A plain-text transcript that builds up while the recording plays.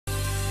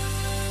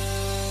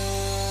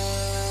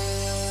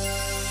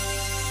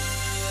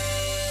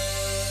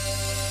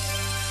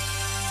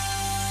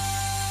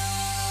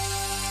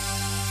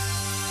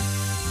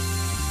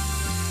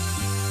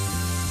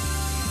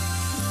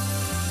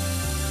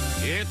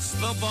It's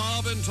the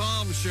Bob and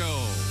Tom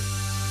Show.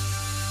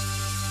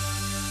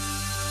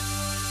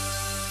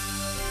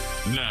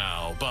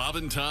 Now, Bob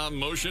and Tom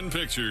Motion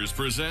Pictures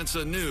presents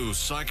a new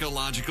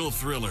psychological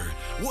thriller.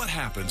 What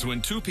happens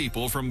when two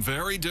people from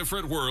very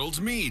different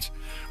worlds meet?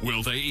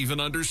 Will they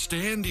even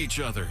understand each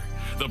other?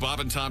 The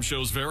Bob and Tom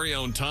Show's very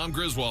own Tom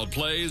Griswold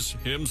plays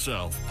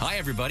himself. Hi,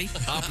 everybody.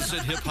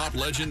 Opposite hip-hop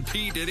legend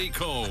P. Diddy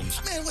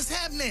Combs. Man, what's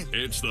happening?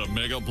 It's the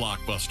mega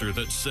blockbuster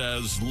that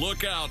says,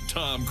 look out,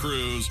 Tom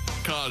Cruise,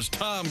 cause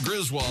Tom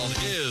Griswold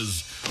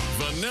is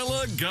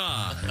Vanilla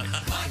Guy.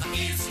 What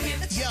is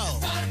hip? Yo.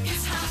 What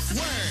is hot?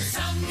 Word.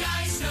 Some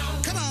guys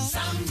know. Come on.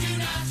 Some do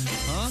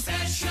not.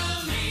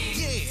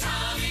 Especially Yeah.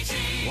 Tommy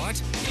G. What?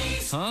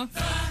 He's Huh?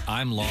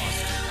 I'm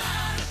lost.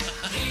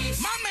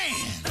 My man.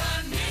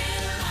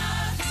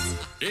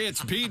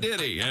 It's P.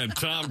 Diddy and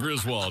Tom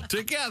Griswold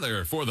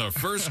together for the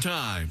first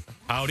time.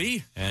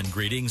 Howdy and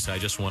greetings. I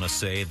just want to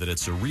say that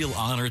it's a real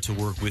honor to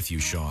work with you,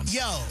 Sean.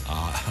 Yo.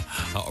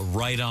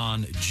 Right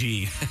on,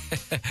 G.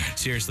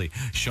 Seriously,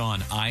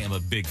 Sean, I am a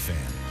big fan.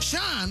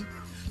 Sean,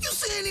 you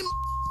see any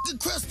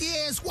crusty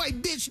ass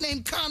white bitch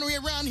named Connery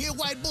around here,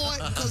 white boy?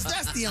 Because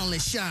that's the only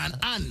Sean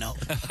I know.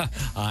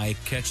 I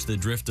catch the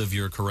drift of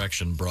your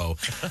correction, bro.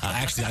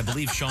 Actually, I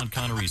believe Sean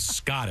Connery's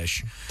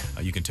Scottish.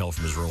 You can tell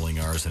from his rolling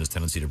R's and his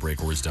tendency to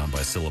break words down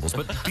by syllables.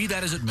 But be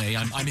that as it may,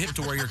 I'm hip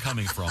to where you're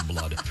coming from,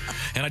 blood.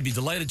 And I'd be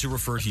delighted to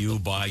refer to you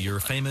by your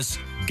famous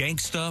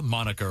gangsta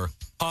moniker,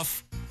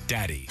 Puff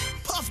Daddy.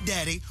 Puff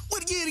Daddy,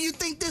 what year do you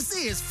think this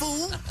is,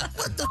 fool?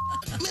 What the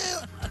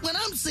man? What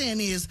I'm saying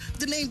is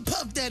the name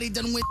Puff Daddy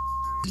done went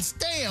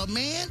stale,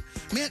 man.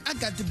 Man, I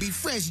got to be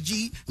fresh,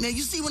 G. Now,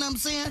 you see what I'm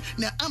saying?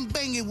 Now, I'm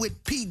banging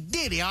with P.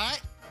 Diddy, all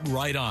right?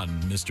 Right on,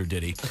 Mr.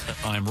 Diddy.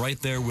 I'm right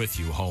there with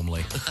you,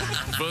 homely.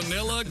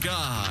 Vanilla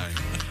Guy.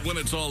 When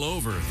it's all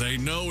over, they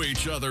know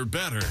each other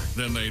better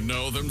than they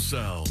know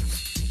themselves.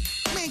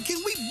 Man,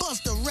 can we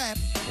bust a rap?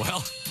 Well,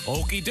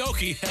 okie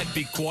dokie. That'd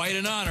be quite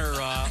an honor.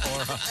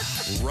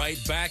 Right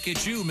back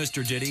at you,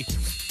 Mr. Diddy.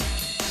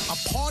 I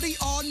party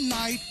all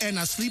night and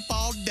I sleep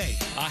all day.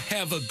 I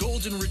have a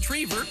golden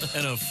retriever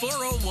and a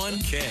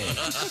 401k.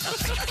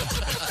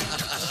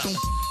 Don't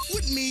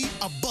with me,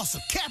 I'll bust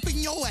a cap in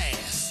your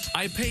ass.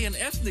 I pay an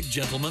ethnic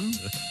gentleman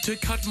to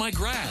cut my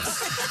grass.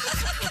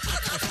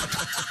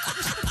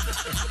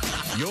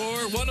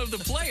 You're one of the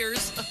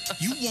players.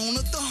 You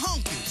wanted the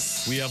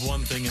hunkies. We have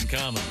one thing in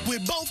common. We're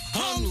both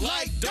hung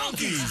like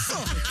donkeys.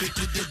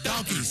 The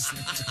donkeys.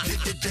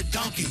 The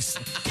donkeys.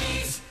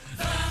 He's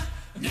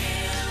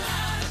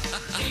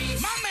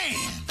My man.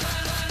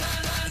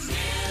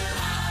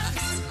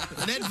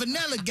 That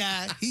vanilla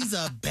guy, he's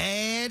a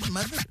bad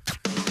mother.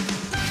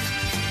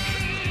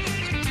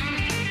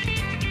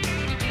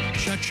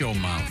 Shut your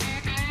mouth.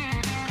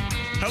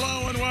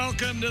 Hello and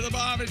welcome to the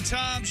Bob and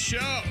Tom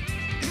Show.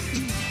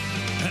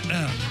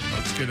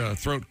 Let's get a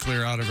throat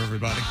clear out of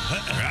everybody.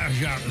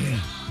 Got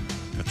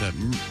that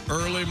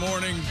early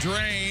morning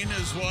drain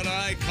is what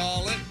I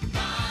call it.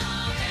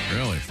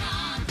 Really?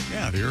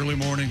 Yeah, the early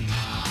morning.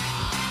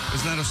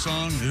 Isn't that a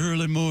song? The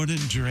early morning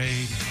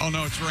drain. Oh,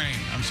 no, it's rain.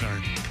 I'm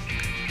sorry.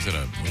 Is it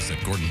what's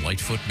that, Gordon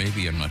Lightfoot,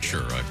 maybe? I'm not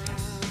sure.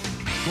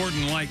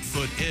 Gordon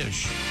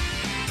Lightfoot-ish.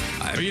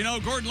 But you know,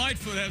 Gordon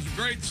Lightfoot has a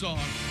great song.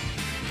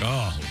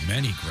 Oh,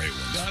 many great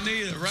ones. Doesn't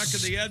he? The Wreck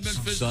of the Edmund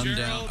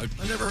Sundown. Fitzgerald.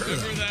 I never heard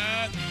of Remember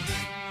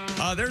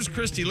that? There's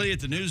Christy Lee at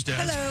the news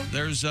desk. Hello.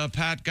 There's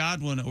Pat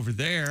Godwin over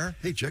there.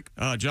 Hey, Chick.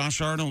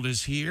 Josh Arnold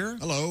is here.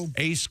 Hello.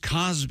 Ace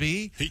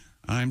Cosby. Hey.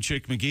 I'm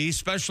Chick McGee.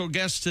 Special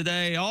guests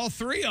today, all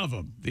three of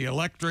them. The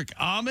Electric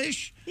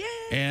Amish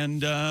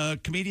and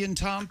comedian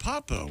Tom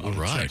Papa. All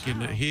right.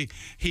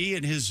 He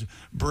and his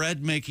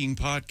bread-making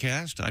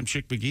podcast. I'm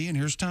Chick McGee, and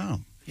here's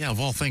Tom. Yeah, of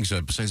all things,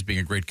 besides being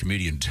a great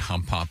comedian,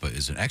 Tom Papa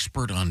is an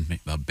expert on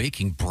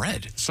baking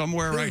bread.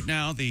 Somewhere right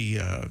now, the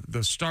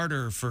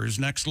starter for his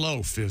next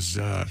loaf is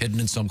Hidden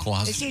in some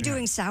closet. Is he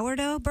doing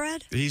sourdough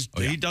bread?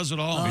 he does it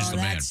all. Oh, He's the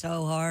man. that's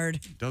so hard.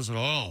 Does it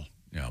all.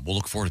 Yeah, we'll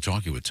look forward to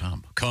talking with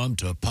Tom. Come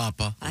to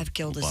Papa. I've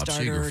killed a Bob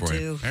starter Seger or for two.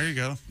 you. There you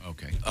go.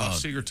 Okay. Bob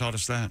Seger taught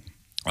us that.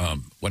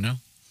 What now?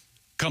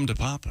 Come to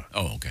Papa.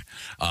 Oh, okay.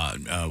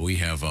 We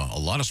have a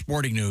lot of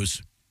sporting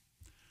news.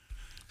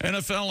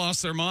 NFL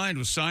lost their mind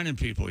with signing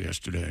people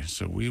yesterday,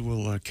 so we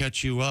will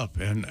catch you up.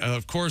 And,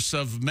 of course,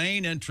 of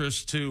main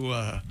interest to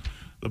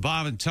the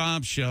Bob and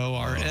Tom Show,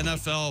 our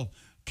NFL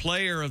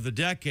Player of the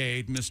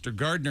Decade, Mr.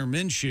 Gardner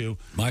Minshew,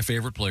 My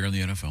favorite player in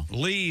the NFL.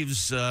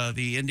 leaves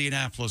the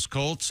Indianapolis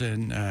Colts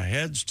and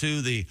heads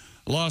to the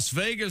Las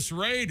Vegas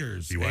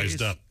Raiders. He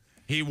wised up.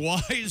 He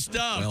wised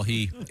up. Well,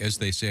 he, as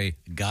they say,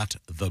 got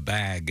the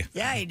bag.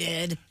 Yeah, he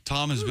did.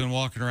 Tom has been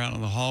walking around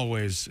in the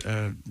hallways,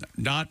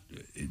 not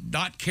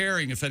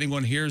caring if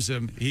anyone hears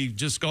him. He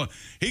just going,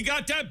 he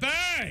got that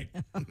bag.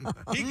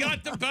 He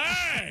got the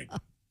bag.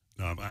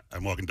 No,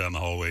 I'm walking down the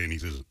hallway, and he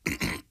says,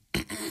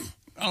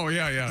 Oh,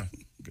 yeah.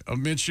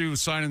 Minshew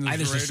signing the I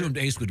just Raiders. assumed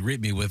Ace would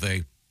greet me with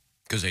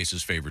because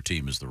Ace's favorite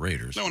team is the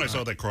Raiders. no, when I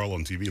saw that crawl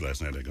on TV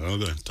last night, I go,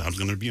 oh, Tom's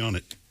going to be on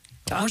it.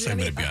 Of course I'm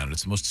going to be on it.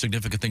 It's the most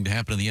significant thing to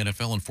happen in the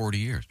NFL in 40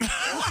 years.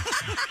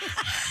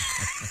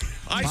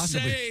 I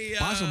say...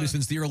 possibly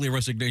since the early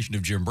resignation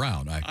of Jim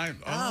Brown.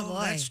 Oh,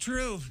 boy. That's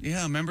true.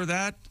 Yeah, remember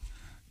that?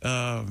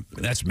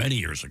 That's many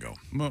years ago.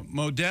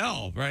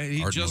 Modell,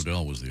 right? Art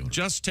Modell was the owner.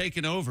 Just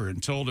taken over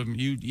and told him,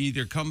 you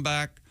either come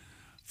back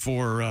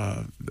for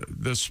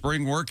the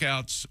spring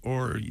workouts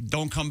or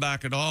don't come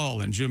back at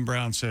all. And Jim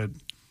Brown said,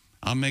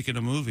 I'm making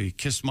a movie.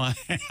 Kiss my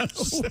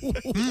ass.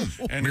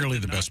 And merely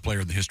the best player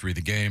in the history of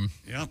the game.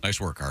 Yeah.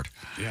 Nice work, Art.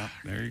 Yeah,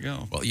 there you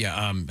go. Well,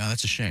 yeah,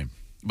 that's a shame.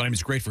 But I mean,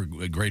 it's great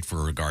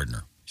for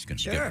Gardner. He's going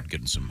to Sure. be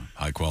getting some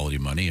high quality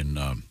money, and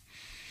I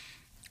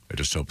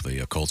just hope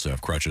the Colts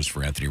have crutches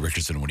for Anthony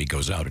Richardson when he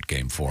goes out at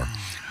Game 4.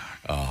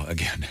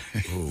 Again,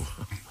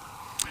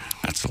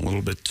 That's a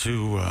little bit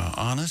too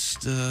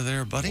honest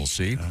there, buddy. we'll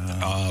see.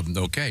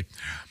 Okay,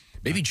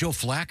 maybe Joe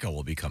Flacco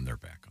will become their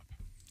backup.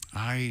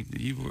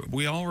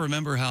 We all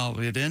remember how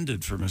it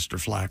ended for Mr.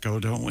 Flacco,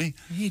 don't we?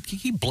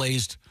 He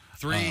blazed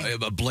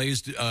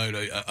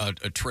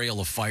a trail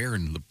of fire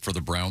for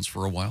the Browns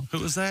for a while. Who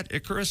was that?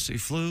 Icarus? He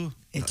flew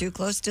You're too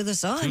close to the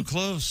sun. too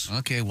close.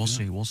 Okay, we'll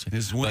see. We'll see.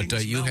 His But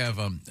wings you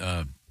melted.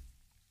 have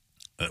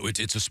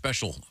it's a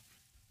special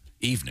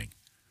evening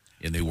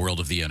in the world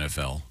of the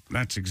NFL.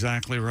 That's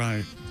exactly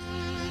right.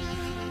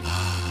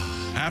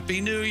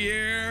 Happy New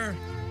Year.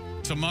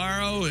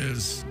 Tomorrow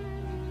is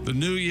the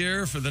new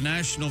year for the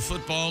National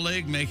Football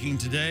League, making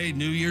today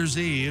New Year's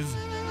Eve.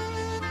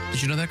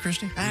 Did you know that,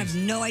 Christy? I have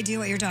no idea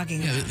what you're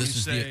talking Yeah, about. this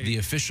is say- the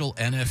official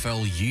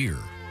NFL year.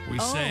 We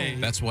say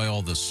That's why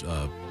all this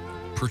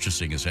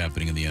purchasing is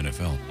happening in the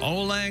NFL.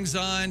 Old Lang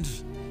Syne.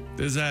 What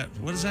does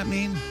that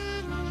mean?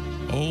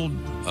 Old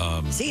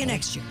See you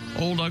next year.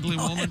 Old ugly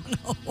woman.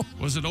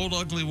 Was it old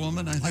ugly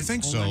woman? I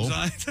think so. Old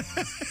Lang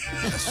Syne.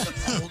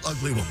 Old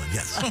ugly woman,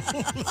 yes.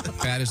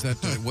 Pat, is that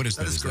what is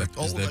that? is correct.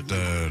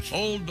 Is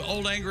Old that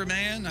old angry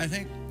man. I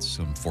think.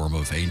 some form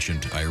of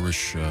ancient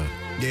Irish?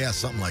 Yeah,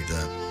 something like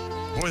that.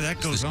 Boy,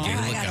 that goes on. Yeah,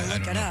 I look, gotta I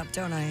look don't it know. up,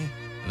 don't I?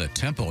 The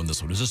tempo in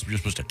this one, is this you're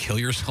supposed to kill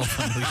yourself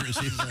on New Year's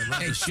Eve?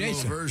 Hey,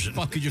 Jason, version.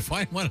 fuck, could you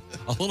find one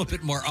a little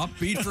bit more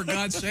upbeat, for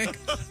God's sake?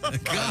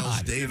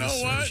 God. You know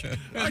what?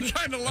 I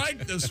kind of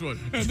like this one.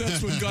 And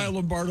that's when Guy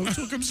Lombardo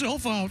took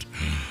himself out.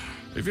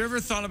 Have you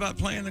ever thought about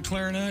playing the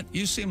clarinet?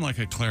 You seem like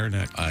a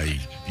clarinet. I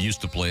used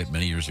to play it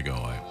many years ago.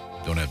 I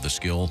don't have the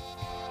skill.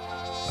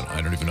 I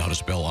don't even know how to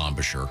spell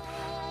embouchure.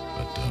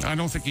 But I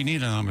don't think you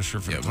need an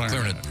embouchure for yeah, the but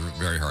clarinet. clarinet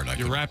very hard. I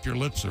You wrap your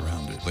lips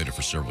around it. played it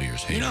for several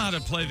years. You know how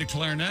to play the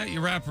clarinet. You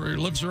wrap your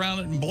lips around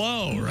it and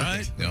blow,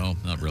 right? No,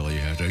 not really. You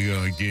have to.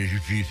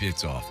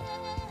 It's awful.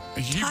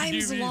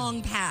 Times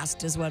long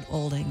past is what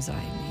old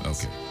anxiety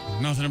means. Okay.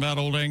 Nothing about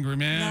old angry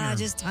man. Nah, or-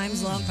 just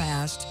times long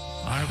past.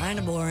 Kind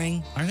of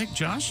boring. I think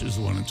Josh is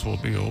the one that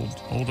told me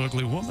old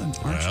ugly woman.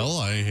 aren't you? Well,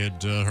 I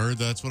had heard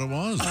that's what it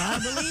was. I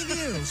believe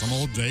you. Some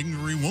old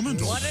angry woman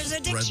told What me. is a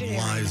Spreading dictionary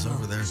lies now?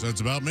 over there. So it's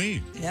about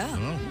me. Yeah.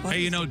 What Hey,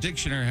 you is know,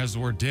 dictionary has the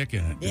word dick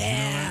in it. Did you know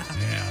Yeah. that?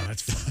 Yeah,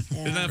 that's fun.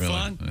 Isn't that Really?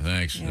 fun?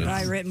 Thanks. it?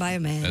 Probably written by a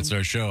man. That's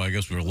our show. I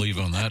guess we'll leave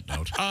on that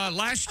note.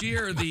 Last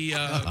year, the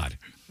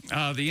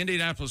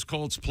Indianapolis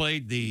Colts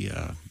played the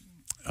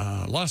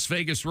Las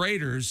Vegas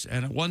Raiders,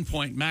 and at one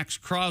point, Max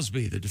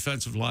Crosby, the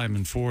defensive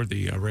lineman for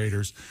the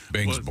Raiders,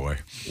 Bing's boy.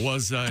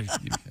 was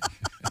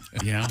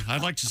yeah.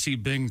 I'd like to see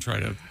Bing try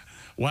to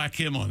whack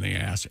him on the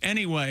ass.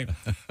 Anyway,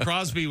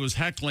 Crosby was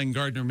heckling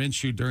Gardner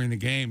Minshew during the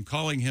game,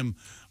 calling him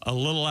a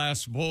little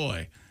ass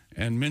boy.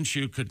 And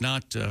Minshew could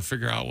not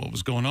figure out what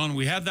was going on.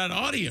 We have that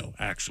audio,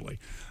 actually,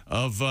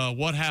 of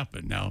what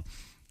happened. Now,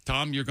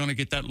 Tom, you're going to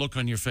get that look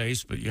on your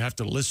face, but you have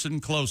to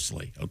listen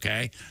closely,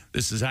 okay?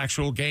 This is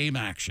actual game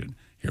action.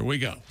 Here we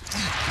go.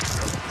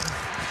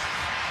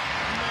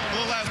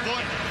 Little ass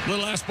boy.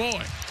 Little ass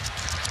boy.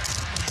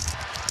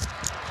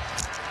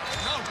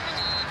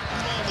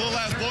 Little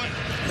ass boy.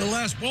 Little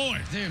ass boy.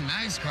 Dude,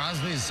 Max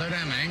Crosby is so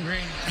damn angry.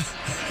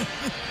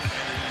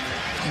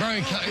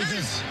 Bro, he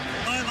just...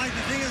 Like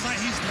the thing is, like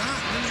he's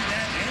not really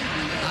that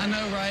angry. I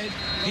know, right?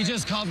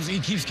 He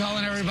keeps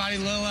calling everybody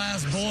little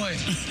ass boy.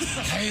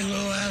 Hey,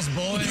 little ass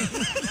boy.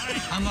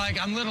 I'm like,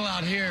 I'm little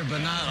out here, but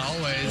not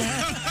always.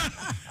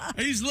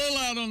 He's little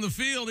out on the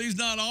field. He's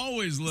not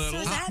always So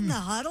little. is that in the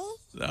huddle?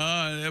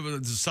 It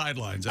was the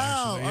sidelines, Oh,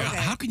 actually. okay.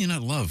 How can you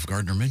not love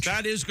Gardner Minshew?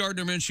 That is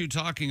Gardner Minshew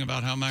talking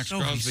about how Max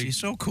Crosby He's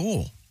so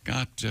cool.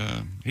 got.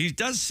 He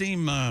does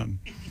seem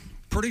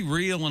pretty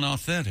real and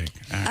authentic.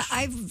 Actually.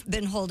 I've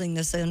been holding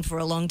this in for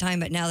a long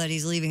time, but now that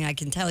he's leaving, I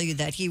can tell you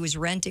that he was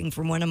renting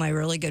from one of my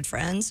really good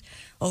friends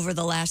over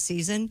the last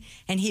season,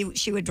 and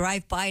she would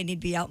drive by and he'd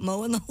be out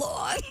mowing the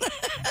lawn.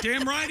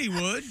 Damn right he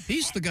would.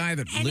 He's the guy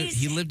that And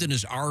he lived in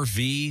his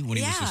RV when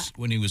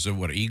he was a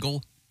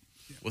Eagle.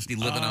 Wasn't he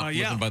living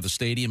by the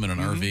stadium in an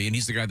RV? And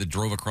he's the guy that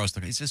drove across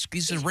the.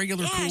 He's a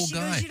regular cool she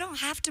guy. goes, you don't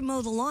have to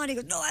mow the lawn. He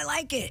goes, no, I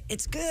like it.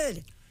 It's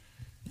good.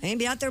 I ain't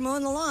be out there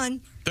mowing the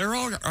lawn. There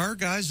are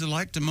guys that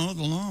like to mow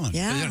the lawn.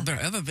 Yeah.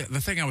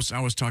 The thing I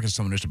was talking to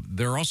someone,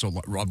 there are also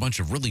a bunch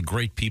of really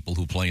great people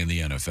who play in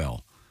the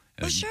NFL.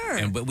 Well,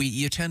 sure. But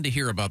you tend to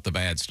hear about the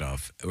bad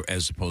stuff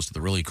as opposed to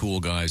the really cool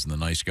guys and the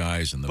nice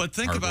guys and the But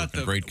think about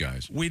the great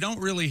guys. We don't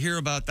really hear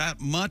about that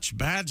much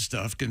bad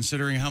stuff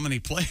considering how many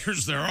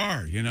players there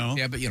are, you know?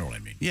 Yeah, but you know what I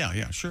mean.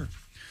 Yeah, sure.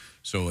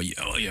 So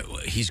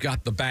he's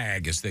got the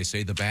bag, as they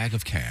say, the bag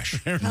of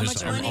cash. How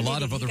much money a lot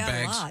did of he other got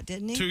bags. A lot,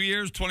 didn't he? 2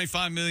 years,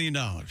 $25 million.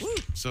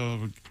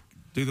 So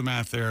do the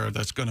math there.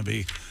 That's going to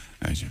be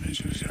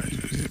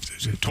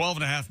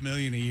 $12.5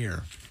 million a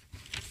year,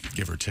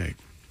 give or take.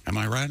 Am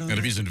I right on that? And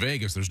if he's in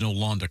Vegas, there's no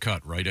lawn to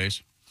cut, right,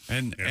 Ace?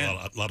 And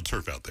a lot of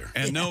turf out there.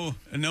 And no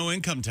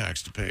income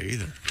tax to pay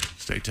either.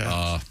 State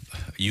tax.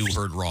 You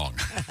heard wrong.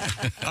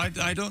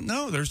 I don't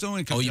know. There's no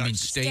income tax. Oh, you mean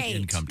state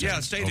income tax? Yeah,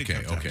 state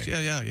income tax.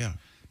 Yeah.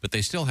 But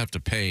they still have to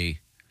pay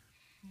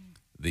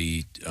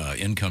the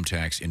income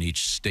tax in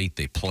each state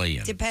they play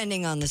in.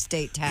 Depending on the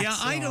state tax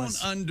laws. I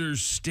don't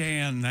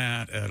understand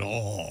that at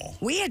all.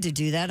 We had to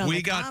do that on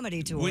the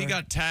comedy tour. We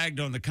got tagged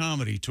on the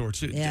comedy tour,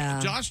 too. Yeah.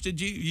 Josh, did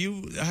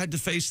you had to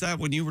face that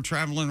when you were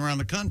traveling around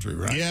the country,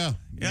 right? Yeah.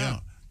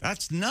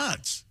 That's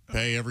nuts.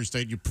 Pay every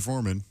state you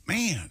perform in.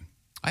 Man.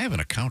 I have an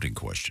accounting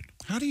question.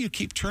 How do you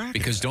keep track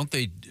Because of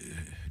that?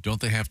 don't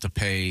they have to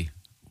pay,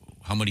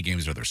 how many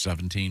games are there,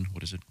 17?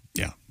 What is it?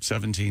 Yeah,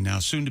 17 now,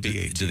 soon to be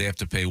 18. Do they have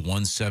to pay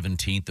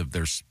 1/17 of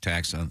their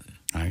tax on?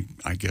 I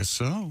guess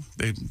so.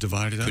 They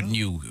divide it up. Couldn't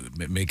you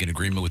make an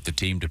agreement with the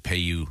team to pay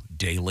you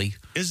daily?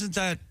 Isn't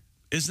that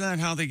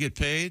how they get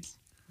paid?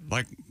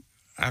 Like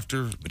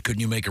after? But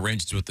couldn't you make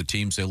arrangements with the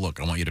team? Say, look,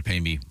 I want you to pay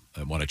me.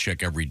 I want a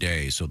check every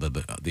day, so that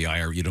the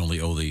IR you'd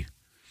only owe the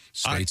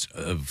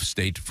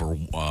state for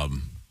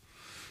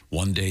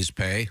 1 day's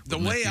pay.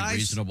 Wouldn't that be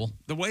reasonable?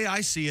 The way I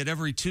see it,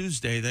 every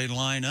Tuesday they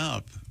line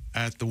up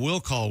at the will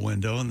call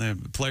window and the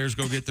players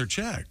go get their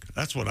check.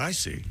 That's what I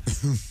see.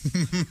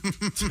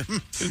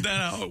 Isn't that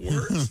how it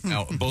works?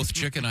 Now, both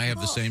Chick and I have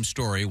the same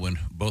story. When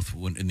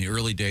in the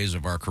early days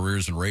of our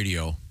careers in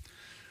radio,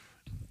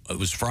 it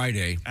was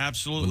Friday.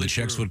 Absolutely. When the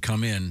checks true. would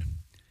come in,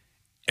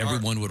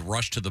 everyone would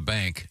rush to the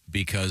bank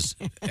because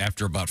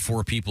after about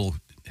 4 people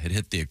had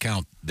hit the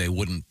account, they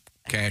wouldn't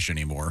cash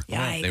anymore.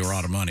 Yikes. They were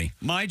out of money.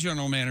 My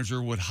general manager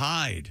would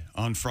hide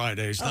on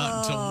Fridays.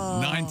 Not until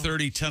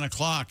 9:30, 10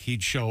 o'clock,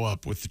 he'd show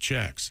up with the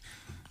checks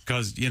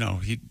because,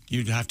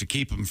 you'd have to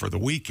keep them for the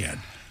weekend.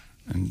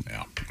 And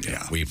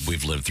yeah.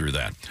 We've lived through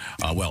that.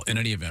 Well, in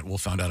any event, we'll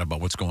find out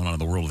about what's going on in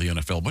the world of the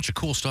NFL. A bunch of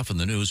cool stuff in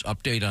the news.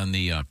 Update on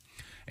the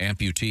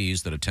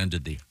amputees that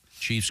attended the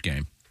Chiefs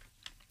game.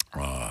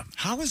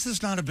 How is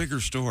this not a bigger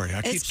story?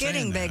 It's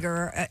getting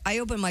bigger. I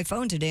opened my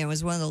phone today and it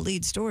was one of the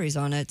lead stories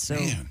on it. So.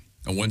 Man.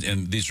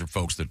 And these are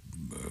folks that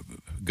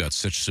got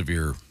such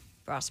severe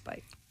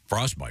frostbite.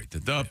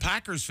 That the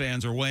Packers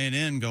fans are weighing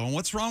in, going,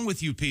 "What's wrong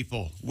with you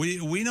people?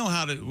 We know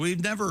how to.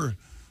 We've never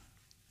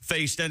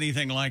faced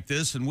anything like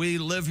this, and we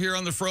live here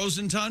on the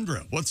frozen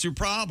tundra. What's your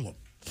problem?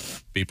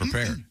 Be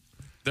prepared."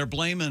 They're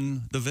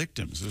blaming the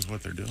victims, is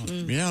what they're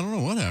doing. Yeah, I don't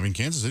know what happened.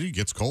 Kansas City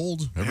gets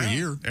cold every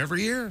year.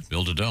 Every year.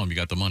 Build a dome. You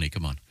got the money.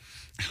 Come on.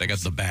 They got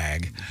the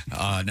bag.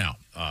 Now,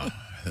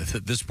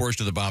 this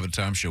portion of the Bob and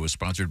Tom Show is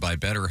sponsored by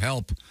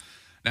BetterHelp.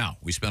 Now,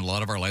 we spend a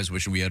lot of our lives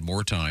wishing we had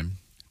more time.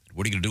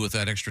 What are you going to do with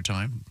that extra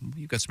time?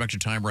 You've got some extra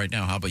time right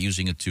now. How about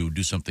using it to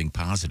do something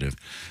positive?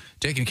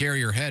 Taking care of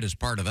your head is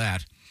part of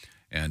that.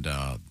 And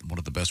one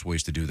of the best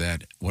ways to do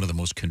that, one of the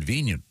most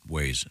convenient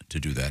ways to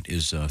do that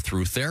is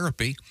through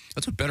therapy.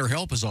 That's what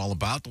BetterHelp is all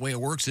about. The way it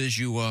works is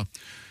you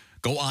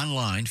go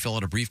online, fill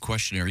out a brief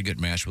questionnaire, you get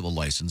matched with a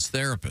licensed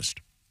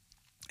therapist.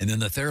 And then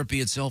the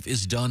therapy itself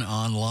is done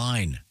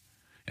online.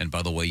 And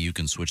by the way, you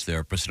can switch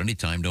therapists at any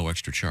time, no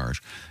extra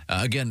charge.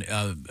 Again,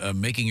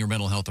 making your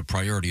mental health a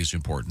priority is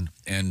important.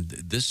 And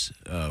this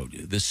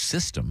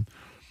system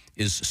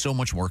is so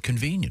much more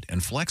convenient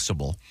and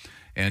flexible.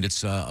 And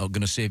it's going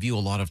to save you a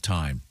lot of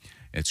time.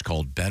 It's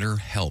called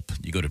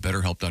BetterHelp. You go to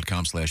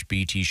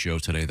betterhelp.com/BT show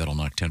today. That'll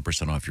knock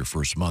 10% off your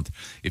first month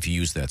if you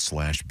use that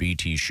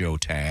 /BT show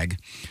tag.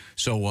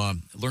 So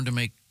learn to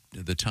make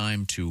the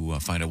time to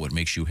find out what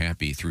makes you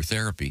happy through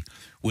therapy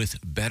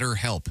with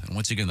BetterHelp. And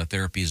once again, the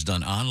therapy is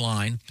done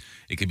online.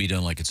 It can be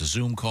done like it's a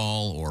Zoom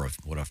call or a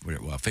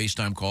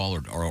FaceTime call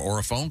or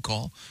a phone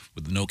call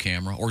with no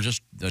camera or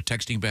just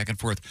texting back and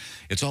forth.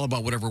 It's all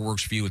about whatever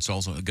works for you. It's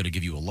also going to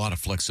give you a lot of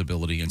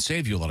flexibility and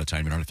save you a lot of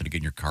time. You don't have to get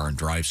in your car and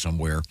drive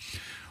somewhere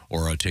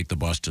or take the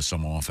bus to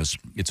some office.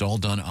 It's all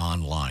done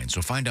online.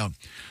 So find out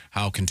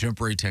how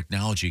contemporary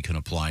technology can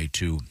apply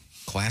to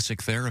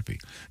classic therapy.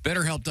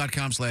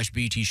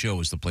 BetterHelp.com/BT show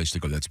is the place to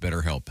go. That's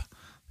BetterHelp,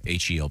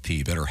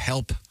 H-E-L-P,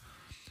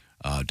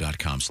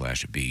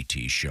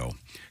 BetterHelp.com/BT show.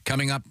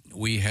 Coming up,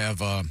 we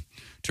have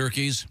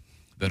turkeys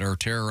that are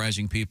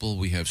terrorizing people.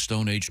 We have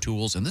Stone Age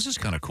tools, and this is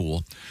kind of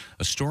cool.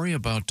 A story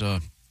about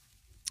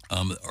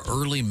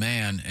early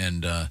man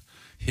and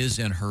his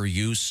and her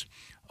use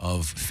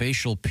of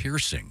facial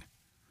piercing.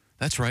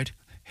 That's right.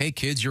 Hey,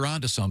 kids, you're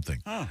onto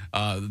something.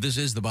 This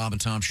is the Bob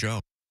and Tom Show.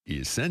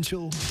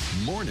 Essential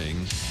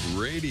Morning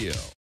Radio.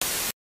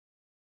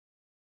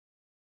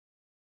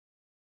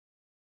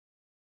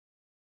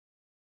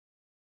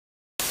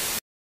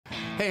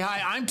 Hey,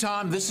 hi, I'm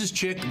Tom. This is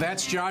Chick.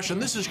 That's Josh.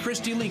 And this is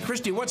Christy Lee.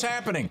 Christy, what's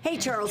happening? Hey,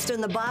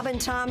 Charleston, the Bob and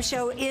Tom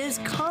Show is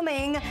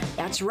coming.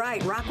 That's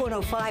right. Rock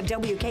 105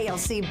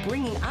 WKLC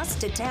bringing us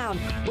to town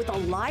with a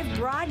live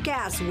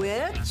broadcast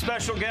with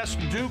Special guest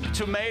Duke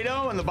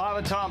Tomato and the Bob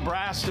and Tom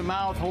Brass to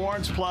Mouth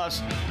Horns.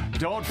 Plus,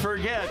 don't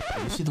forget.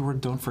 You see the word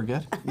 "don't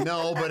forget"?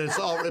 No, but it's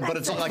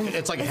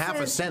like half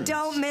a sentence.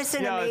 Don't miss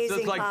an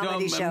amazing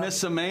comedy show.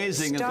 Miss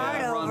amazing. Start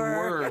is that over.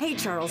 word. Hey,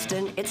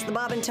 Charleston, it's the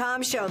Bob and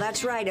Tom Show.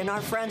 That's right. And our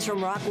friends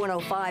from Rock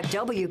 105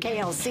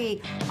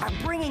 WKLC are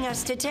bringing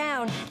us to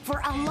town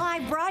for a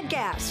live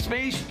broadcast.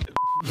 Speech.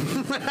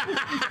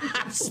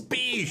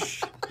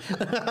 Speech.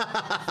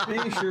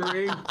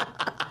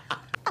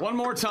 One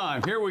more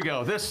time. Here we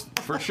go. This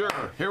for sure.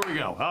 Here we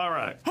go. All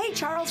right. Hey,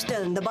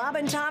 Charleston, the Bob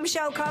and Tom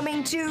Show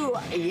coming to,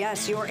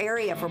 yes, your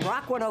area from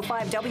Rock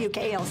 105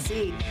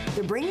 WKLC.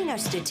 They're bringing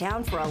us to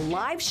town for a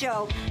live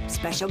show.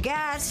 Special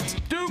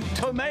guest Duke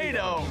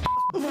Tomato.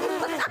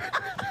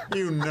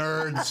 You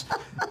nerds.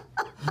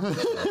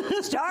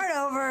 Start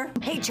over.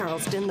 Hey,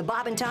 Charleston, the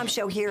Bob and Tom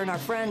Show here and our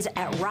friends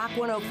at Rock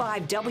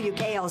 105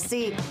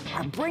 WKLC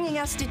are bringing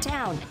us to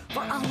town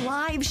for a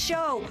live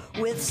show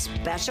with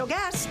special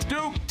guest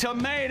Duke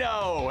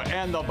Tomato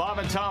and the Bob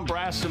and Tom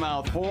Brass to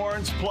Mouth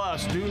Horns.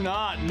 Plus, do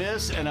not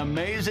miss an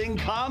amazing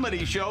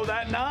comedy show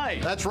that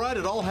night. That's right.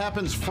 It all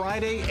happens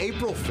Friday,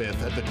 April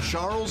 5th at the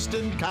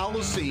Charleston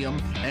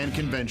Coliseum and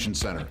Convention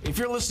Center. If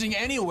you're listening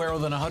anywhere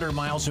within 100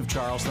 miles of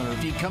Charleston, or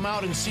if you come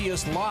out and see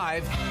us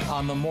live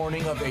on the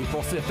morning of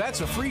April 5th,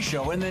 that's a free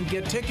show. And then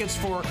get tickets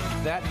for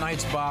that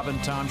night's Bob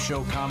and Tom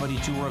Show comedy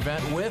tour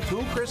event with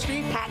who,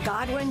 Christy? Pat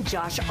Godwin,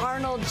 Josh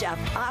Arnold, Jeff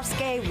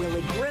Oskey,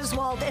 Willie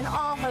Griswold, and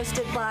all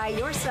hosted by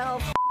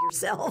yourself.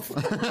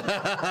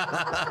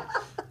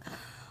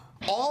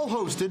 All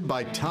hosted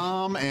by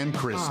Tom and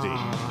Christy.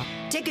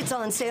 Tickets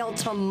on sale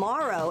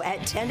tomorrow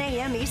at 10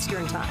 a.m.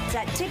 Eastern Time. It's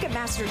at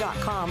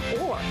Ticketmaster.com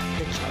or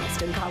the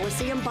Charleston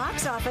Coliseum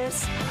box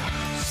office.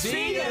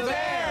 See you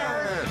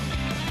there!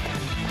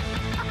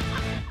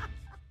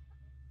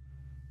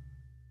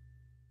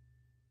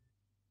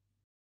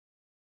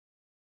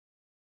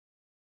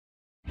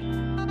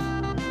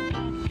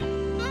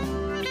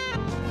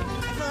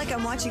 I feel like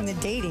I'm watching the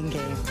dating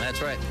game.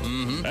 That's right.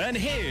 Mm-hmm. And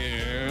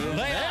here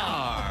they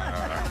are.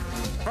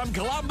 From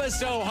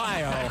Columbus,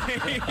 Ohio.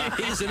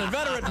 He's an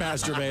inveterate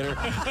masturbator.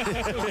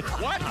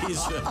 What?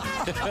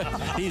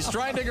 He's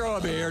trying to grow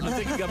a beard and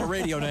thinking of a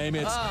radio name.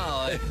 It's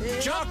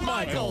Chuck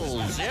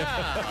Michaels.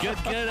 Yeah.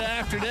 Good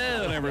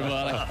afternoon,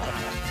 everybody.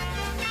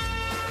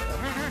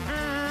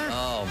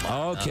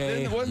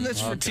 Okay. Wasn't this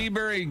for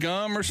T-Berry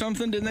gum or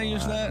something? Didn't they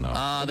use that?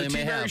 They may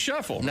T-Berry have.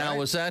 Shuffle. Now, right?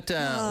 was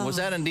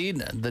that indeed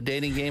the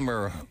dating game,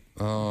 or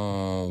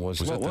was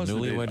that the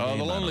newlywed game?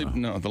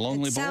 The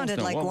Lonely It sounded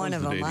Bulls? like What one was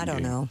of the them. I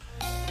dating don't game? know.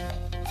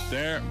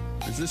 There.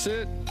 Is this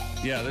it?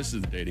 Yeah, this is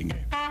the dating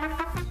game.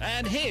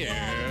 And here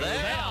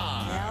they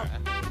are.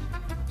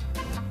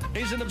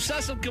 He's an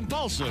obsessive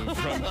compulsive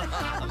from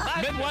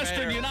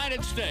Midwestern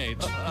United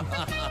States.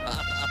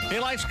 He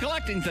likes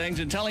collecting things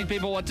and telling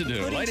people what to do.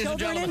 Including Ladies and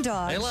children gentlemen, and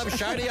dogs. they love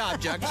shiny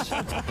objects?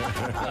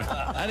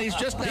 and he's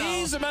just now.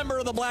 He's a member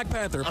of the Black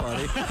Panther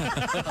Party.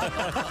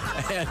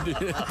 I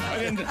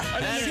didn't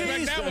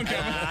expect that one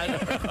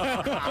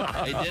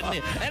coming. He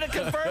didn't. And a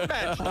confirmed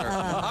bachelor.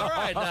 All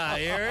right, now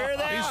here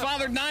they He's are.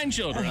 fathered 9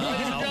 children.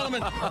 Ladies and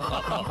gentlemen,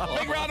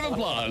 big round of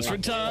applause for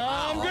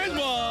Tom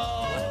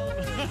Griswold.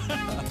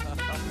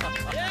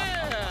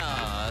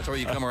 Yeah, that's where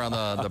you come around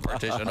the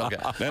partition. Okay.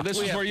 Now this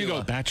is where you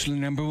go, bachelor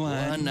number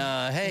one.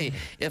 Hey,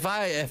 if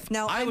I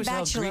I'm was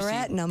held greasy-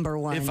 Bachelorette number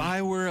one. If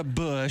I were a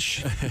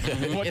bush,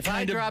 if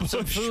I drop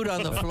some food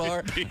on the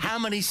floor, how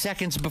many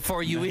seconds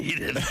before you eat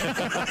it?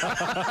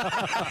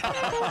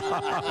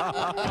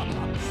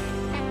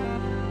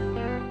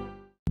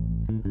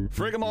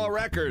 Frigamall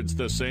Records,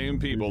 the same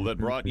people that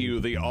brought you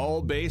the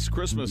all-bass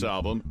Christmas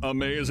album,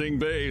 Amazing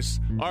Bass,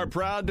 are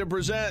proud to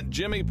present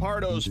Jimmy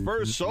Pardo's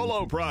first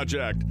solo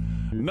project,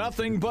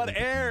 Nothing But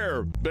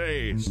Air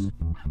Bass.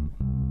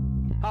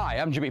 Hi,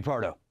 I'm Jimmy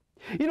Pardo.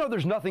 You know,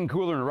 there's nothing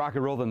cooler in rock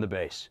and roll than the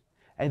bass.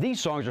 And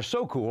these songs are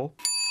so cool,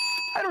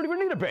 I don't even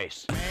need a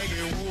bass.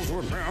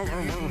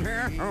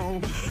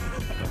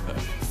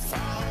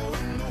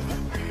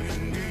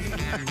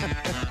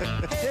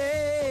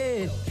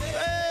 Hey,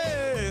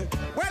 hey,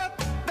 what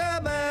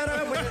the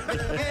matter with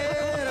the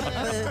head?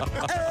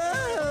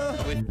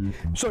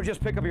 So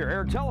just pick up your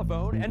Air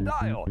telephone and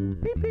dial.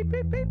 Beep, beep,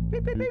 beep, beep,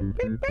 beep, beep, beep,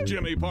 beep, beep.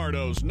 Jimmy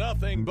Pardo's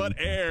Nothing But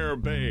Air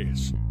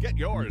Bass. Get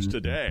yours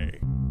today.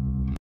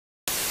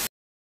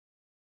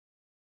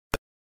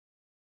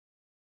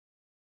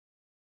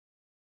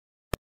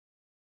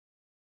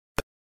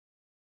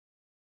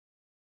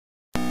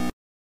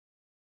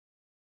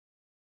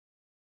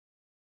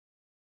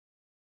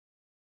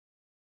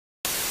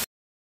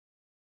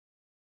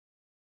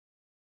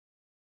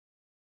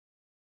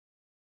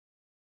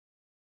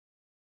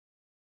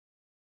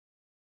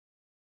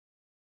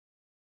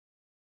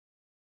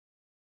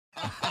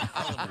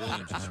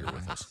 Williams is here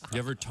with us. You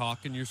ever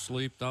talk in your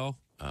sleep, though?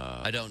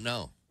 I don't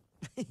know.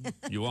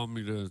 You want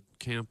me to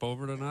camp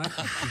over tonight?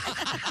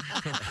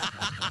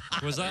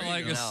 Was that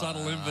like a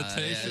subtle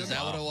invitation? Is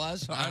that what it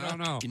was? I don't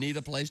know. You need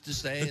a place to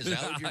stay? Is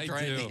that what you're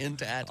trying to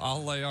hint at?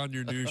 I'll lay on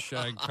your new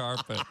shag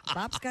carpet.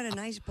 Bob's got a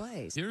nice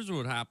place. Here's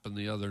what happened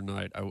the other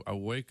night. I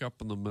wake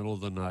up in the middle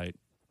of the night.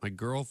 My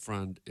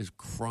girlfriend is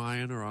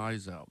crying her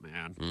eyes out,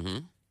 man. Mm-hmm.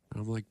 And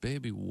I'm like,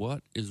 baby,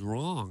 what is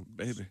wrong?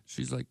 Baby.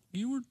 She's like,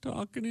 you were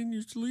talking in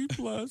your sleep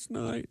last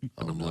night.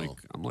 And I'm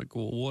like,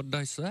 well, what did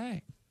I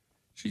say?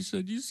 She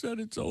said, you said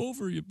it's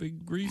over, you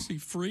big greasy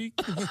freak.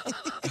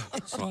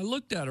 So I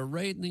looked at her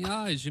right in the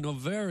eyes,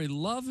 very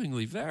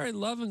lovingly,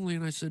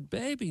 and I said,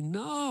 baby,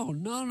 no.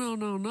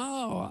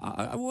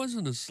 I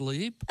wasn't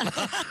asleep. Get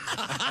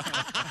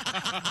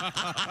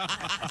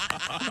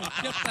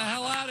the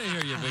hell out of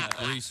here, you big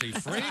greasy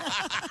freak.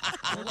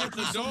 Let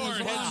the door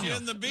hit you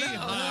in the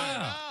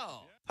behind.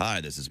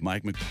 Hi, this is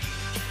Mike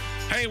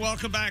Hey,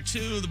 welcome back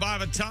to the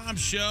Bob and Tom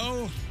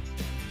Show.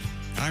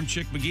 I'm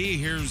Chick McGee.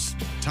 Here's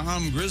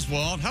Tom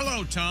Griswold.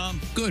 Hello, Tom.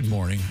 Good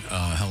morning.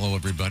 Hello,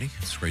 everybody.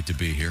 It's great to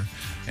be here.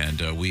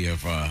 And we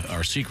have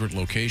our secret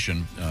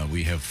location.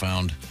 We have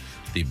found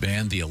the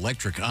band, the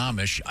Electric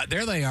Amish.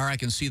 There they are. I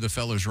can see the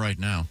fellas right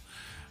now.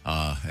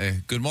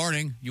 Hey, good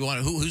morning. You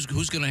want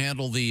who's going to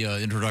handle the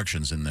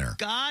introductions in there?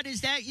 God,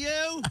 is that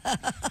you?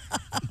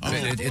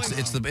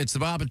 It's the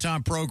Bob and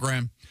Tom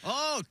program.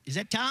 Oh, is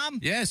that Tom?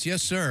 Yes,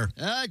 sir.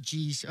 Oh,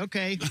 geez.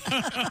 Okay.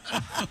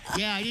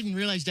 Yeah, I didn't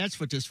realize that's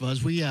what this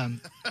was. We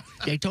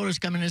they told us to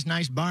come in this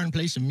nice bar and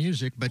play some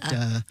music, but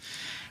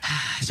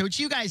so it's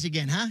you guys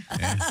again, huh?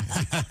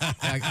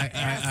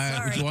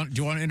 Do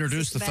you want to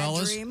introduce the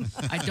fellas?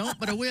 I don't,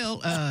 but I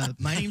will.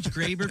 My name's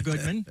Graber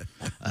Goodman.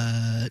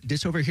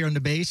 This over here on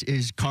the bass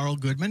is Carl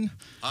Goodman.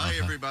 Hi,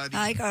 everybody.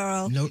 Hi,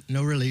 Carl.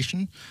 No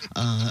relation.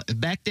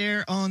 Back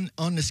there on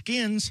the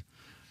skins.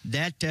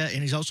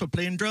 And he's also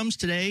playing drums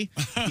today,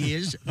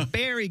 is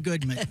Barry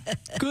Goodman.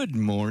 Good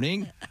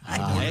morning.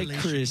 Hi,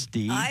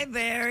 Christy. Hi,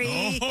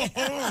 Barry.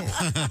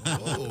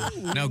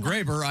 Now,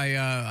 Graber,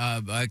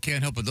 I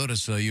can't help but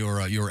notice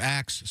your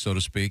axe, so to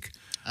speak.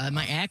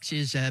 My axe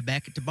is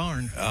back at the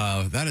barn.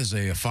 That is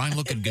a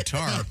fine-looking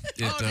guitar.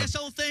 This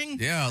whole thing?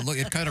 Yeah, look,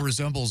 it kind of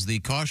resembles the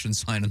caution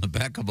sign in the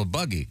back of a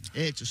buggy.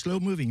 It's a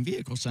slow-moving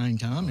vehicle sign,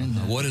 Tom. And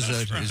what is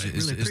that? Right.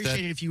 Really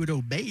appreciate it if you would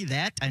obey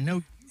that. I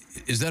know.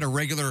 Is that a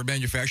regular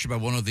manufacture by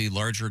one of the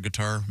larger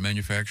guitar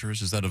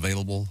manufacturers? Is that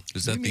available?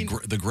 Is that the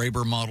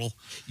Graber model?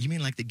 You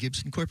mean like the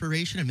Gibson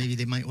Corporation? And maybe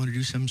they might want to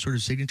do some sort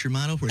of signature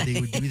model where they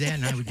would do that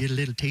and I would get a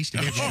little taste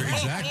of it. Sure,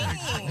 exactly.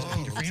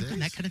 Peter Frampton,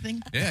 that kind of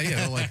thing?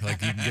 Yeah, like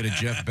you can get a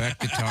Jeff Beck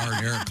guitar,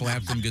 an Eric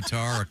Clapton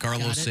guitar, a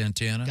Carlos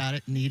Santana. Got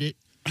it, need it.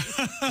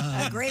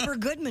 A Graber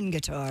Goodman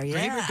guitar, yeah.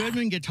 Graber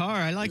Goodman guitar,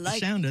 I like the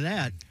sound of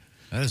that.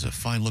 That is a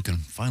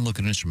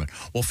fine-looking instrument.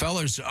 Well,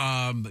 fellas,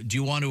 do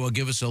you want to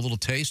give us a little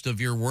taste of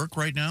your work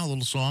right now? A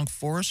little song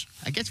for us?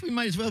 I guess we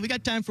might as well. We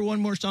got time for one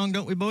more song,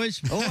 don't we, boys?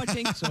 Oh, I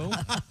think so. All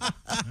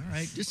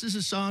right, this is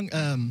a song.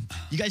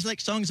 You guys like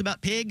songs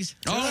about pigs?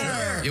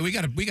 Oh, yeah, we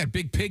got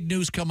big pig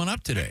news coming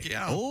up today.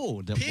 Yeah.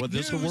 Oh,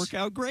 this will work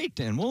out great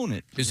then, won't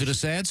it? Is it a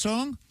sad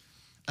song?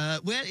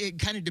 Well, it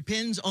kind of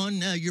depends on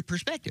your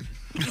perspective.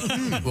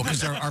 Well,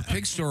 because our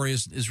pig story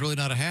is really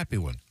not a happy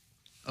one.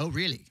 Oh,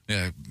 really?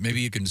 Yeah, maybe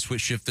you can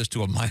shift this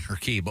to a minor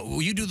key. But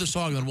will you do the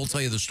song, and we'll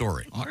tell you the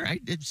story. All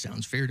right, it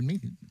sounds fair to me.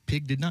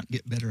 Pig did not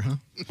get better, huh?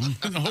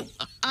 No.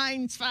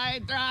 1, 2,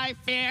 3,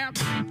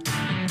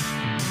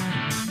 4.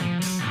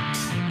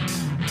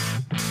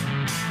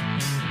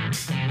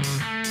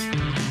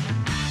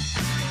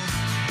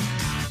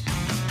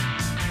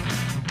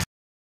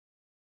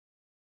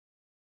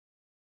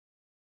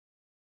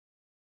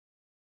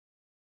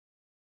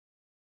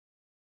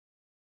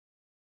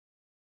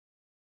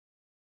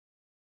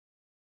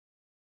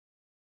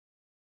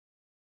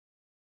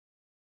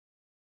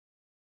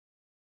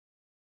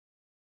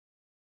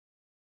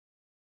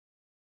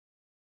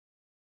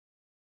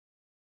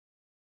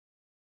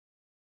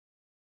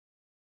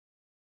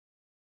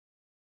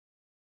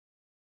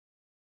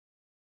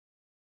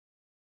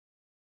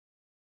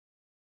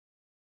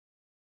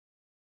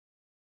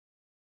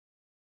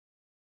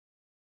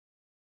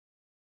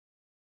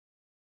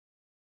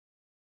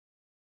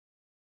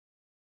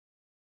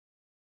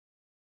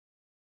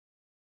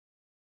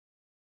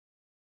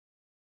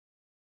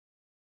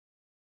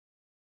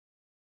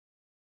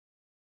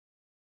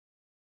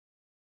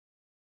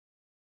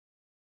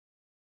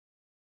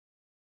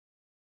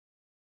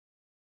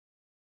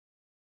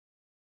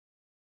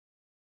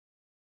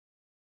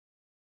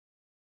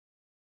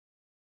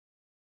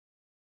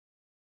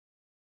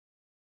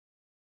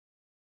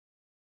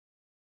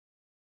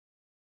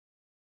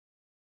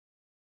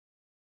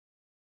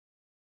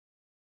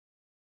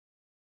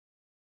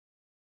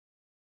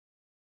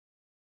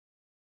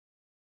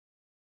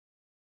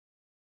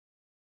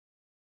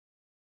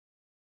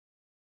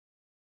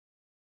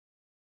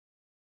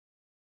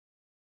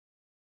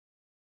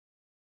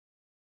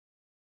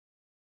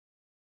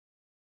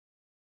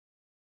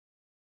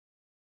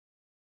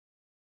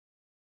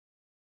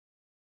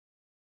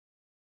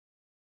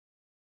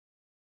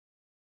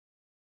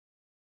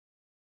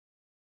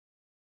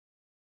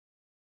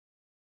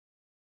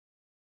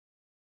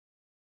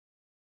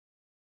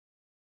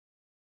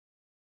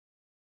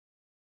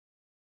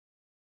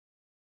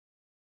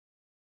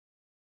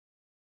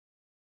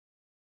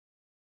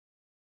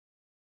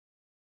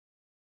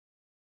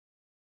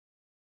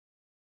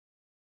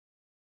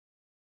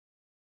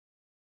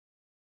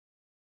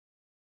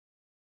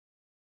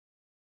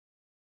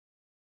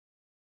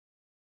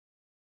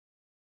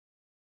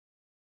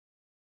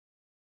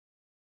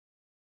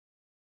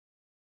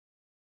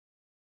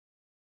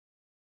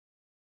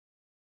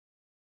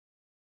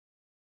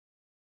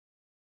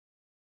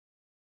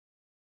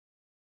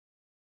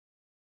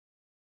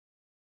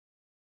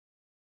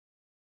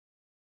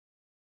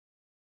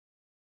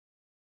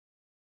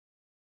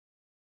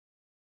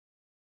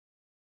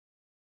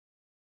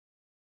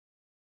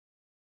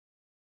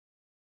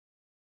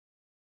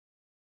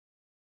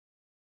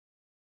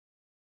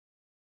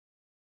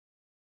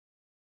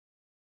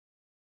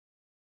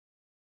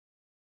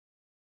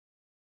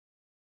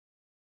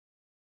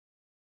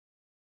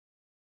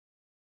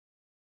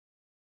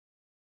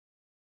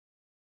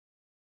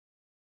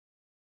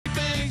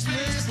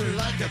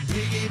 a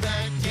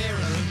piggyback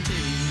guarantee.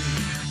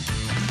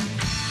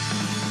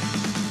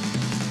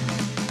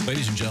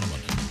 Ladies and gentlemen,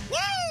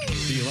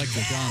 the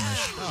Electric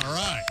Amish. All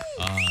right.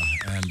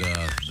 And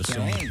the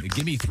song,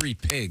 Give Me 3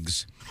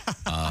 Pigs.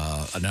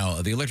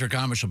 Now, the Electric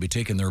Amish will be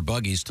taking their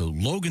buggies to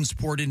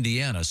Logansport,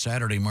 Indiana,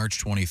 Saturday,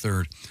 March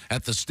 23rd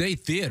at the State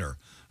Theater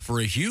for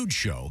a huge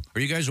show.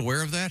 Are you guys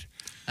aware of that?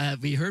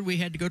 We heard we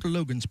had to go to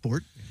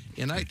Logansport.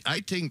 And I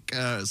think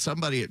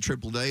somebody at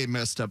AAA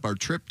messed up our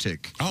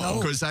triptych. Oh.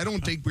 Because I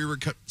don't think we were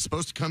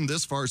supposed to come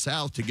this far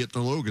south to get to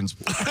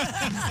Logansport.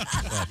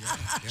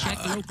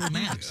 Check local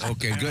maps.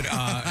 Okay, good.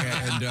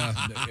 And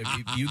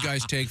you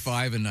guys take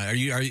 5, and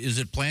is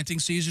it planting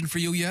season for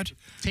you yet?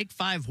 Take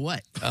 5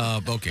 what?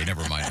 Okay,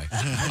 never mind.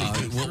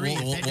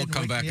 We'll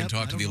come back and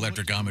talk to the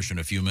Electric Amish in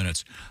a few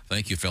minutes.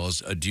 Thank you,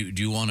 fellas. Do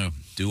you want to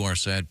do our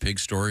sad pig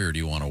story, or do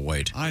you want to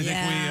wait? I think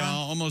we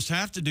almost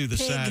have to do the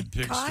sad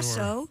pig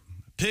story.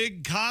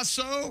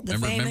 Pigcasso?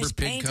 Remember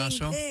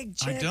Pigcasso?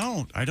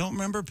 I don't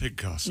remember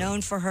Pigcasso.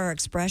 Known for her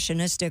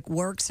expressionistic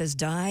works, has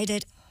died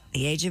at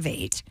the age of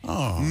 8.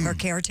 Oh. Her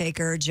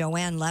caretaker,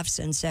 Joanne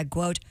Lefson, said,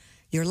 quote,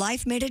 "Your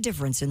life made a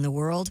difference in the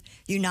world.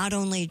 You not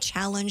only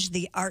challenged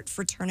the art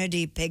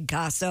fraternity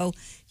Pigcasso,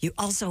 you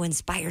also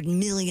inspired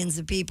millions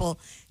of people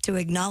to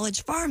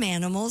acknowledge farm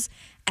animals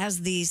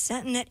as the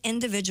sentient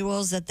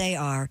individuals that they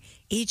are,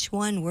 each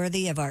one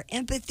worthy of our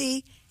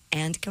empathy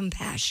and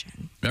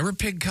compassion." Remember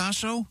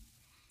Pigcasso?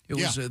 It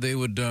was they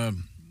would the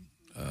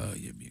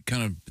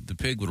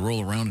pig would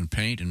roll around in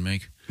paint and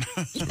make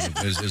sort of,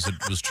 as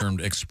it was termed,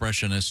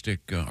 expressionistic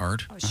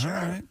art. Oh,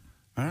 sure.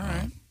 All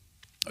right.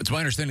 It's my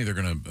understanding they're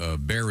going to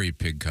bury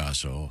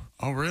Pigcasso.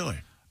 Oh, really?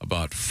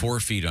 About 4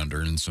 feet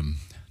under in some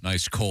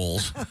nice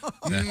coals.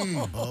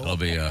 That'll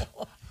be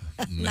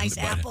nice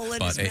apple in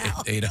about his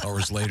mouth. 8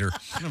 hours later.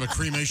 Kind of a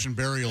cremation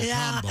burial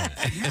combo.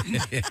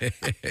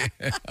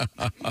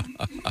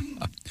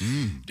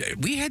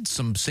 We had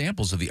some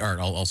samples of the art.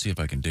 I'll see if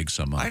I can dig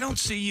some up. I don't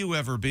see you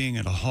ever being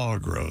at a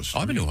hog roast.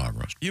 I've been to a hog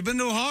roast. You've been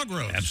to a hog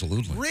roast?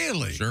 Absolutely.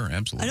 Really? Sure,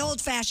 absolutely. An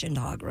old-fashioned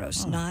hog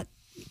roast, not...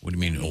 What do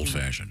you mean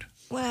old-fashioned?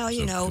 Well,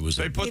 you know...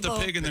 They put the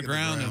pig in the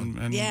ground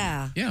and...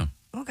 Yeah. Yeah.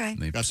 Okay.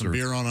 They got some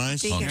beer on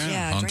ice? Drink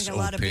a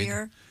lot of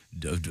beer.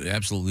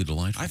 Absolutely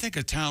delightful. I think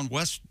a town,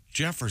 West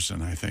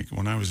Jefferson,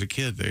 when I was a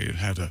kid, they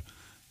had a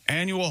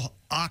annual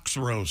ox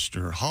roast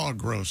or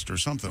hog roast or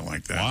something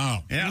like that.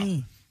 Wow. Yeah.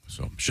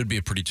 So should be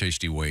a pretty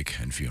tasty wake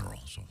and funeral.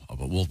 So,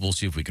 but we'll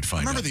see if we can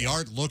find. Remember, the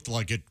art looked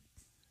like it.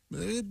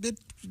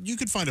 You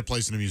could find a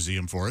place in a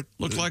museum for it.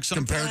 Looked like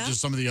something compared to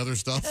some of the other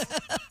stuff.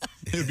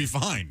 It would be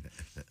fine.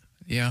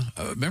 Yeah.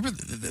 Remember,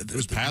 it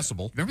was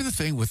passable. Remember the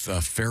thing with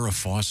Farrah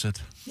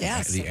Fawcett?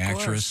 Yes, the of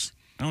actress. course.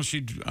 Oh,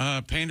 she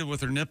painted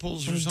with her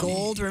nipples or In something?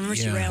 gold. Remember,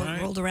 she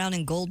rolled around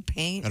in gold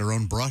paint. Had her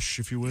own brush,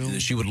 if you will.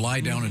 She would lie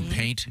down and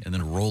paint and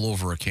then roll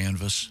over a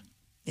canvas.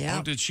 Yeah.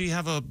 Oh, did she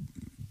have a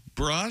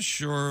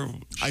brush or?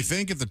 I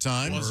think at the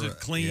time. Was it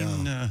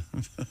clean?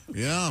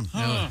 Yeah.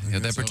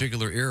 That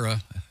particular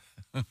era.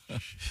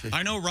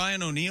 I know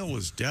Ryan O'Neal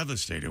was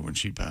devastated when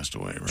she passed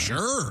away, right?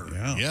 Sure.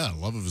 Yeah,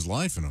 love of his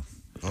life.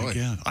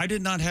 Yeah. I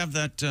did not have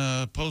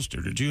that poster.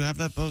 Did you have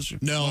that poster?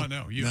 No. Oh,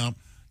 no.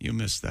 You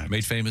missed that.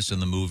 Made famous in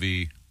the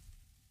movie.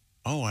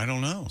 Oh, I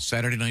don't know.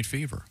 Saturday Night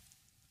Fever.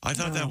 I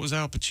thought that was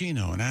Al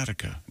Pacino and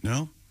Attica.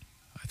 No?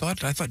 I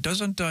thought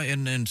doesn't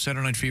in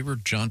Saturday Night Fever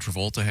John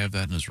Travolta have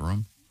that in his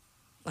room?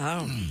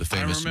 Oh. The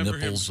famous I remember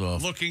nipples him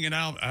looking it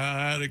out.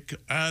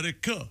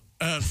 Attica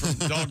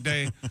from Dog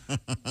Day.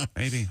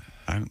 Maybe.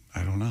 I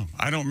don't know.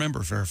 I don't remember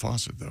Farrah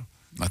Fawcett though.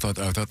 I thought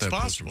that poster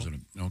possible. was in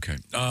it. Okay.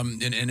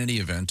 In any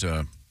event,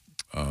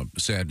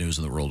 sad news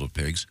in the world of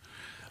pigs.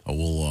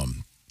 We'll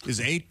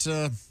Is 8?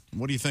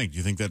 What do you think?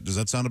 Does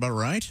that sound about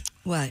right?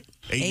 What?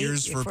 8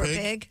 years for a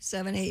pig?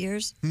 7, 8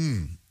 years?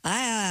 Boy,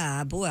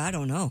 I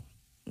don't know.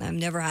 I've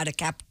never had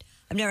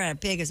a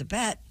pig as a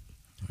pet.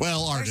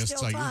 Well, There's artists,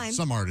 still time.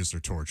 some artists are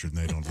tortured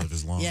and they don't live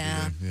as long.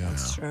 Yeah, do they?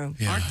 that's true.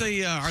 Yeah. Aren't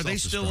they? Are they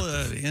still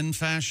in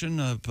fashion?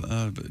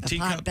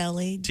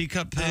 Pot-bellied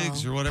teacup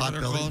pigs or whatever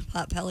they're called.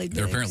 Pot-bellied.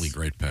 They're pigs. apparently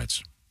great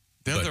pets.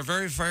 They're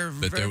very,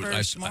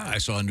 very smart. I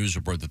saw a news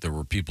report that there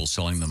were people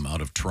selling them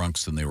out of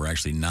trunks, and they were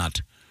actually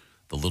not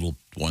the little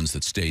ones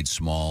that stayed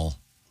small.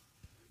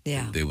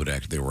 Yeah, they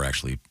were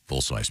actually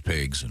full-size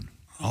pigs, and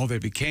they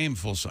became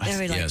full-size.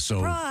 They'd be like, so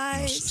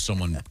surprise.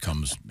 someone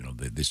comes,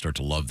 they start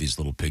to love these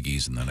little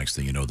piggies, and the next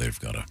thing you know, they've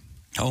got a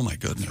Oh, my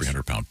goodness.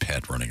 300-pound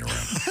pet running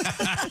around.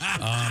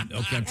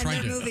 Okay, I'm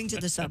trying to moving to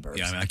the suburbs.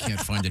 Yeah, I can't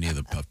find any of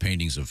the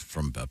paintings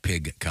from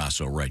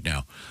Pigcasso right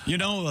now. You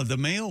know, the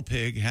male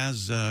pig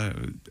has a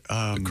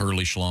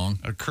curly schlong.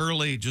 A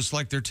curly, just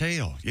like their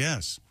tail,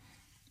 yes.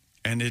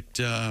 And it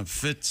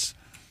fits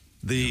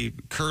the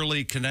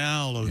curly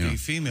canal of the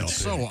female pig.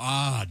 So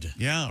odd.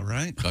 Yeah,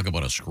 right? Talk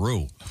about a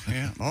screw.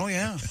 Yeah. Oh,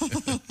 yeah.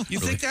 You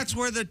think that's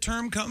where the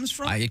term comes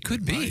from? It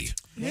could be. Right.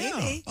 Maybe.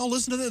 Yeah. Oh,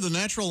 listen to that. The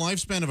natural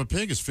lifespan of a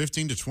pig is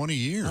 15 to 20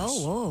 years.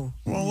 Oh, whoa.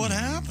 Well, what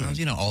happened?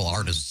 Well, all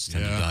artists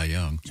tend to die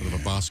young. Sort of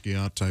a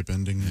Basquiat type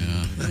ending.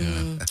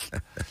 Yeah.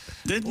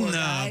 Didn't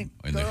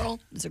girl?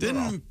 It's a girl.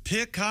 Didn't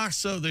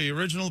Picasso, the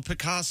original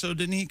Picasso,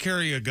 didn't he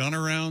carry a gun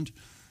around?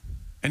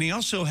 And he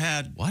also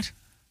had what?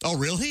 Oh,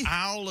 really?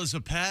 Owl as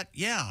a pet?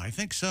 Yeah, I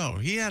think so.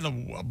 He had a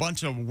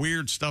bunch of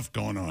weird stuff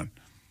going on.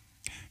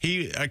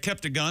 He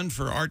kept a gun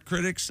for art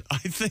critics. I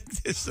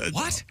think this.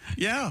 What?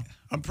 Yeah,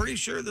 I'm pretty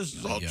sure this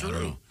is all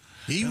true.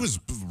 He was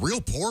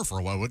real poor for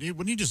a while. Wouldn't he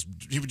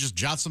would just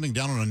jot something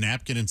down on a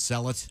napkin and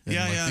sell it? And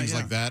things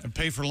like that. And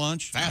pay for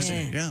lunch.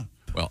 Fascinating. Yeah.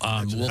 Well,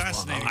 I'm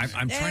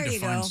trying to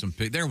find some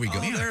pig. There we go.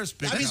 Oh, there's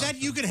I mean,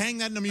 that you could hang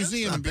that in a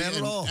museum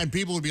and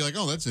people would be like,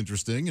 "Oh, that's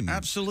interesting." And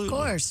absolutely, of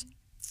course.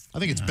 I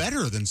think it's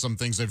better than some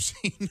things I've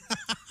seen.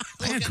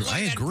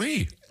 I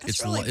agree.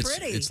 It's really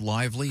pretty. It's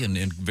lively and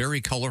very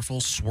colorful,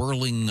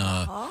 swirling,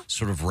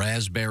 sort of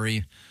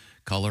raspberry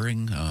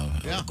coloring.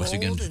 Once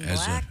again, Gold and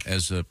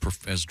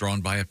as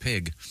drawn by a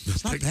pig.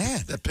 It's not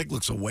bad. That pig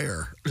looks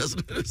aware,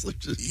 doesn't it? It's like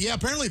Yeah,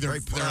 apparently they're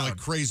like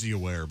crazy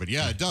aware, but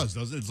yeah, it does.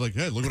 It's like,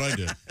 hey, look what I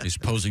did. He's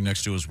posing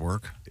next to his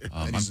work.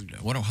 I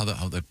wonder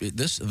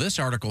this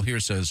article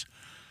here says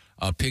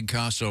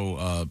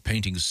Pigcasso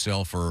paintings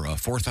sell for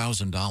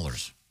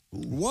 $4,000.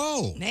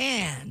 Whoa,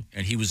 man!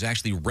 And he was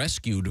actually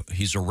rescued.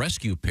 He's a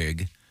rescue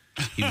pig.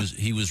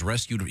 He was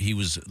rescued. He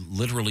was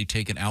literally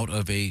taken out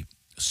of a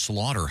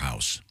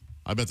slaughterhouse.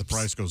 I bet the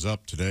price goes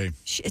up today.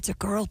 It's a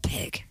girl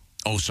pig.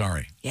 Oh,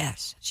 sorry.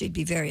 Yes, she'd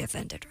be very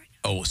offended right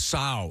now. Oh,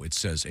 sow. It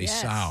says a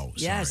sow. Sorry.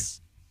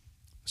 Yes.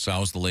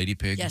 Sow's the lady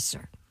pig. Yes,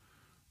 sir.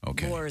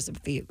 Okay. Boar is a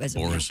male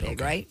pig,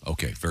 right?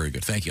 Okay, very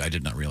good. Thank you. I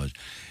did not realize.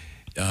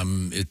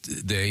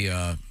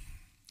 They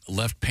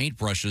left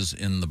paintbrushes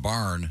in the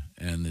barn,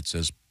 and it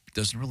says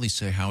doesn't really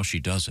say how she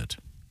does it.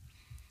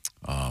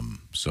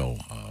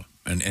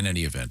 In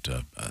any event,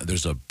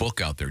 there's a book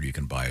out there you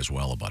can buy as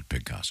well about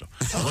Pigcasso.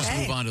 Okay. Let's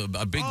move on to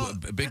a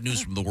big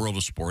news from the world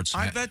of sports.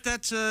 I bet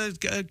that's a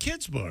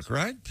kid's book,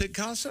 right?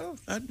 Pigcasso?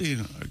 That'd be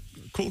a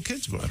cool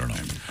kid's book. I don't know.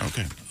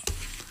 Okay.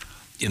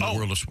 In the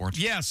world of sports?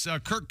 Yes,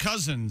 Kirk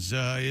Cousins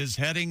is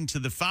heading to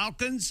the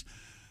Falcons.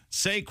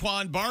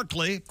 Saquon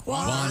Barkley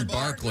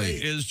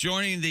is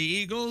joining the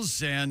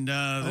Eagles, and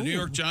the New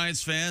York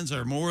Giants fans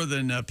are more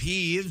than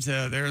peeved.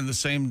 They're in the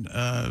same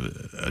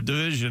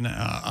division,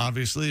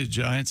 obviously, the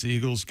Giants,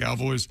 Eagles,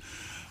 Cowboys,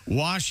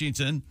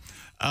 Washington.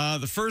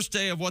 The first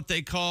day of what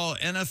they call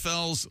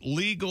NFL's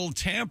legal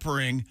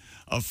tampering,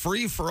 a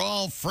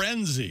free-for-all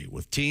frenzy,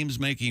 with teams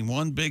making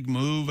one big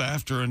move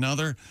after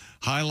another,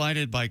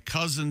 highlighted by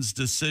Cousins'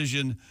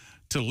 decision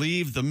to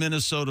leave the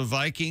Minnesota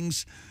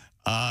Vikings.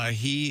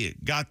 He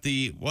got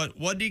the what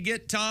did he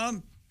get,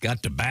 Tom?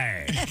 Got the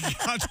bag.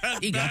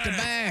 He got the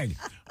bag.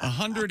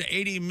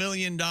 $180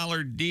 million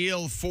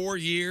deal, 4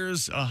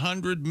 years,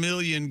 $100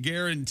 million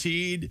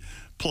guaranteed,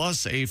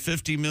 plus a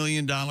 $50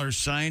 million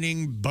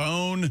signing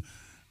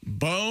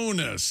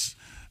bonus.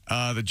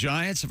 The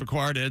Giants have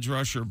acquired edge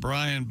rusher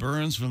Brian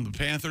Burns from the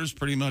Panthers,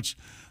 pretty much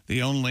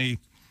the only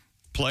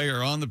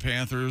player on the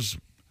Panthers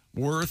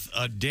worth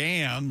a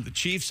damn. The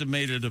Chiefs have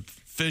made it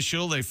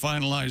official. They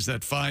finalized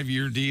that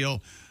 5-year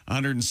deal,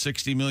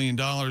 $160 million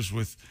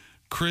with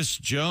Chris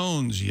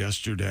Jones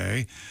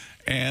yesterday.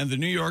 And the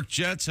New York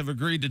Jets have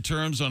agreed to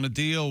terms on a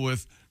deal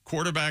with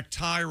quarterback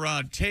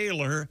Tyrod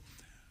Taylor,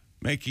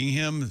 making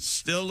him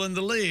still in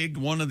the league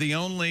one of the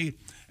only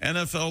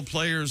NFL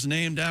players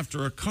named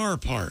after a car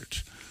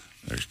part.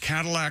 There's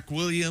Cadillac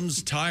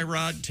Williams,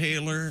 Tyrod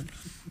Taylor,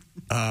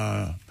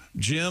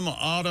 Jim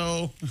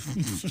Otto.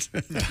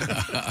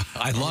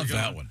 I love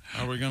that one.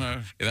 Are we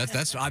gonna?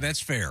 That's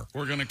fair.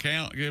 We're gonna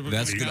count.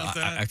 That's good.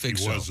 I think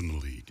he so. was in the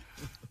league.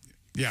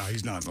 Yeah,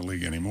 he's not in the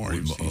league anymore.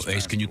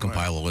 Ace, can you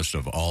compile a list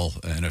of all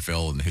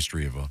NFL in the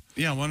history of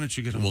Yeah, why don't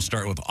you get? We'll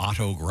start with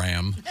Otto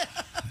Graham.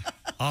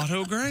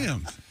 Otto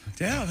Graham.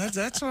 Yeah,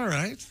 that's all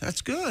right.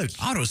 That's good.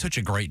 Otto is such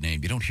a great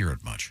name. You don't hear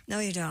it much. No,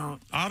 you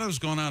don't. Otto's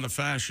gone out of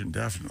fashion,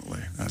 definitely.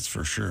 That's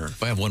for sure.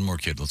 If I have one more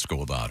kid, let's go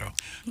with Otto.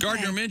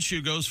 Gardner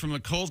Minshew goes from the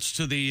Colts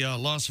to the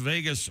Las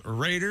Vegas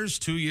Raiders.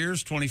 2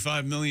 years,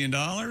 $25 million.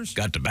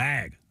 Got the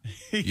bag.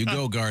 You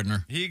go,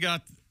 Gardner. He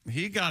got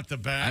the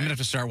bag. I'm going to have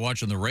to start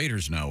watching the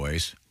Raiders now,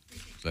 Ace.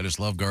 I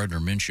just love Gardner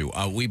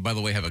Minshew. We, by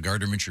the way, have a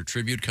Gardner Minshew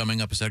tribute coming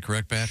up. Is that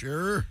correct, Pat?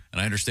 Sure.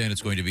 And I understand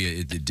it's going to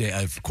be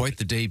quite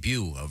the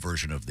debut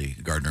version of the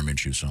Gardner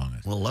Minshew song.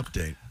 A little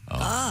update.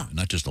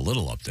 Not just a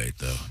little update,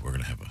 though. We're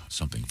going to have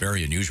something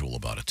very unusual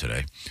about it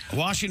today. A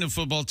Washington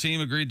football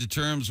team agreed to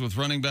terms with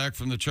running back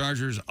from the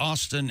Chargers,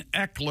 Austin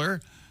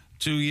Eckler.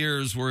 2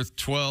 years worth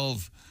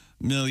 $12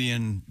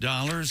 million.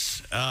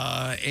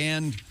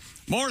 And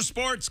more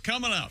sports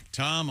coming up,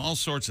 Tom. All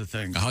sorts of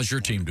things. How's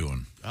your team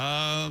doing?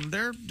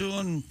 They're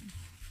doing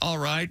all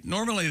right.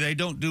 Normally, they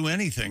don't do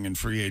anything in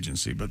free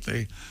agency, but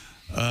they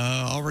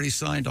already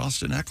signed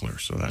Austin Eckler,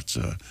 so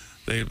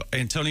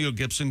Antonio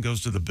Gibson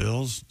goes to the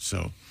Bills.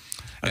 So,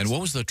 and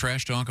what was the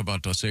trash talk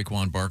about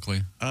Saquon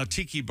Barkley?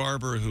 Tiki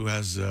Barber, who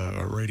has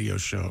a radio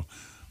show,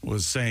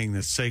 was saying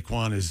that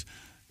Saquon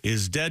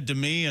is dead to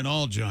me and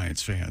all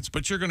Giants fans.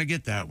 But you're going to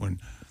get that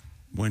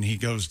when he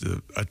goes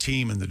to a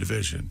team in the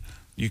division.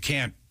 You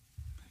can't.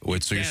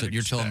 Wait, so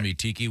you're telling me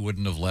Tiki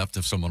wouldn't have left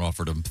if someone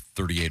offered him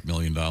 $38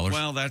 million?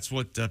 Well, that's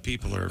what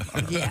people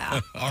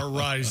are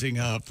rising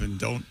up, and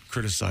don't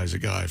criticize a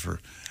guy for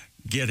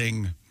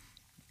getting.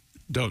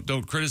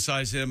 Don't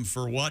criticize him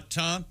for what,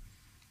 Tom?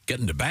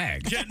 Getting the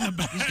bag. Getting the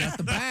bag. He's got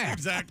the bag.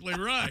 Exactly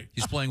right.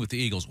 He's playing with the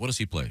Eagles. What does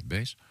he play?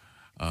 Bass?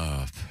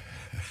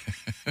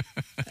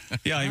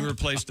 Yeah, he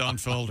replaced Don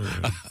Felder.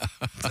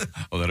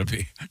 Well, that'd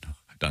be.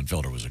 Don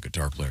Felder was a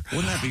guitar player.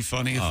 Wouldn't that be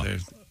funny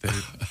if they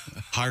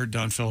hired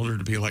Don Felder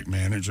to be like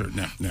manager?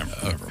 No,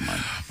 never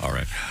mind. All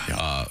right.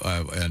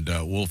 Yeah. And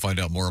we'll find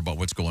out more about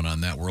what's going on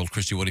in that world.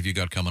 Christy, what have you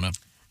got coming up?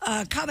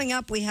 Coming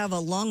up, we have a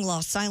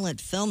long-lost silent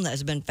film that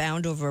has been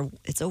found over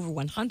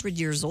 100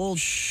 years old,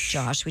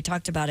 Josh. We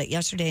talked about it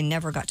yesterday and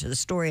never got to the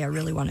story. I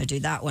really want to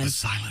do that one. The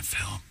silent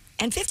film.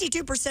 And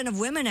 52% of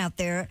women out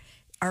there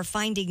are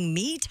finding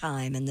me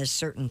time in this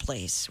certain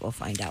place. We'll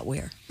find out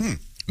where.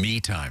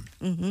 Me time.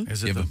 Mm-hmm.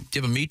 Do you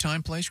have a me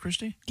time place,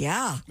 Christy?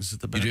 Yeah. Is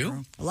it the You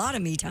bedroom? do? A lot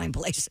of me time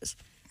places.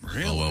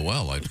 Really? Oh,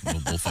 well.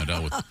 We'll find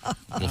out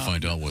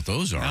what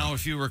those are. Now,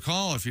 if you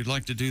recall, if you'd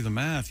like to do the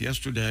math,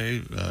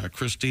 yesterday,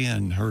 Christy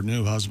and her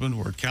new husband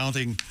were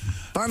counting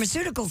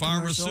pharmaceutical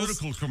commercials on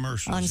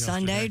yesterday.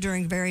 Sunday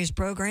during various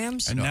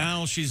programs. And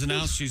now she's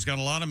announced she's got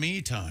a lot of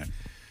me time.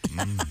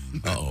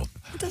 Uh-oh.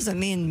 It doesn't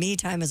mean me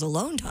time is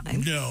alone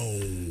time.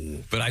 No.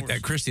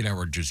 But Christy and I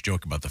were just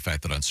joking about the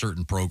fact that on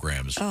certain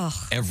programs,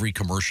 every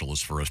commercial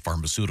is for a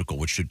pharmaceutical,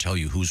 which should tell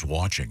you who's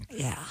watching.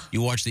 Yeah.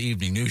 You watch the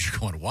evening news, you're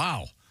going,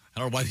 wow. I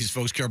don't know why these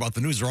folks care about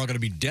the news. They're all going to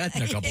be dead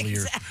in a couple of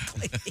years.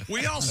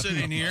 We all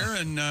sit in here,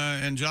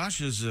 and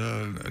Josh is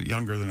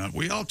younger than us.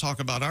 We all talk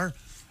about our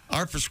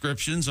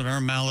prescriptions and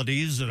our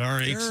maladies and our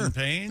aches and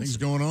pains. Things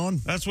going on.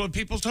 That's what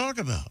people talk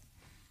about,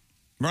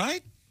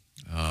 right?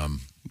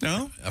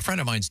 No? A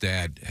friend of mine's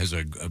dad has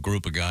a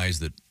group of guys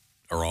that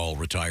are all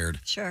retired.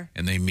 Sure.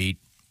 And they meet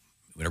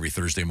every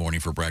Thursday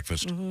morning for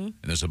breakfast. Mm-hmm. And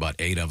there's about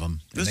 8 of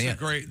them. This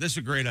is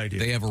a great idea.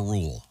 They have a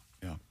rule.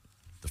 Yeah.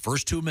 The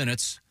first 2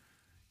 minutes,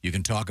 you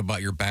can talk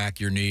about your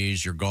back, your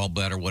knees, your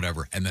gallbladder,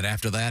 whatever. And then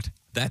after that,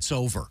 that's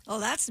over. Oh,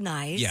 that's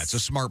nice. Yeah, it's a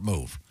smart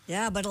move.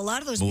 Yeah, but a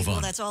lot of those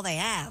people, that's all they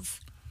have.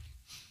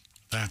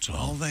 That's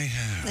all they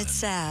have. It's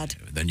sad.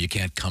 Then you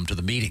can't come to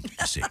the meeting,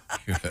 you see,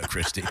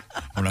 Christy.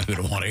 We're not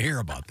going to want to hear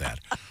about that.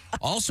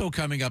 Also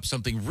coming up,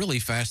 something really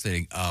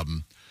fascinating.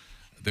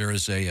 There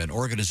is an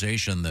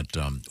organization that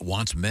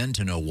wants men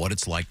to know what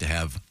it's like to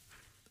have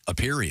a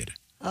period.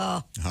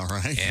 Oh. All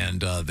right. And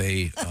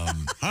they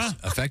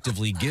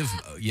effectively give,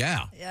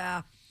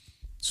 Yeah.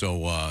 So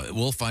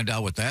we'll find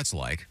out what that's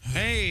like.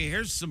 Hey,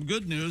 here's some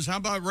good news. How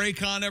about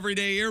Raycon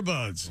Everyday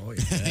Earbuds? Oh,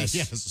 yes.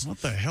 Yes.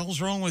 What the hell's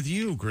wrong with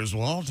you,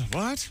 Griswold?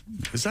 What?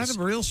 Is that a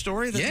real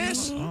story?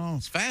 Yes. Oh.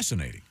 It's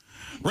fascinating.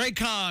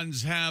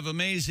 Raycons have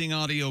amazing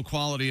audio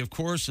quality, of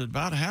course, at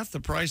about half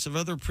the price of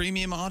other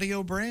premium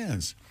audio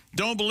brands.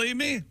 Don't believe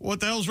me?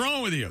 What the hell's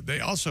wrong with you? They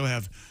also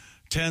have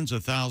tens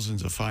of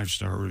thousands of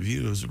 5-star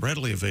reviews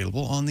readily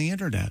available on the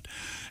internet.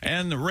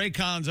 And the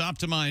Raycon's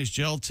optimized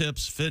gel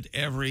tips fit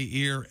every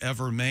ear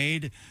ever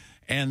made,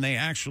 and they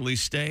actually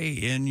stay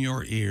in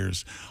your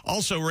ears.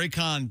 Also,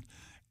 Raycon,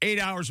 8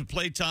 hours of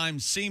playtime,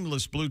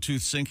 seamless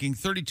Bluetooth syncing,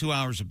 32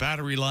 hours of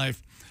battery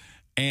life.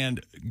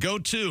 And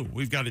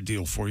we've got a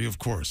deal for you, of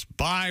course.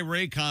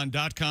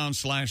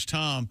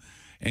 BuyRaycon.com/Tom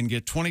and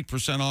get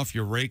 20% off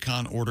your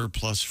Raycon order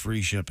plus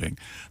free shipping.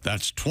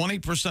 That's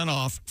 20%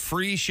 off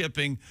free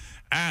shipping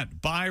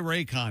at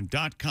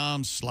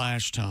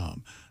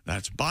BuyRaycon.com/Tom.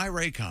 That's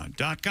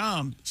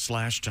BuyRaycon.com/Tom.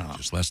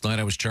 Just last night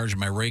I was charging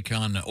my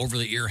Raycon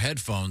over-the-ear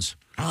headphones.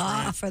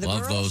 For the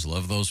girls.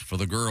 Love those for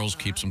the girls.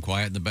 Keeps them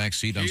quiet in the back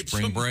seat on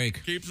spring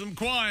break. Keeps them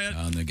quiet.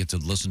 And they get to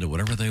listen to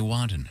whatever they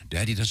want, and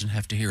Daddy doesn't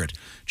have to hear it.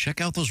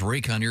 Check out those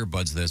Raycon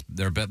earbuds.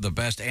 They're the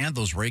best, and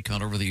those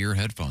Raycon over-the-ear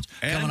headphones.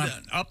 And an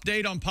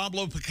update on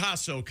Pablo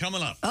Pigcasso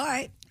coming up. All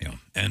right. Yeah.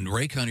 And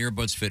Raycon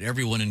earbuds fit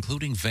everyone,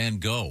 including Van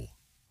Gogh.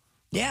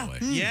 Yeah.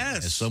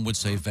 Yes. As some would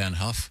say, Van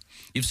Huff.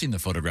 You've seen the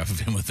photograph of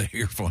him with the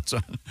earphones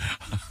on.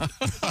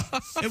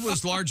 It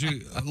was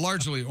largely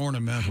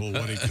ornamental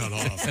what he cut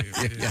off.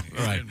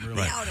 Right.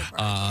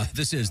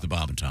 This is the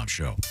Bob and Tom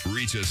Show.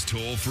 Reach us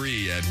toll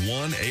free at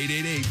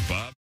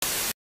 1-888-BOB.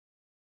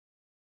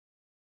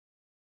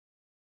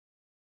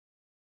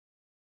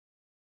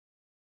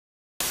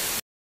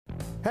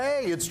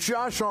 Hey, it's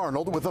Josh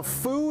Arnold with a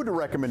food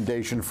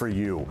recommendation for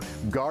you.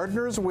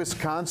 Gardner's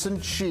Wisconsin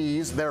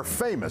cheese, their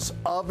famous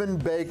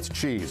oven-baked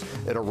cheese.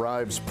 It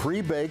arrives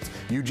pre-baked.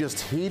 You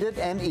just heat it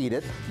and eat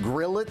it,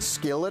 grill it,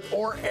 skillet,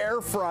 or air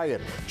fry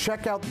it.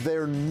 Check out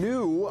their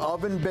new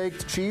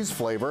oven-baked cheese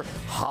flavor,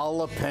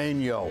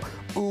 jalapeno.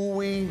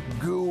 Ooey,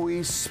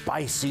 gooey,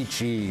 spicy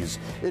cheese.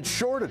 It's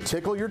sure to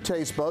tickle your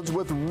taste buds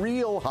with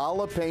real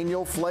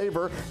jalapeno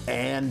flavor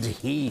and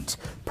heat.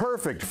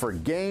 Perfect for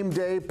game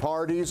day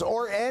parties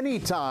or any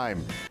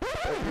time.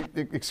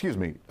 Excuse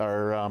me,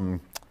 are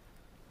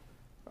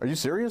you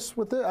serious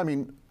with it? I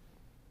mean,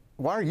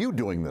 why are you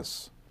doing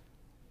this?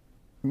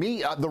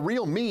 Me, the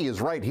real me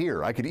is right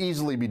here. I could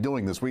easily be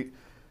doing this. We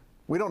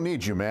don't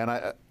need you,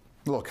 man.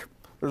 Look,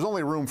 there's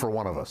only room for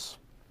one of us.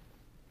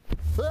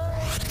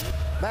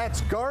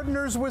 That's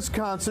Gardner's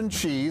Wisconsin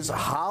cheese,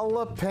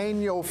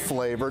 jalapeno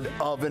flavored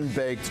oven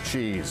baked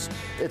cheese.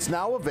 It's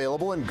now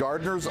available in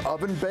Gardner's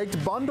oven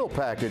baked bundle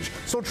package.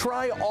 So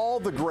try all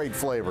the great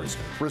flavors.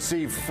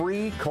 Receive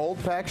free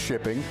cold pack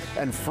shipping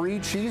and free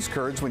cheese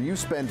curds when you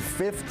spend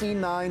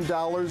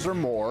 $59 or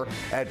more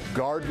at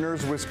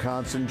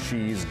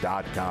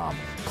Gardner'sWisconsinCheese.com.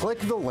 Click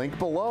the link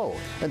below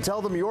and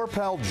tell them your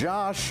pal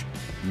Josh,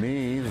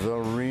 me, the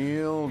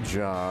real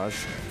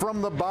Josh,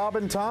 from the Bob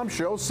and Tom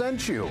Show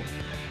sent you.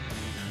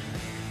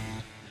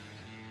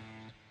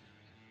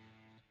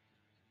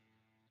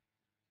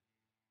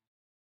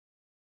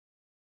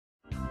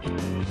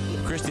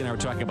 Christy and I were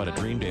talking about a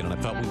dream date, and I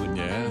thought we would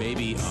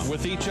maybe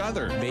with each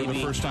other for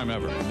the first time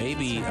ever.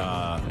 Maybe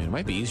it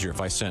might be easier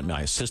if I sent my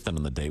assistant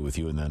on the date with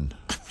you, and then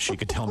she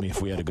could tell me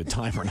if we had a good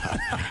time or not.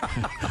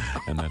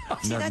 And then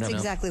that's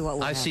exactly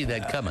what I see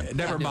that coming.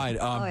 Never mind.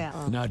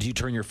 Now, do you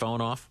turn your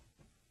phone off?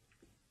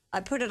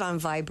 I put it on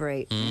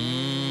vibrate.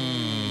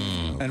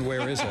 And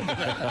where is it?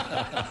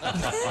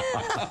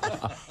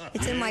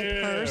 It's in my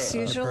purse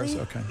usually.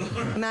 Okay.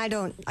 I mean,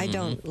 I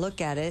don't look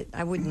at it.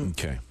 I wouldn't.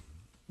 Okay.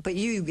 But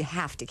you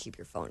have to keep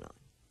your phone on.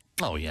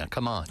 Oh, yeah,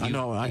 come on.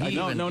 No,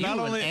 not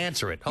only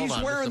answer it. Hold he's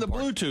on, wearing the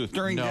Bluetooth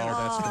during dinner.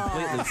 That's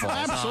completely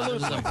false. Absolutely.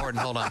 This is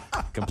important. Hold on.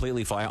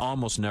 Completely false. I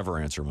almost never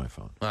answer my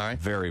phone. All right.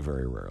 Very,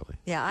 very rarely.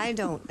 Yeah, I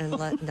don't.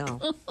 No.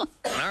 All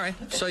right.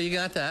 So you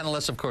got that,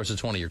 unless, of course,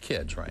 it's one of your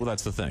kids, right? Well,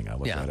 that's the thing. I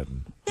look at it.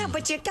 Yeah,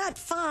 but you got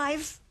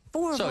 5.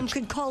 4 of them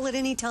could call at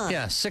any time.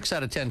 Yeah, 6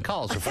 out of 10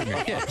 calls are from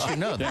your kids. You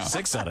know that. Yeah,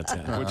 6 out of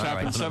 10. Which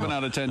happens 7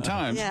 out of 10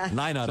 times. Yeah.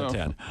 9 out of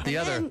 10. The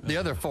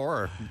other 4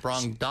 are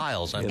wrong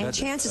dials. And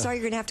chances are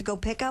you're going to have to go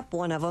pick up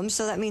one of them,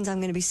 so that means I'm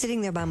going to be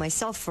sitting there by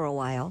myself for a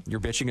while. You're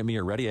bitching at me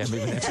already? I haven't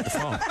even answered the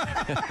phone.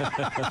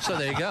 So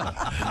there you go.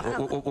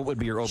 What would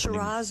be your opening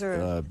Shiraz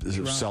or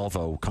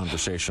salvo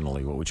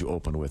conversationally? What would you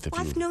open with if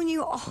I've known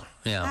you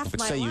half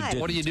my say you life.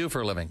 didn't. What do you do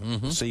for a living?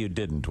 Mm-hmm. Say you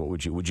didn't. What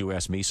would you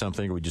ask me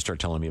something, or would you start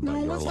telling me about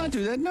your let's life? not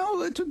do that. No,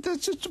 let's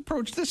just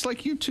approach this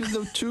like you two,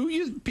 the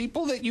two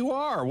people that you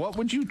are. What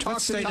would you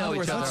talk to? Let's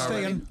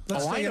stay in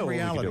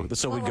reality.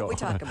 So we go. We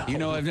talk about? You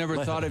know, I've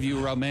never thought of you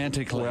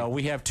romantically. Well,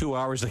 we have 2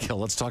 hours to kill.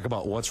 Let's talk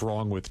about what's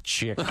wrong with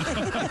chick.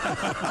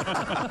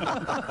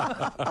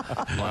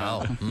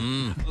 Wow.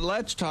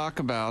 Let's talk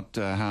about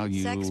how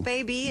you Sex,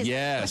 baby.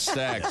 Yes,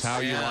 sex. How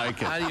you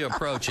like it? How do you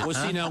approach it? Well,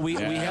 see, now we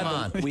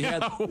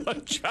had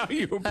how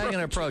you going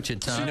to approach it,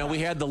 Tom? See, now we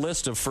had the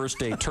list of first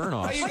date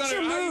turnoffs. What's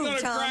your move,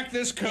 Tom? Crack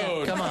this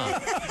code? Come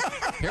on.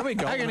 Here we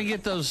go. How are you going to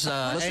get those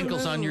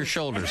ankles on your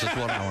shoulders? That's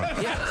what I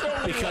want. Yeah,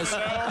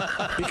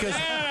 because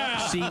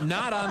see,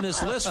 not on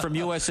this list from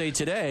USA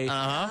Today.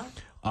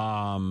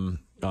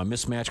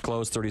 Mismatched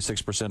clothes,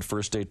 36%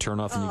 first date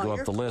turnoff, and you go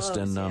up the list,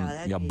 close.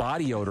 and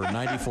body odor,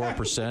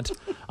 94%.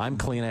 I'm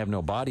clean, I have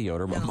no body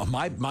odor. But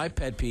my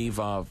pet peeve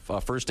of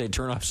first date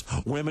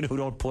turnoffs: women who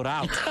don't put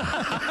out.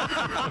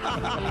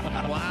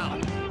 Wow.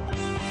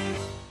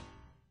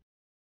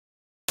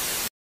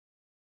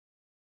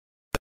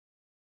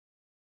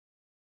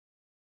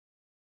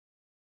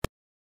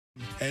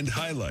 And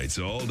highlights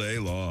all day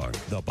long.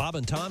 The Bob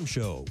and Tom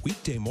Show,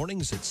 weekday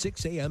mornings at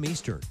 6 a.m.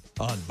 Eastern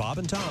on Bob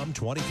and Tom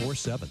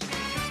 24/7.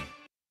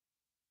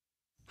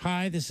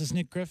 Hi, this is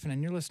Nick Griffin,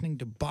 and you're listening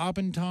to Bob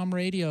and Tom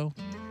Radio.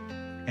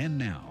 And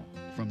now,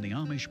 from the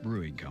Amish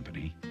Brewing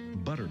Company,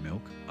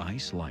 Buttermilk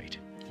Ice Light.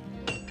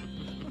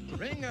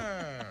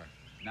 Ringer!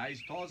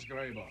 Nice toss,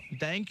 Graber.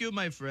 Thank you,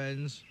 my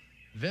friends.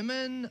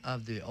 Women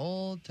of the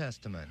Old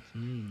Testament.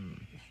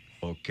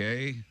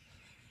 Okay.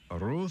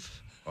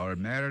 Ruth or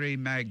Mary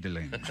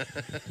Magdalene?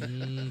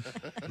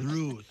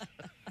 Ruth.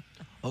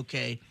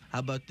 Okay, how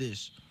about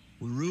this?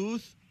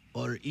 Ruth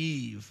or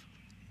Eve?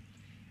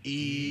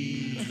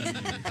 Eve.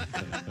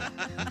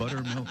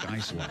 Buttermilk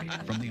Ice Light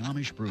from the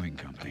Amish Brewing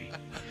Company.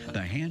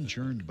 The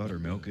hand-churned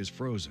buttermilk is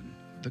frozen,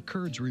 the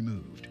curds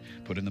removed,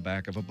 put in the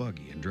back of a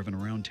buggy and driven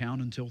around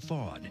town until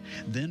thawed,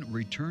 then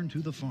returned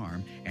to the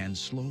farm and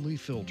slowly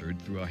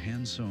filtered through a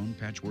hand-sewn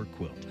patchwork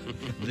quilt,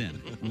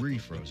 then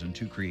refrozen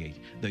to create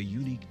the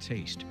unique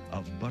taste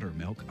of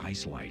Buttermilk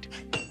Ice Light.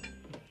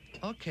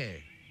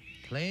 Okay,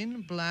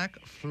 plain black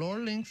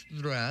floor-length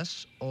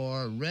dress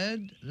or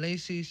red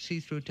lacy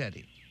see-through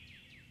teddy?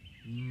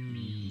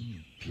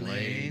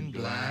 Plain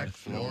black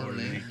floor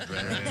length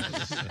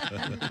dress.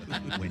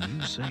 When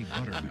you say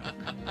buttermilk,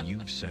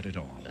 you've said it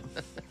all.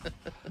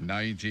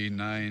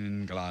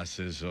 99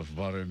 glasses of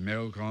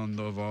buttermilk on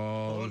the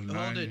wall.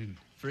 Hold it.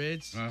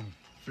 Fritz.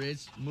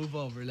 Fritz, move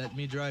over. Let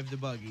me drive the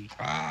buggy.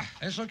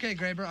 It's okay,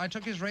 Graber. I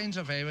took his reins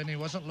away when he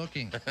wasn't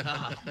looking.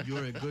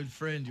 You're a good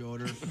friend,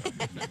 Yoder.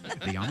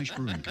 The Amish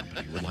Brewing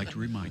Company would like to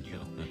remind you,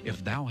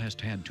 if thou hast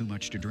had too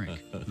much to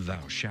drink,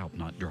 thou shalt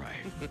not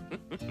drive.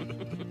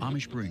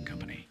 Amish Brewing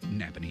Company,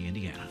 Napanee,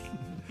 Indiana.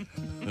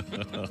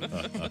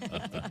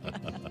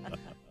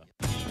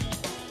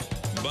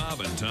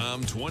 Bob and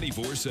Tom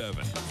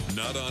 24/7.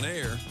 Not on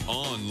air,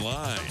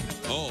 online,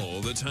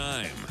 all the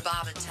time.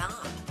 Bob and Tom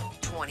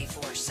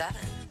 24/7.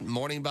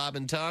 Morning, Bob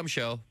and Tom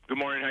show. Good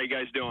morning. How you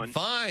guys doing?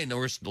 Fine.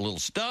 We're a little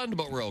stunned,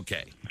 but we're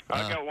okay.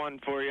 I got one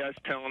for you. I was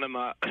telling them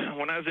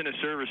when I was in a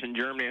service in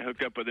Germany, I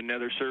hooked up with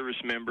another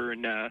service member,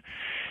 and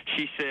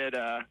she said,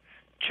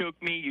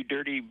 "Choke me, you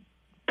dirty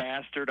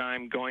bastard.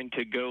 I'm going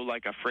to go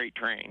like a freight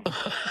train." Wait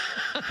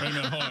a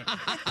minute, hold on.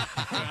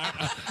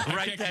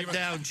 Write that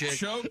down, chick.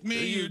 Choke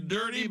me, you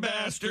dirty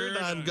bastard.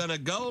 I'm going to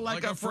go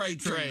like a freight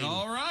train.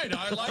 All right.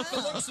 I like the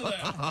looks of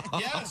that.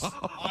 Yes,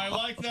 I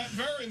like that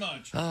very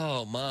much.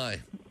 Oh, my.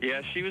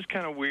 Yeah, she was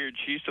kind of weird.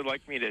 She used to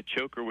like me to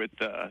choke her with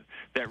that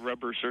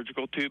rubber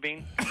surgical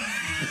tubing.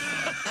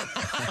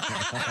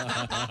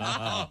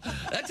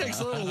 That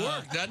takes a little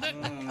work, doesn't it?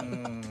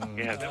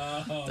 Yeah,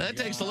 that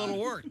takes a little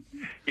work.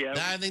 Yeah,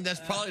 I think that's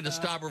probably to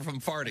stop her from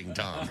farting,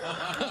 Tom.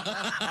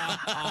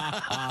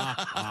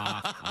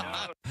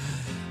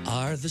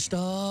 Are the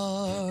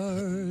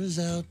stars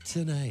out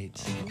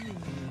tonight?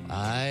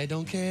 I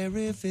don't care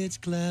if it's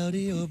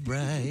cloudy or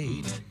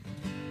bright,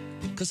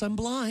 'cause I'm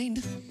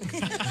blind.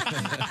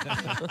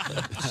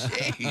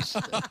 Jeez.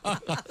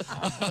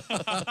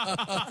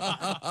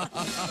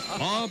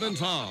 Bob and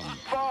Tom.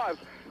 5,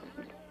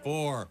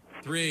 4,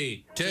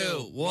 3,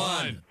 2,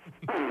 1.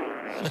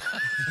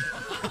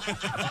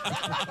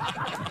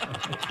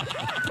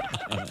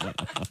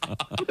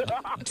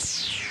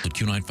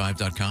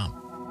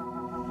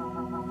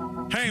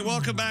 Q95.com. Hey,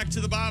 welcome back to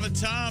the Bob and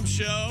Tom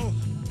show.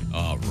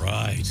 All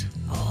right.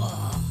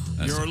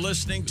 You're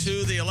listening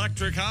to the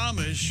Electric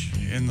Amish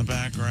in the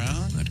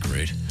background. That's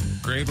great.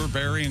 Graber,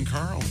 Barry, and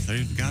Carl.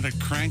 They got it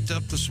cranked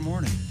up this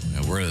morning.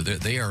 Yeah,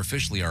 they are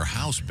officially our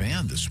house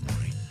band this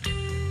morning.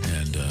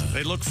 And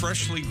they look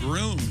freshly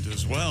groomed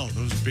as well.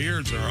 Those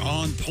beards are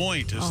on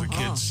point, as the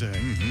kids say.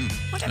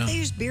 What if they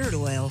use beard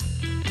oil?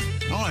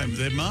 Oh,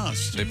 they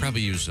must. They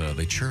probably use,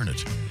 they churn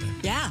it.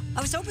 Yeah.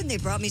 I was hoping they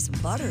brought me some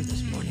butter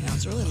this morning. I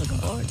was really looking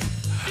forward to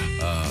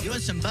it. You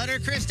want some butter,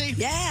 Christy?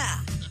 Yeah.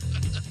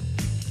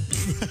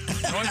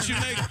 Why don't you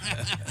make?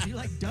 You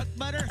like duck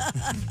butter?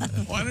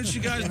 Why don't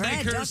you guys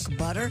make her duck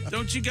butter?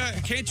 Don't you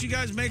guys? Can't you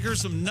guys make her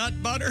some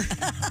nut butter?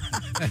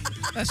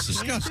 That's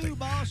disgusting. You,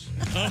 boss.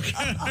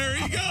 Okay, there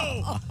you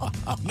go.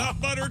 Nut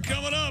butter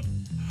coming up.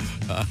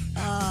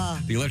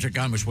 The Electric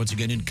Amish once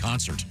again in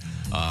concert.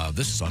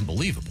 This is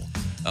unbelievable.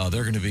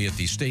 They're going to be at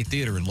the State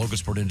Theater in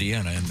Logansport,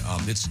 Indiana, and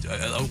it's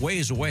a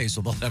ways away,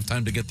 so they'll have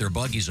time to get their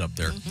buggies up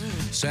there.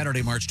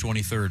 Saturday, March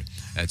 23rd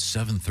at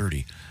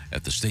 7:30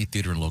 at the State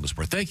Theater in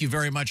Logansport. Thank you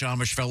very much,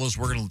 Amish fellas.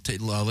 We're going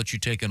to let you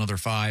take another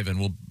 5, and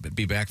we'll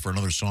be back for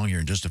another song here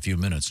in just a few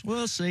minutes.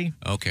 We'll see.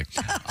 Okay.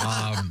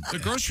 The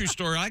grocery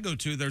store I go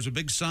to, there's a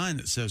big sign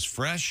that says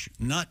fresh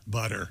nut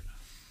butter.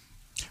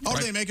 Oh,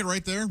 they make it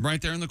right there?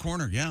 Right there in the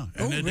corner, yeah.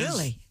 And it is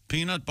really?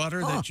 peanut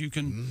butter that you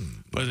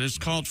can, but it's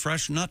called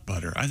fresh nut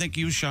butter. I think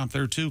you shop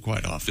there too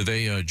quite often. Do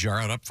they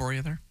jar it up for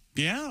you there?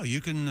 Yeah,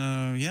 you can.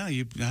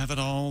 You have it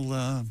all.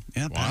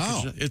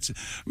 Packaged. It's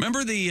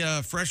remember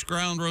the fresh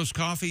ground roast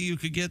coffee you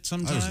could get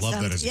sometimes. I always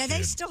loved that as a kid.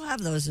 They still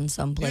have those in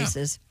some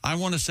places. I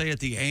want to say at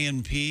the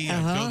A&P,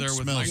 I go there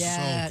with my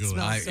it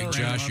smells so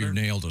Josh, you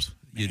nailed it.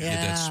 You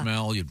get that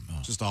smell.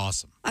 Just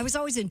awesome. I was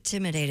always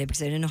intimidated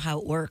because I didn't know how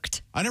it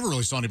worked. I never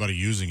really saw anybody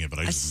using it, but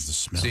I just the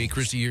smell. See,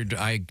 Christy,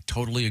 I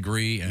totally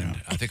agree,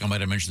 and I think I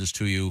might have mentioned this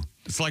to you.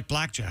 It's like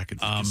blackjack at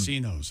the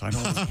casinos. I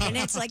don't. And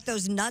it's like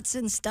those nuts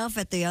and stuff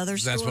at the other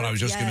store. That's what I was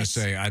just going to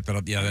say. I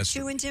thought, that's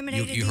too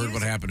intimidated. You heard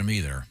what happened to me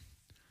there.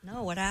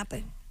 No, what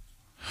happened?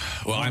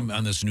 Well, I'm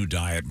on this new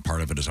diet, and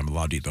part of it is I'm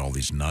allowed to eat all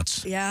these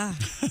nuts. Yeah.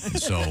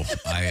 So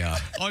I.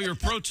 Oh, you're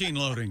protein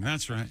loading.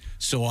 That's right.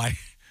 So I.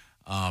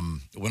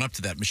 Went up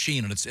to that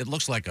machine, and it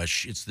looks like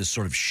it's this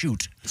sort of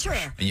chute. Sure.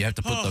 And you have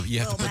to put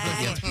you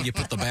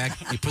put the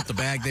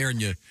bag there,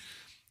 and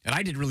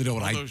I didn't really know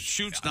what those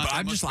chutes. Not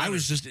I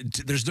was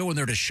just there's no one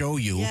there to show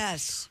you.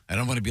 Yes. I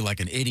don't want to be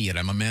like an idiot.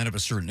 I'm a man of a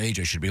certain age.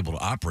 I should be able to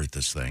operate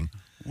this thing.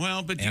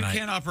 Well, but you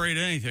can't operate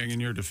anything in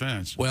your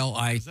defense. Well,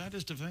 is that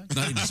his defense?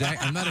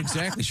 I'm not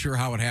exactly sure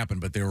how it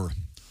happened, but there were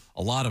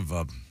a lot of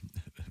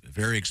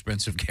very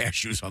expensive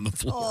cashews on the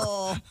floor.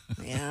 Oh,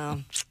 yeah.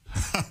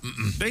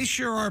 They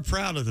sure are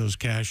proud of those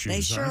cashews. They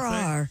sure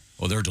are.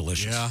 Oh, they're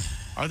delicious. Yeah.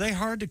 Are they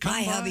hard to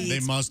come by? They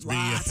must be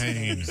a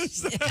pain.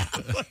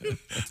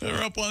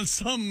 They're up on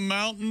some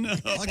mountain.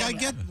 Like, I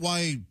get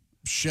why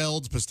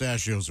shelled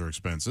pistachios are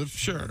expensive.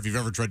 Sure. If you've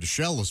ever tried to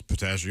shell a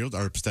pistachio,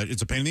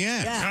 it's a pain in the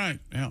ass. Yeah. Right,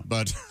 yeah.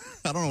 But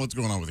I don't know what's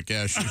going on with the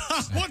cashew.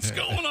 What's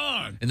going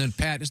on? And then,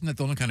 Pat, isn't that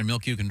the only kind of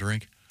milk you can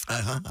drink?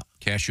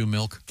 Cashew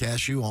milk?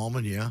 Cashew,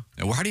 almond, yeah.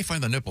 And how do you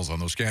find the nipples on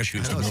those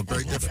cashews? I know, it's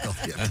very difficult.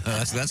 Yeah.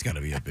 That's got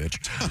to be a bitch.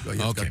 Well,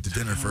 you have to go to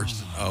dinner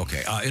first.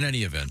 Okay. In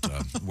any event,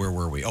 where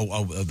were we?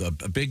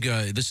 The big.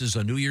 This is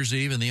New Year's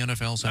Eve in the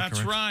NFL. Is that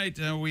That's correct?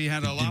 right. We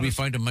had a lot. Did we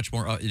find a much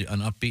more an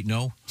upbeat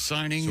no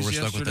signings so we're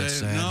yesterday? Stuck with that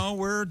sad. No,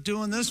 we're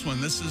doing this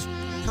one. This is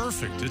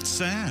perfect. It's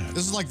sad.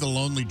 This is like the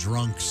Lonely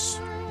Drunks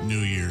New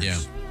Year's. Yeah.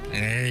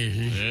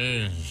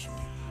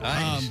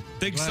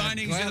 Big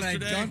signings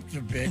yesterday. I dumped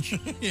a bitch.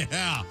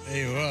 Yeah.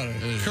 Hey, what?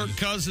 Kirk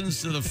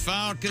Cousins to the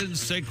Falcons.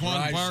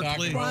 Saquon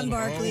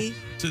Barkley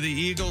to the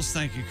Eagles.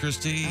 Thank you,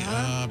 Christy.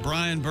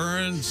 Brian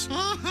Burns.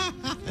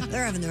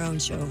 They're having their own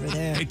show over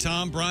there. Hey,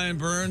 Tom. Brian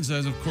Burns,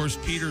 as of course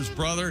Peter's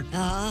brother.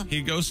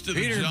 He goes to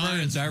the Peter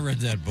Giants. Burns. I read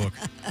that book.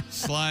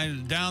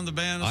 Slide down the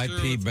banister.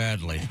 I pee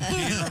badly.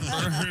 Peter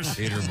Burns.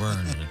 Peter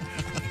Burns.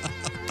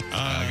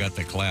 I got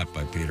the clap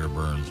by Peter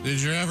Burns.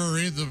 Did you ever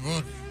read the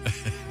book?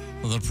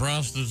 The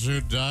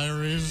Prostitute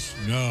Diaries?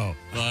 No.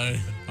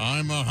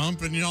 I'm a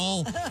humping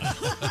y'all.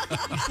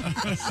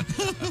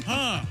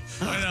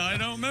 I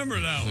don't remember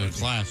that one.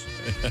 Classic.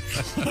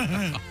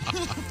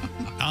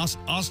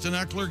 Austin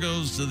Eckler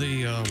goes to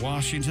the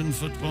Washington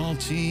football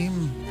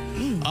team.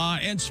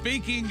 And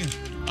speaking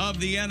of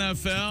the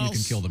NFL... You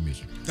can kill the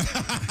music.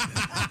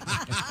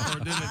 Or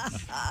did it,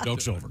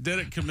 Joke's over. Did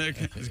it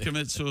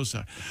commit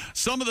suicide?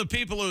 Some of the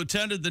people who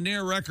attended the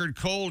near-record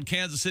cold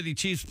Kansas City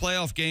Chiefs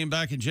playoff game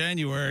back in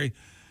January,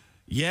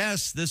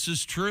 yes, this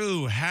is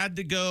true, had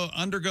to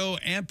undergo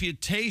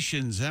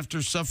amputations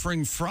after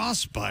suffering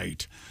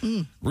frostbite.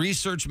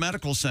 Research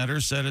Medical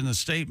Center said in a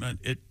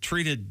statement it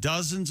treated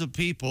dozens of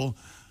people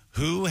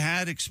who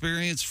had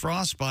experienced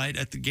frostbite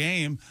at the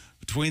game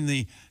between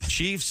the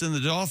Chiefs and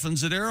the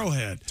Dolphins at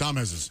Arrowhead. Tom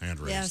has his hand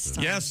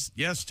raised. Yes, Tom.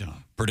 Yes,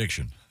 Tom.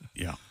 Prediction.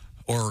 Yeah.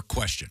 Or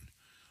question.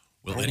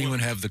 Will anyone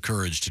have the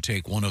courage to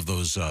take one of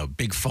those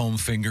big foam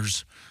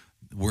fingers?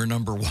 We're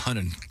number one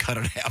and cut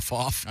it half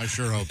off. I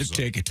sure hope so.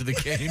 Take it to the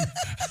game.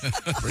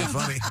 Pretty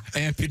funny.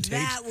 Amputate.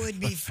 That would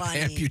be funny.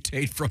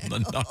 Amputate from the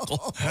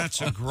knuckle. That's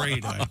a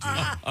great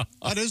idea.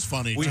 That is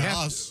funny to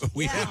us.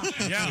 We have.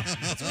 Yeah.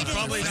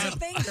 Probably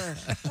not. Finger.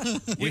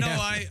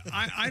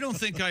 I don't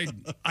think I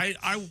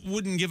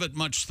wouldn't give it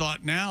much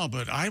thought now,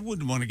 but I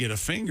wouldn't want to get a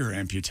finger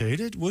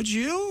amputated, would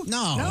you?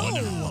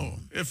 No.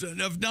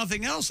 If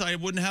nothing else, I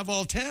wouldn't have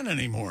all 10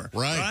 anymore.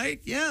 Right?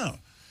 Yeah.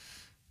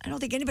 I don't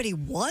think anybody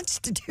wants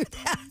to do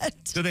that.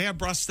 Do they have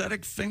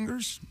prosthetic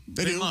fingers?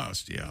 They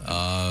must,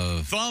 yeah.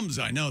 Thumbs,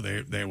 I know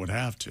they would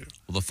have to.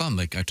 Well, the thumb,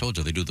 I told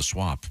you, they do the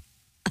swap.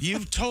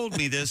 You've told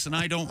me this, and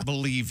I don't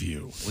believe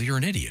you. Well, you're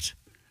an idiot.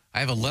 I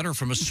have a letter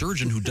from a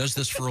surgeon who does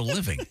this for a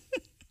living.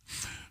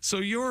 So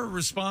your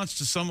response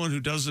to someone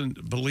who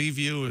doesn't believe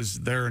you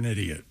is they're an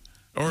idiot?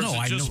 Or is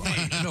it just me?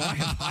 No,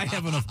 I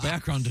have enough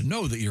background to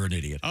know that you're an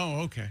idiot.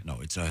 Oh, okay. No,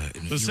 it's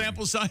the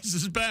sample size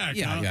is back.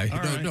 Yeah, huh? yeah. All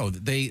right.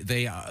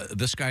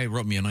 This guy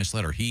wrote me a nice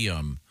letter. He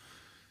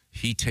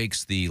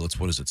takes the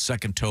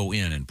second toe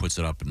in and puts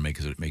it up and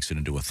makes it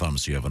into a thumb,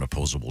 so you have an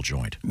opposable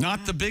joint.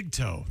 Not the big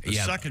toe. The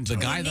second toe.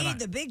 The guy you need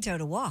the big toe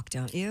to walk,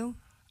 don't you?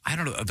 I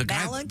don't know. The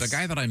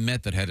guy that I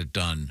met that had it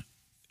done.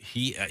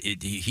 He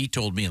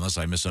told me, unless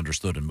I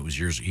misunderstood him, it was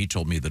years. He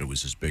told me that it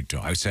was his big toe.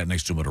 I sat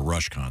next to him at a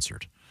Rush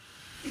concert.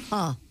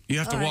 Huh. You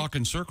have to walk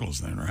in circles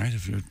then, right?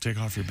 If you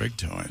take off your big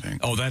toe, I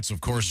think. Oh, that's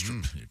of course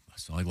true.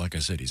 Like I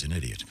said, he's an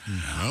idiot.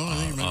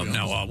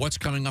 Now, what's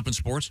coming up in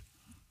sports?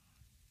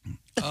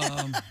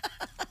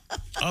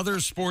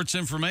 Other sports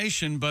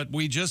information, but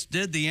we just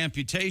did the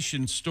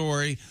amputation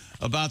story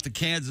about the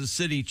Kansas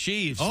City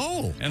Chiefs.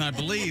 Oh. And I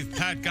believe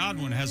Pat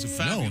Godwin has a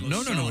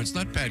fabulous No, it's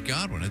not Pat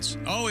Godwin.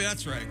 Oh,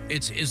 that's right.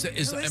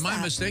 Am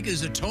I mistaken?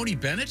 Is it Tony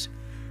Bennett?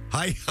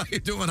 Hi, how you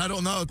doing? I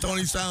don't know.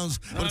 Tony sounds,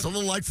 but it's a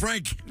little like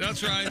Frank.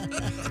 That's right.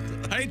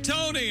 Hey,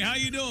 Tony, how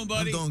you doing,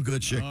 buddy? I'm doing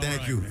good, Chick.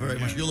 Thank you very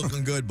much. You're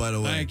looking good, by the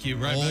way. Thank you.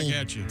 Right back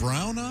at you.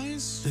 Brown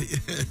eyes?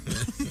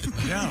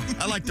 Yeah.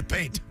 I like to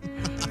paint.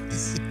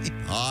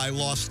 I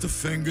lost a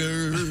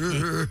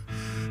finger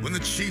when the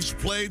Chiefs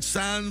played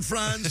San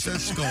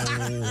Francisco.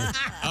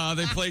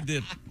 They played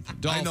the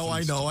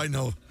Dolphins. I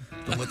know.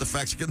 Don't let the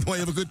facts get in the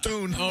way of a good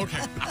tune.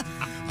 Okay.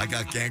 I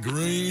got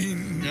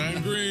gangrene.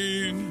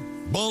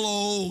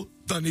 Below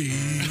the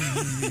knee.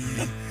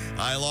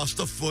 I lost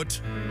a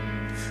foot.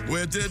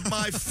 Where did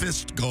my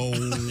fist go?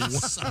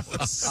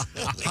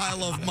 I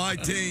love my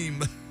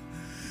team,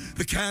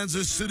 the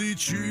Kansas City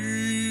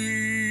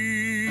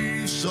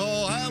Chiefs.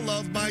 So I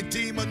love my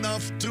team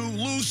enough to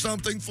lose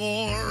something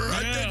for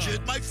a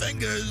digit, my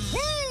fingers. Woo!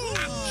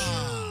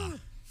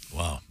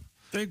 Wow.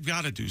 They've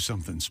got to do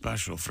something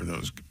special for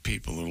those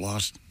people who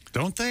lost,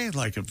 don't they?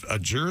 Like a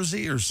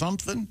jersey or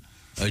something?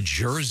 A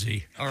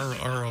jersey. Or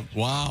a,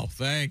 wow,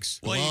 thanks.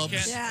 Well,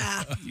 Gloves.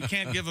 you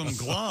can't give them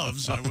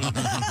gloves. I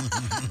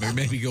would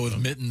Maybe go with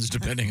mittens,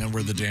 depending on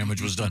where the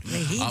damage was done.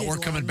 We're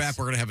coming back.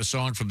 We're going to have a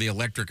song from the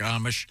Electric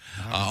Amish.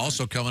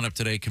 Also coming up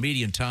today,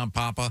 comedian Tom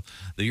Papa,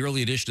 the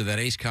early edition of that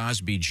Ace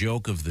Cosby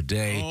joke of the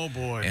day. Oh,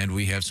 boy. And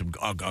we have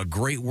a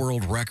great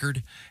world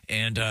record.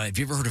 And have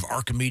you ever heard of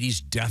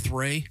Archimedes' death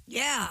ray?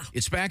 Yeah.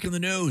 It's back in the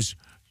news.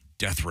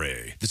 Death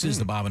ray. This is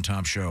the Bob and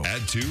Tom Show.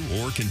 Add to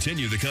or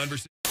continue the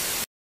conversation.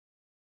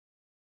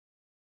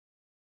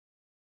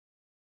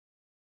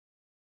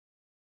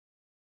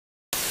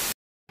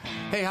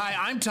 Hey, hi,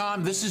 I'm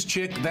Tom. This is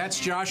Chick. That's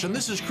Josh. And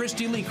this is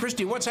Christy Lee.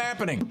 Christy, what's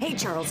happening? Hey,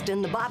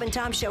 Charleston, the Bob and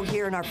Tom Show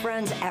here, and our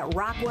friends at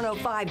Rock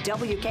 105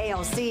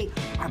 WKLC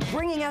are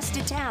bringing us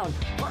to town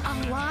for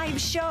a live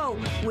show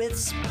with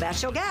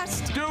special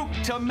guest Duke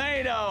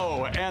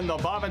Tomato and the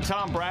Bob and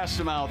Tom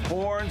Brass-Mouth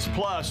Horns.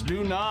 Plus,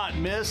 do not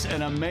miss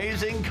an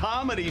amazing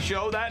comedy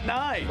show that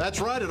night. That's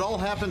right. It all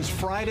happens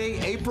Friday,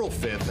 April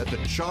 5th at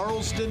the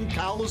Charleston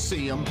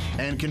Coliseum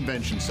and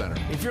Convention Center.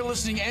 If you're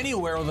listening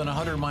anywhere within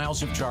 100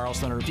 miles of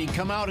Charleston or D,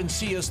 come out and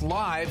see us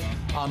live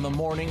on the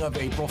morning of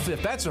April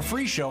 5th. That's a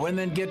free show, and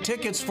then get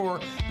tickets for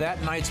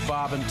that night's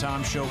Bob and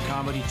Tom Show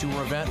comedy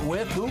tour event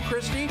with who,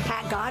 Christy?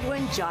 Pat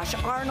Godwin, Josh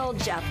Arnold,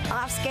 Jeff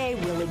Oskey,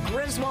 Willie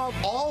Griswold.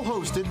 All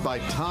hosted by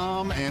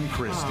Tom and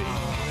Christy.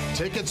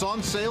 Tickets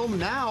on sale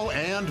now,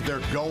 and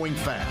they're going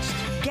fast.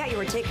 Get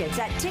your tickets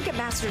at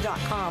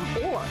Ticketmaster.com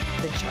or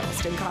the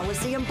Charleston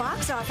Coliseum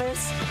box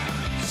office.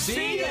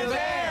 See you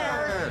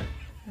there!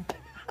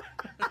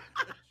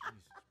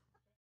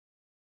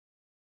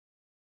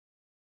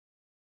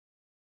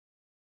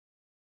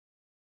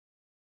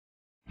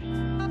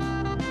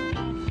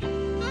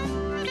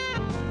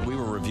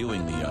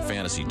 Reviewing the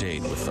fantasy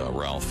date with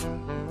Ralph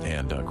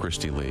and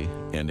Christy Lee.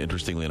 And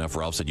interestingly enough,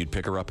 Ralph said you'd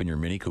pick her up in your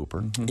Mini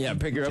Cooper. Yeah,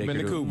 pick her up in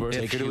the Cooper.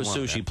 Take her to a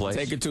sushi place.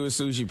 Take her to a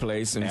sushi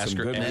place and ask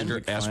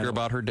her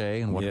about her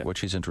day and what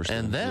she's interested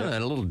in. And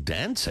then a little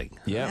dancing.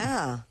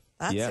 Yeah.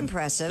 That's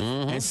impressive.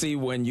 And see,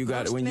 when you're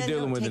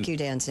dealing with take you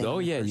dancing. Oh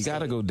yeah, you got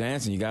to go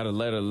dancing. You got to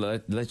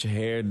let your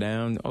hair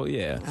down. Oh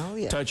yeah.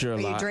 Touch her a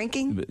lot. Are you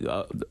drinking?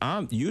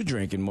 You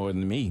drinking more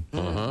than me.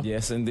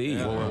 Yes, indeed.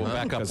 Well,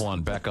 back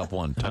up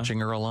one. Touching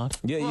her a lot.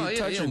 Yeah, you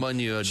touch her when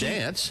you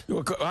dance.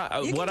 What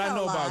I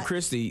know about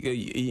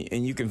Christy,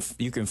 and you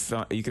can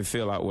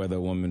feel out whether a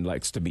woman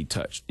likes to be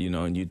touched.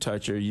 And you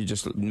touch her, you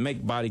just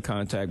make body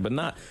contact, but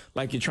not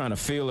like you're trying to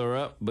feel her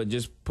up, but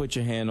just put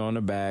your hand on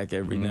her back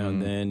every now and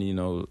then.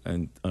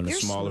 And on the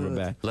small of her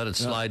back. Let it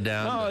slide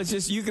down. No, it's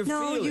just you can feel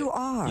it. No, you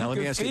are. Now, let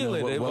me ask you,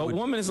 a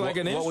woman is like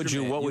an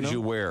instrument. What would you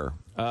wear?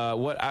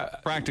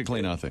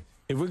 Practically nothing.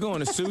 If we're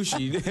going to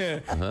sushi,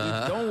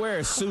 don't wear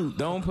a suit.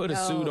 Don't put a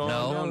suit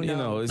on.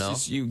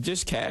 It's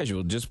just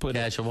casual. Just put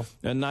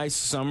a nice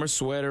summer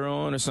sweater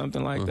on or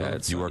something like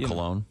that. You wear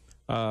cologne?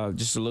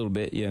 Just a little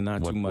bit,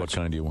 not too much. What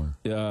kind do you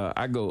wear?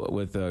 I go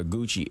with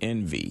Gucci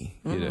Envy.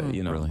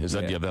 Really? Is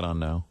that you have that on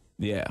now?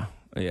 Yeah.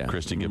 Yeah,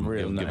 Christy, give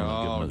him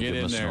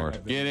a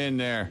snort. Get in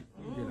there.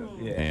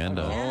 And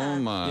oh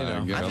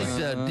my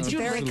God! Did you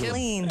lick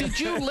him? Did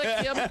you lick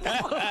him?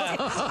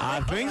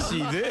 I think she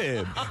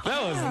did.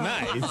 That was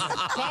nice.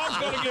 Tom's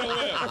gonna get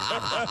lit.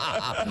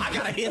 I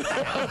gotta hit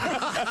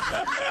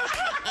that.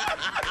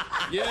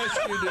 Yes,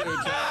 you do,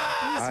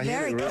 Tom. He's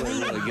very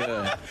clean. Really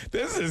good.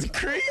 This is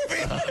creepy.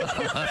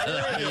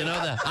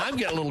 I'm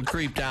getting a little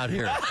creeped out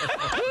here.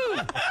 Woo,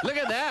 look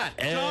at that.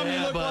 Tom, you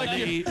look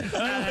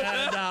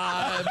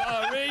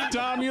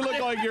Tom, you look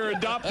like your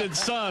adopted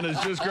son has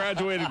just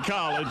graduated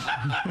college.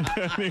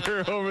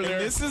 You're over there.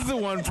 And this is the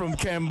one from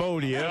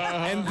Cambodia,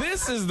 and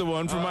this is the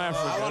one from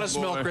Africa. I want to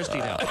smell Christy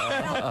now.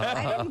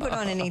 I didn't put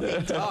on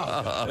anything.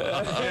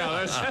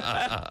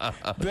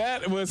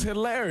 That was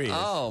hilarious.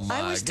 Oh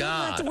my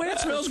God! It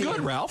smells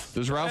good, Ralph.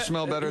 Does Ralph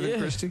smell better than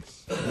Christy?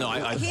 No,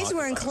 he's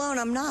wearing cologne.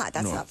 I'm not.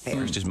 That's not fair.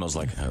 Christy smells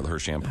like her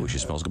shampoo. She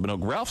smells good. But no,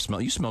 Ralph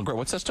you smell great.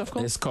 What's that stuff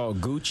called? It's called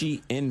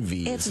Gucci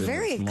Envy. It's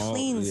very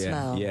clean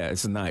smell. Yeah,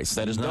 it's nice.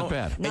 That is not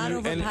bad. Not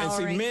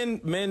overpowering.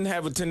 And see, men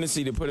have a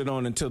tendency to put it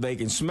on until they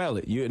can smell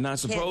it. You're not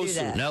supposed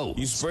to. No.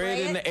 You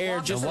spray it in the air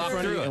just in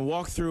front of you and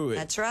walk through it.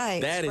 That's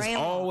right. That is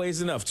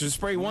always enough. Just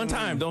spray one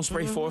time. Don't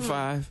spray 4 or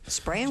 5.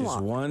 Spray and walk.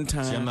 Just one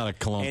time. See, I'm not a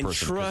cologne person. And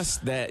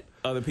trust that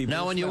other people.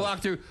 Now, when you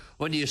walk through,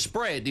 when you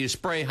spray it, do you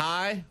spray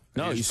high?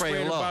 No, you spray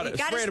it low. You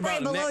got to spray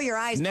below your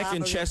eyes, neck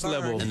and chest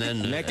level, and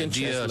then neck and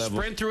chest level.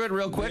 Sprint through it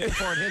real quick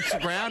before it hits the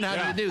ground. How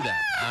do you do that?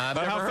 I've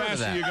never heard of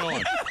that. How fast are you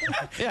going?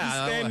 You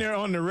stand there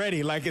on the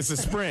ready like it's a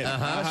sprint.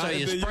 So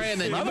you spray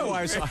and then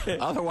otherwise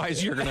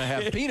you're going to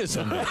have penis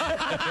in there.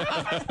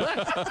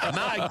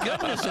 My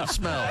goodness, it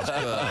smells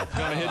good.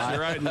 Gonna hit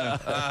you right in the.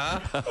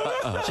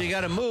 So you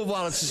got to move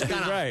while it's just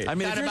kind of. Right. I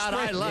mean,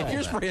 if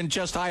you're spraying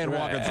chest high and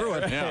walking through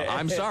it,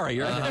 I'm sorry,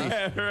 you're going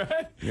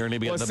to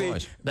be getting the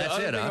boys. That's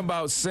the other thing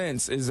about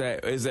sense is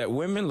that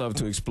women love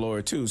to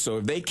explore too. So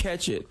if they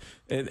catch it,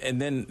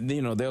 and then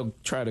they'll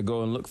try to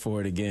go and look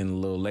for it again a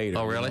little later.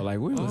 Oh, really? Like,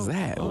 where was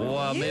that?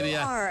 Well, maybe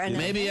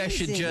I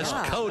should just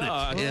code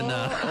it in.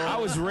 I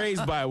was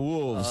raised by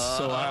wolves,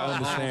 so I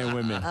understand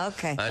women.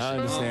 Okay. I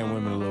understand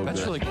women a little bit.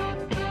 That's really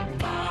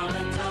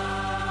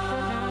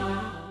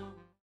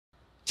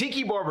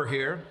Tiki Barber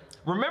here.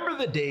 Remember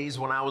the days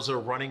when I was a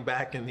running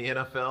back in the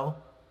NFL?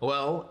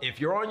 Well, if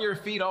you're on your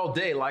feet all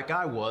day like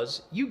I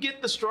was, you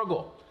get the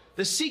struggle.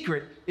 The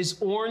secret is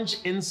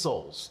orange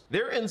insoles.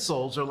 Their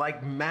insoles are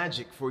like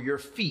magic for your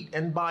feet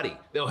and body.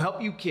 They'll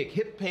help you kick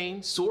hip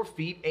pain, sore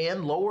feet,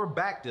 and lower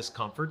back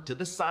discomfort to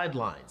the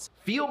sidelines.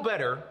 Feel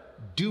better,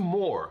 do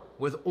more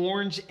with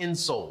orange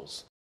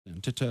insoles.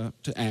 To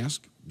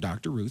ask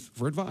Dr. Ruth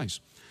for advice.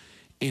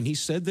 And he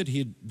said that he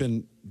had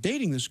been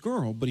dating this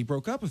girl, but he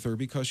broke up with her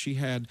because she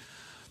had,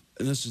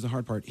 and this is the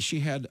hard part, she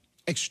had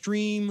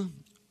extreme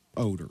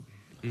odor.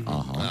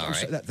 All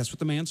right. That's what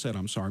the man said.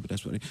 I'm sorry, but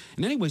that's what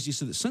and anyways, he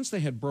said that since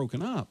they had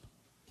broken up,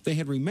 they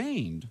had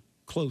remained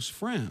close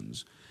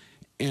friends.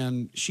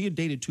 And she had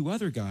dated 2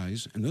 other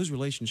guys, and those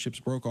relationships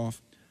broke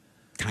off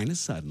kind of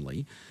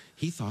suddenly.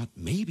 He thought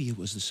maybe it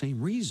was the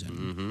same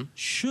reason.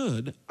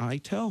 Should I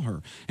tell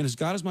her? And as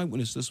God is my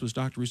witness, this was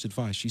Dr. Ruth's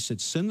advice. She said,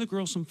 send the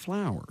girl some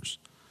flowers.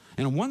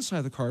 And on one side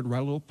of the card,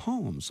 write a little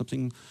poem,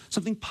 something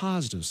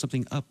positive,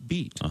 something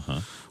upbeat.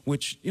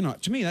 Which,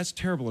 to me, that's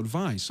terrible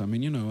advice. I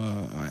mean,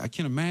 I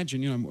can't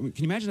imagine, can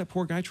you imagine that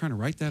poor guy trying to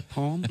write that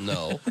poem?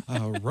 No.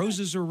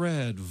 Roses are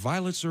red,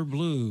 violets are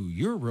blue.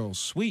 You're real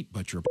sweet,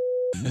 but you're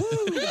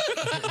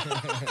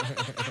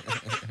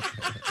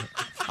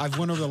I've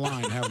went over the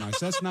line, haven't I?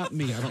 So that's not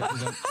me.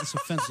 That's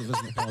offensive,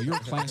 isn't it, Paul? You're a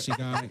classy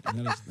guy,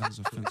 and that is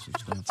offensive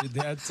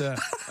stuff.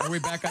 Are we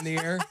back on the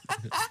air?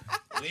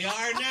 We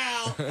are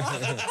now.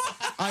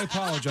 I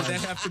apologize. Did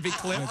that have to be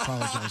clipped? I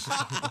apologize.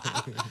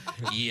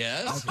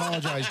 Yes. I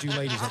apologize to you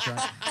ladies. That's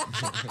right.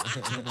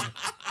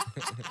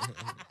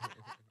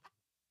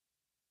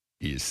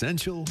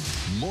 Essential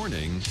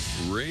Morning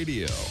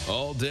Radio.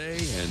 All day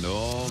and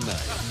all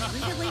night.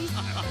 Really?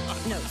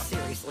 No,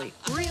 seriously.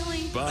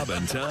 Really? Bob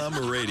and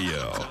Tom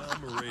Radio.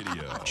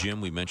 Jim,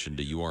 we mentioned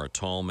that you are a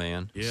tall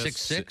man. Yes.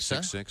 6'6",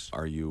 huh? 6'6".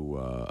 Are you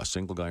a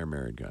single guy or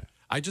married guy?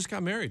 I just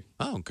got married.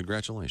 Oh,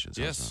 congratulations.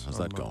 Yes. How's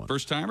that going?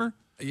 First timer?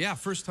 Yeah,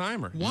 first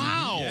timer.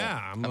 Wow. Yeah.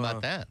 How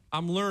about that?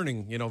 I'm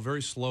learning,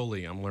 very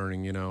slowly. I'm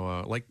learning,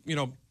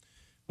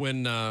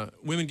 when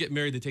women get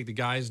married, they take the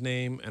guy's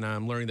name, and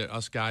I'm learning that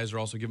us guys are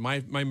also given.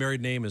 My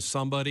married name is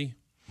somebody.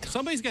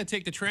 Somebody's got to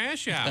take the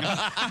trash out.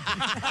 At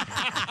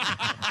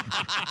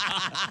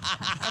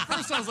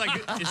first, I was like,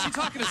 is she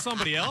talking to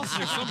somebody else? Is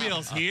there somebody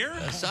else here?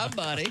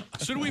 Somebody.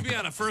 Shouldn't we be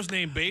on a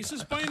first-name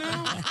basis by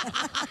now?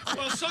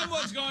 Well,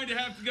 someone's going to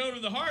have to go to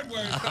the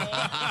hardware store,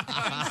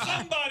 and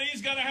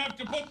somebody's going to have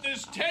to put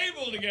this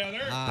table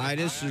together. Hi,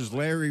 this is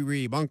Larry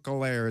Reeb, Uncle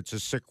Larry. It's a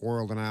sick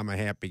world, and I'm a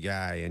happy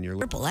guy. And you're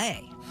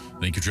AAA.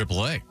 Thank you,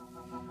 AAA.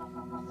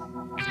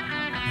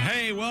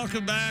 Hey,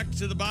 welcome back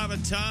to the Bob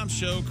and Tom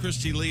Show.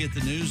 Christy Lee at the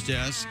news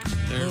desk.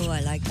 There's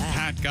I like that.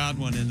 Pat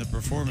Godwin in the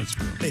performance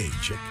room. Hey,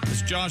 Chick.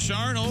 It's Josh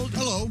Arnold.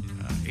 Hello.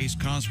 Ace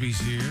Cosby's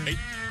here. Hey.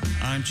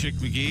 I'm Chick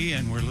McGee,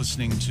 and we're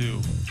listening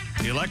to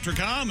the Electric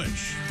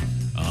Amish.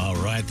 All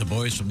right, the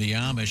boys from the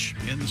Amish.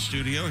 In the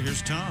studio,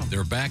 here's Tom.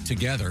 They're back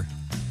together.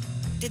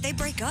 Did they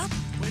break up?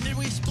 When did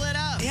we split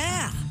up?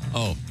 Yeah.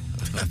 Oh,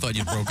 I thought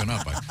you'd broken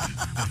up.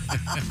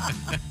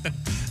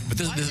 But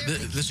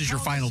this is your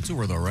final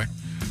tour, though, right?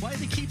 Why do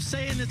they keep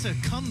saying it's a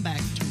comeback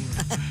tour?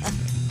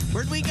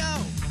 Where'd we go?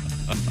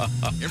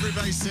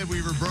 Everybody said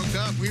we were broke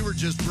up. We were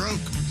just broke.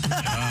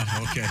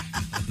 Okay.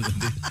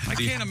 I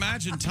can't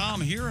imagine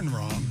Tom hearing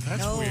wrong.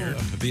 That's weird.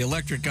 The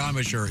Electric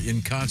Amish are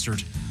in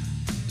concert.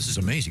 This is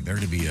amazing. They're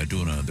going to be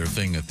doing their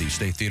thing at the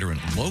State Theater in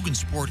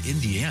Logansport,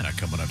 Indiana,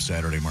 coming up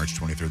Saturday, March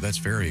 23rd. That's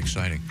very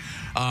exciting.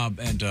 Tom,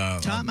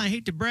 I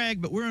hate to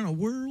brag, but we're on a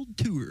world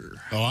tour.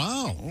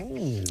 Wow.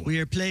 Oh. We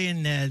are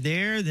playing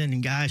there.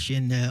 Then, gosh,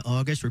 in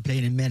August, we're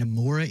playing in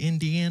Metamora,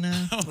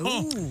 Indiana.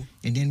 Ooh.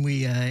 And then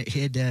we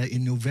head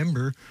in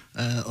November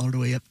all the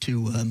way up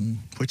to,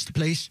 what's the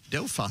place?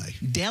 Delphi.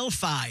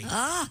 Delphi.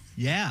 Ah.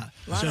 Yeah.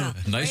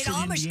 Nice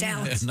Amish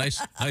towns.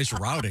 nice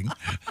routing.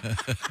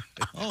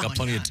 Got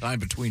plenty of time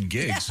between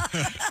gigs.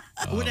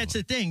 Well, that's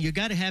the thing. You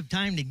got to have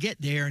time to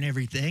get there and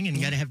everything, and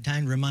you got to have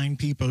time to remind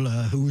people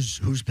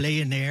who's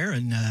playing there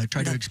and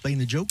try to explain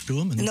the joke to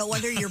them. And no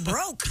wonder you're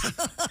broke.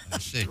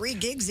 3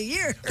 gigs a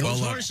year.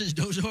 Those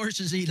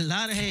horses eat a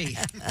lot of hay.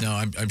 No,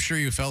 I'm sure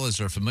you fellas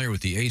are familiar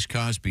with the Ace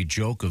Cosby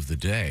joke of the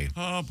day.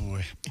 Oh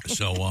boy.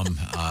 So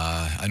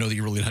I know that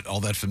you're really not all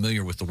that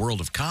familiar with the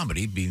world of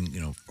comedy,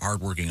 being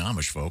hardworking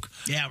Amish folk.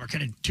 Yeah, we're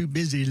kind of too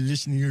busy to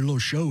listen to your little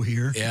show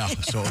here. Yeah.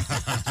 So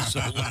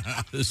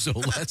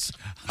let's.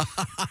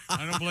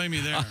 I don't blame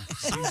you there.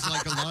 Seems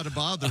like a lot of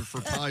bother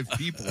for 5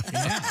 people.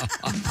 Yeah.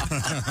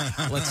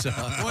 Let's.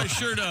 Boy, it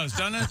sure does,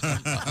 doesn't it?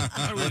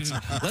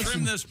 Let's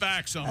trim this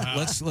back somehow.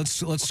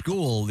 Let's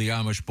school the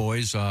Amish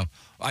boys.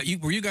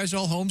 Were you guys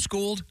all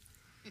homeschooled?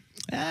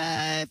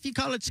 If you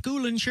call it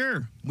schooling,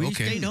 sure. We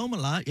stayed home a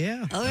lot,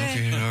 yeah.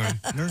 Okay, all right.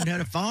 Learned how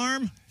to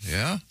farm.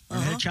 Yeah?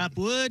 Learned how to chop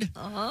wood.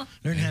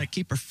 Learned how to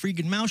keep our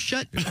freaking mouth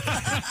shut. We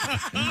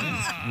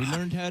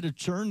learned how to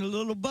churn a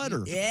little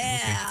butter.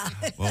 Yeah.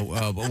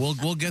 Well,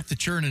 we'll get the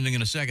churning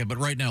in a second. But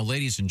right now,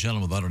 ladies and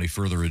gentlemen, without any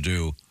further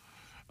ado,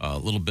 a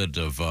little bit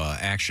of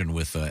action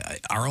with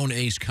our own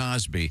Ace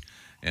Cosby.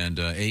 And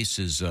Ace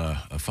is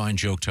a fine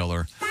joke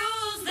teller.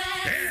 Who's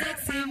that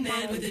sexy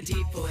man with a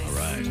deep voice? All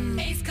right.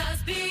 Ace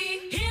Cosby,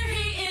 here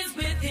he is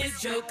with his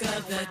joke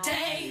of the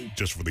day.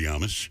 Just for the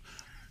Amish.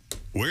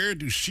 Where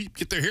do sheep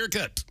get their hair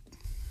cut?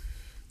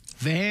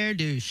 Where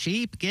do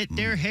sheep get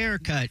their hair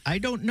cut? I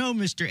don't know,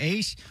 Mr.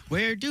 Ace.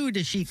 Where do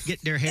the sheep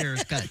get their hair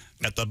cut?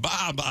 At the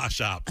Baba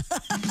shop.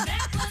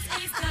 That was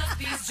Ace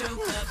Cosby's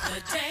joke of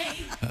the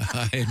day.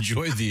 I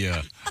enjoyed the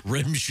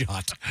rim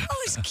shot. Oh,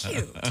 it's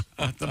cute.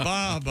 At the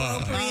Baba.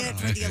 Appropriate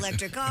for the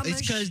Electric Amish.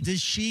 It's because the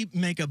sheep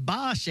make a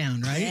ba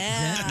sound, right?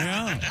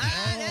 Yeah.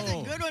 That's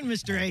a good one,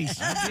 Mr.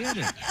 Ace. I did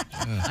it.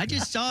 I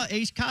just saw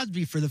Ace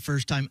Cosby for the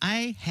first time.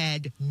 I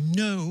had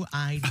no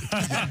idea.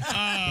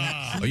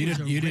 Oh, you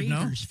didn't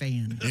know? Raiders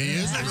fan. He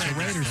is a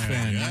Raiders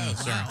fan. Yeah,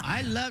 sorry.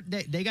 I love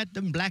that. They got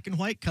them black and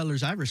white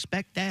colors. I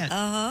respect that.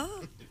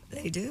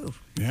 They do.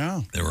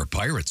 Yeah. They were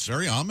pirates.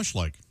 Very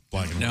Amish-like.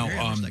 Black and Now,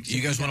 white.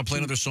 you guys want to play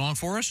another song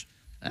for us?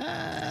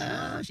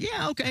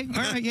 Yeah, okay.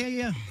 All right,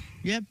 yeah.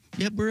 Yep,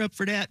 we're up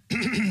for that.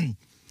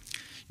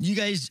 You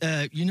guys,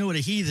 you know what a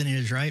heathen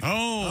is, right?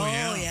 Oh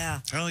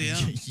yeah. Hell yeah.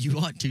 You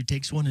ought to.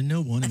 Takes one to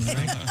know one, am I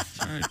right?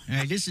 All right. All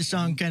right, this is a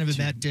song kind of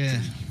about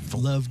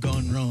love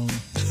gone wrong.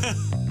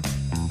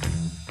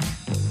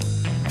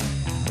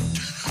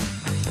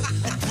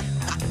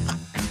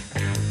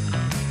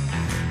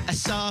 I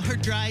saw her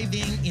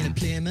driving in a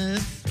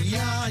Plymouth.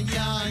 Yeah.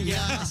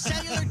 A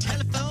cellular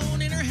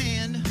telephone in her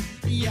hand.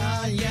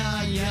 Yeah.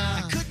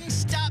 I couldn't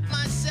stop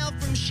myself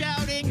from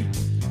shouting,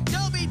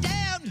 "You'll be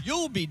damned!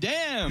 You'll be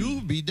damned.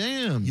 You'll be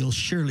damned. You'll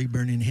surely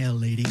burn in hell,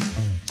 lady."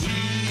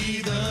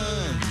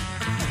 Heathen.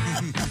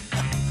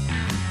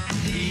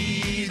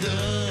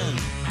 Heathen.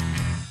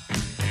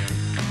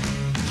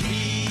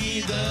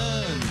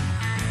 Heathen.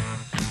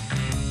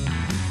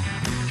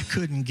 I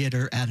couldn't get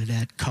her out of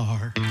that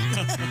car.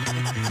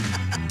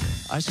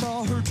 I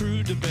saw her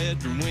through the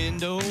bedroom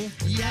window.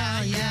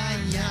 Yeah.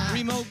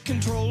 Remote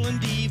control and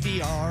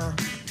DVR.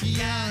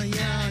 Yeah.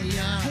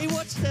 Hey,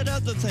 what's that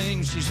other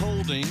thing she's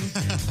holding?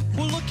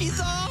 Well, looky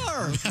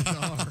there.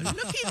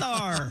 Looky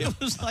there. It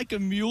was like a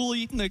mule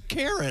eating a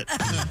carrot. I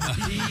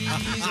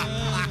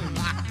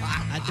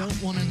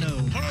don't want to know.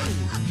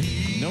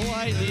 No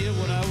idea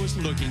what I was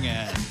looking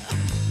at.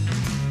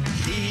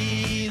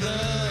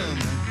 Heathen.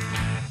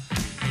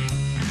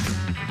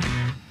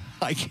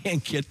 I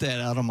can't get that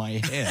out of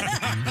my head.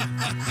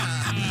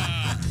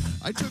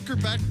 I took her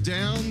back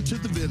down to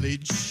the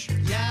village.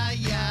 Yeah.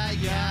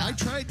 I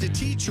tried to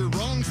teach her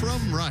wrong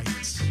from right.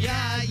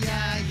 Yeah.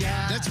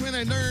 That's when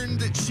I learned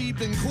that she'd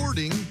been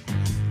courting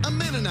a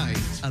Mennonite.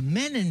 A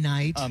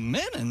Mennonite? A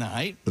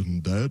Mennonite?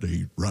 And that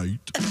ain't right.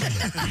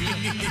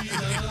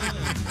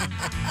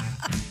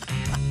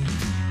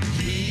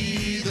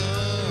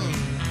 Heathen.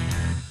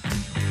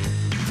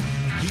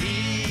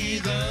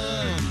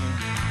 Heathen.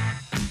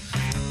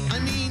 I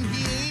mean,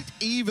 he ain't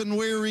even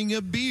wearing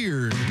a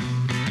beard.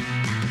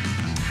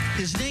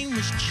 His name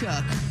was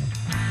Chuck.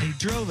 He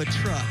drove a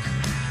truck.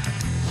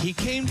 He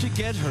came to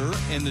get her,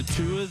 and the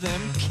two of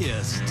them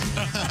kissed.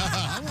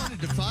 I wanted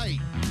to fight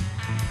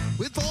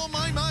with all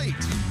my might.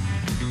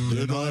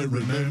 Then I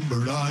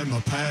remembered I'm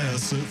a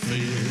pacifist.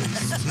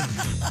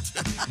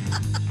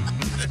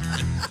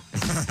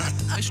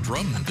 Nice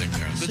drum thing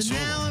there. Good So solo.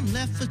 now I'm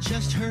left with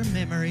just her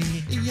memory.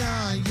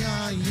 Yeah.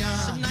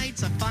 Some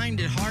nights I find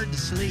it hard to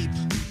sleep.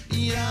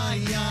 Yeah.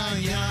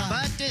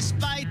 But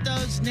despite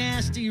those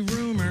nasty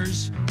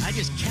rumors, I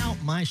just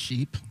count my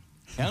sheep.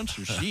 Count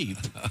your sheep.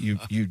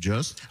 You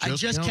just I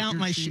just count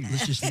my sheep.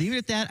 Let's just leave it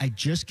at that. I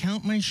just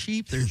count my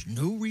sheep. There's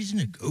no reason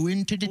to go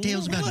into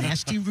details about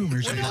nasty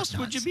rumors. What else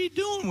would you be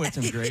doing with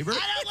him, Graber?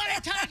 I don't want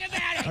to talk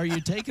about it. Are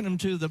you taking him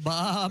to the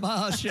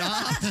Baba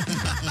shop?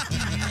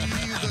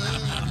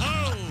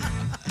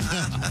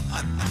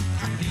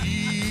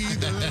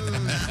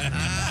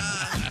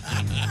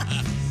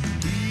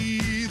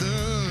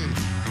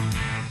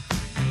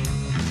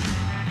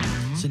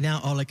 So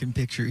now all I can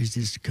picture is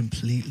this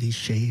completely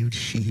shaved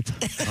sheep.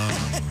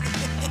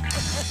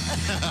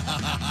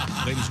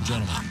 Ladies and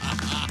gentlemen,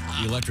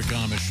 the Electric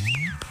Amish.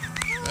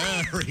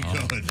 Very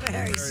good.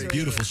 Very sweet.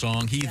 Beautiful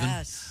song, Heathen.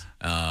 Yes.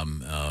 I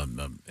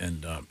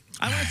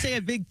want to say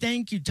a big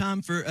thank you,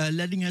 Tom, for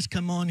letting us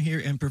come on here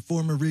and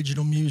perform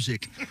original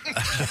music.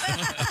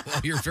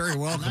 You're very A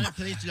welcome. lot of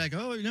places are like,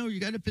 oh, you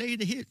got to play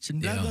the hits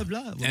and blah, blah,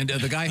 blah. And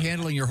the guy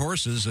handling your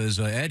horses is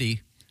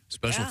Eddie.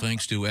 Special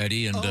thanks to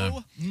Eddie. And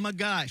oh, my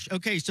gosh.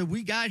 Okay, so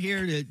we got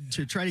here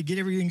to try to get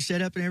everything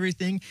set up and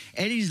everything.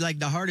 Eddie's like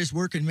the hardest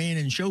working man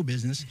in show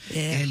business.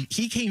 Yeah. And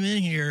he came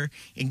in here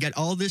and got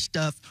all this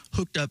stuff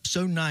hooked up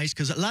so nice,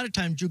 because a lot of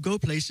times you go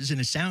places and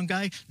a sound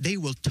guy, they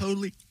will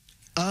totally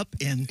up,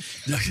 and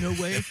there's no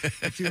way.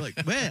 If you're like,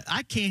 well,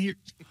 I can't hear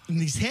in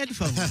these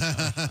headphones.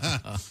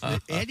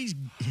 Eddie's.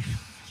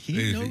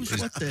 He knows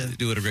what the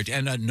do it a great.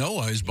 And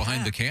Noah is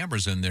behind the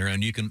cameras in there,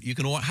 and you can.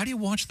 How do you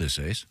watch this,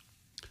 Ace?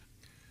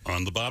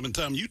 On the Bob and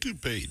Tom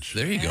YouTube page.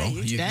 There you go.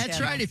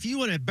 That's right. If you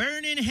want to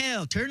burn in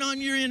hell, turn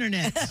on your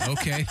internet.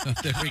 Okay.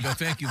 There we go.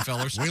 Thank you,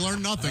 fellas. We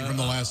learned nothing from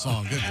the last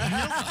song, did we?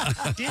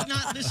 Nope. Did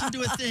not listen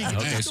to a thing. It's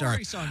Okay, a sorry.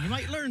 story song. You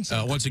might learn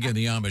something. Once again,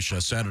 the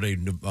Amish, Saturday,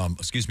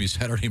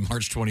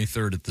 March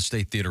 23rd at the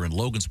State Theater in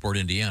Logansport,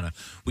 Indiana.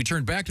 We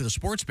turn back to the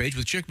sports page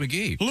with Chick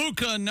McGee.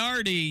 Luca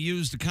Nardi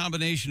used a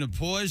combination of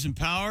poise and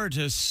power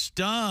to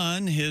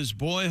stun his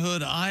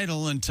boyhood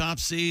idol and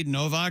top seed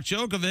Novak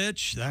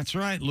Djokovic. That's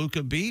right.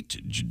 Luca beat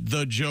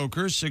the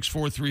Joker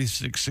 6-4,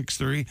 3-6,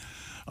 6-3.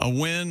 A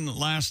win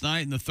last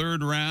night in the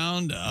third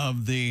round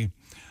of the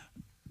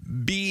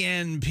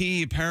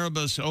B&T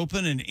Paribas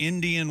Open in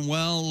Indian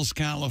Wells,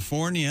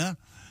 California.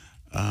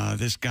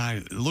 This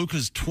guy,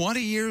 Luca's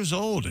 20 years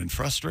old and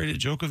frustrated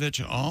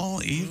Djokovic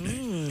all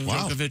evening.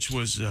 Wow. Djokovic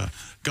was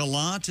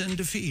gallant in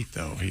defeat,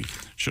 though. He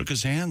shook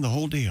his hand, the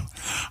whole deal.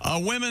 A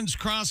women's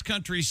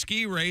cross-country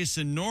ski race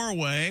in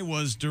Norway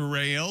was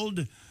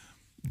derailed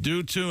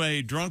due to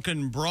a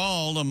drunken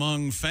brawl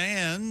among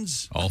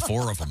fans. All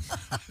four of them.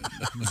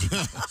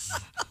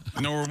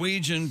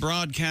 Norwegian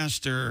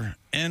broadcaster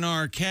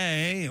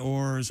NRK,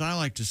 or as I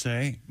like to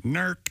say,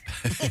 NERK,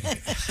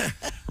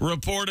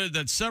 reported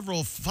that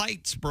several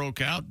fights broke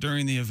out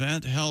during the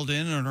event held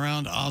in and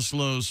around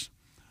Oslo's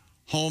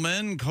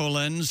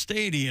Holmenkollen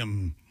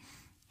Stadium.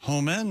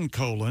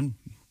 Holmenkollen.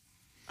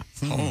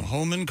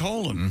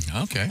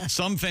 Okay.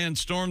 Some fans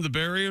stormed the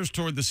barriers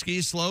toward the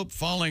ski slope,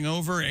 falling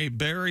over a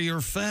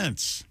barrier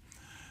fence.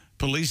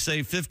 Police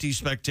say 50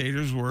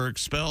 spectators were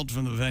expelled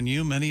from the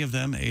venue, many of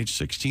them aged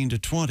 16 to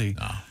 20.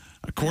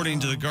 According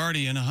to The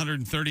Guardian,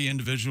 130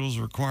 individuals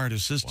required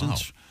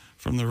assistance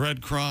from the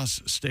Red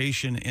Cross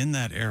station in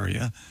that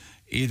area,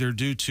 either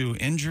due to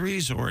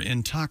injuries or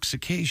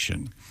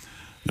intoxication.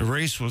 The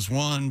race was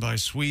won by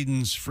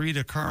Sweden's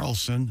Frida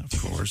Karlsson, of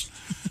course,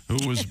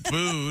 who was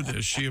booed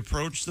as she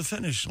approached the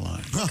finish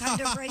line. What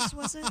kind of race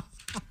was it?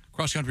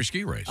 Cross-country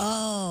ski race.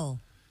 Oh.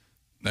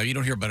 Now, you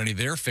don't hear about any of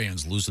their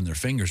fans losing their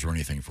fingers or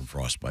anything from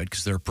frostbite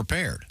because they're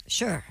prepared.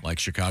 Sure. Like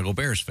Chicago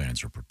Bears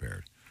fans are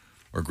prepared.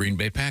 Or Green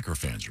Bay Packer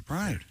fans are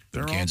prepared. Right.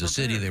 They're In all Kansas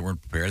City, prepared. they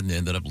weren't prepared, and they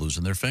ended up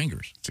losing their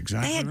fingers. That's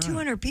exactly They had right.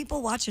 200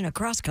 people watching a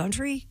cross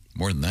country.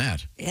 More than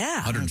that. Yeah.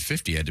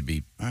 150 had to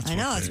be That's I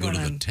know, what that's they- go what to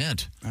the I'm-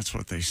 tent. That's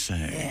what they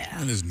say.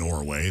 Yeah. It is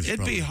Norway. It's It'd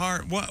probably- be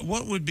hard.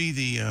 What would be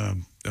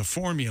the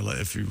formula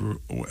if you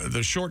were,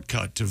 the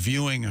shortcut to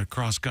viewing a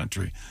cross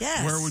country?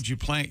 Yes. Where would you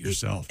plant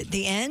yourself?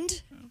 The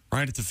end?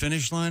 Right at the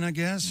finish line, I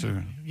guess.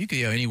 Or You could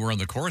anywhere on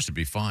the course would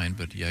be fine,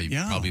 but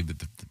probably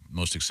the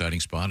most exciting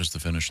spot is the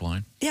finish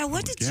line. Yeah.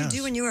 What did you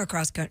do when you were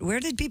cross country? Where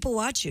did people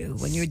watch you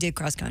when you did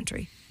cross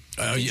country?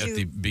 At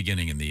the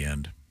beginning and the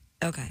end.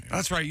 Okay.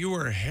 That's right. You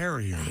were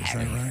hairier. Is that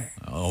right?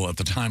 Oh, at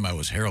the time I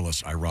was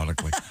hairless,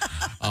 ironically.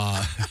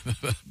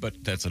 But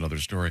that's another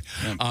story.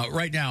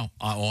 Right now,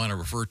 I want to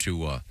refer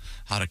to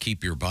how to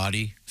keep your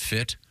body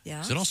fit.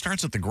 Yeah. So it all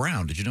starts at the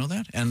ground. Did you know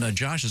that? And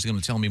Josh is going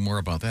to tell me more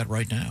about that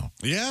right now.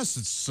 Yes,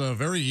 it's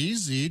very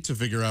easy to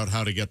figure out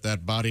how to get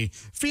that body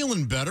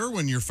feeling better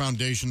when your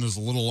foundation is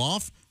a little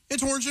off.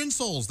 It's Orange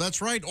Insoles.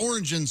 That's right,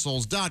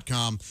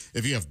 orangeinsoles.com.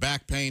 If you have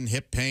back pain,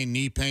 hip pain,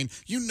 knee pain,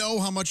 you know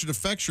how much it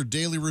affects your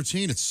daily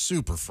routine. It's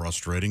super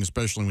frustrating,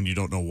 especially when you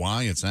don't know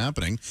why it's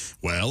happening.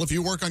 Well, if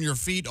you work on your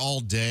feet all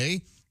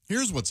day,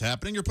 here's what's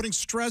happening. You're putting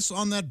stress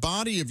on that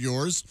body of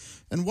yours.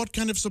 And what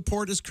kind of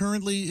support is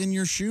currently in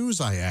your shoes,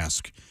 I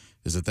ask?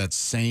 Is it that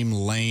same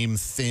lame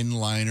thin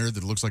liner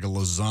that looks like a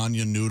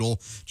lasagna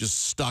noodle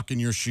just stuck in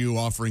your shoe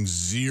offering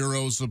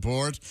zero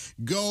support?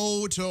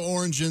 Go to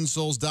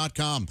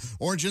orangeinsoles.com.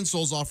 Orange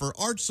Insoles offer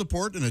arch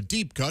support and a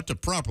deep cut to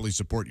properly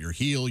support your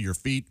heel, your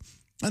feet,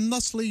 and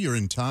thusly your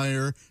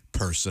entire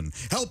person,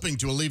 helping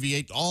to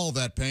alleviate all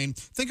that pain.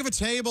 Think of a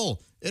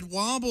table. It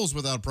wobbles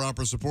without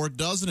proper support,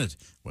 doesn't it?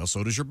 Well,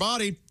 so does your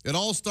body. It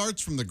all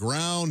starts from the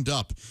ground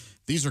up.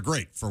 These are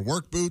great for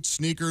work boots,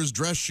 sneakers,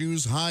 dress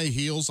shoes, high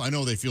heels. I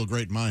know they feel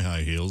great in my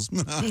high heels.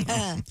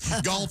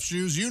 Golf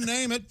shoes, you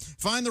name it.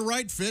 Find the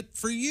right fit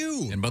for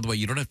you. And by the way,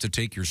 you don't have to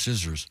take your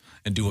scissors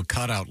and do a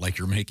cutout like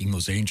you're making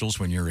those angels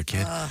when you're a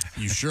kid.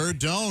 You sure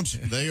don't.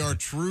 They are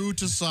true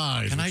to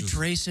size. Can I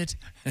trace it?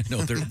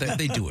 No,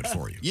 they do it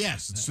for you.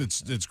 Yes,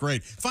 it's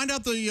great. Find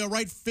out the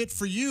right fit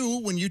for you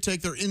when you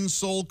take their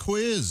insole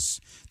quiz.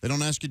 They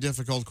don't ask you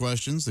difficult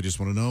questions. They just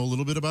want to know a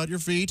little bit about your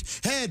feet.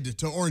 Head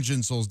to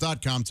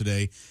orangeinsoles.com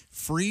today.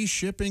 Free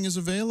shipping is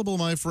available,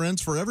 my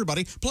friends, for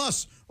everybody.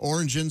 Plus,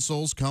 Orange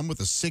Insoles come with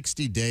a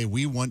 60-day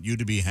We Want You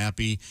to Be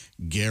Happy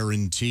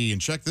guarantee. And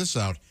check this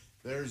out.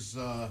 There's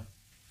a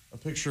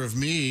picture of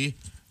me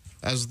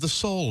as the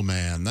soul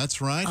man.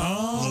 That's right.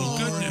 Oh,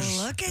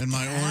 goodness. look at in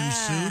my orange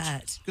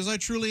that. suit. Because I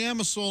truly am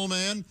a soul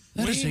man.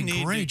 That is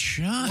a great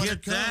shot.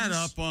 Get that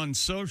up on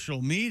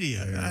social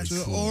media. That's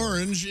to cool.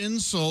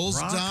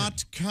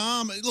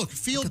 orangeinsoles.com. Look,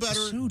 feel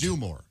better, do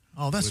more.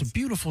 Oh, that's a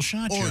beautiful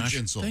shot, orange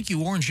Josh. insoles. Thank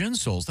you, Orange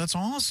Insoles. That's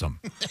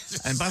awesome.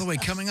 And by the way,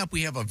 coming up,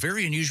 we have a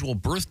very unusual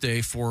birthday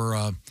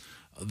for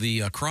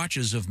the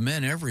crotches of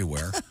men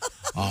everywhere.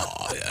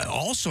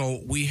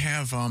 Also, we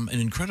have an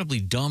incredibly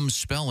dumb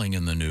spelling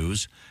in the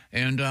news.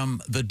 And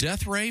the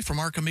death ray from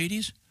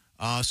Archimedes,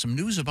 some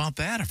news about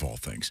that, of all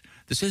things.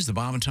 This is the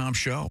Bob and Tom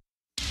Show.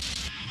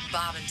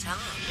 Bob and Tom,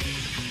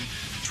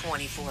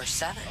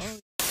 24/7.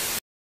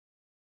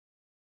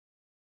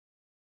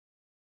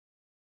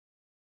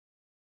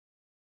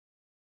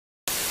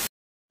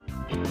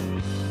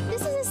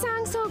 This is a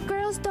song so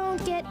girls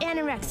don't get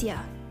anorexia.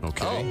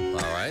 Okay.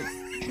 All right.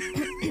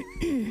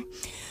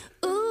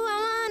 Ooh,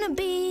 I wanna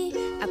be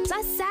a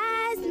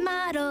plus-size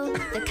model,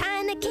 the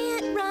kind that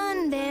can't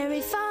run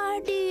very far.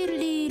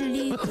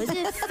 Doodle-doodle-doo. 'Cause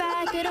if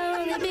I could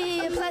only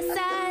be a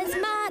plus-size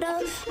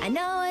model, I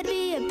know I'd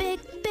be a big,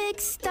 big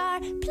star.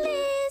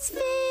 Please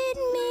feed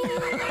me.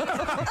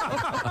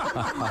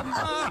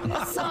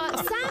 So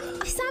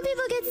some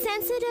people get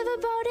sensitive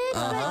about it,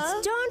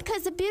 but don't,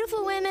 because the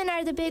beautiful women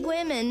are the big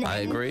women. I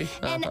agree.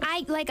 And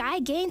I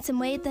gained some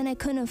weight, then I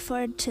couldn't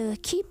afford to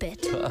keep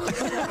it. Here we go,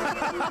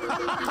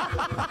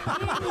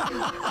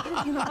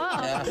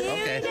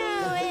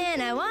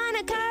 and I want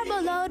a carbo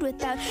load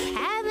without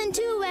having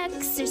to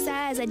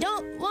exercise. I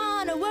don't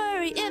want to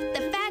worry if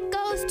the fat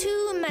goes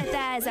to my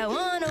thighs. I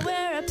want to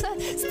wear a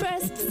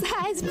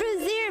plus-size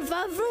brassiere,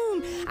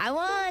 vroom. I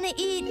want to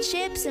eat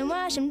chips and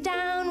wash them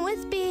down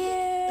with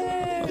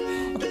beer.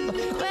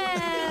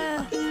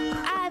 Well,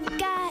 I've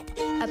got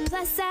a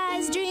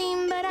plus-size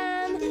dream, but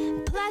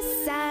I'm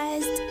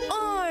plus-sized.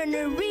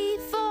 Ornery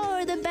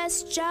for the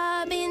best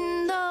job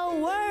in the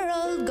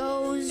world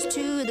goes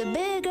to the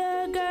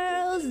bigger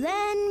girls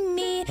than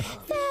me.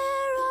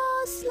 They're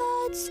all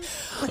sluts.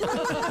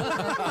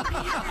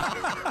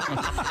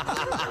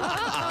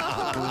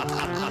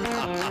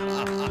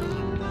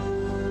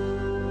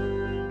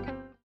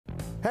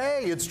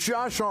 Hey, it's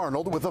Josh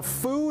Arnold with a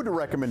food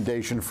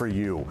recommendation for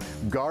you.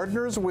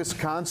 Gardner's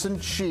Wisconsin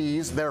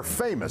cheese, their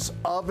famous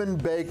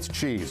oven-baked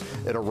cheese.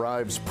 It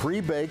arrives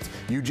pre-baked.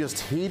 You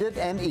just heat it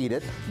and eat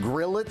it,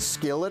 grill it,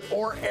 skillet,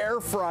 or air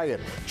fry it.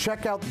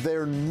 Check out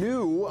their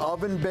new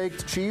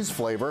oven-baked cheese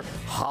flavor,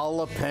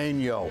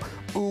 jalapeno.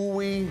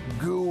 Ooey,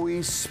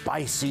 gooey,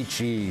 spicy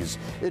cheese.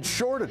 It's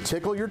sure to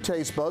tickle your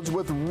taste buds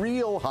with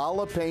real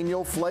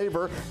jalapeno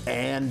flavor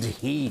and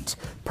heat.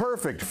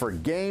 Perfect for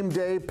game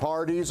day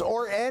parties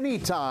or any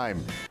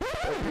time.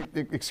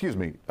 Excuse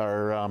me,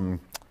 are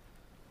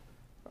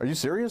you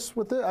serious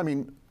with this? I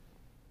mean,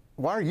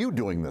 why are you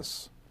doing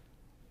this?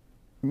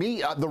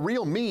 Me, the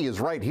real me is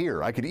right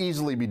here. I could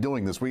easily be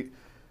doing this. We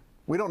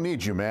don't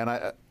need you,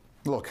 man.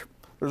 Look,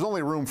 there's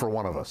only room for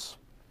one of us.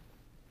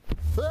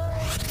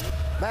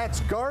 That's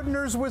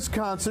Gardner's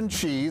Wisconsin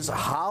cheese,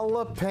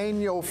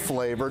 jalapeno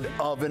flavored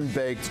oven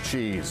baked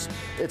cheese.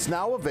 It's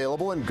now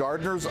available in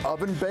Gardner's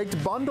oven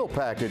baked bundle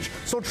package.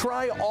 So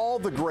try all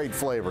the great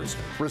flavors.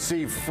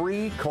 Receive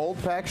free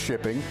cold pack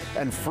shipping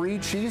and free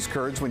cheese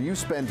curds when you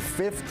spend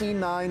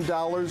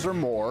 $59 or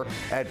more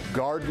at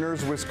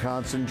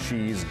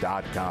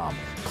Gardner'sWisconsinCheese.com.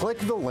 Click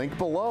the link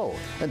below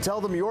and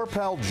tell them your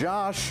pal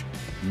Josh,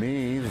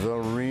 me, the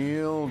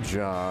real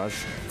Josh,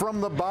 from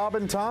the Bob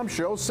and Tom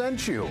Show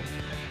sent you.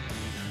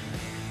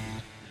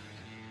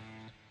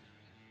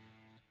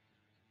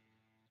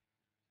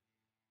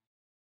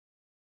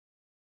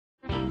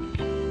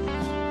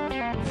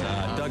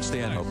 Doug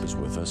Stanhope is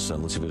with us.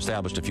 Let's see, we've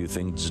established a few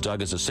things.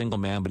 Doug is a single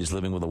man, but he's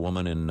living with a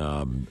woman in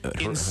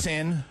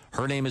sin.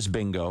 Her name is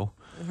Bingo.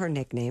 Her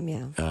nickname,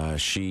 yeah.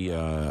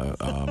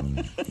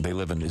 They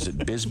live in, is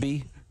it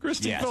Bisbee?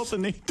 Christy felt the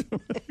need to.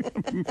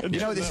 You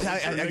know,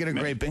 I get a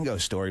great bingo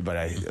story, but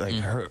I like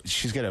her.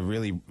 She's got a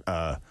really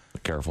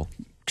careful,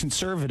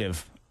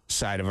 conservative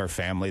side of our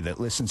family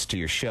that listens to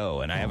your show,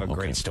 and I have a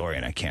great story,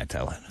 and I can't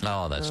tell it.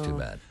 Oh, that's too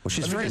bad. Well,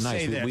 she's very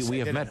nice. We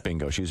have met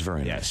Bingo. She's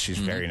very nice. Yes, she's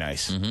very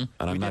nice. And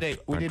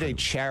we did a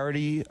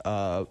charity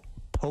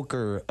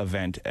poker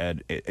event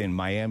in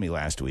Miami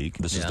last week.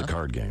 This is the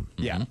card game.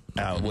 Yeah,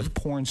 with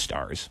porn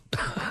stars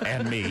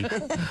and me.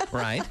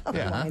 Right.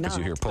 Yeah. Because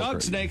you hear poker.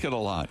 Doug's naked a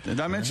lot.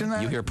 Did I mention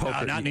that? You hear poker.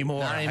 No, not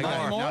anymore. Not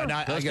anymore.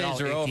 Those days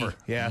are over.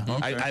 Yeah.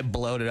 Okay. I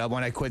bloated up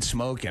when I quit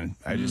smoking.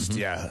 I just,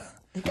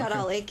 It got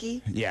all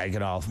achy? Yeah, I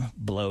get all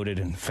bloated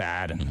and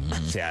fat, and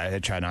I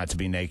try not to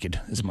be naked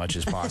as much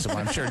as possible.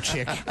 I'm sure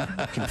Chick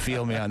can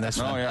feel me on this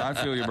one. Oh, yeah, I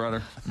feel you,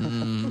 brother.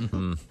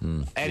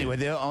 Anyway,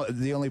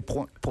 the only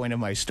point of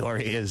my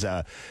story is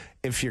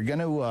if you're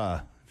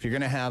gonna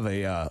have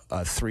a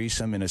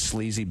threesome in a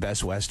sleazy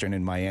Best Western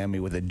in Miami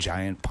with a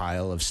giant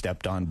pile of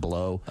stepped-on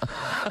blow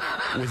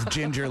with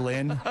Ginger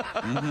Lynn,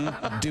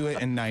 do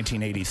it in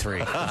 1983.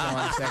 That's all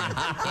I'm saying.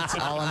 That's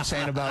all I'm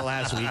saying about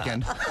last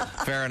weekend.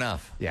 Fair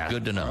enough. Yeah.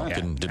 Good to know. Yeah.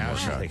 Didn't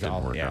work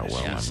out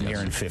well. She's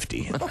nearing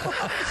 50.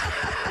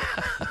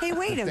 Hey,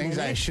 wait a Things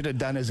minute. I should have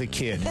done as a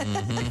kid. You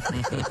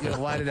know,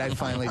 why did I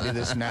finally do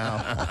this now?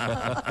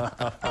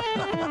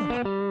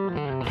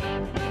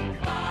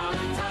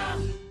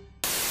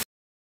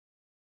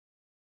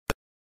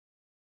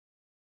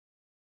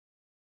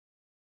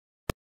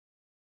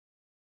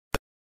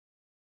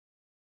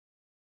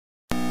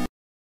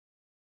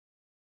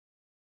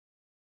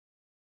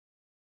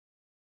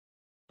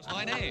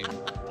 My name.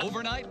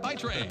 Overnight by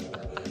train.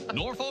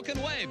 Norfolk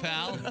and way,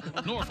 pal.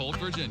 Norfolk,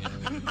 Virginia.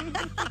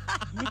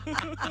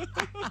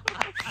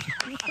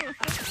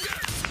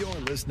 You're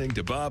listening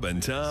to Bob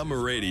and Tom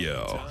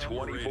Radio.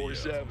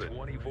 24/7.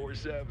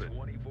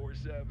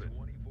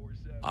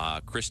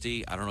 24/7.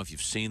 Christy, I don't know if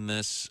you've seen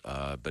this,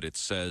 but it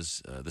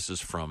says, this is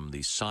from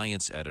the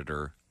science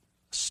editor,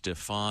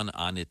 Stefan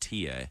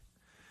Anitie.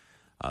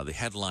 The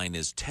headline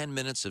is 10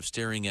 minutes of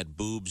staring at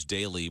boobs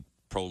daily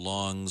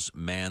prolongs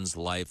man's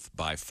life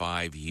by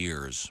 5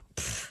 years.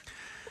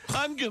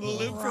 I'm going to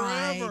live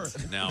forever.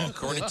 Now,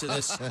 according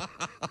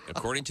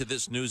to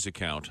this news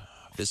account,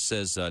 this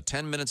says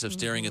 10 minutes of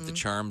staring at the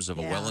charms of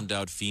a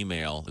well-endowed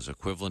female is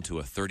equivalent to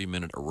a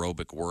 30-minute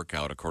aerobic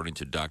workout, according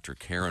to Dr.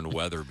 Karen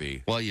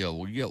Weatherby. Well,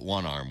 you get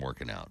one arm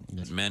working out.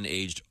 Men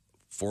aged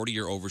 40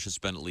 or over should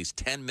spend at least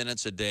 10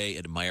 minutes a day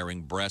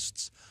admiring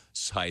breasts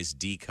size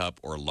D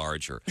cup or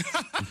larger.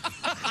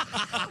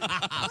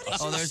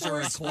 There's a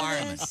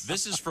requirement.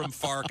 This is from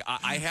FARC.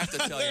 I have to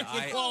tell you,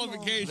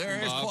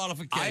 There is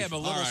qualification. I am a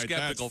little All right,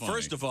 skeptical. that's funny.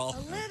 First of all,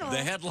 the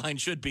headline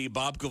should be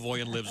Bob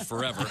Kavoyan lives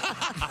forever.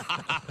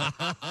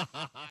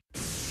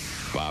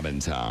 Bob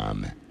and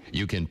Tom,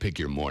 you can pick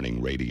your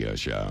morning radio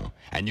show,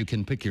 and you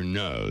can pick your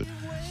nose.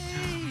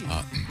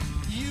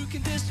 You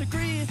can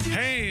disagree if you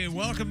Hey,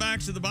 welcome back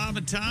to the Bob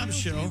and Tom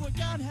Show. what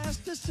God has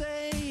to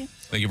say.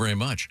 Thank you very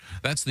much.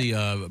 That's the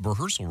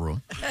rehearsal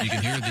room. You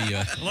can hear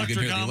the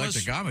Electric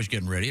Amish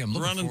getting ready. I'm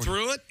looking Running forward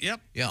through it.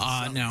 Yep.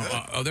 Yeah. Now,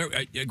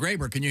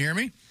 Graber, can you hear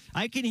me?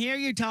 I can hear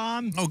you,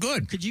 Tom. Oh,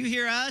 good. Could you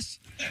hear us?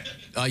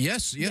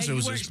 Yes. Yeah, It you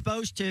was. weren't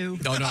supposed to.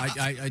 No.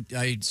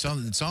 It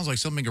sounds like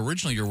something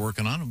originally you're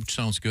working on, which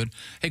sounds good.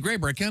 Hey,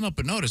 Graber, I can't help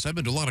but notice I've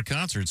been to a lot of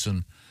concerts,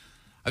 and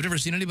I've never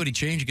seen anybody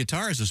change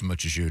guitars as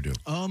much as you do.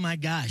 Oh, my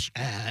gosh.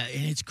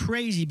 And it's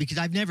crazy because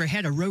I've never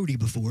had a roadie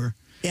before.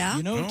 Yeah?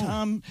 You know,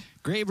 Tom,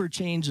 Graber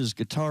changes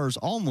guitars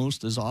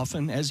almost as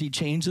often as he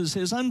changes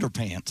his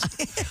underpants.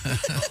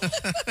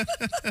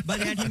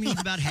 But that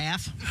means about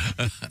half.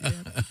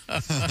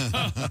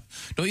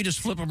 Don't you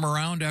just flip them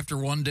around after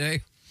one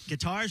day?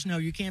 Guitars, no,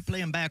 you can't play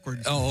them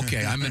backwards. Oh,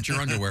 okay. I meant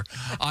your underwear.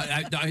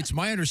 It's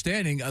my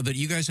understanding that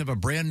you guys have a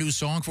brand new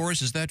song for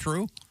us. Is that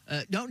true?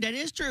 No, that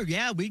is true.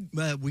 Yeah, we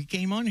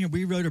came on here.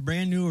 We wrote a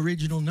brand new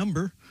original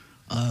number.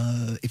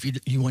 If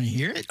you want to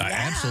hear it,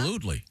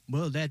 absolutely.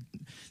 Well, that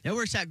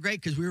works out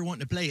great because we were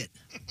wanting to play it.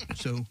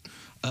 So,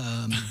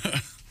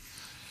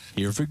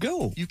 here we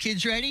go. You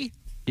kids ready?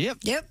 Yep.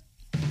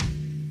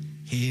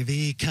 Here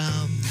we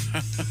come.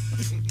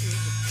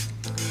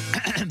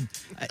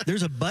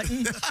 There's a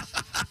button.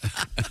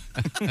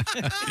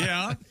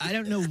 Yeah. I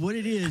don't know what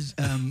it is.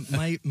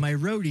 My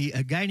roadie,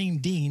 a guy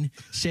named Dean,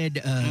 said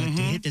to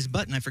hit this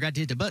button. I forgot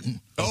to hit the button.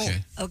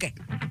 Okay. Okay.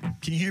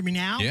 Can you hear me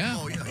now? Yeah.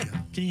 Oh, yeah.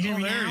 Can you hear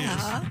me there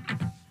now?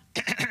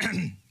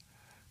 he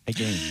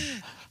Again.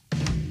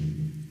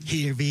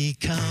 Here we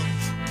come.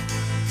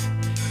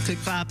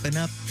 Clip-clopping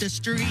up the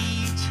street.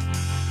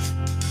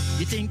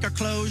 You think our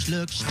clothes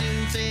look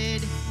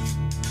stupid,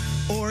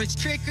 or it's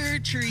trick or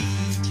treat.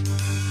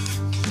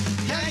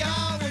 Yeah,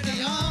 y'all, we're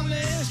the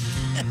Amish.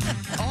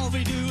 All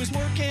we do is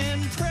work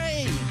and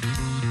pray.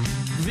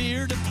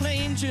 We're the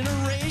plain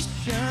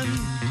generation,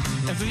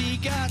 and we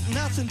got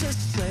nothing to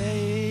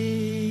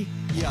say.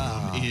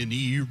 Yeah.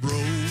 Any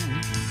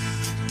road,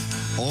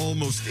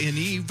 almost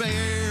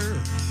anywhere.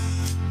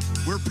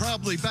 We're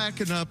probably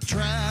backing up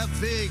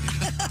traffic,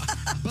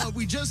 but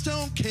we just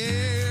don't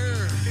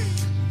care.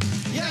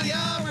 Yeah,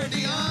 y'all, we're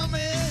the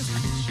Amish.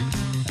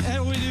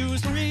 And we do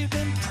is read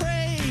and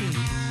pray.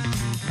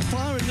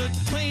 For the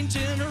plain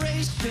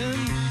generation,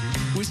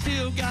 we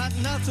still got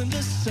nothing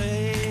to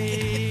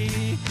say.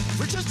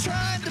 We're just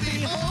trying to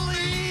be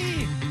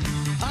holy.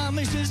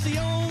 Amish is the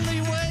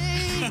only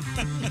way.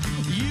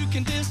 You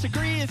can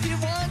disagree if you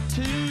want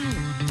to,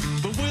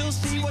 but we'll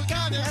see what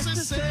God has to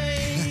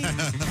say.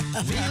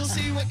 We'll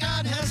see what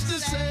God has to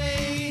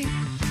say.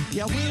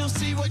 Yeah, we'll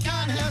see what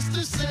God has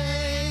to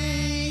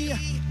say.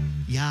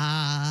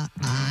 Yeah,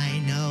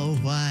 I know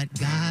what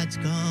God's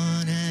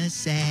gonna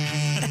say.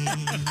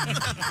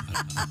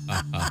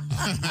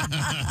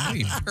 Thank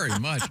you very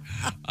much.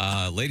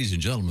 Ladies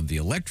and gentlemen, the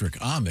Electric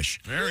Amish.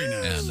 Very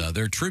nice. And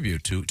their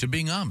tribute to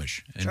being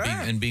Amish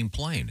and being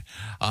plain.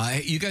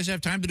 You guys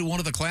have time to do one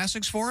of the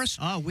classics for us?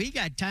 Oh, we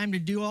got time to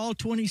do all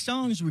 20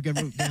 songs we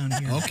got wrote down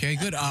here. Okay,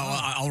 good.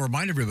 I'll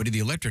remind everybody, the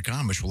Electric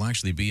Amish will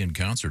actually be in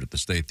concert at the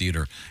State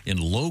Theater in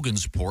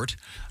Logansport.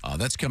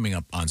 That's coming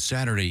up on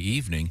Saturday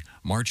evening,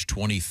 March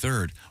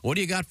 23rd. What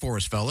do you got for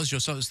us, fellas?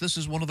 This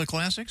is one of the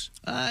classics?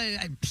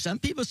 Some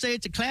people say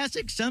it's a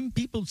classic. Some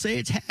people say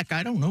it's hack.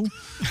 I don't know.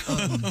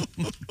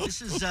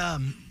 This is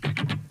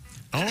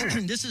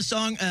this is a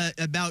song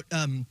about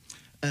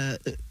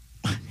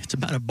it's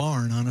about a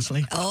barn,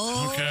 honestly.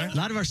 Oh, okay. A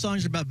lot of our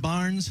songs are about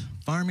barns,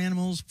 farm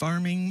animals,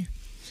 farming,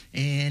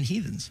 and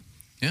heathens.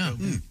 Yeah.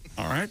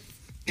 All right.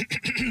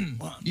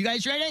 You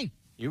guys ready?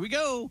 Here we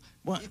go.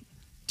 1,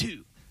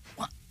 2.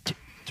 1, 2,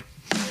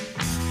 3.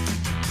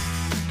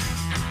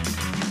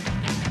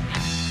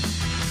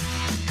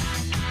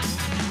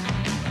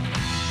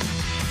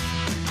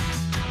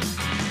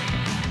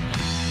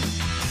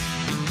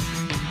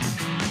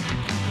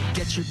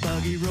 Get your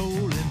buggy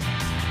rolling.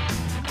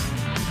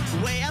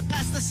 Way up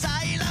past the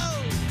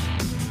silo.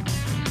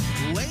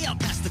 Way up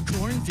past the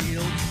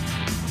cornfield.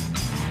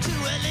 To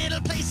a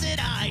little place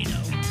that I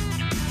know.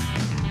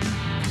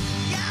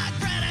 Yeah,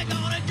 Greta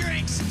gonna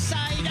drink some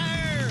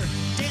cider.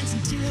 Dance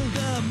until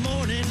the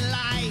morning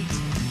light.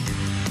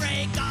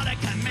 Break all the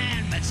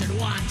commandments at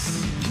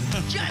once.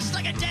 Just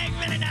like a dang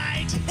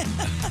Mennonite.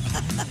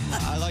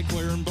 I like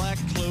wearing black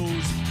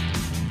clothes,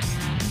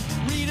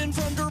 reading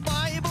from her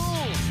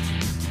Bible,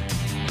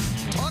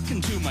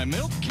 talking to my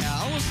milk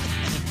cows,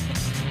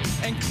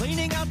 and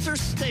cleaning out their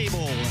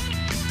stable.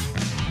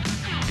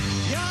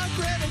 Yeah,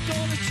 Greta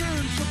gonna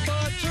churn some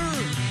butter.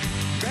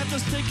 Grab the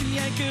stick and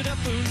yank it up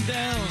and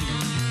down.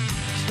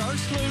 Start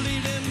slowly,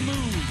 then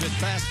move it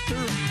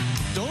faster.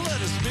 Don't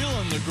let it spill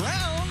on the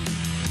ground.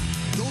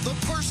 Though the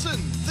person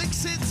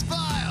thinks it's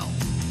vile,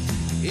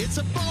 it's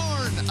a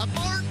barn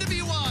to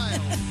be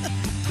wild.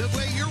 The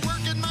way you're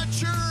working my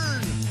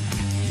churn,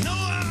 no,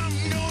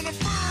 I'm gonna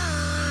burn.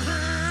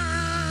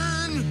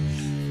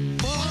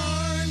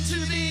 Born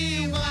to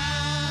be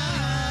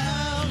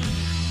wild.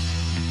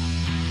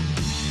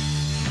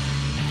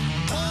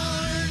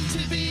 Born to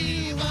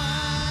be wild.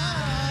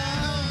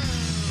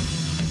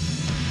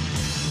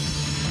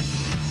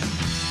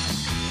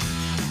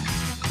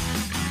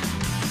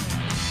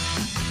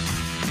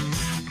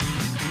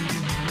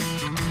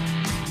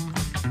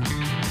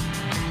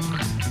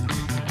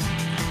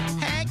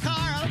 Hey,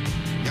 Carl.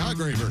 Yeah,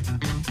 Graver.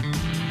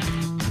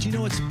 Do you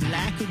know it's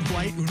black and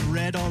white and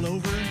red all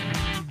over?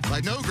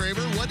 I know,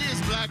 Graver. What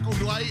is black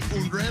and white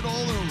and red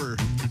all over?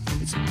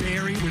 It's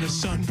Barry with a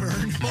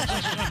sunburn.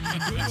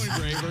 Good one,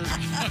 Graver.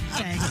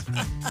 Thanks.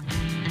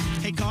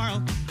 Hey,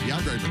 Carl.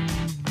 Yeah, Graver.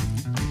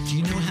 Do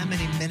you know how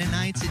many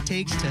Mennonites it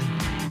takes to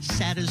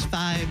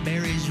satisfy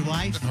Barry's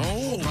wife?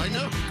 Oh, I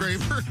know,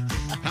 Graver.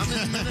 How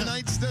many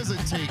Mennonites does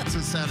it take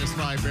to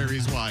satisfy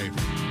Barry's wife?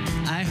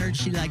 I heard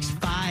she likes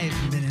 5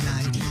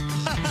 Mennonites.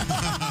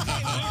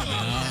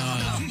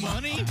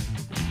 Money?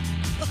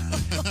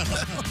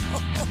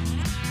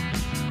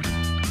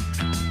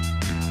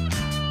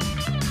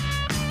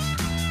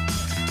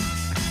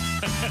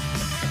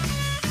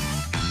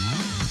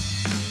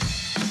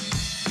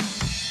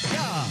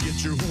 Yeah.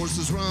 Get your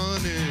horses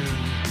running.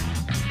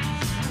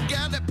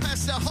 Gotta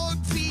pass the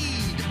hog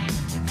feed.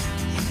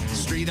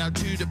 Straight out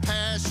to the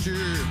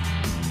pasture.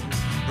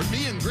 Where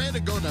me and Greta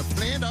gonna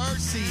plant our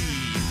seed.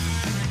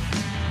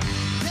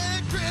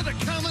 Yeah, Greta,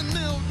 come and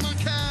milk my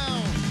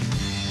cow.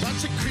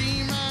 Watch the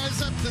cream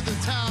rise up to the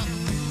top.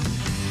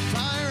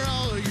 Fire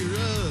all of your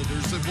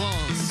udders at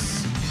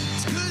once.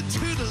 It's good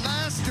to the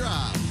last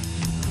drop.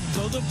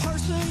 So the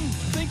person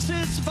thinks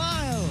it's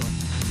vile.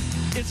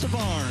 It's a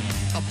barn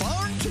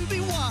to be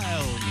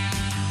wild.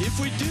 If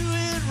we do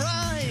it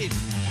right,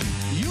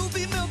 you'll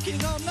be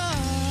milking all night.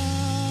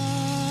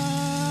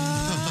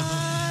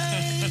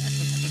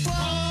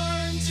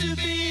 Born to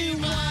be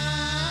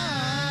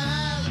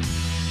wild.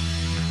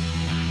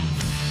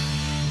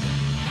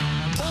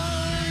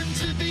 Born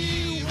to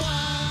be wild.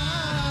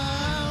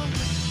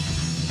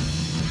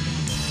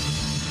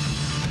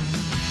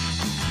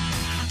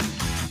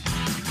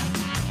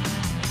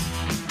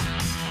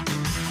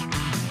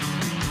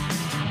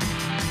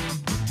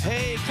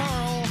 Hey,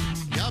 Carl.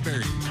 Yeah,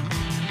 Barry.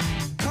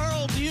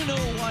 Carl, do you know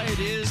why it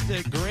is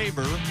that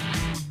Graver...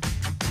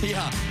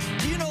 Yeah,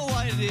 do you know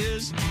why it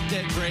is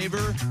that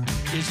Graver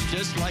is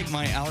just like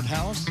my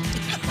outhouse?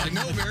 I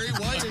know, Barry.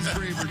 Why is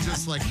Graver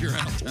just like your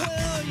outhouse?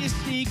 Well, you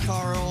see,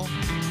 Carl,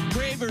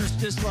 Graver's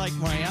just like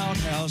my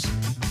outhouse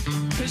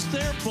because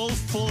they're both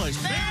full of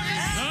shit.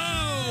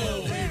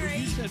 Oh, Graver,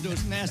 you said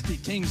those nasty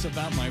things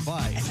about my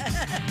wife.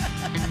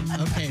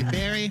 Okay,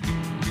 Barry.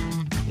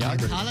 Yeah, I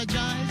Graver.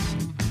 apologize.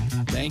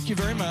 Thank you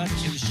very much.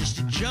 It was just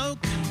a joke.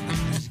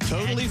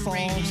 Totally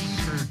Exaggerating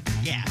false.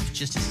 Yeah, it's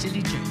just a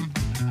silly joke.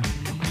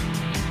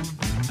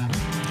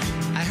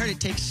 I heard it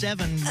takes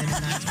 7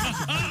 Mennonites. Wait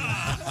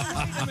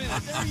a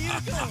minute. There you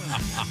go.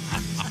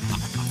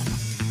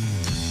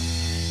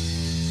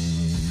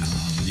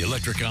 The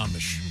Electric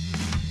Amish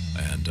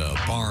and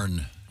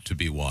Barn to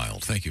be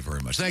Wild. Thank you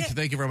very much.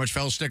 Thank you very much,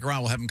 fellas. Stick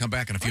around. We'll have them come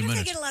back in a few Why do they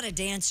minutes. get a lot of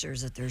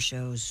dancers at their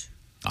shows?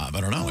 I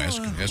don't know.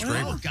 Ask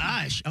Graver. Oh,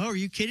 gosh. Oh, are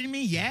you kidding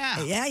me?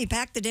 Yeah. Yeah, you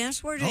packed the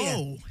dance floor, did you?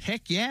 Oh,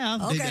 heck yeah.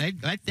 Okay.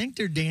 I think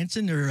they're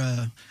dancing.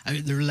 They're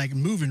like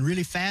moving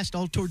really fast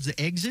all towards the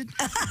exit.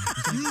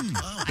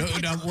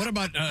 Now, what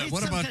about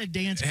some kind of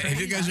dance have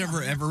you guys ever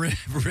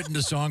written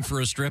a song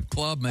for a strip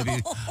club?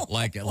 Maybe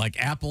like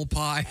Apple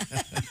Pie.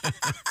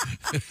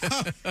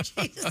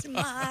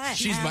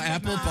 She's my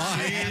apple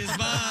pie. She's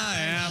my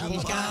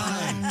apple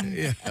pie.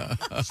 Yeah.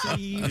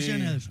 Sleeves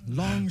in a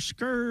long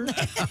skirt.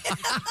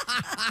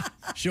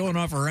 Showing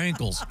off her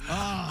ankles.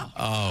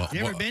 Oh.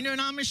 You ever been to an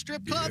Amish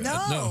strip club?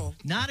 No.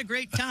 Not a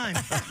great time.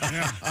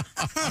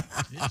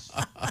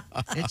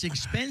 It's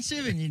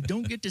expensive, and you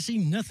don't get to see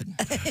nothing.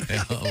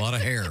 A lot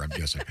of hair, I'm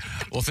guessing.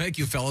 Well, thank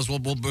you, fellas. We'll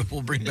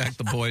bring back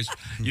the boys.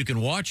 You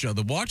can watch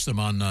them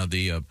on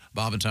the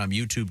Bob and Tom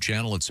YouTube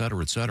channel, et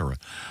cetera, et cetera.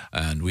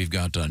 And we've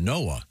got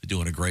Noah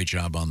doing a great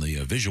job on the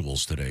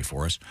visuals today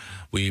for us.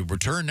 We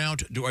return now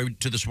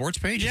to the sports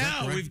page.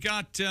 Yeah, we've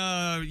got,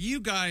 you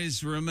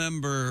guys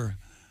remember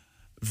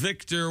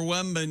Victor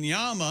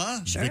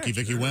Wembanyama. Sure.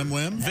 Vicky Wem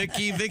Wem.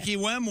 Vicky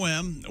Wem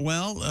Wem.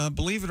 Well,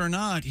 believe it or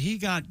not, he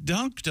got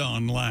dunked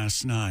on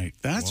last night.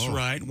 That's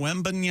right.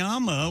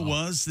 Wembanyama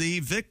was the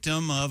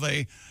victim of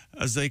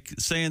as they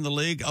say in the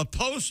league, a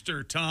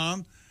poster,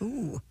 Tom.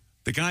 Ooh.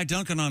 The guy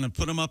dunking on him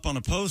put him up on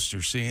a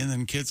poster, see, and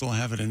then kids will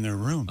have it in their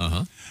room.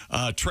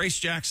 Trace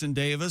Jackson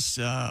Davis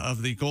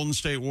of the Golden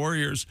State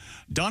Warriors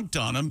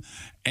dunked on him,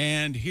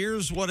 and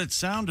here's what it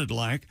sounded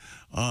like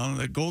on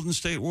the Golden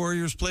State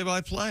Warriors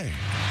play-by-play.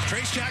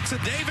 Trace Jackson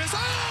Davis,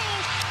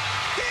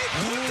 he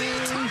put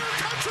the entire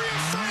country of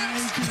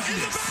France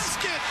in the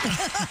basket.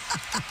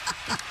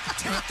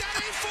 Take that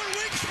 8-foot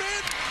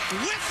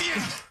wingspan with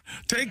you.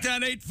 Take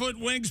that 8-foot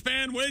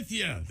wingspan with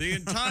you. The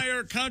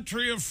entire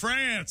country of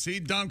France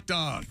he dunked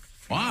on.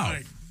 Wow.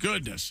 My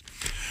goodness.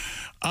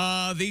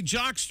 The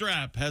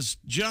jockstrap has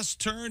just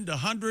turned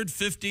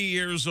 150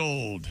 years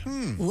old.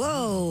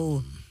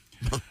 Whoa.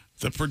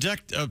 The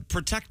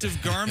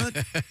protective garment.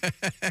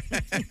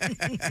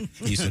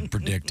 He said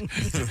predict.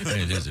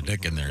 There's a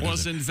dick in there.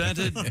 Was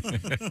invented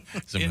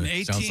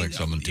in sounds like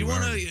someone too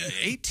hard.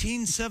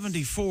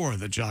 1874,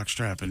 the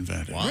jockstrap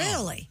invented. Wow.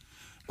 Really?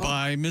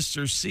 By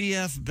Mr.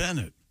 C.F.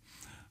 Bennett,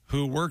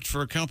 who worked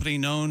for a company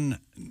now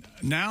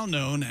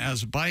known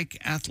as Bike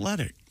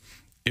Athletic.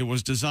 It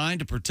was designed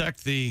to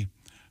protect the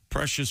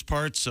precious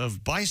parts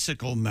of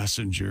bicycle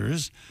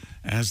messengers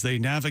as they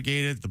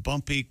navigated the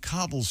bumpy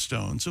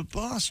cobblestones of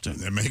Boston.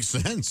 That makes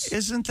sense.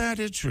 Isn't that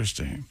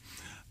interesting?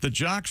 The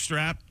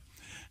jockstrap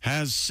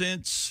has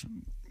since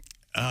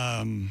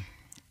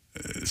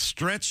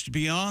stretched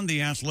beyond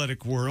the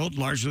athletic world,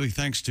 largely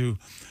thanks to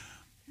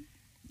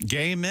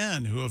gay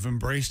men who have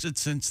embraced it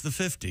since the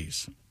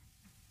 50s.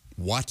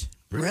 What?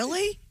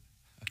 Really?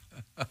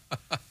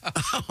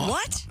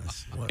 What?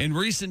 In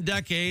recent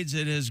decades,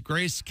 it has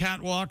graced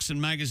catwalks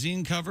and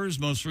magazine covers,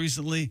 most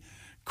recently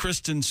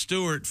Kristen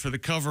Stewart for the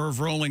cover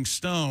of Rolling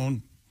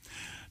Stone.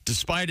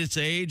 Despite its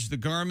age, the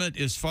garment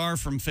is far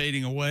from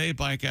fading away.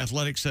 Bike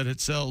Athletics said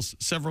it sells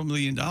several $1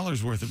 million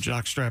worth of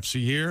jockstraps a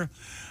year.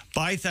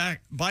 Bike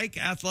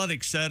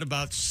Athletics said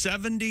about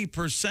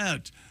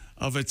 70%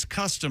 of its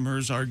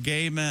customers are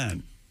gay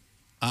men.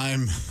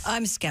 I'm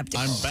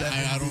skeptical.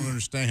 I don't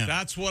understand.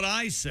 That's what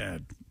I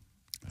said.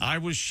 I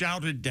was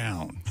shouted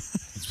down.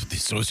 That's what the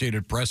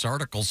Associated Press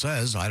article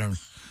says. I don't.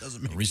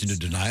 Doesn't make reason to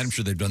deny it. I'm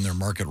sure they've done their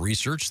market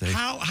research.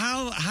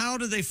 How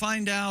do they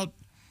find out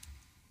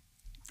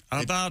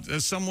about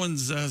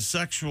someone's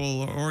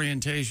sexual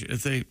orientation?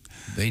 If they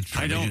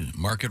do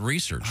market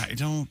research. I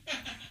don't.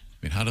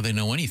 I mean, how do they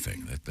know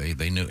anything? That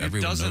they know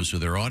everyone knows who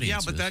their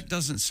audience is. Yeah, but that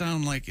doesn't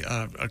sound like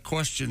a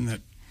question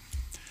that.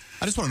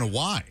 I just want to know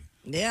why.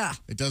 Yeah.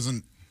 It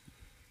doesn't.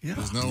 Yeah.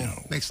 There's no.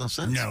 Makes no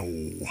sense. No.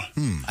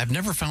 I've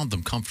never found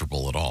them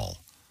comfortable at all.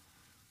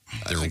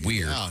 They're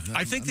weird.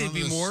 I think they'd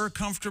be more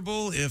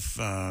comfortable if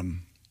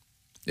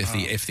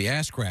the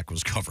ass crack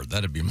was covered.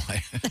 That'd be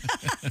my.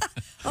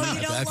 Oh,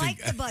 you don't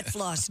like the butt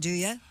floss, do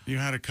you? You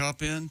had a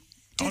cup in.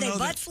 Do they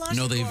butt floss?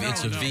 No,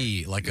 it's a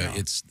V. Like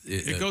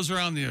it goes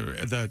around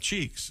the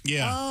cheeks.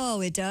 Yeah. Oh,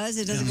 it does.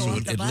 It doesn't go so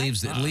up the it butt.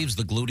 leaves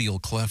the gluteal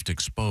cleft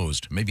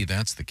exposed. Maybe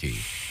that's the key.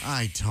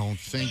 I don't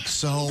think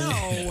so.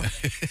 No.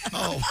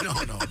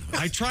 No.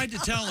 I tried to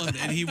tell him,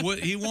 and he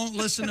won't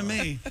listen to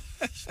me.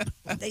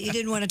 That you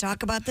didn't want to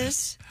talk about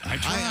this? I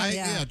tried.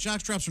 Yeah,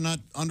 jockstraps are not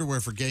underwear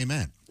for gay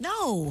men.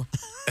 No.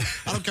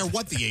 I don't care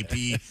what the AP.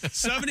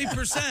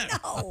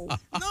 70%.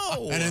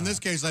 No. And in this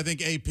case, I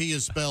think AP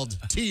is spelled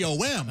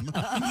TOM. Yeah.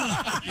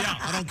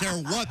 I don't care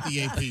what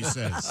the AP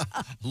says.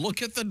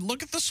 Look at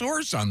the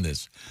source on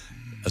this.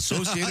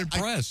 Associated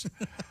Press.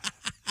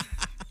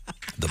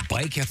 The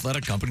Bike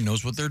Athletic Company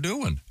knows what they're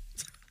doing.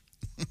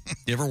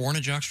 You ever worn a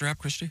jockstrap,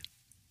 Christy?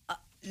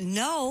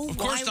 No. Of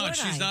course not.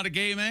 She's not a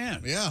gay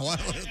man. Yeah.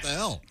 What the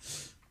hell?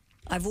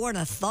 I've worn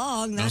a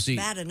thong. That's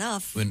bad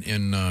enough. When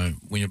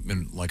you're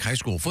in like high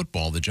school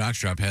football, the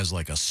jockstrap has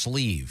like a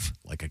sleeve,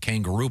 like a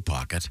kangaroo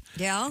pocket.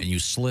 Yeah. And you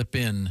slip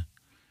in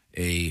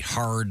a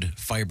hard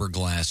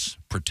fiberglass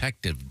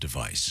protective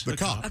device. The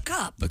cup. A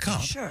cup. The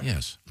cup. Sure.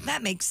 Yes.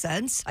 That makes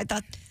sense. I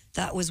thought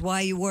that was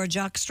why you wore a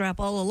jockstrap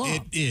all along.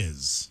 It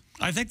is.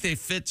 I think they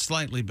fit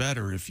slightly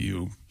better if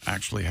you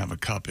actually have a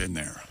cup in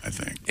there, I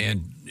think.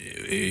 And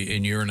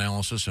in your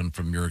analysis and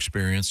from your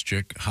experience,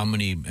 Chick, how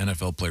many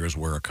NFL players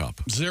wear a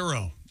cup?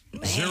 0%.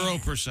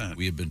 0%.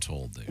 We have been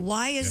told.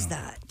 Why is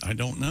that? I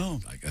don't know.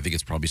 I think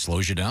it probably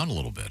slows you down a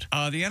little bit.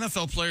 The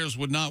NFL players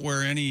would not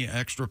wear any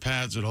extra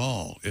pads at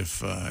all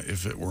if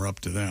it were up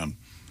to them.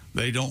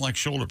 They don't like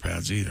shoulder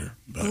pads either.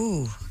 But,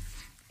 Ooh.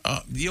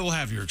 You'll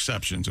have your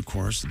exceptions, of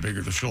course. The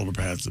bigger the shoulder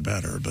pads, the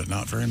better, but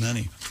not very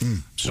many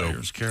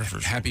players care for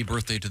happy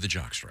birthday to the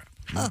jockstrap.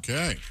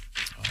 Okay.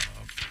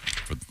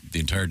 For the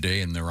entire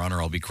day, in their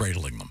honor, I'll be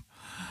cradling them.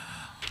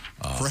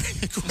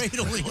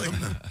 Cradling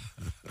them.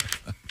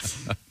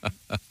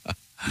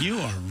 You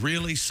are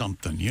really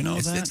something. You know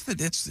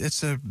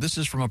that? This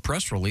is from a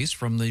press release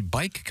from the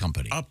bike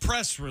company. A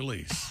press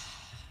release.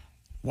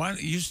 Why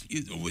you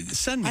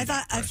send me? I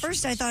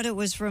thought it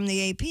was from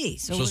the AP.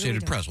 So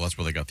Associated Press. Well, that's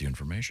where they got the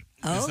information.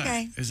 Oh,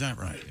 okay. Is that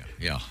right?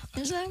 Yeah.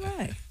 Is that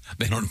right?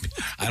 They don't.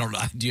 I don't.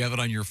 Do you have it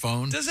on your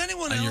phone? Does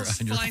anyone on else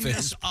your find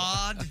this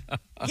odd?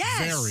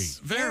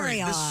 Yes.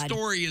 Very odd. This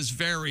story is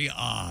very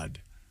odd.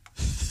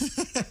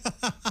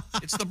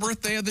 It's the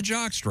birthday of the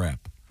jockstrap.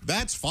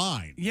 That's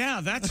fine.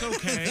 Yeah, that's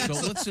okay. So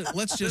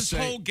let's just this say,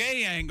 whole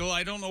gay angle.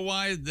 I don't know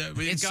why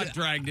it got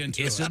dragged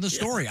into It's it. in the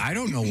story. I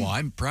don't know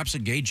why. Perhaps a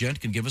gay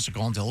gent can give us a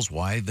call and tell us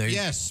why they.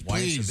 Yes, why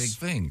please. it's a big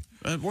thing.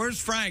 Where's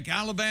Frank?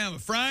 Alabama.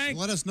 Frank,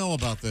 let us know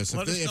about this.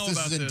 If this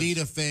is indeed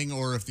a thing,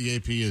 or if the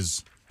AP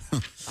is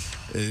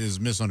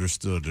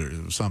misunderstood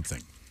or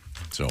something.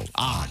 So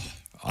odd.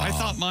 I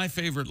thought my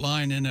favorite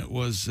line in it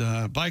was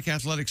Bike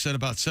Athletics said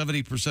about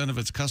 70% of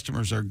its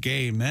customers are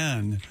gay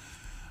men,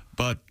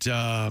 but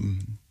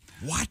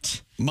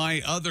what?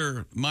 My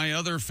other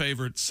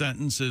favorite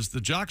sentence is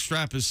the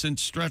jockstrap has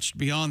since stretched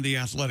beyond the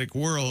athletic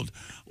world,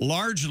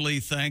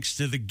 largely thanks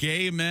to the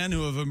gay men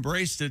who have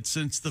embraced it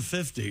since the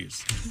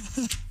 50s.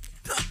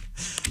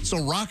 So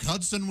Rock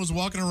Hudson was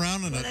walking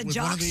around with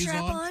one of these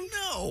on?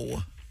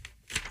 No.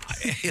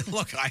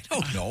 Look, I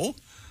don't know.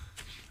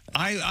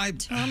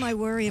 Tom, I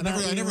worry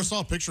about I never saw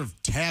a picture of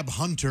Tab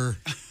Hunter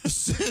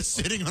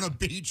sitting on a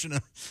beach in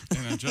a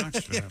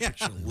jockstrap.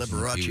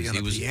 Liberace on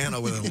a piano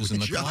with was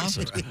in the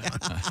closet.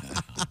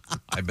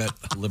 I bet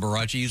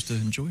Liberace used to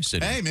enjoy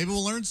sitting. Hey, maybe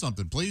we'll learn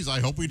something. Please, I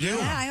hope we do.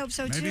 Yeah, I hope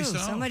so too.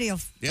 Somebody will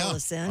fill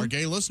us in. Our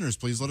gay listeners,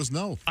 please let us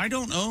know. I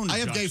don't own. I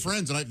have gay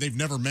friends, and they've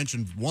never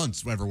mentioned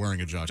once ever wearing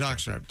a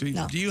jockstrap. Do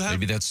you have?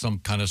 Maybe that's some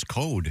kind of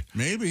code.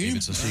 Maybe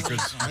it's a secret.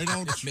 I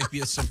don't. Maybe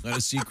it's some kind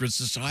of secret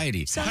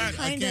society.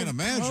 I can't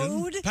imagine.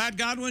 Code? Pat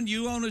Godwin,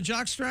 you own a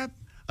jockstrap?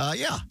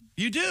 Yeah.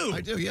 You do? I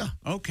do, yeah.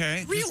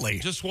 Okay. Really?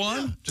 Just one?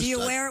 Yeah, Do you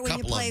wear it when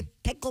you play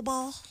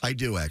pickleball? I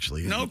do,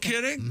 actually. No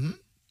kidding? Mm-hmm.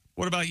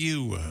 What about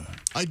you?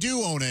 I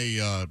do own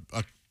a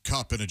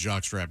cup and a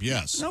jockstrap,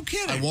 yes. No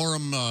kidding. I wore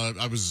them,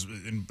 I was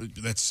in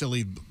that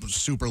silly,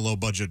 super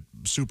low-budget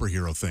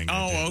superhero thing.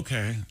 Oh,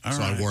 okay. All so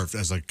right. I wore it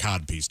as a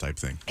codpiece type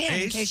thing.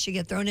 And in case you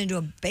get thrown into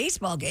a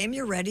baseball game,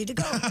 you're ready to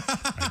go.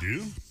 I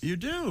do. You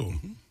do?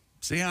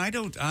 See, I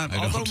don't.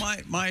 Although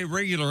my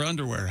regular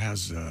underwear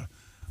has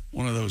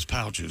one of those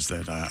pouches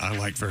that I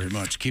like very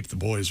much. Keep the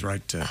boys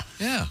right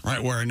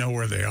where I know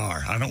where they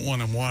are. I don't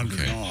want them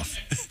wandering off.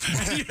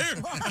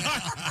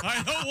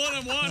 I don't want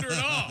them wandering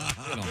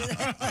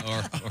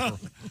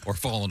off. or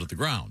falling to the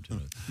ground.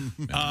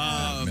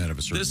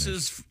 This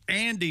is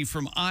Andy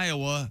from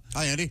Iowa.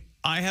 Hi, Andy.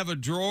 I have a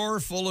drawer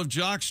full of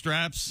jock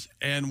straps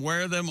and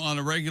wear them on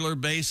a regular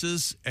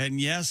basis. And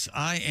yes,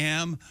 I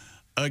am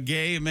a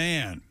gay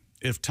man.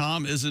 If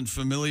Tom isn't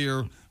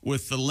familiar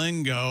with the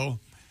lingo,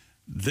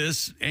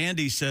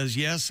 Andy says,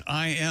 yes,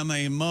 I am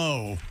a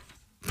mo.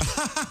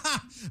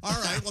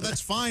 All right, well, that's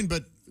fine,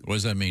 but... What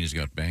does that mean? He's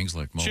got bangs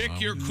like Mo? Chick,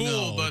 you're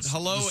cool, but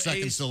hello, the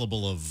second Ace.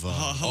 syllable of...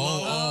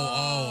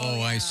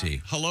 Oh, I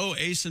see. Hello,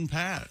 Ace and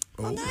Pat.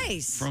 Oh,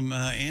 nice. From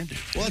Andy.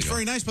 Well, that's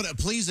very nice, but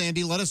please,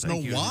 Andy, let us know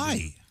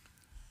why.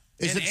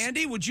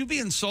 Andy, would you be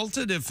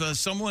insulted if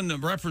someone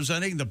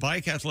representing the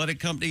bike athletic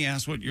company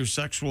asked what your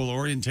sexual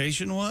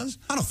orientation was?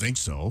 I don't think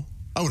so.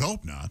 I would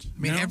hope not. I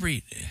mean,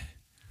 every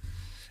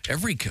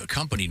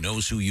company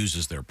knows who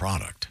uses their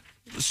product.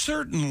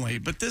 Certainly,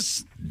 but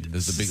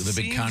the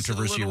big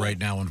controversy right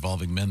now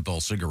involving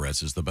menthol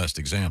cigarettes is the best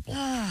example.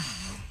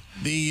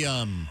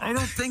 I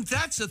don't think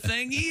that's a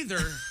thing either.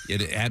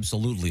 It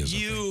absolutely is.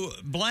 You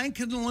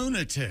blanking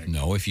lunatic.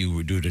 No, if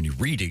you do it any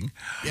reading.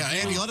 Yeah,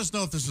 Andy, let us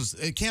know if this is.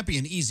 It can't be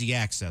an easy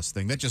access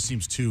thing. That just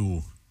seems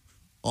too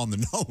on the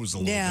nose a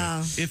little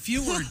bit. If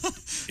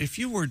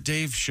you were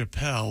Dave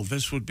Chappelle,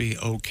 this would be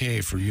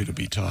okay for you to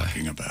be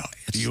talking about.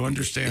 Do you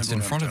understand? It's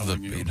in front of the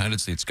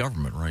United States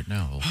government right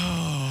now.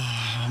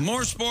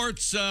 More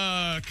sports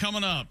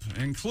coming up,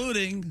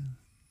 including.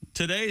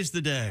 Today's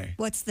the day.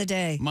 What's the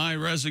day? My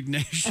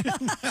resignation.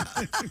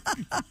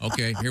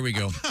 Okay, here we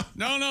go.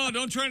 No,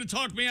 don't try to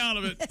talk me out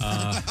of it.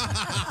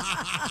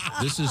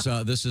 This is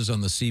on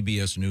the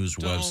CBS News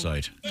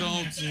website.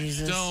 Don't. It's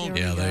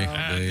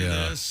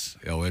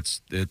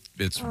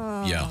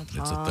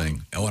a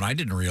thing. Oh, and I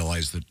didn't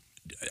realize that.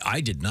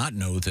 I did not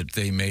know that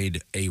they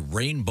made a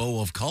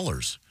rainbow of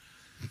colors.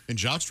 In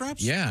jockstraps?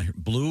 Yeah,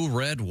 blue,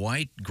 red,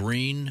 white,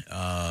 green.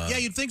 Yeah,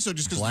 you'd think so,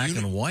 just because black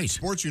and white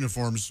sports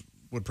uniforms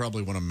would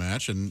probably want to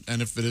match, and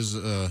if it is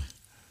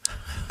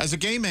as a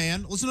gay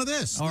man, listen to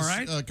this. All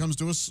right, comes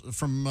to us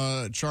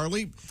from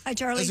Charlie. Hi,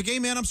 Charlie. As a gay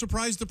man, I'm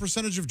surprised the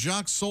percentage of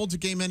jocks sold to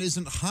gay men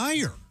isn't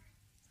higher.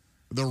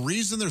 The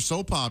reason they're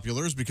so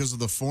popular is because of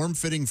the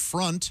form-fitting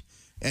front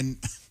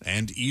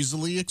and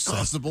easily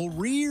accessible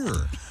rear.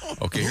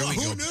 Okay, here we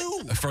go. Who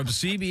knew? From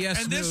CBS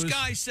And News. this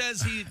guy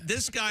says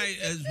this guy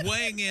is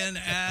weighing in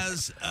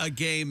as a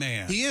gay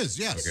man. He is,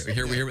 yes. Okay,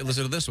 here,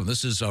 listen to this one.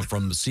 This is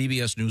from the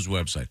CBS News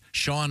website.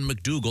 Sean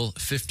McDougal,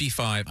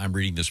 55. I'm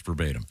reading this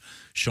verbatim.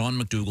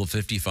 Sean McDougal,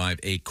 55,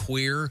 a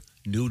queer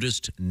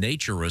nudist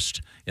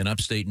naturist in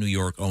upstate New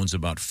York, owns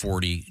about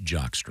 40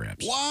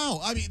 jockstraps. Wow.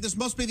 I mean, this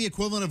must be the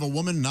equivalent of a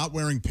woman not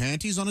wearing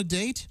panties on a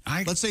date.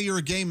 Let's say you're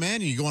a gay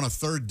man and you go on a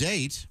third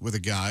date with a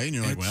guy, and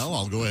you're like, well,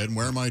 I'll go ahead and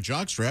wear my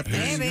jockstrap.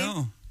 Maybe.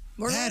 No.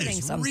 We're That learning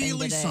is something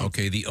really today. something.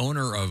 Okay, the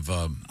owner of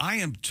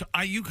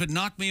you could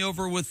knock me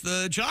over with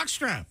the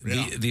jockstrap.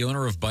 the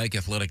owner of Bike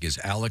Athletic is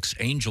Alex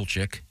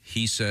Angelchick.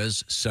 He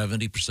says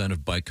 70%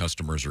 of bike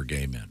customers are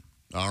gay men.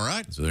 All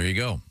right. So there you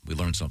go. We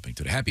learned something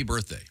today. Happy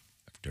birthday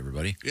to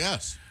everybody.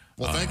 Yes.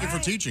 Well, thank you for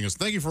teaching us.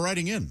 Thank you for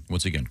writing in.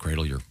 Once again,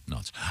 cradle your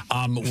nuts.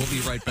 We'll be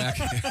right back.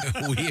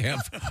 We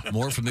have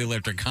more from the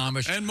Electric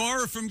Amish. And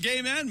more from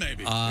gay men,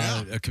 maybe.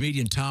 A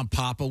comedian, Tom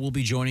Papa, will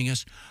be joining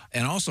us.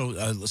 And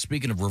also,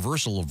 speaking of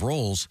reversal of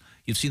roles,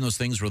 you've seen those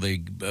things where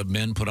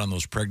men put on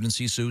those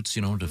pregnancy suits,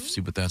 to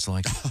see what that's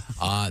like.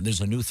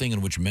 There's a new thing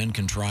in which men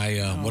can try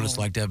what it's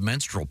like to have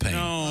menstrual pain.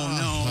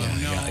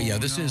 No.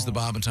 This is the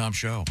Bob and Tom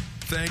Show.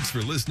 Thanks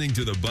for listening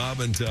to the Bob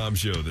and Tom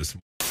Show this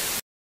morning.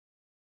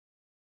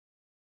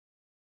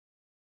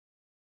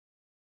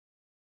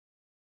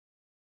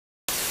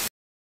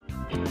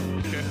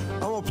 I'm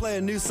gonna play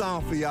a new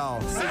song for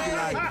y'all. See if you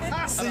like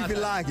it. See if you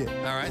like it.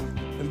 All right.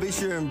 And be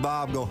sure and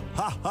Bob go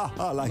ha ha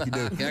ha like you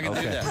do. I can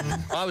do that.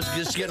 Well, I was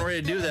just getting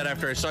ready to do that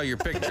after I saw your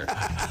picture.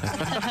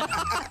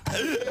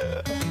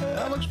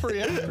 That looks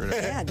pretty accurate.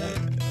 Yeah,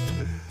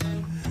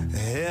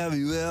 Have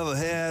you ever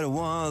had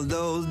one of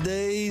those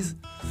days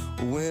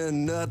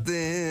when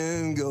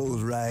nothing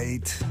goes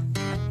right?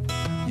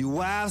 Your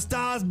wife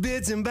starts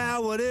bitching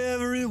about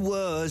whatever it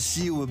was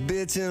she was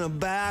bitching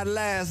about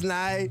last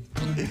night.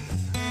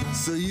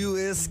 So you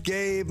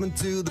escape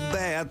into the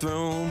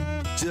bathroom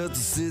just to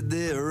sit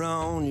there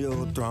on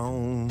your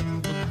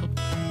throne.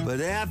 But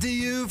after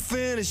you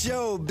finish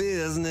your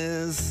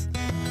business,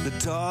 the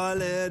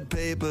toilet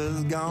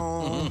paper's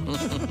gone.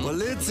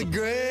 Well, it's a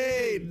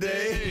great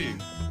day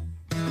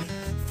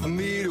for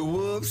me to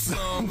whoop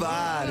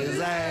somebody's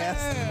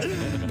ass.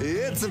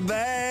 It's a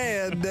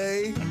bad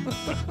day,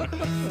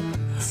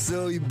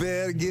 so you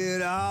better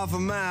get off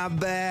of my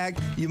back.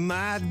 You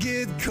might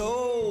get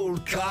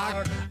cold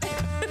cocked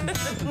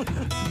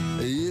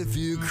if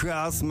you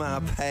cross my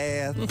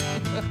path,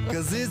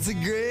 'cause it's a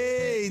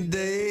great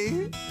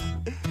day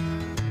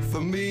for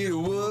me to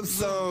whoop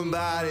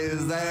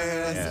somebody's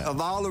ass. Yeah.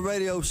 Of all the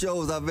radio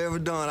shows I've ever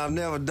done, I've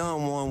never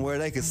done one where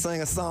they could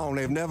sing a song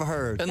they've never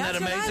heard. Isn't that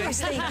amazing? I was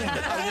thinking.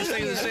 I was just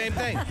thinking the same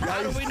thing.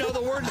 How do we know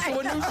the words to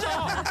a new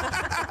song?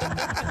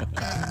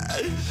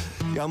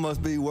 Y'all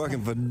must be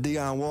working for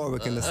Dionne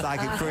Warwick and the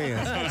Psychic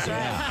Friends.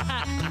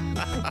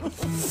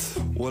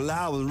 Well,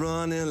 I was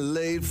running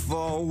late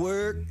for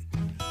work,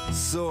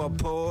 so I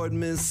poured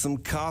me some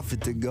coffee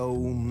to go.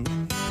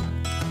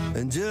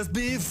 And just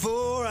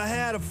before I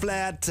had a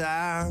flat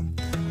tire,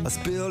 I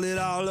spilled it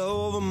all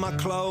over my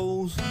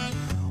clothes.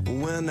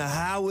 When the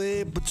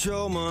highway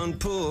patrolman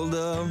pulled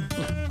up,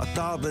 I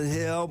thought that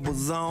help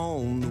was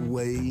on the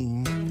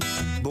way.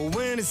 But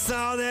when he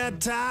saw that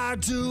tire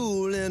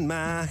tool in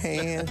my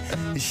hand,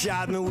 he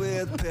shot me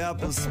with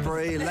pepper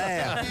spray.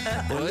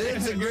 Laugh. Well,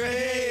 it's a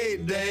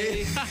great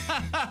day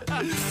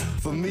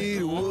for me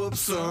to whoop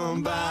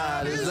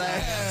somebody's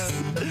ass.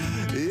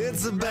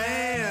 It's a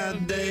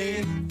bad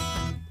day,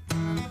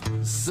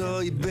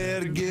 so you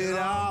better get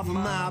off of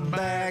my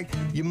back.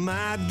 You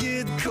might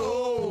get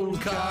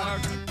cold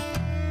cocked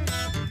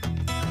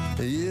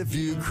if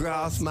you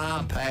cross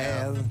my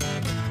path,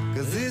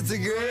 'cause it's a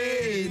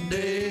great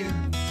day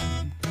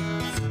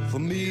for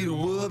me to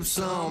whoop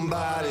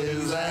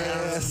somebody's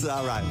ass.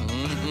 All right.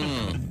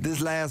 This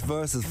last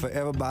verse is for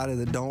everybody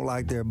that don't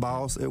like their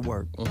boss at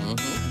work.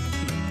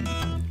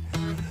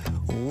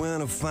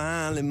 When I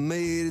finally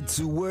made it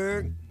to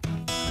work,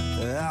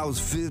 I was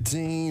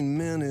 15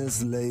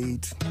 minutes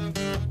late.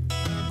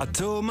 I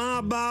told my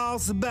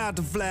boss about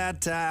the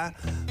flat tire,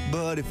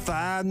 but he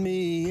fired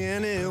me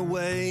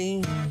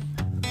anyway.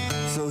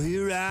 So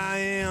here I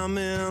am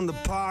in the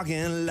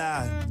parking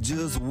lot,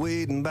 just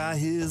waiting by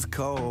his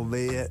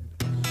Corvette.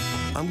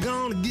 I'm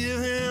gonna give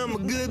him a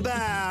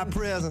goodbye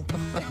present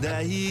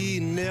that he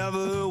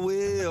never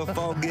will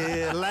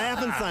forget.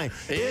 Laugh and sing.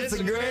 It's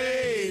a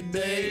great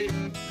day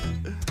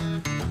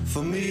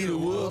for me to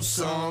whoop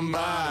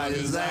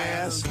somebody's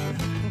ass.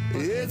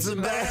 It's a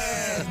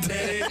bad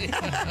day,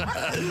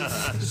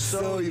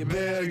 so you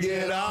better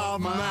get off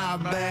my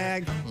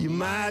back. You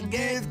might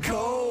get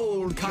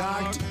cold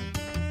cocked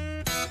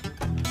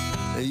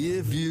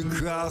if you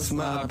cross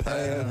my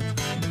path,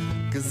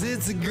 'cause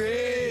it's a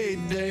great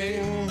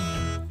day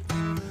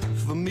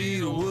for me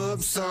to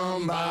whoop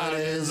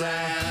somebody's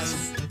ass.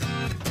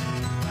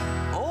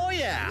 Oh,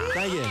 yeah.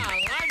 Thank you.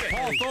 I like it.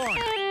 Paul Thorne.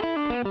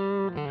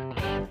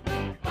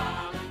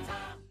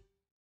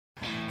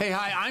 Hey,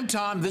 hi, I'm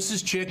Tom. This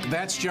is Chick.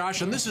 That's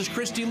Josh. And this is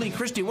Christy Lee.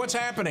 Christy, what's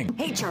happening?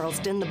 Hey,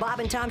 Charleston, the Bob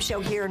and Tom Show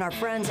here, and our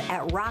friends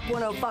at Rock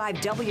 105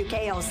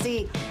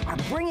 WKLC are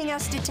bringing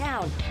us to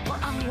town for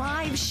a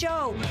live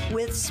show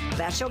with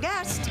special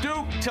guests.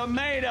 Duke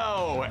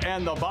Tomato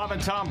and the Bob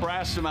and Tom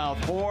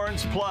Brassmouth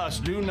Horns. Plus,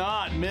 do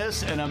not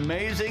miss an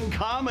amazing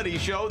comedy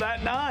show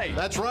that night.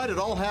 That's right. It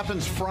all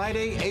happens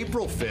Friday,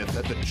 April 5th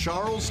at the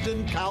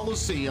Charleston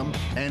Coliseum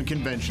and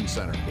Convention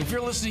Center. If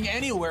you're listening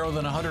anywhere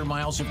within 100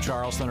 miles of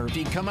Charleston or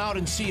Peak, come out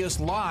and see us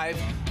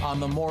live on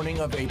the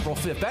morning of April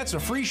 5th. That's a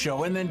free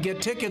show, and then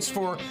get tickets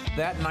for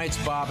that night's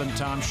Bob and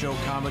Tom Show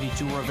comedy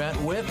tour event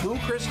with who,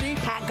 Christy?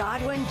 Pat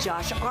Godwin,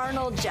 Josh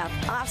Arnold, Jeff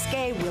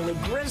Oskey, Willie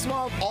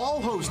Griswold.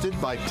 All hosted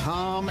by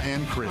Tom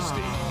and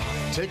Christy.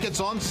 Tickets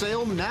on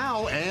sale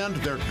now, and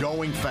they're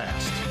going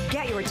fast.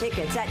 Get your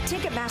tickets at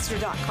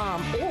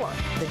Ticketmaster.com or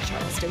the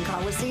Charleston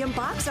Coliseum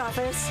box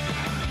office.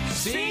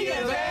 See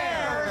you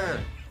there!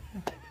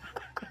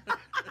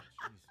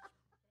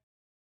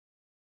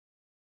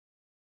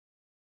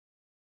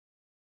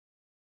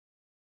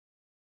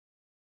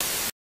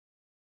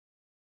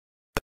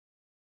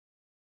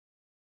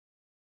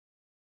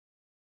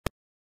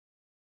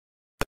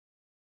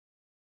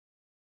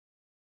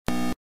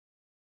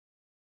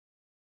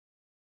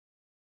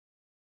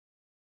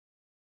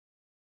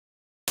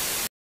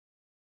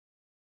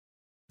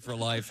 For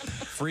life,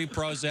 free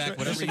Prozac,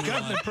 whatever There's a you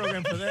government want.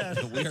 program for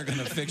that. We are going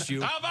to fix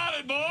you. How about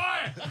it,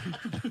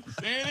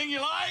 boy? Anything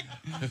you like?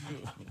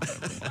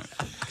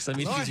 'Cause, I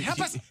mean, Lord, help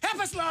us,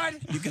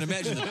 Lord. You can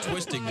imagine the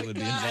twisting that would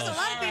be There's a involved.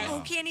 lot of people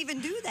who can't even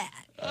do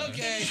that.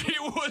 Okay. She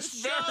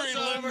was very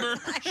limber.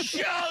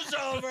 Show's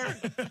over.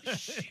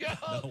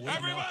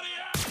 Everybody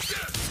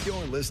out.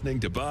 You're listening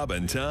to Bob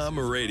and Tom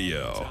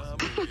Radio.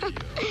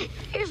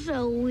 You're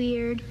so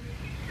weird.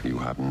 You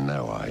have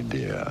no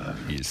idea.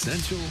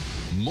 Essential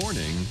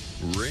Morning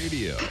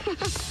Radio.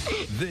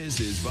 This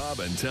is Bob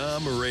and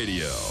Tom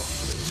Radio.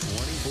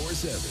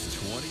 24/7.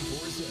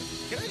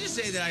 24/7. Can I just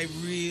say that I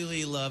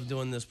really love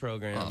doing this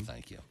program? Oh,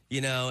 thank you. You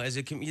know, as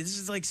a comedian, this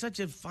is like such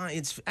a fun.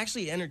 It's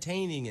actually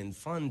entertaining and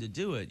fun to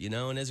do it. You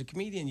know, and as a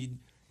comedian, you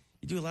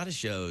do a lot of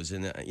shows,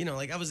 and you know,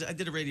 like I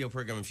did a radio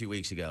program a few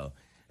weeks ago,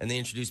 and they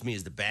introduced me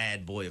as the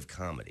bad boy of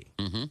comedy.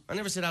 Mm-hmm. I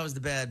never said I was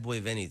the bad boy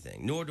of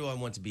anything, nor do I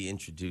want to be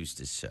introduced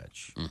as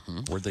such.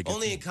 Mm-hmm. Where'd they get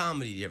Only in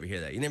comedy do you ever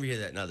hear that. You never hear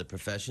that in other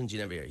professions. You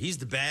never hear, he's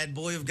the bad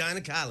boy of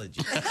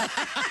gynecology.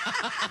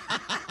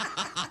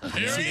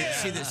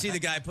 See the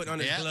guy putting on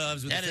his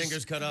gloves with his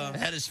fingers cut off?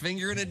 Had his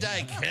finger in a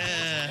dike.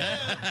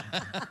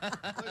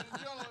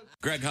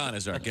 Greg Hahn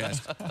is our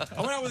guest.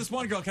 I went out with this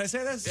one girl. Can I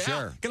say this? Yeah.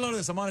 Sure. Get a load of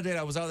this. I'm on a date.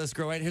 I was out with this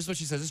girl, right? Here's what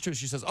she says. It's true.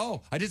 She says,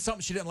 oh, I did something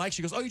she didn't like.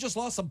 She goes, oh, you just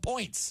lost some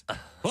points.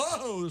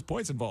 Oh, there's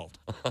points involved.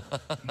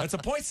 It's a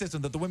point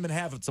system that the women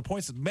have. It's a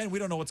point system. Men, we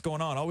don't know what's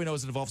going on. All we know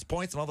is it involves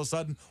points, and all of a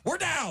sudden, we're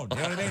down. You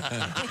know what I mean?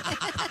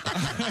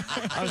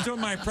 I was doing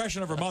my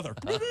impression of her mother.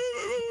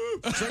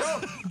 She's like,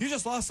 oh, you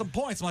just lost some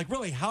points. I'm like,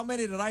 really? How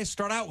many did I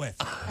start out with?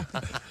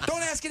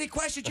 Don't ask any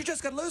questions. You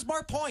just got to lose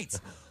more points.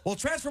 Well,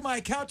 transfer my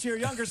account to your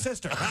younger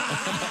sister.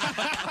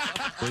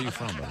 Where are you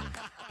from, buddy?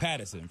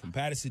 Patterson, from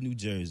Patterson, New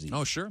Jersey.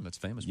 Oh, sure. That's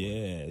famous.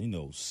 Yeah, you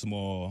know,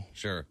 small.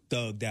 Sure.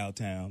 Thugged out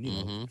town. You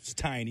know, it's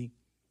tiny.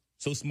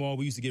 So small,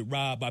 we used to get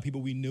robbed by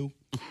people we knew.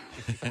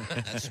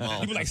 That's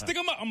small. People like, stick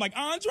them up. I'm like,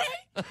 Andre?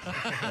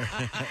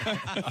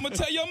 I'm going to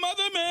tell your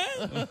mother,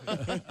 man.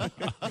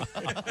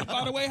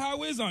 By the way,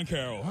 how is Aunt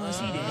Carol? How's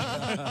she doing?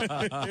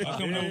 I'll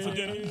come over for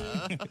dinner.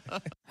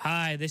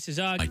 Hi, this is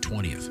Augie. My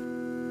 20th.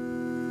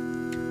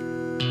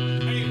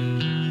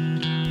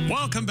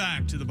 Welcome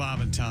back to the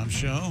Bob and Tom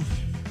Show.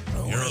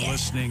 You're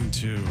listening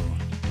to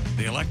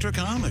the Electric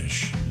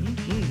Amish.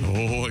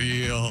 Oh,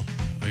 yeah.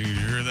 You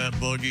hear that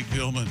buggy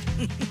coming?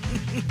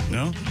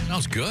 No?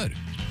 Sounds good.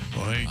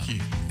 Thank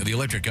you. The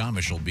Electric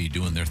Amish will be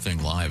doing their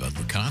thing live at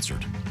the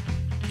concert.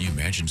 Can you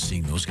imagine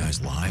seeing those guys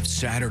live?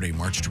 Saturday,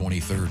 March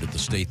 23rd at the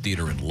State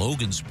Theater in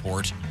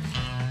Logansport.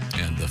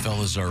 And the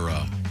fellas are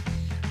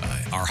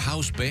our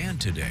house band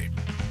today,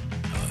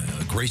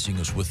 gracing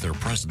us with their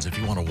presence. If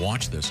you want to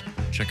watch this,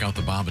 check out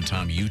the Bob and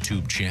Tom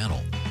YouTube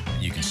channel.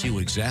 You can see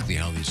exactly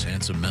how these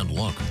handsome men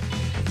look.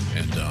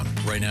 And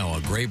right now,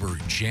 Graber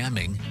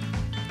jamming.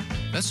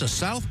 That's a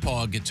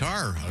southpaw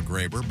guitar,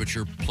 Graber, but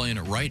you're playing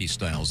it righty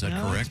style. Is that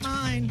correct? It's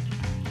fine.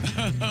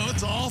 No,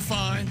 it's all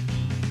fine.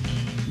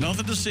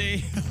 Nothing to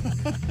see.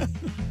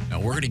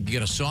 Now, we're going to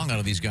get a song out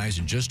of these guys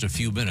in just a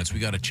few minutes. We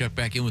got to check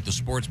back in with the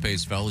sports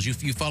page, fellas.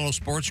 You follow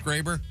sports,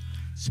 Graber?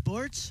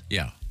 Sports?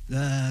 Yeah.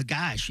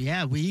 Gosh,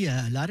 yeah, we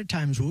a lot of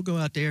times we'll go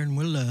out there and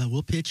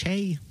we'll pitch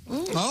hay.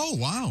 Oh,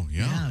 wow,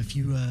 yeah. If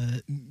you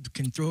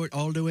can throw it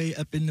all the way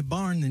up in the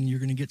barn, then you're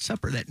going to get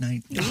supper that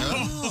night.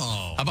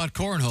 Oh. How about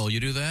cornhole? You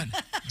do that?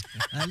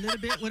 A little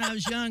bit when I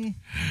was young.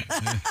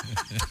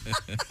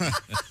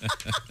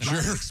 Sure.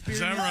 Is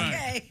that right?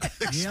 Okay.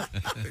 Yep.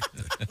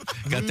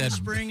 Got that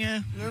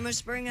Springer. Rumor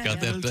Springer. Got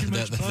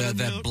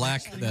that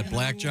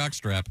black jock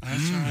strap.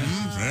 That's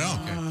right.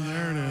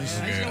 There it is.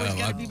 It's always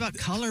got to be about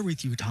color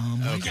with you,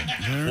 Tom. Okay.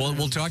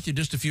 We'll talk to you in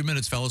just a few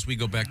minutes, fellas. We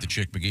go back to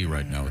Chick McGee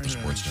right now at the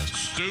Sports Desk.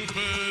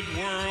 Stupid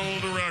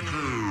world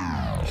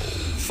record.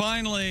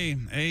 Finally,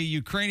 a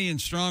Ukrainian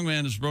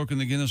strongman has broken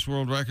the Guinness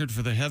World Record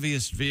for the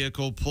heaviest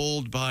vehicle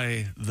pulled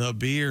by the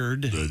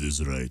beard. That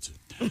is right.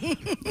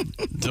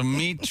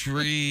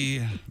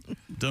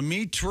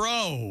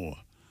 Dmitro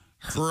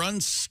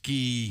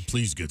Hrunsky.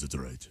 Please get it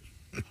right.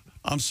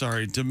 I'm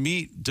sorry,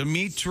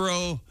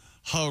 Dmitro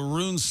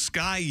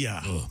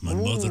Harunskaya. Oh, my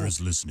mother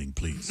is listening,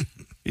 please.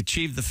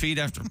 Achieved the feat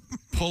after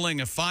pulling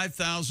a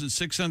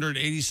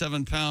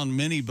 5,687-pound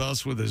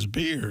minibus with his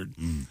beard.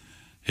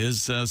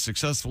 His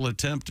successful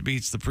attempt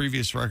beats the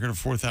previous record of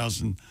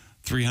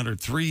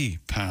 4,303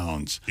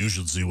 pounds. You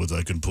should see what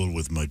I can pull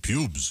with my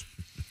pubes.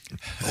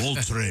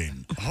 Old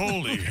train.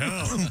 Holy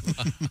hell.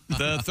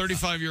 The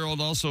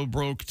 35-year-old also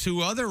broke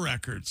 2 other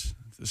records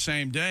the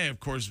same day, of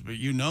course, but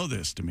you know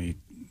this, Dmitro.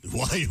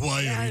 Why are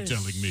you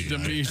telling me?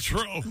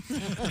 Dmitro.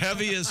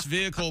 Heaviest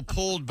vehicle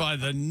pulled by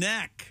the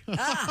neck.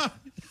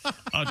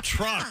 A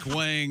truck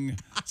weighing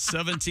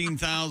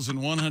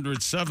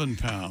 17,107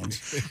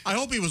 pounds. I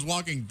hope he was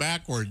walking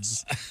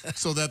backwards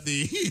so that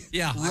the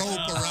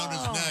rope around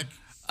his neck.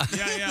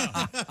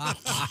 Yeah.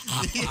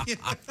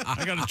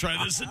 I got to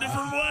try this a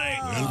different way.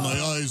 Well,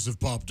 my eyes have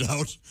popped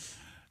out.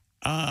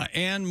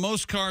 And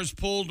most cars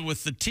pulled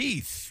with the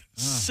teeth.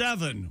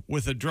 7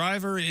 with a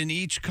driver in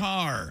each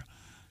car.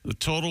 The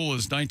total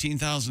was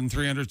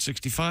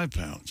 19,365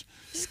 pounds.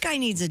 This guy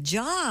needs a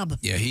job.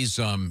 Yeah, he is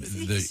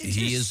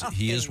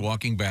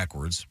walking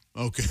backwards.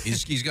 Okay,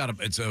 he's got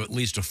it's at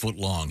least a foot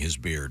long. His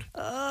beard.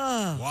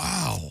 Oh,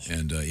 wow!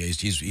 And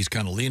he's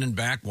kind of leaning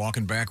back,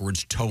 walking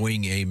backwards,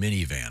 towing a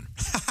minivan.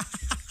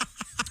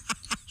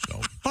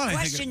 The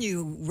question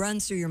you run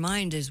through your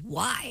mind is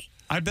why?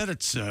 I bet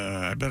it's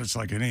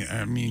like any.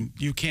 I mean,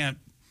 you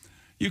couldn't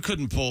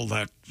pull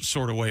that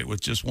sort of weight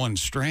with just one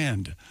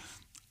strand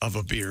of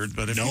a beard,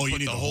 but if you put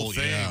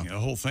the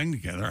whole thing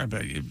together, I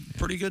bet you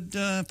pretty good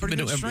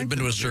strength. Been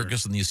to a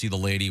circus and you see the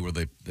lady where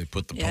they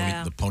put the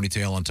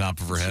ponytail on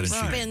top of her head and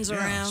spins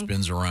around.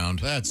 Spins around.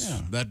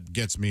 That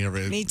gets me.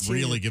 Me It too.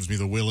 really gives me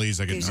the willies.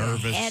 I get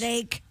nervous. A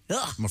headache.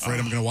 Ugh. I'm afraid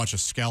I'm going to watch a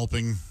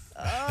scalping. Is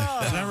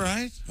that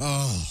right?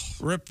 Oh,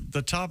 rip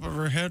the top of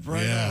her head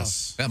right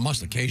off. That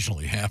must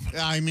occasionally happen.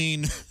 I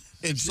mean,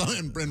 in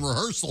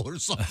rehearsal or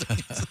something,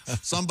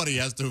 somebody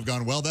has to have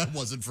gone, well, that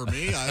wasn't for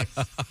me. I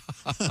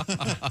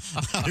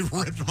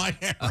ripped my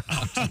hair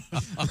out.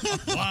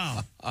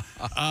 Wow.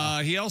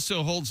 He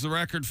also holds the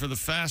record for the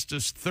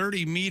fastest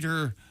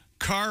 30-meter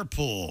car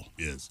pull.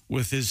 Yes.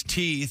 With his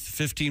teeth,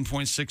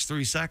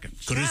 15.63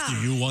 seconds. Chris, do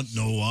you want to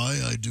know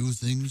why I do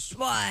things?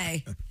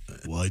 Why?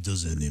 Why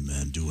does any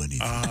man do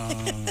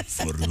anything?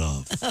 For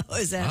love. Oh,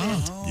 is that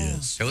it?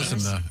 Yes. Hey, listen,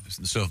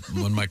 so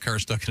when my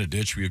car's stuck in a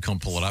ditch, will you come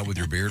pull it out with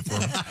your beard for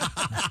me?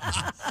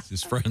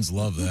 His friends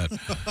love that.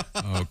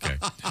 Okay.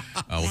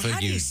 Well, thank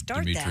How do you, you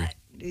start Dimitri. that?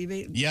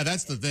 Yeah,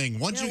 that's the thing.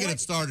 Once you get it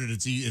started,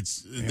 it's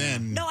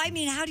then. No, I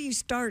mean, how do you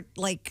start?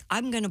 Like,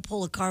 I'm going to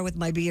pull a car with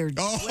my beard.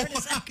 Oh, where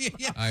does that?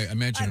 I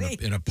imagine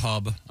in a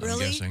pub,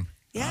 Really? I'm guessing.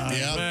 Yeah.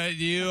 I bet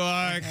you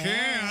I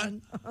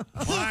can.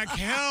 Like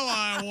hell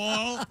I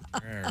won't.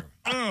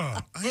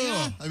 I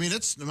mean,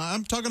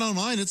 I'm tugging on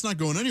mine. It's not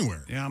going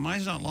anywhere. Yeah,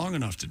 mine's not long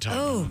enough to tug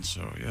on,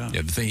 so yeah.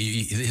 Yeah, the thing,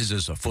 his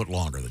is a foot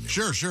longer than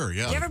yours. Sure,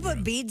 yeah. You ever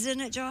put beads in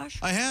it, Josh?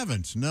 I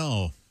haven't,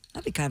 no.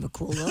 That'd be kind of a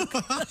cool look.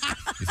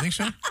 You think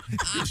so?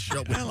 Show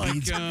with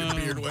beads on your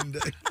beard one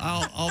day.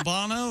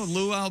 Albano?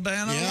 Lou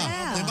Albano?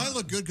 Yeah. They might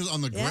look good because on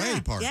the gray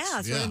parts. Yeah,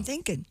 that's what I'm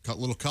thinking. Cut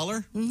little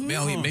color?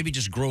 Maybe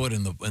just grow it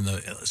in the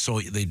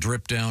so they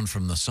drip down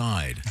from the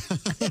side,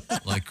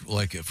 like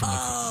from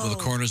the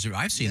corners.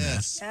 I've seen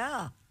that.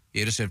 Yeah.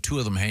 You just have 2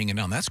 of them hanging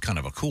down. That's kind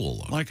of a cool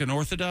look. Like an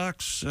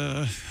Orthodox?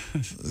 No,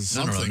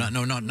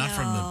 not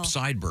from the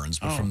sideburns,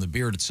 but from the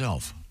beard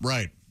itself.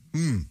 Right.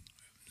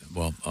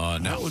 Well,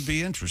 that would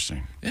be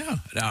interesting. Yeah.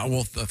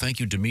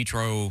 Thank you,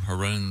 Dmitro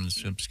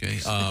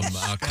Hrunsky.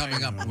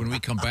 Coming up, when we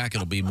come back,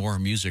 it'll be more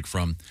music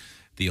from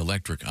the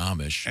Electric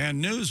Amish. And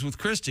news with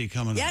Christy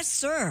coming up. Yes,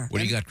 sir. What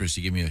do you got,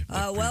 Christy? Give me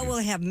a well, we'll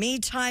have Me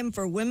Time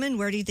for Women.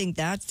 Where do you think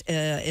that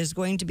is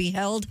going to be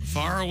held?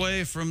 Far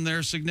away from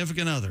their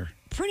significant other.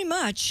 Pretty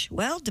much.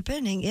 Well,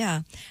 depending,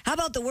 yeah. How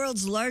about the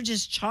world's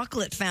largest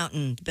chocolate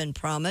fountain? Been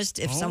promised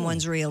if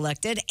someone's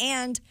reelected.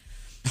 And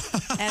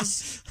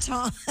as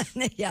Tom,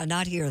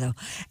 not here though.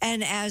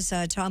 And as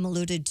Tom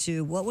alluded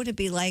to, what would it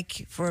be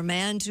like for a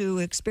man to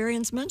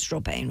experience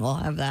menstrual pain? We'll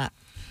have that.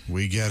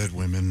 We get it,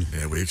 women.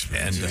 Yeah, we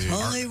experience it.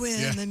 Only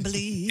women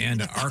bleed.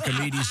 And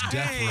Archimedes'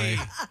 death ray.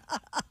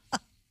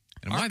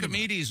 And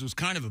Archimedes was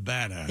kind of a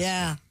badass.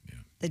 Yeah.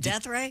 The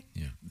death ray?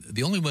 Yeah.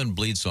 The Only One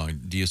Bleed song,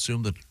 do you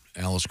assume that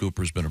Alice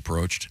Cooper's been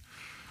approached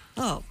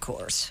Oh, of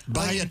course.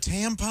 Buy a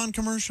tampon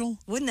commercial?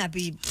 Wouldn't that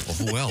be? Well,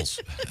 who else?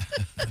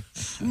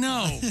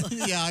 No.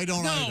 Yeah, I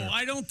don't either. No,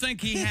 I don't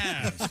think he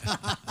has.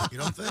 You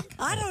don't think?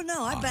 I don't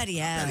know. I bet he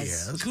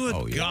has. Good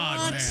Oh, yeah. God,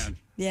 What? man.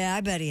 Yeah,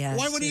 I bet he has.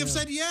 Why would he have too.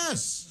 said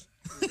yes?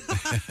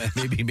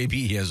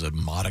 maybe he has a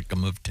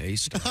modicum of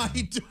taste.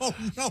 I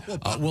don't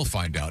know. We'll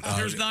find out.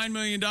 Here's $9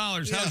 million.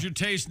 How's your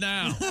taste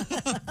now?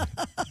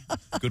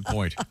 Good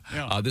point.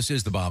 Yeah. This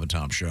is the Bob and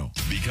Tom Show.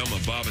 Become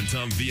a Bob and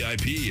Tom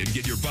VIP and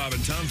get your Bob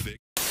and Tom fix.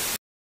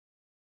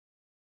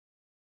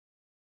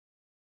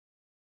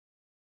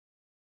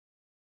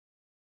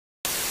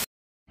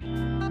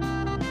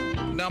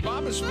 Now,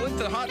 Bob has split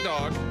the hot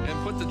dog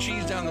and put the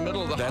cheese down the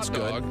middle of the That's hot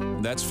dog.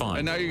 good. That's fine.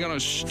 And now you're going to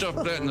stuff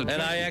that in the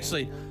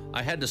And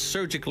I had to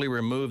surgically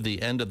remove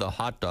the end of the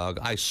hot dog.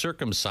 I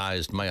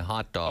circumcised my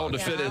hot dog. to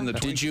fit in the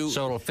Did you?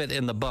 So it'll fit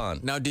in the bun.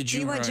 Now, did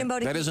you? you want Jimbo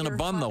to That eat isn't a your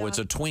bun, hot though. dog? It's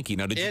a Twinkie.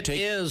 Now, did you It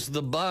take? is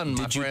the bun,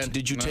 my Did you? friend.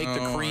 Did you take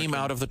the No, cream I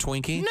out of the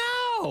Twinkie? No.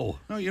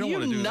 No, you don't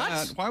want to do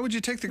nuts? that. Why would you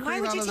take the Why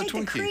cream would out you of the take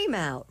Twinkie? the cream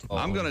out?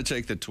 I'm going to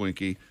take the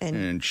Twinkie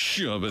and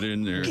shove it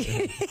in there.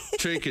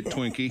 Take it,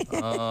 Twinkie.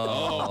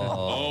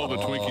 Oh, the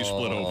Twinkie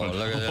split open.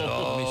 Look at that.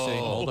 Let me see.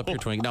 Hold up your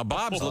Twinkie. Now,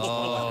 Bob's looks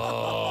more like.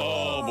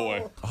 Oh,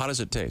 boy. How does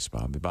it taste,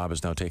 Bob? Bob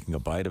is now taking a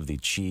bite of the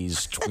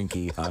cheese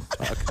Twinkie hot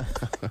dog.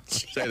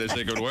 Say the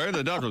secret word,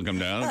 the duck will come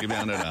down. Give you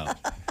it out.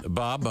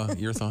 Bob,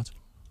 your thoughts?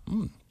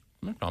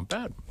 That's not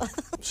bad.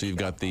 So you've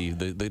got the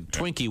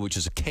Twinkie, which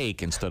is a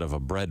cake instead of a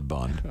bread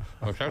bun.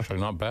 It's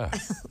actually not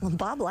bad. Well,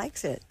 Bob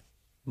likes it.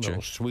 A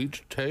little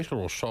sweet taste, a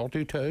little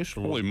salty taste. A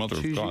little Holy mother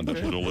of cheesy God, that's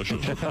taste.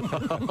 delicious.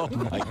 Oh,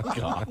 my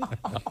God.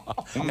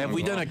 Have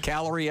we done a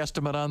calorie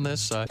estimate on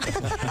this? I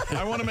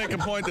want to make a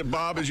point that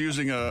Bob is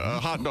using a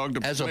hot dog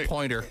to As a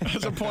pointer.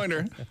 As a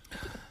pointer.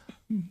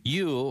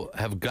 You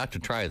have got to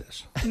try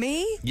this.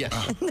 Me?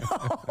 Yes.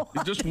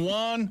 Just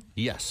one?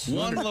 Yes.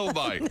 One little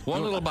bite.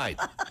 One little bite.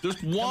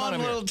 Just on one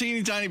over little here.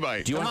 teeny tiny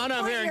bite. Come on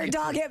over here. your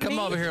dog at Come me.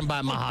 over here and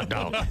buy my hot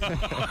dog.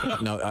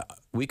 No,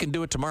 we can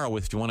do it tomorrow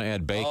if you want to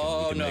add bacon.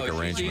 Oh, we can no. make She's eating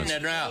arrangements.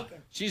 it now.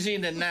 She's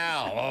eating it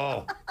now.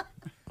 Oh.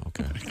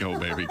 Okay. Go,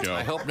 baby, go.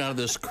 I hope none of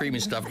this creamy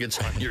stuff gets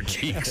on your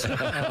cheeks.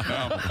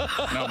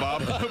 Now,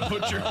 Bob,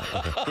 put your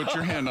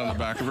hand on the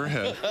back of her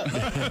head.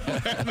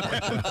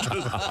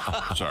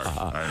 Sorry,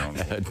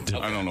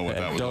 I don't know what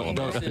that was all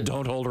about.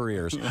 Don't hold her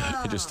ears.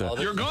 Just,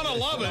 You're gonna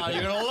love it.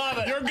 You're gonna love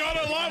it. You're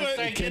gonna love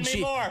it. can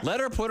she let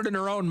her put it in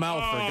her own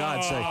mouth, for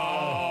God's sake?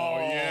 Oh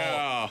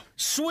yeah.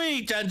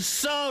 Sweet and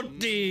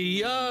salty,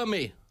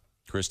 yummy.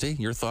 Christy,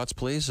 your thoughts,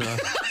 please.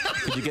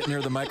 Could you get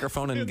near the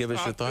microphone and give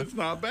us your thoughts? It's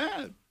not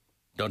bad.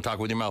 Don't talk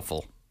with your mouth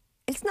full.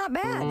 It's not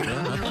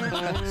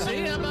bad.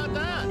 See, how about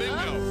that?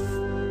 Bingo.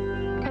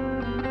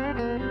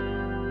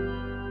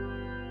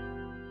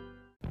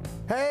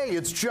 Hey,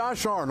 it's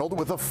Josh Arnold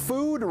with a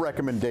food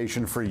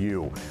recommendation for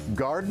you.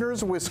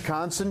 Gardner's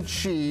Wisconsin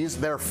cheese,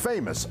 their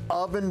famous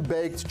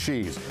oven-baked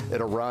cheese.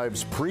 It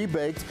arrives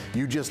pre-baked.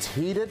 You just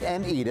heat it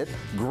and eat it,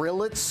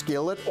 grill it,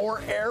 skillet,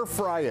 or air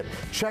fry it.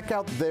 Check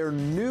out their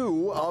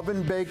new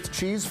oven-baked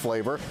cheese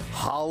flavor,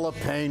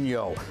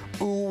 jalapeno.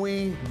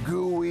 Ooey,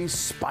 gooey,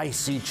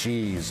 spicy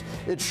cheese.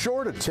 It's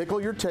sure to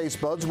tickle your taste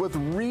buds with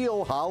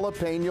real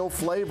jalapeno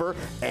flavor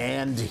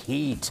and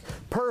heat.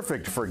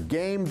 Perfect for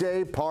game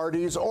day,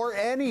 parties, or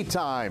any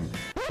time.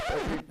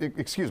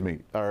 Excuse me,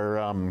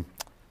 are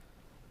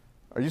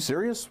you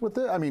serious with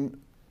this? I mean,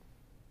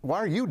 why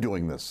are you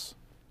doing this?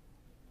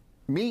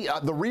 Me,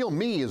 the real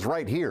me is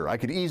right here. I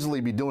could easily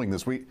be doing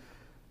this. We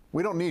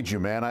don't need you,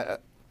 man.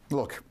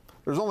 Look,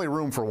 there's only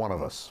room for one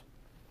of us.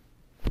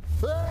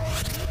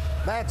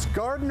 That's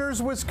Gardner's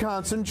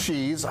Wisconsin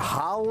cheese,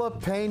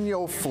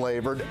 jalapeno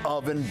flavored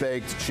oven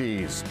baked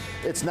cheese.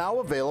 It's now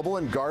available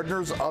in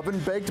Gardner's oven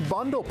baked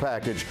bundle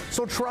package.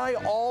 So try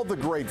all the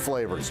great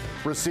flavors.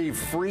 Receive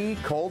free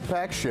cold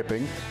pack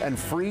shipping and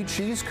free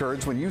cheese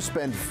curds when you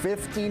spend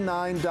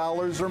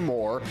 $59 or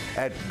more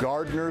at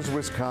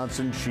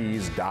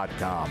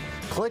Gardner'sWisconsinCheese.com.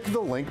 Click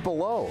the link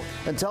below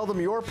and tell them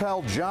your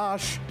pal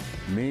Josh,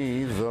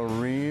 me, the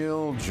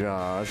real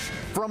Josh,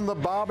 from the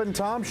Bob and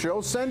Tom Show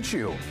sent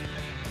you.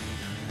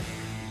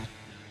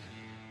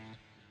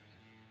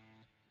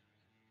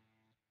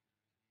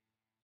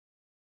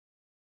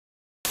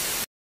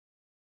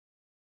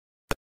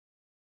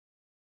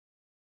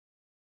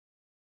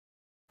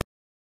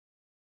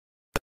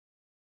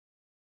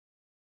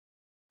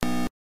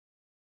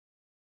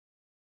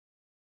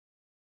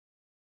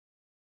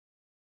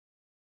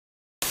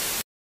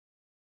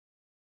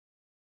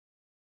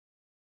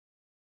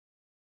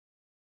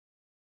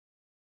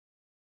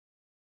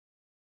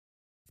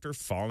 After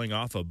falling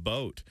off a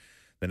boat.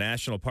 The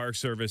National Park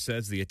Service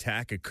says the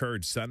attack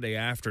occurred Sunday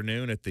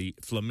afternoon at the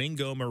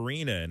Flamingo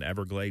Marina in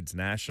Everglades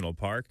National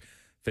Park.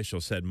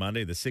 Officials said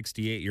Monday the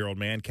 68-year-old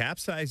man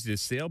capsized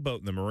his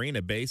sailboat in the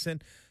Marina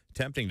Basin,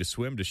 attempting to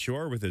swim to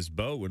shore with his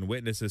boat when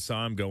witnesses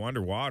saw him go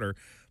underwater.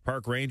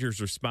 Park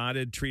rangers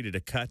responded, treated a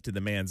cut to the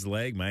man's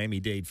leg.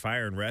 Miami-Dade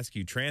Fire and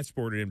Rescue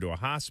transported him to a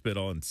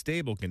hospital in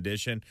stable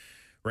condition.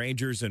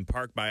 Rangers and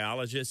park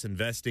biologists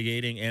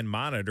investigating and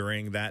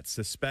monitoring that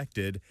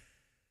suspected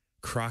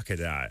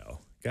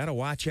crocodile. Got to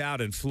watch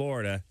out in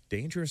Florida.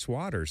 Dangerous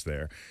waters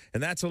there.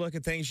 And that's a look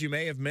at things you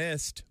may have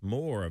missed.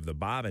 More of the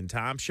Bob and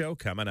Tom Show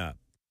coming up.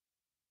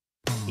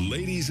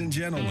 Ladies and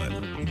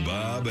gentlemen,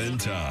 Bob and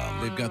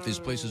Tom. They've got these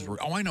places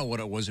where, I know what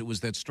it was. It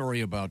was that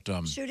story about...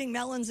 shooting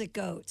melons at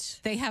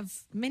goats. They have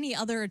many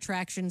other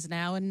attractions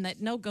now, and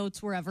that no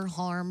goats were ever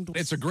harmed.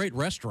 It's a great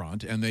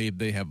restaurant, and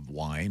they have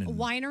wine. A And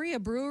winery, a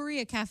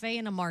brewery, a cafe,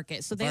 and a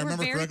market. So If they I were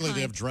remember very correctly, kind.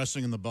 they have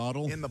dressing in the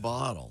bottle. In the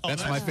bottle. Oh,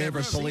 That's my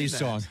favorite police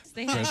song.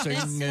 They have this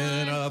Dressing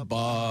in a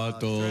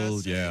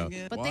bottle, yeah.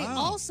 But they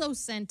also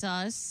sent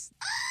us...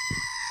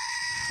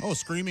 Oh,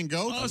 screaming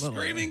goat? Oh,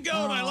 screaming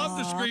goat. I love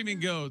the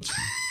screaming goats.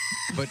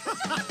 But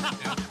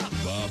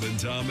Bob and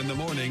Tom in the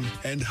morning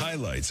and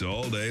highlights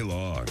all day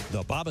long.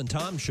 The Bob and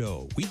Tom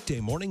Show, weekday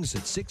mornings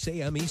at 6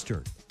 a.m.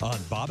 Eastern on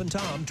Bob and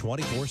Tom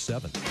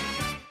 24/7.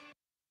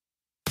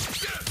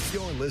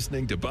 You're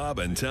listening to Bob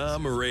and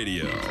Tom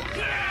Radio.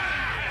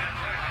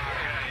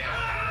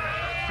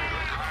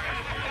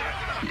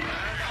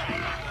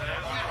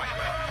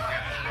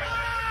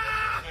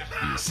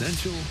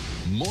 Essential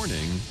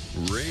Morning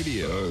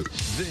Radio.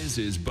 This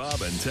is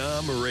Bob and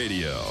Tom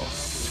Radio.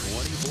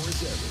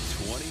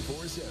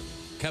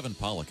 24/7. Kevin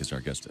Pollak is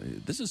our guest.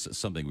 This is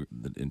something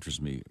that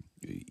interests me.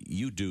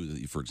 You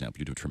do, for example,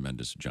 you do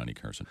tremendous Johnny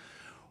Carson.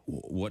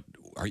 What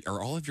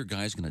are all of your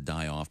guys going to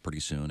die off pretty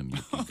soon? I mean,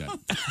 you've got,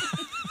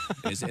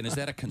 is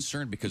that a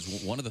concern?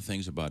 Because one of the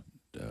things about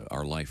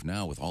our life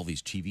now, with all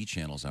these TV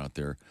channels out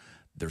there,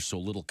 there's so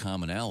little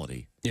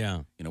commonality.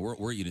 Yeah. You know,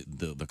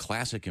 the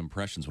classic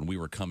impressions when we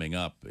were coming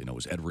up, you know,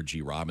 was Edward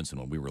G. Robinson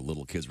when we were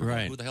little kids. We're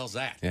going, who the hell's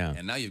that? Yeah.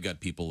 And now you've got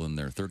people in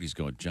their 30s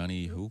going,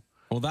 Johnny who?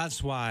 Well,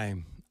 that's why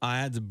I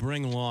had to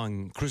bring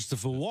along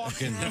Christopher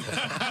Walken.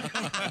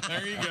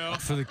 There you go.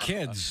 For the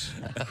kids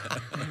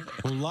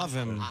who love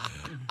him.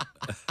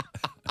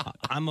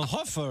 I'm a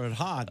hoofer at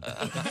heart.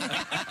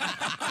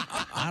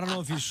 I don't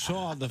know if you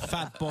saw the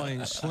Fat Boy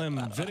Slim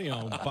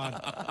video,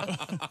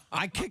 but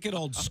I kick it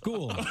old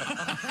school.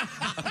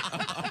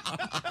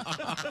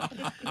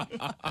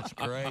 That's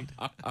great.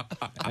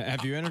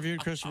 Have you interviewed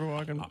Christopher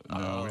Walken?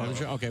 No.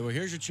 Okay, well,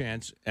 here's your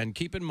chance. And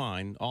keep in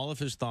mind, all of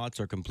his thoughts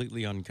are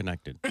completely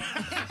unconnected.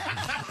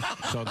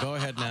 So go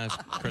ahead and ask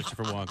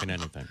Christopher Walken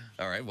anything.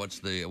 All right,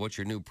 what's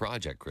your new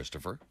project,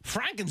 Christopher?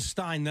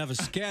 Frankenstein never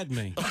scared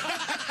me.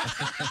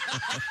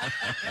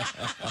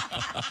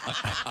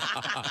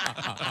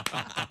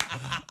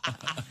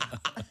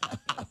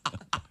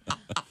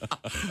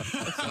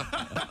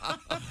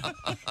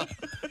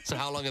 So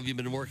how long have you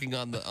been working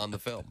on the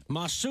film?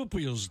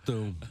 Marsupials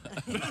do.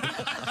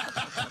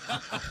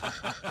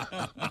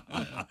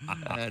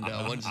 And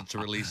when's its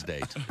release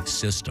date?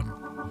 System.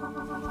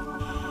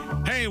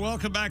 Hey,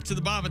 welcome back to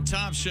the Bob and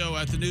Tom Show.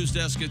 At the news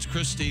desk, it's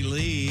Christy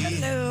Lee.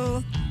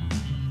 Hello.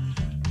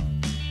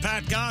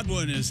 Pat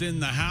Godwin is in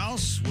the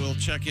house. We'll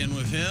check in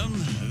with him.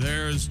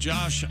 There's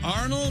Josh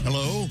Arnold.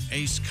 Hello.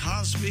 Ace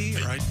Cosby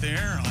right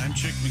there. I'm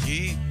Chick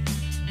McGee.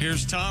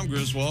 Here's Tom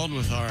Griswold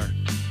with our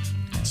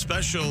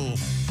special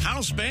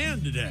house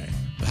band today.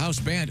 The house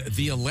band,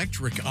 the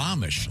Electric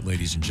Amish,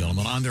 ladies and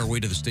gentlemen, on their way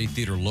to the State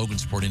Theater,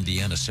 Logansport,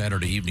 Indiana,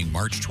 Saturday evening,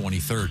 March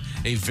 23rd.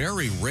 A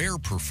very rare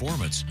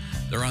performance.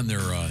 They're on their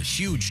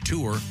huge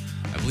tour.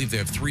 I believe they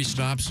have 3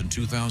 stops in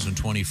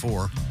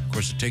 2024. Of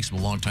course, it takes them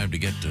a long time to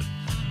get to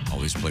all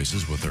these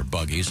places with their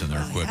buggies and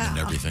their equipment and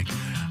everything.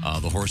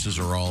 The horses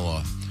are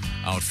all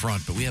out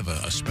front, but we have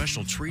a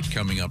special treat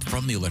coming up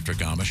from the Electric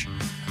Amish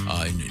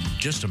in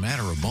just a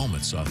matter of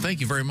moments.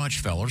 Thank you very much,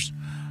 fellas.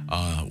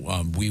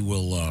 We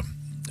will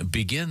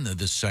begin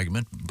this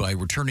segment by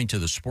returning to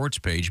the sports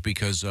page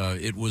because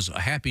it was a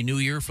happy new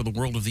year for the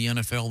world of the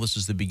NFL. This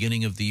is the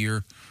beginning of the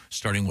year,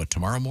 starting,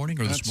 tomorrow morning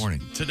or this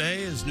morning?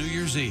 Today is New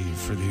Year's Eve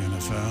for the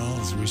NFL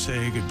as we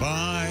say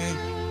goodbye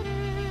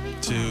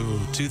to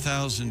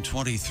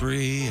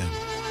 2023 and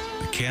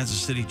the Kansas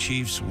City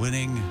Chiefs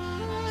winning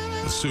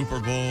the Super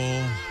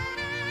Bowl.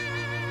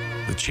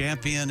 The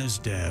champion is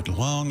dead.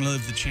 Long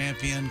live the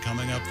champion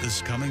coming up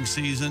this coming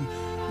season.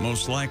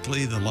 Most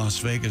likely the Las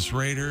Vegas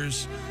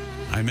Raiders.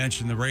 I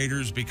mentioned the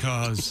Raiders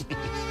because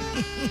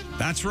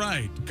that's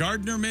right.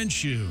 Gardner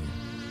Minshew,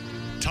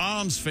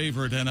 Tom's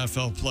favorite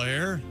NFL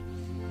player,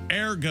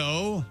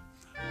 ergo,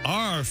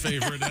 our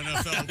favorite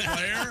NFL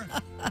player.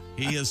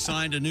 He has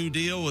signed a new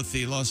deal with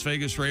the Las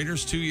Vegas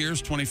Raiders, 2 years,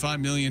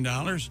 $25 million.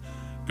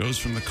 Goes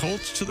from the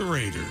Colts to the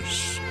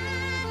Raiders.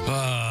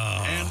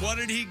 And what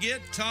did he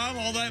get, Tom,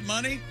 all that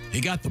money? He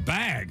got the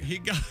bag. He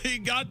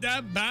got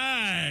that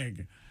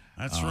bag.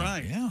 That's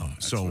right. Yeah.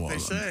 That's so what they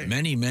say.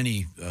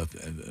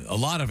 a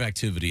lot of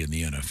activity in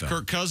the NFL.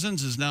 Kirk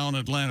Cousins is now an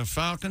Atlanta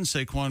Falcon.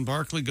 Saquon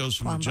Barkley goes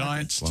from the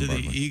Giants to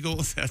the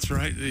Eagles. That's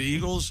right, the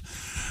Eagles.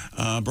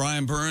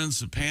 Brian Burns,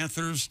 the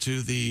Panthers,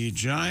 to the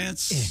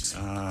Giants.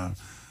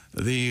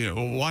 The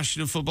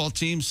Washington football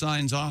team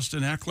signs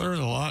Austin Eckler.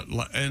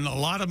 A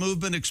lot of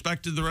movement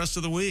expected the rest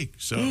of the week.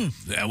 So,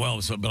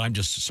 but I'm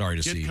just sorry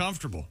to see. Get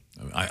comfortable.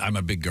 I'm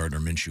a big Gardner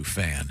Minshew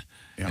fan,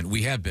 and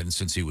we have been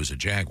since he was a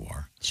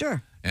Jaguar.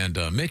 Sure. And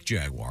Mick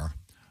Jaguar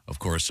of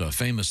course,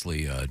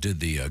 famously did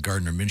the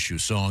Gardner Minshew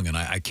song, and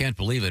I can't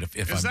believe it.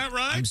 Is that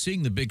right? I'm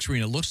seeing the big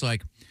screen. It looks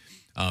like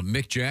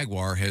Mick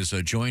Jaguar has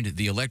joined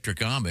the Electric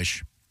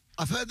Amish.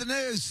 I've heard the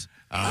news.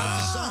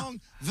 The song,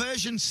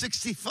 version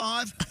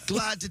 65.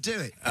 Glad to do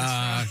it.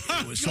 Glad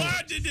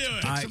to do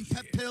it. Take some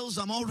pep pills.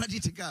 I'm all ready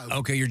to go.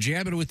 Okay, you're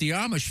jabbing with the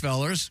Amish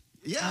fellers.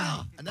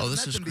 Yeah, I never met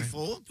them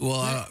before.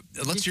 Well,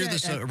 let's hear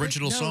this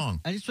original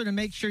song. I just want to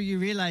make sure you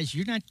realize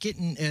you're not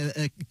getting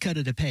a cut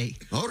of the pay.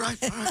 All right,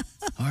 all right.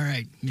 All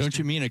right. Don't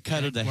you mean a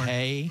cut of the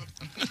hay?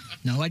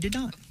 No, I did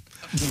not.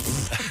 Are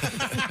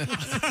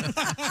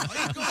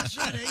you guys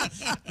ready?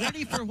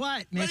 Ready for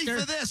what, Ready mister?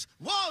 for this?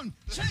 1,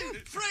 2,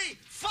 3,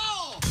 4.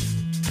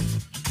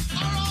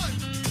 All right.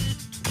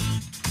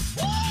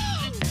 Woo!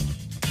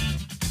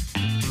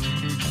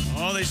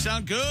 Oh, they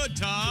sound good,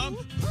 Tom.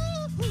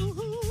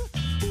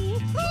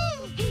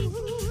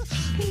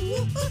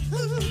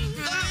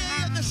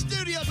 Hey, in the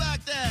studio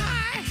back there.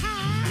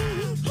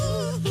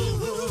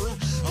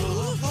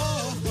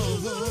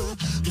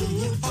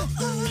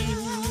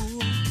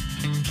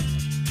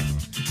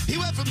 He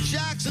went from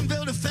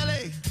Jacksonville to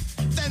Philly,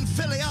 then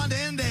Philly on to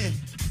Indy.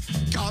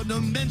 Gardner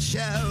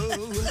Minshew.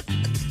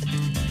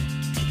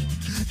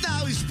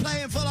 Now he's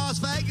playing for Las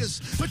Vegas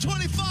for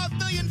 $25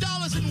 million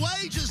in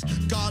wages.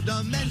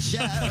 Gardner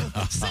Minshew.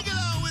 Sing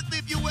along with me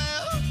if you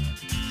will.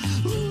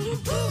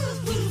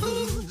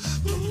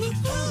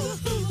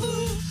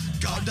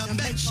 Gardner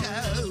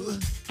Minshew.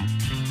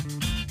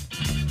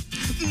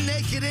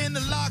 Naked in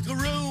the locker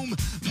room,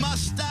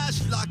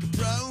 mustache like a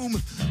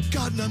brome.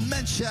 Gardner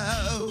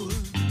Minshew.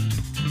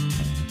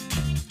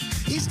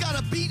 He's got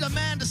to beat a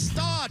man to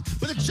start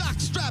with a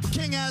jockstrap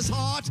king as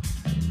heart.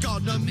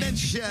 Gardner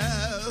Minshew.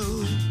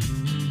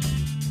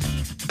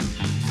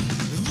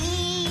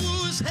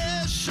 Ooh, his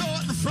hair's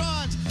short in the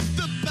front,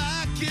 the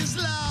back is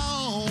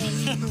long.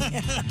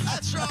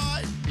 That's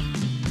right.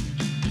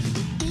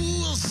 Ooh,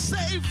 we'll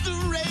save the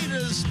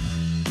Raiders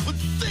when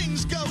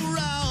things go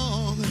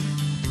wrong.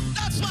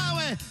 That's why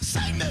we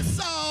sing this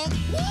song.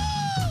 Woo!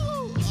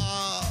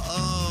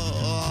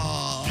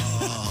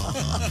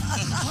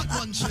 Hot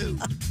 1, 2.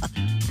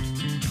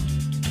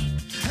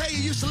 Hey,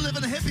 you used to live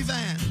in a hippie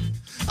van.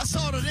 I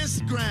saw it on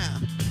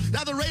Instagram.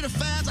 Now the Raider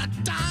fans are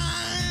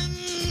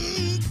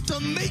dying to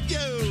meet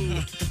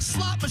you.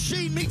 Slot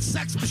machine meets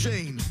sex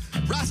machine.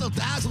 Razzle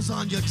dazzles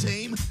on your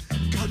team.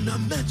 Gonna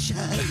mention.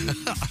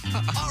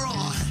 All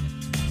right.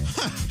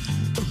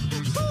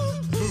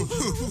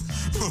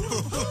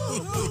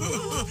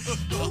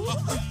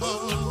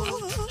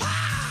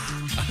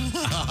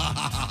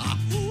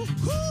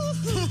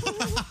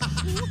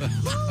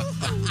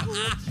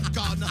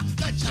 Gardner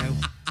Minshew.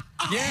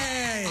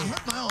 Yay! I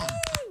hurt my arm.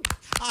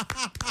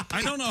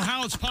 I don't know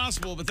how it's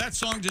possible, but that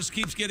song just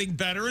keeps getting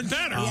better and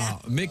better.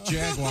 Mick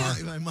Jaguar Thank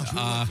you very much. We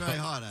worked very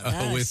hard at it.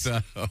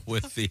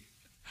 with the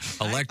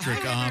Electric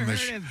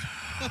Amish.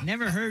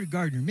 Never heard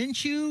Gardner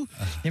Minshew.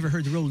 Never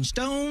heard the Rolling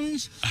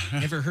Stones.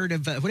 Never heard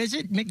of, what is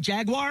it, Mick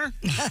Jaguar?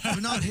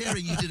 For not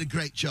hearing, you did a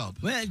great job.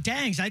 Well,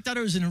 thanks. I thought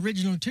it was an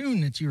original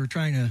tune that you were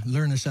trying to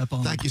learn us up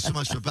on. Thank you so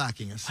much for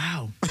backing us.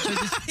 Wow.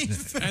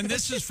 And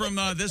this is from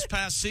this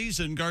past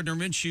season. Gardner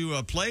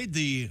Minshew played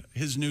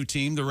his new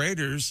team, the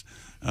Raiders.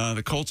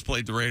 The Colts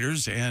played the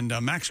Raiders, and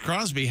Max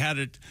Crosby had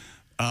it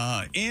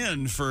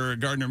in for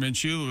Gardner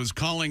Minshew. Was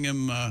calling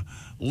him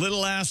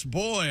little ass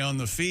boy on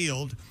the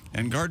field,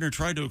 and Gardner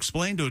tried to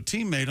explain to a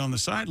teammate on the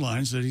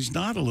sidelines that he's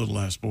not a little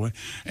ass boy.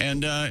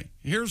 And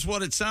here's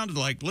what it sounded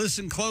like.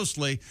 Listen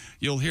closely.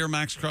 You'll hear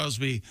Max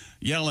Crosby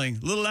yelling,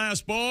 "Little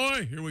ass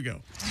boy." Here we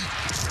go.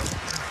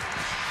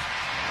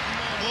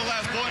 Little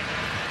ass boy.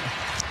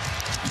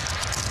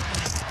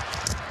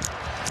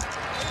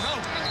 No.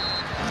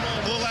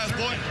 Little ass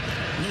boy.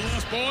 Little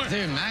ass boy.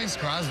 Dude, Max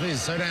Crosby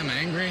is so damn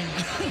angry.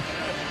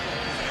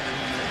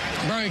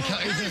 Bro, he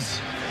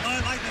just...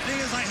 Like, the thing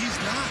is, like, he's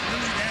not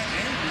really that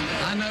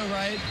angry. I know,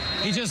 right?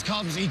 He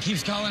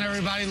keeps calling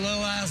everybody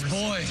little ass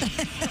boy.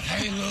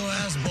 Hey, little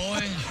ass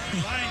boy.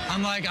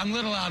 I'm like, I'm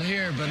little out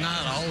here, but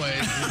not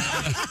always.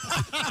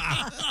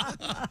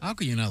 How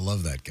can you not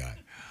love that guy?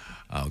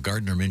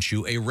 Gardner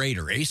Minshew, a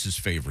Raider, Ace's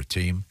favorite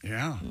team.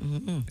 Yeah.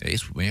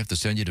 Ace, we have to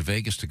send you to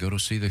Vegas to go to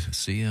see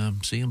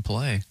him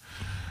play.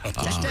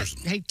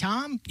 Hey,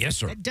 Tom? Yes,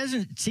 sir. That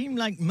doesn't seem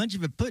like much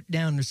of a put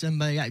down to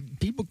somebody.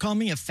 People call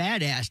me a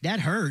fat ass.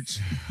 That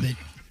hurts. But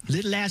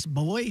little ass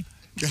boy?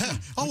 Yeah.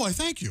 Oh, I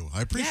thank you.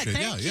 I appreciate it.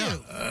 Thank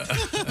you.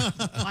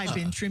 I've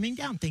been trimming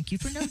down. Thank you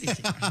for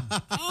noticing.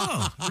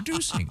 Oh,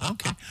 reducing.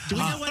 Okay. Do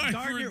we know what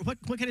Gardner, what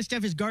kind of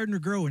stuff is Gardner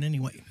growing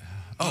anyway?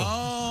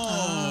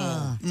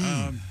 The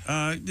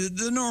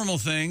normal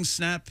things: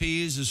 snap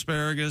peas,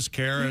 asparagus,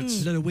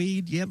 carrots. A little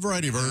weed, yep.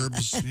 Variety of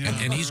herbs.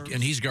 And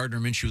he's Gardner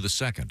Minshew the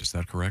second. Is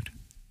that correct?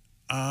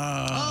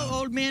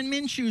 Old man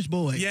Minshew's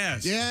boy.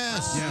 Yes.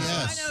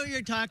 I know who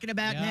you're talking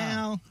about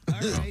now.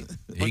 All right.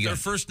 But their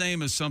first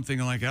name is something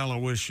like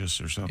Aloysius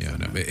or something. Yeah,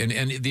 no,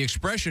 and the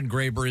expression,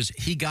 Graber, is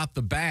he got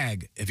the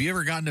bag. Have you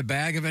ever gotten a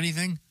bag of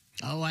anything?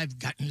 Oh, I've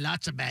gotten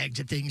lots of bags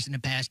of things in the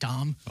past,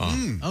 Tom.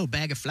 Oh.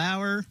 Bag of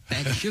flour,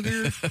 bag of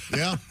sugar.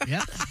 Yeah.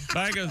 Yep.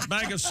 Bag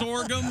of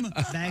sorghum.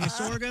 Bag of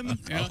sorghum.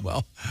 Yeah.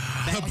 Well,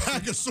 a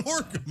bag of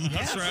sorghum.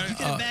 That's right. You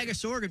get a bag of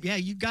sorghum. Yeah,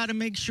 you got to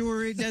make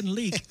sure it doesn't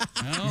leak.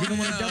 You don't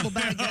want to double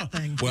bag that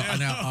thing. Well,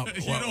 now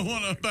you don't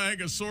want a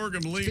bag of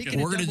sorghum leaking.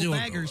 Speaking of double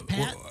baggers,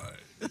 Pat.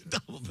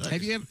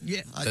 Have you ever?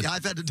 Yeah,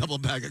 I've had to double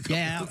bag a couple.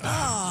 Yeah.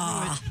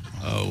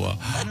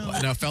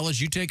 Now, fellas,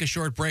 you take a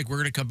short break. We're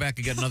going to come back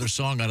and get another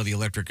song out of the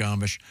Electric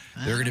Amish.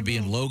 They're going to be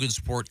in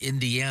Logansport,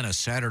 Indiana,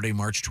 Saturday,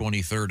 March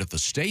 23rd at the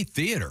State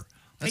Theater.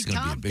 That's going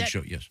to be a big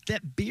show, yes.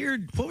 That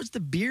beard, what was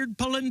the beard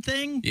pulling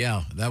thing?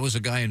 Yeah, that was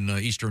a guy in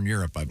Eastern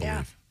Europe, I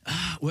believe.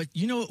 Well,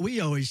 you know what we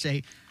always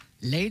say?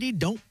 Lady,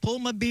 don't pull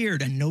my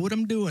beard. I know what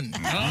I'm doing.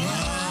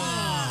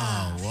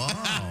 Wow.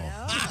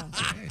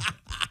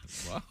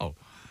 Wow.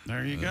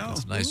 There you go.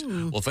 That's nice.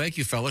 Well, thank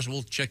you, fellas.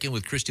 We'll check in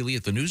with Christy Lee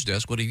at the news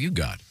desk. What have you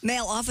got?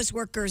 Male office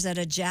workers at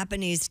a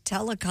Japanese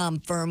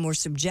telecom firm were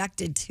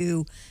subjected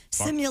to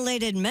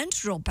simulated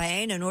menstrual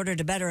pain in order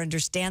to better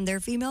understand their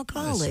female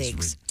colleagues.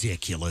 This is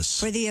ridiculous.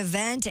 For the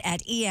event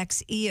at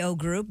EXEO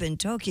Group in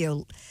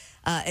Tokyo,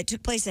 it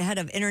took place ahead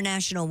of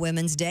International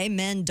Women's Day.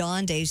 Men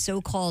donned a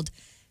so-called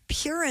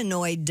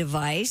Purinoid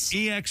device.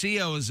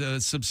 EXEO is a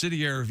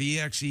subsidiary of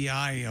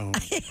EXEIO.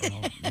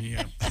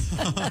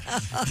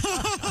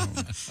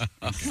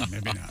 Okay,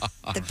 maybe not.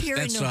 The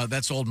Purinoid.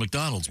 That's old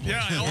McDonald's. Boy.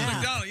 Yeah, old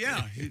McDonald.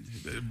 Yeah,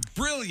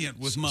 brilliant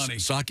with money.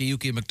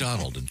 Sakayuki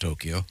McDonald in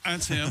Tokyo.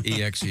 That's him.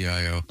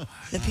 EXEIO.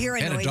 The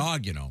Purinoid. Had a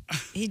dog, you know.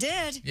 He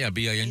did. Yeah,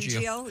 BINGO.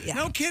 BINGO, yeah.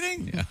 No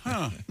kidding. Yeah.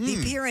 Huh. The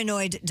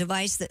Purinoid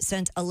device that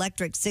sent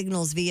electric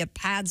signals via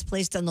pads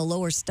placed on the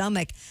lower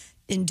stomach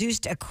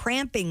induced a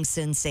cramping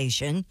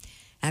sensation.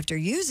 After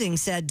using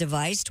said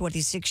device,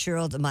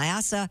 26-year-old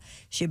Mayasa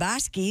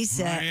Shibasaki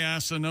said...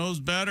 Mayasa knows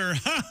better.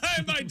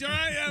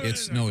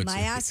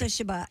 Mayasa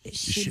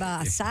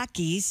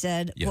Shibasaki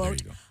said,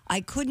 quote, I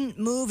couldn't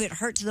move. It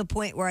hurt to the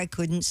point where I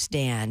couldn't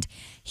stand.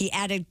 He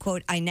added,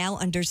 quote, I now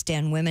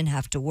understand women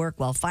have to work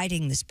while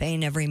fighting this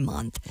pain every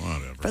month.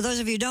 Whatever. For those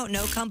of you who don't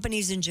know,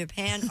 companies in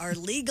Japan are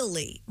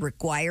legally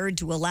required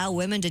to allow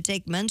women to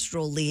take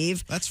menstrual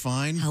leave. That's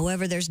fine.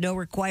 However, there's no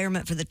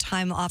requirement for the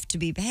time off to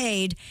be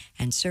paid,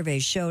 and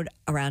surveys showed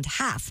around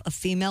half of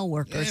female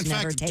workers In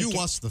never fact, take do it.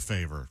 us the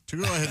favor to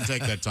go ahead and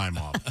take that time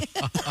off.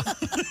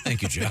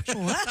 Thank you, Josh.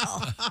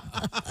 Well,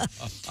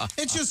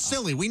 It's just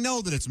silly. We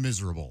know that it's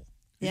miserable.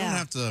 You don't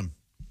have to.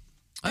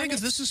 I think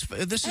this is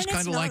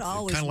kind of not like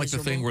always the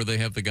thing miserable. where they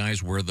have the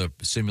guys wear the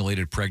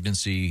simulated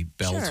pregnancy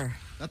belt. Sure.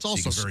 That's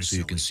also very so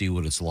you can see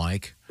what it's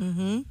like.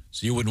 Mm-hmm.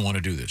 So you wouldn't want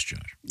to do this,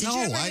 Josh.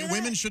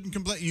 Women shouldn't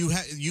complain.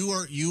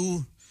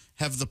 You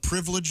have the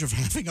privilege of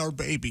having our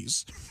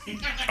babies.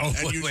 Oh,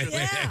 wait.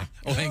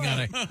 Oh, hang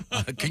on.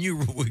 Can you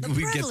we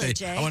get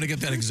that? I want to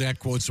get that exact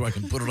quote so I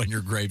can put it on your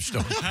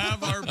gravestone.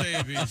 Have our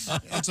babies.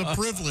 It's a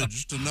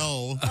privilege to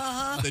know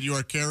that you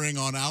are carrying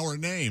on our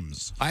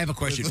names. I have a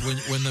question.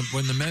 When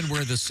the men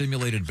wear the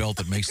simulated belt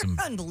that makes them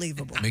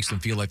unbelievable, makes them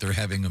feel like they're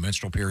having a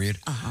menstrual period,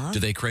 do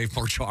they crave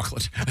more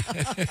chocolate?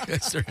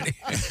 Is there any?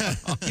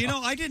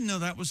 I didn't know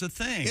that was a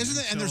thing.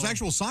 Isn't it? And there's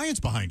actual science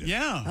behind it.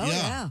 Yeah. Oh,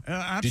 yeah.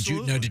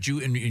 Absolutely. Did you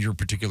in your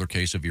particular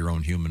case of your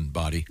own human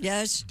body?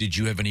 Yes. Did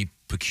you have any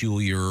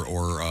peculiar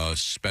or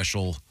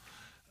special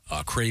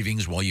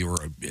cravings while you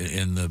were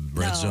in the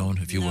red zone,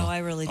 if you will? No, I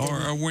really didn't.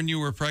 Or when you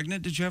were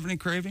pregnant, did you have any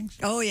cravings?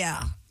 Oh,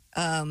 yeah.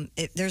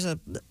 There's a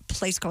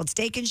place called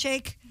Steak and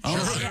Shake.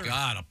 Oh, my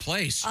God, a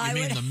place. You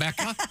mean the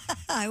Mecca?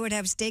 I would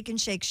have Steak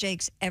and Shake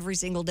shakes every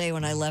single day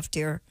when I left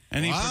here.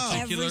 Any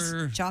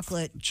particular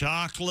chocolate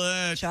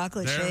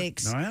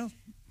shakes. No,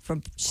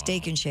 from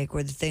Steak and Shake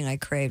were the thing I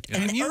craved.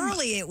 Yeah. And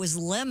early it was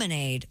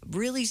lemonade,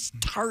 really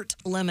tart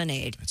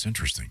lemonade. That's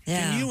interesting.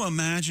 Yeah. Can you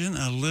imagine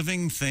a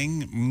living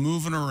thing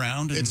moving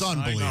around? It's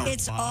unbelievable.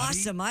 It's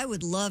awesome. I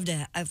would love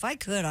to. If I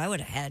could, I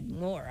would have had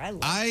more.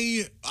 I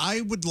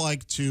would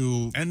like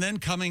to. And then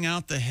coming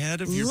out the head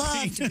of your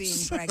Loved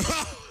penis. being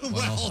pregnant.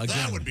 Well, again,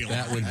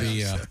 that would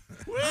be.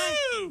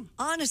 I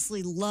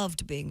honestly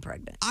loved being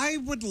pregnant. I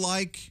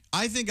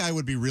think I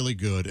would be really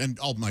good, and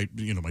all my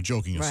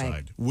joking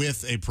aside,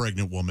 with a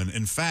pregnant woman.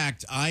 In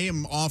fact, I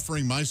am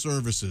offering my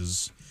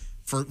services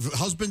for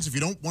husbands. If you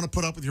don't want to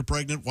put up with your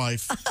pregnant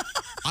wife,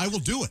 I will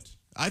do it.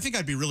 I think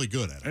I'd be really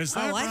good at it. Is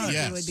that I think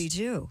Yes. you would be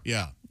too.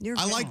 Yeah.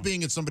 I like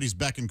being at somebody's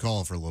beck and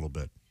call for a little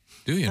bit.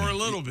 Do you? For a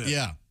little bit.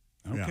 Yeah.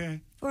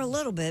 Okay. For a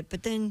little bit,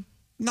 but then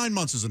 9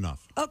 months is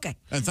enough. okay.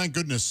 And thank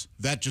goodness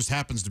that just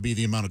happens to be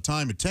the amount of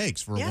time it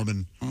takes for a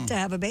woman to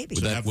have a baby.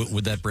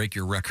 Would that break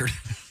your record?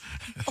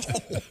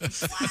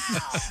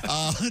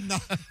 No.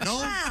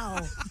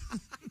 Wow.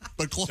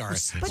 But close. Sorry.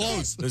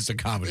 Close. This is a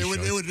comedy show.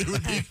 It would be.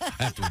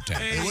 After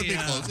 10. It would be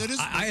close. It is.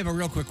 I have a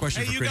real quick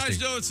question for you Christy.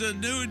 guys know it's a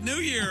new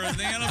year in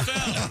the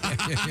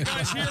NFL. You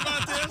guys hear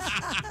about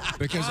this?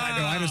 Because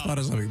I just thought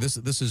of something.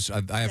 This is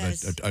I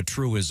have a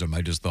truism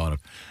I just thought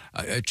of.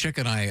 Chick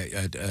and I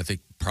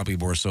think probably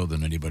more so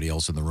than anybody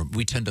else in the room,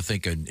 we tend to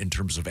think in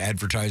terms of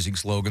advertising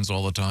slogans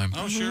all the time.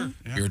 Oh, sure.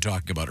 Yeah. You were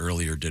talking about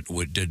earlier, did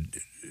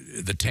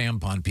the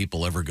tampon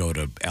people ever go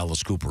to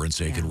Alice Cooper and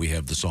say, can we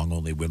have the song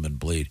Only Women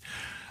Bleed?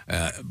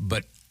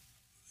 But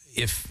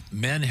if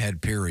men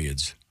had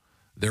periods,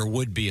 there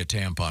would be a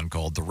tampon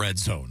called the Red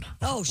Zone.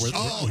 Oh, sure.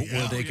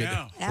 Where they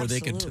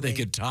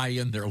could tie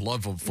in their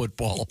love of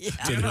football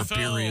to their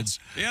periods.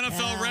 The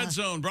NFL Red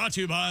Zone, brought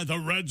to you by the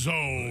Red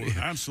Zone.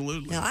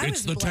 Absolutely.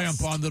 It's the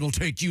tampon that'll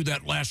take you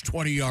that last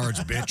 20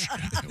 yards, bitch.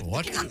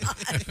 What?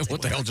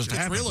 What the hell just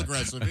happened? It's real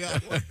aggressive, yeah.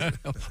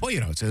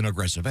 Well, it's an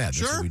aggressive ad.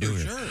 That's what we do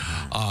here. Sure.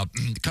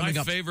 Coming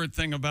My up. favorite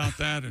thing about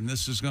that, and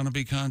this is going to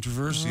be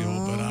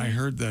controversial, but I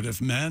heard that if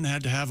men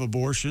had to have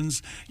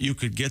abortions, you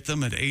could get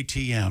them at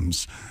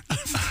ATMs.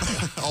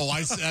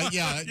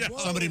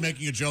 Somebody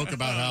making a joke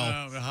about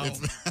how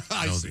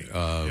I see.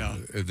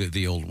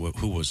 The old,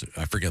 who was it?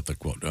 I forget the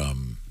quote.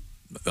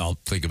 I'll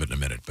think of it in a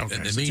minute. Okay,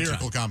 in the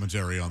satirical meantime,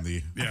 commentary on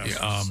the.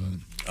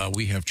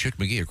 We have Chick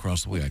McGee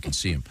across the way. I can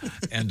see him.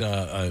 And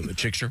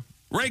Chickster?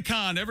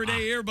 Raycon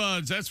Everyday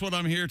Earbuds. That's what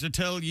I'm here to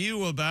tell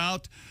you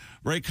about.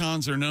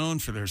 Raycons are known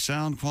for their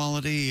sound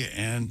quality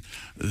and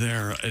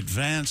their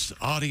advanced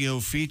audio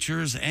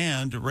features,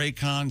 and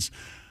Raycon's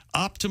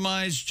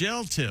optimized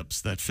gel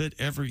tips that fit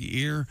every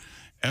ear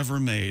ever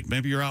made.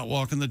 Maybe you're out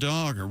walking the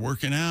dog or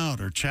working out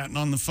or chatting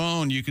on the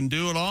phone. You can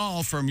do it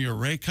all from your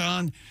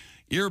Raycon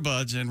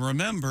earbuds. And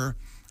remember,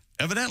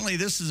 evidently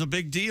this is a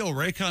big deal.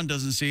 Raycon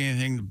doesn't see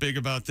anything big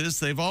about this.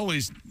 They've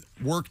always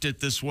worked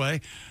it this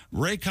way.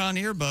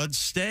 Raycon earbuds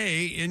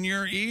stay in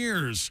your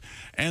ears.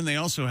 And they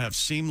also have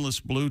seamless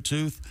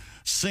Bluetooth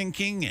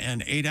syncing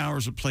and 8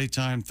 hours of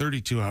playtime,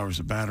 32 hours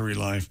of battery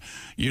life.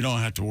 You don't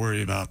have to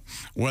worry about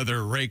whether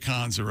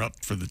Raycons are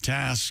up for the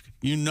task.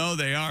 You know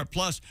they are.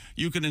 Plus,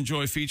 you can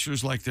enjoy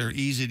features like their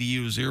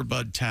easy-to-use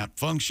earbud tap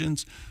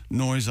functions,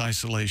 noise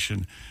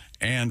isolation,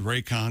 and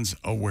Raycon's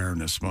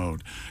awareness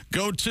mode.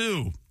 Go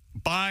to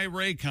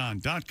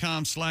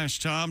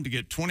buyraycon.com/Tom to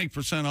get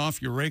 20%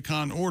 off your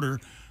Raycon order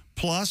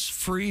plus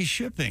free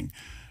shipping.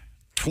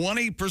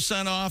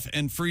 20% off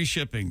and free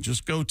shipping.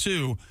 Just go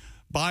to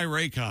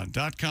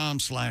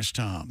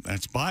buyraycon.com/Tom.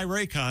 That's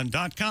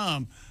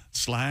buyraycon.com/Tom.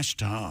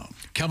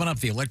 Coming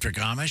up, the Electric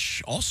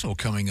Amish. Also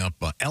coming up,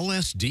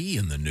 LSD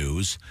in the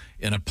news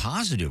in a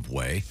positive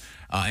way.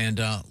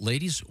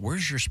 Ladies,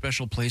 where's your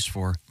special place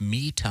for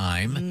me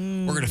time?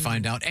 We're going to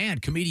find out.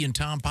 And comedian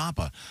Tom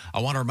Papa.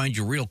 I want to remind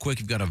you real quick,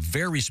 you've got a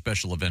very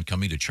special event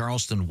coming to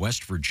Charleston,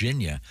 West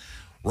Virginia.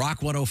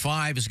 Rock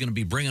 105 is going to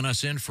be bringing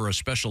us in for a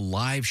special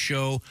live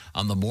show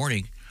on the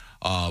morning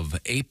of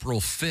April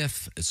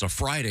 5th. It's a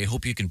Friday.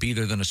 Hope you can be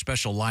there. Then a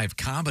special live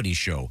comedy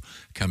show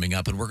coming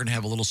up. And we're going to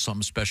have a little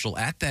something special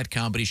at that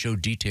comedy show.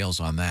 Details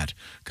on that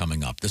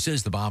coming up. This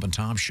is the Bob and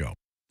Tom Show.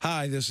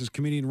 Hi, this is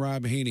comedian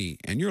Rob Haney,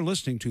 and you're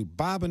listening to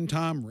Bob and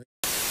Tom.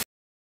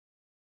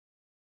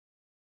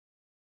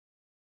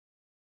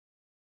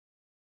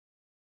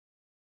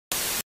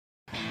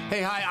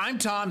 Hey, hi, I'm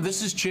Tom.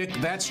 This is Chick.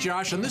 That's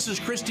Josh. And this is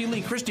Christy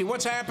Lee. Christy,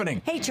 what's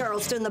happening? Hey,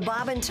 Charleston, the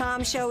Bob and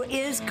Tom Show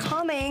is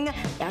coming.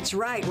 That's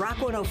right. Rock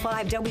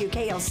 105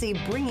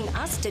 WKLC bringing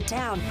us to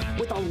town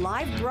with a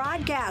live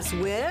broadcast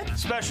with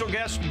special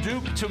guest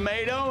Duke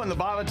Tomato and the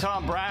Bob and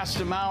Tom Brass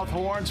to Mouth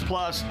Horns.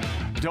 Plus,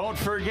 don't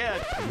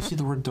forget. You see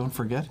the word "don't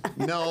forget"?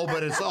 No,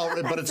 but it's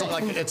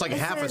like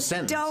half a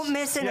sentence. Don't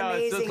miss an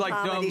amazing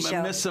comedy show.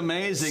 Don't miss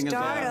amazing.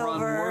 Start over.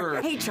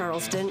 Word. Hey,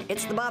 Charleston,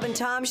 it's the Bob and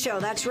Tom Show.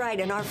 That's right.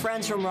 And our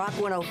friends from Rock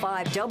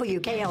 105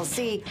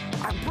 WKLC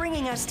are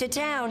bringing us to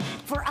town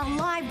for a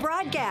live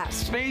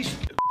broadcast. Speech.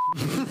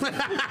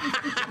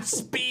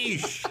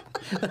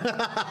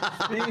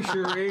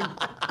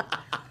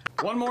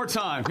 One more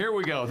time. Here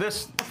we go.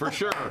 This for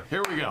sure.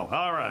 Here we go.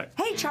 All right.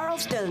 Hey,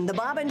 Charleston, the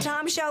Bob and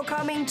Tom Show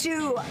coming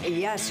to,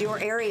 yes, your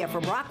area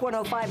from Rock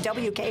 105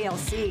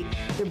 WKLC.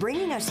 They're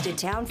bringing us to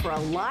town for a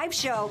live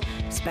show.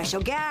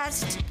 Special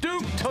guest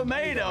Duke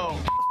Tomato.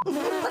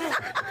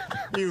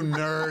 You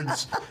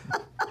nerds.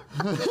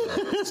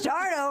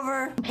 Start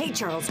over. Hey,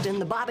 Charleston,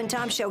 the Bob and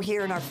Tom Show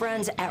here and our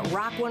friends at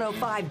Rock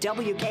 105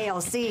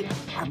 WKLC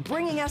are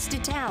bringing us to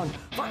town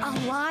for a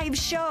live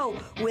show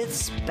with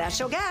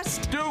special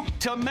guest Duke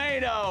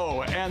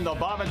Tomato and the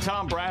Bob and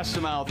Tom Brass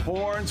to Mouth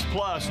Horns.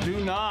 Plus,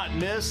 do not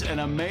miss an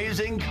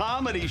amazing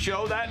comedy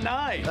show that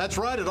night. That's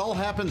right. It all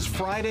happens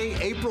Friday,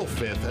 April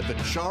 5th at the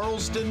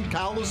Charleston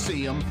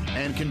Coliseum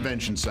and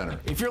Convention Center.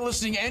 If you're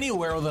listening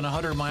anywhere within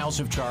 100 miles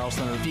of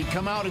Charleston, or if you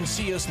come out and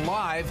see us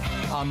live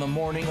on the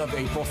morning of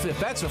April 5th,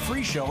 that's a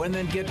free show. And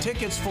then get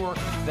tickets for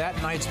that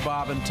night's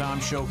Bob and Tom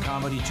Show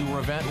comedy tour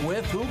event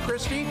with who,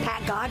 Christy?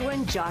 Pat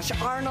Godwin, Josh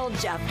Arnold,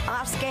 Jeff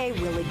Oskey,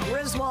 Willie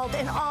Griswold,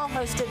 and all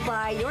hosted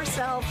by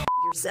yourself.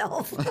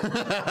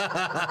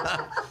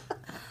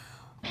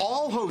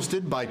 all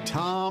hosted by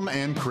Tom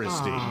and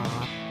Christy.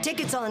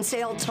 Tickets on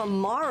sale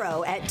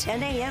tomorrow at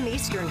 10 a.m.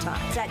 Eastern Time.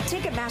 It's at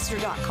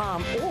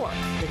Ticketmaster.com or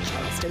the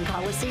Charleston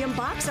Coliseum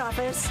box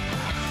office.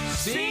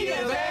 See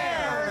you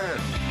there!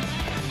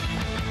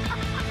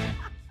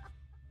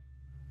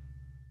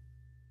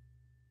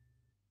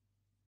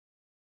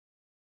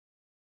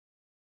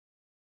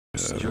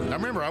 I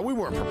remember we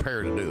weren't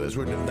prepared to do this.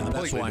 We're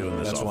completely doing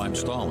this. That's why I'm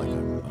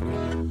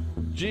stalling.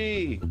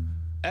 G-L-O-R-I-A,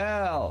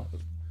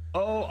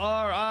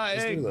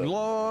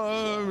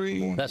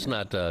 glory. That's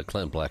not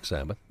Clint Black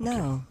Sabbath.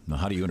 No. Now,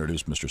 how do you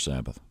introduce Mr.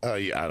 Sabbath?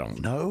 Yeah, I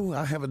don't know.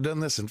 I haven't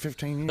done this in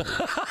 15 years.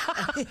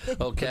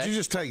 Okay. But you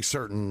just take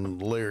certain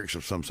lyrics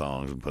of some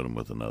songs and put them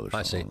with another song.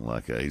 I see.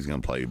 Like he's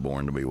going to play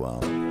Born to Be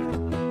Wild.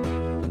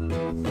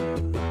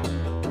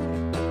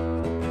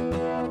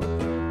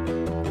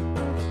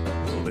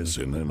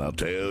 Listen and I'll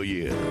tell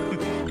you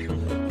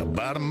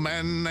about a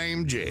man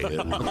named Jed.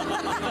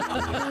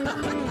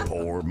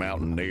 Poor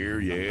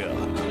mountaineer, yeah.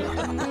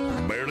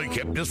 Barely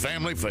kept his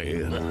family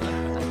fed.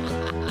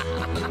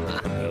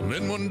 And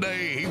then one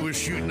day he was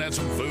shooting at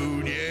some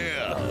food,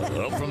 yeah.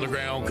 Up from the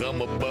ground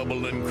come a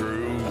bubbling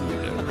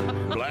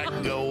crude. Black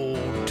gold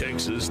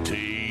Texas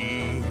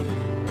tea.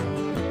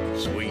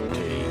 Sweet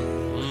tea.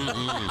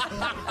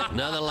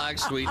 Nothing like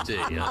sweet tea.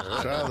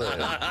 Try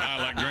that. I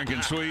like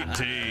drinking sweet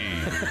tea.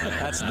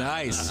 That's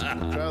nice.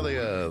 Try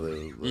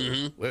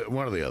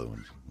one of the other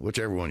ones.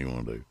 Whichever one you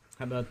want to do.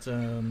 How about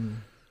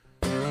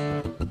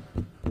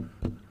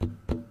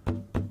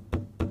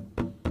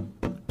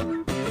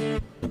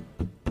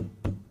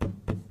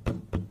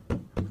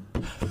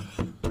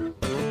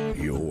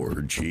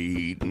Your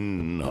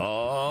cheating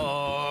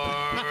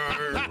heart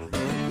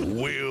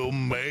will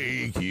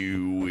make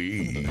you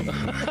weak.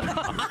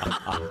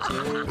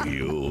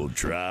 You'll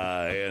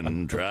try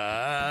and try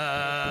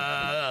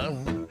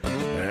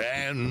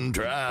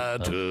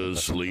to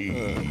sleep,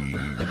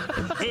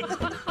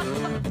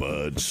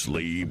 but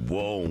sleep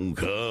won't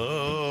come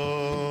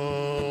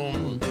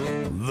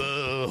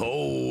the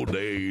whole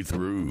day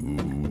through.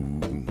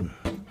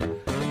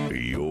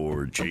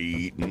 Your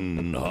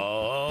cheating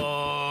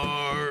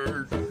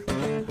heart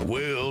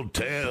will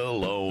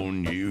tell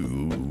on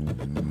you.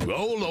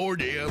 Oh,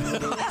 Lord, yeah.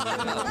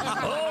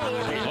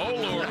 Oh,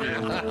 Lord,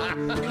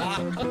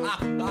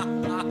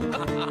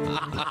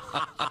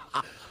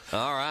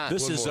 All right.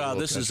 This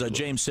is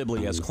James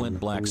Sibley as Clint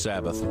Black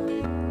Sabbath.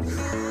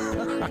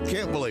 I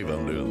can't believe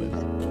I'm doing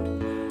this.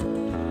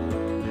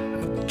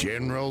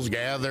 Generals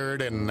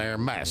gathered in their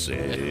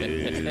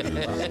masses,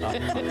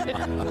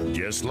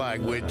 just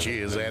like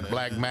witches at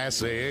black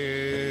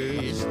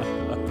masses.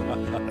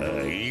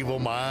 Evil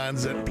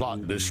minds that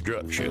plot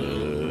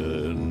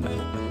destruction.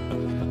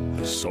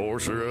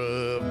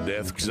 Sorcerer of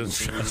death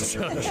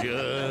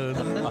construction.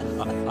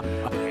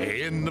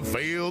 In the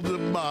fields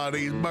of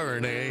bodies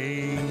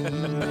burning,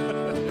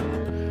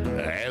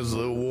 as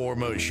the war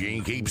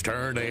machine keeps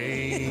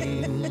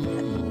turning.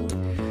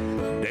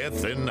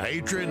 Death and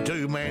hatred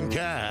to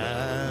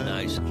mankind.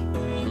 Nice.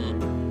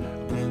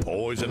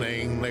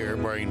 Poisoning their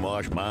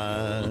brainwashed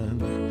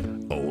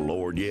mind. Oh,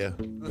 Lord, yeah.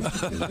 Oh,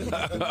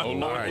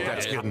 Lord, all right, yeah.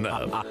 that's good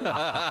enough.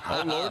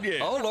 Oh, Lord, yeah.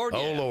 Oh, Lord, yeah.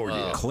 Oh, Lord,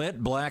 yeah.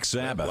 Clint Black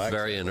Sabbath.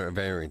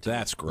 Very.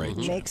 That's great.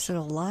 Makes it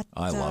a lot.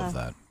 I love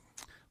that.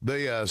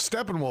 The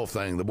Steppenwolf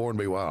thing, the Born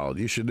to Be Wild,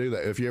 you should do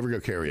that if you ever go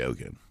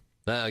karaoke.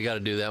 I got to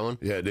do that one.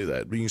 Yeah, do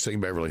that. You can sing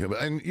Beverly Hills.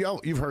 And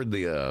you've heard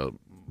the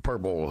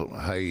Purple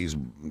Haze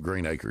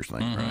Green Acres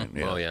thing, right?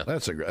 Yeah. Oh, yeah.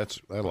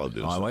 I love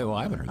doing that. Well,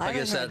 I haven't heard that. I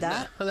guess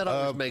that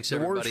always makes the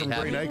words everybody from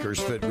happy. Green Acres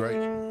fit great.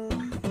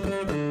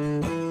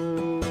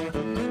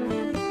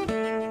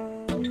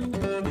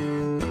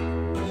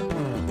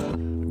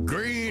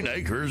 Green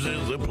Acres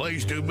is the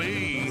place to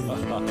be.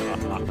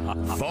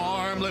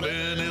 Farm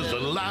living is the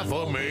life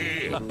for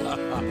me.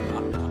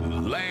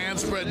 Land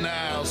spreading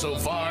out so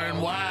far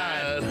and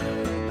wide.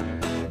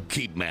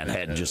 Keep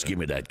Manhattan, just give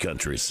me that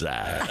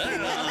countryside.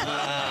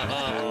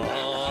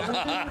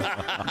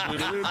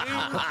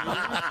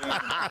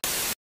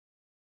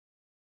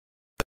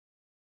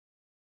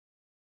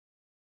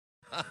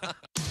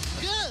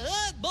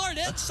 Good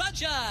morning,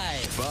 sunshine.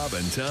 Bob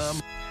and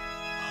Tom.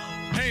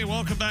 Hey,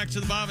 welcome back to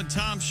the Bob and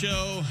Tom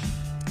Show.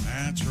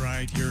 That's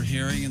right. You're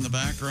hearing in the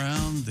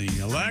background the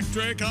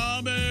Electric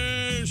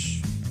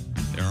Amish.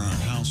 They're our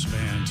house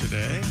band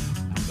today.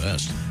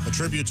 Best. A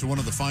tribute to one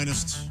of the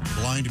finest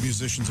blind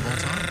musicians of all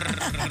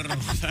time.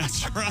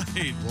 That's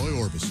right. Roy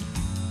Orbison.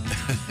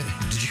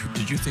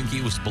 Did you think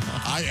he was blind?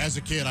 As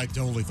a kid, I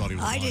totally thought he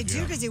was I blind. did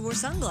too, because he wore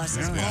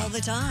sunglasses Yeah. all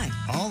the time.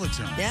 All the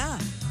time. Yeah.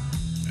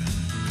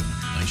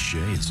 Nice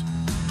shades.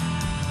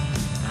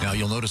 Now,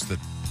 you'll notice that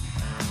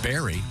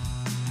Barry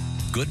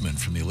Goodman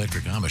from the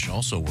Electric Amish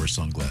also wears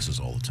sunglasses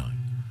all the time.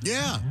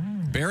 Yeah.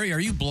 Barry, are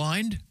you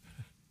blind?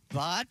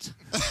 What?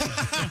 No,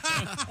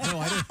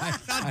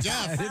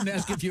 I didn't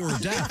ask if you were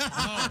deaf.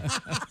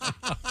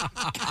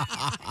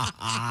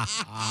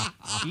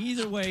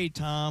 Either way,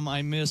 Tom,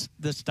 I missed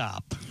the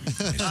stop.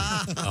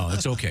 Oh,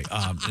 that's okay.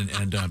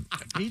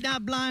 He's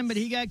not blind, but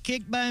he got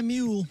kicked by a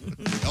mule.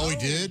 Oh, he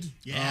did?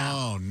 Yeah.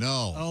 Oh,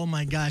 no. Oh,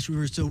 my gosh. We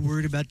were so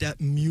worried about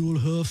that mule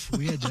hoof.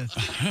 We had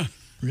to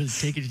really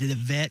take it to the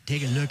vet,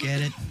 take a look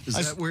at it. Is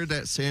that where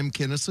that Sam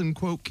Kinison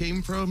quote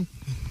came from?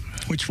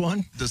 Which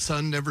one? The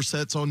sun never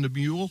sets on the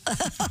mule.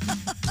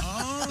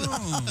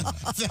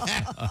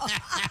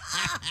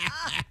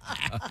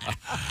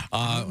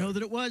 I don't know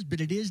that it was, but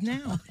it is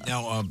now.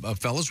 Now,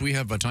 fellas, we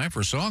have time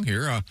for a song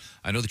here.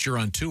 I know that you're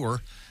on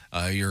tour.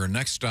 Your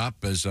next stop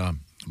is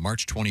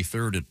March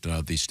 23rd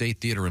at the State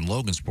Theater in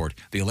Logansport,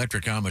 the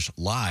Electric Amish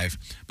Live.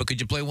 But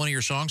could you play one of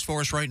your songs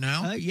for us right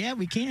now? Yeah,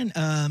 we can.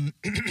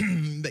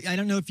 But I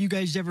don't know if you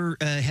guys ever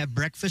have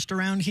breakfast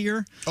around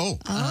here. Oh,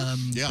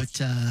 yeah.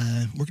 But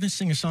we're going to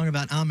sing a song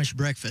about Amish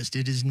breakfast.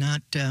 It is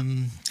not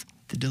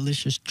the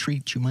delicious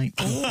treat you might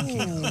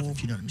think,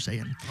 if you know what I'm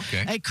saying.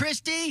 Okay. Hey,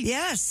 Christy.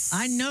 Yes.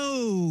 I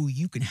know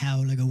you can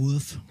howl like a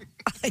wolf.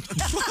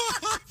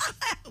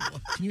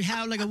 Can you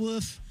howl like a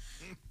wolf?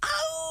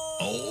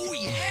 Oh,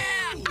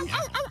 yeah.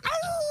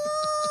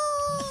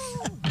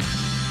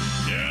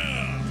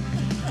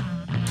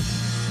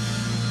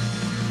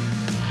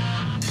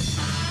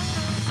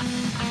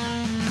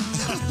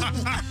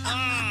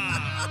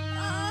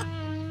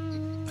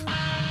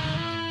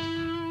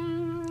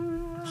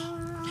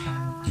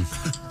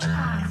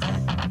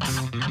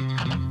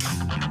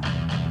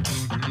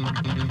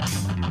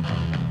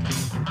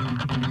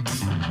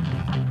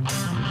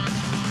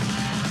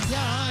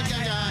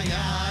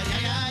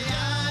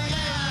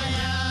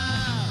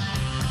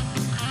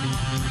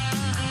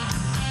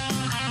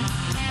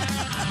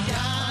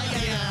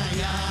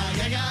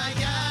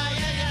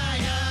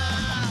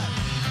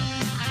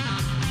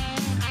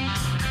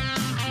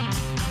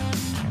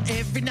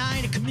 Every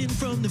night I come in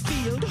from the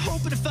field,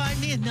 hoping to find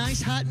me a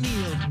nice hot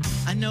meal.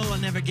 I know I'll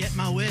never get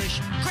my wish.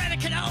 Credit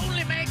can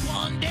only make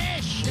one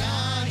dish.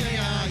 Yeah, yeah,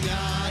 yeah,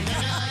 yeah,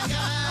 yeah,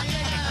 yeah,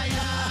 yeah,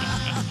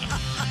 yeah.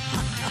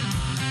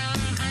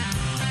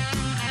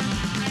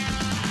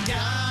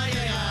 Yeah,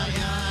 yeah, yeah,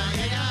 yeah,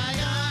 yeah,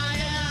 yeah,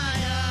 yeah,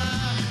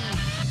 yeah.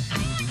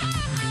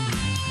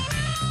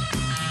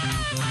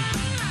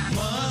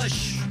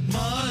 Mush,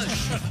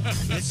 mush.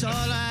 It's all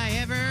I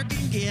ever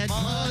can get.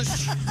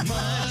 Mush,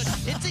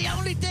 mush. It's the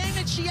only thing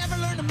that she ever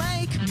learned to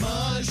make.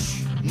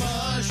 Mush,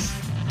 mush.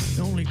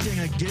 The only thing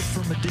I get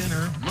from a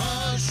dinner.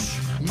 Mush,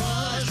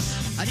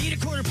 mush. I'd eat a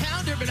quarter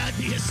pounder, but I'd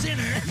be a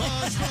sinner.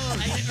 Mush, mush.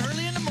 I eat it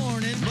early in the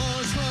morning.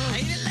 Mush, mush. I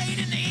eat it late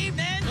in the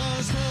evening.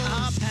 Mush, mush.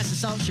 I'll pass a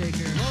salt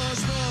shaker.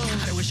 Mush, mush.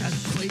 God, I wish I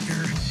was a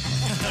Quaker.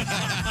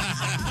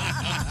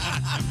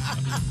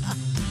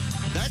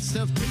 That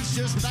stuff tastes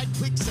just like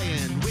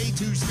quicksand. Way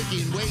too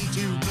sticky and way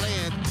too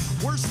bland.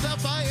 Worst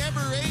stuff I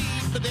ever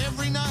ate, but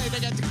every night I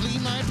got to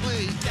clean my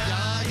plate.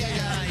 Yeah, yeah,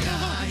 yeah, yeah,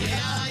 yeah,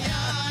 yeah,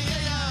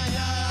 yeah,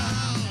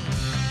 yeah.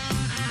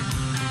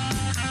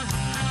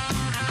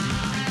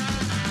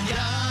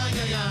 Yeah,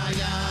 yeah, yeah,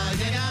 yeah,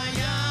 yeah,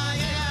 yeah,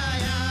 yeah,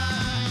 yeah.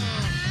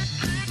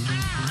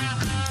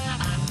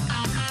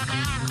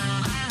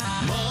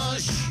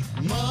 Mush,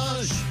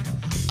 mush.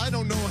 I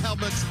don't know how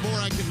much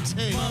more I can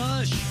take.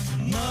 Mush,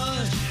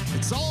 mush.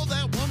 It's all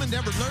that woman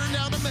never learned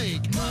how to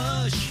make.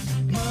 Mush,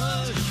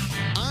 mush.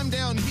 I'm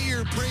down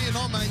here praying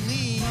on my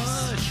knees.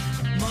 Mush,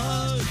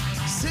 mush.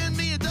 Send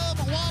me a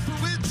double Whopper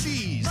with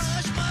cheese.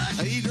 Mush, mush.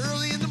 I eat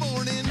early in the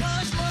morning.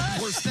 Mush, mush.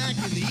 Or snack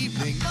in the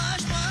evening.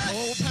 Mush, mush.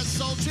 Oh, pass the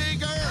salt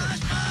shaker. Mush,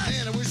 mush.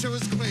 Man, I wish I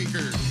was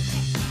Quaker.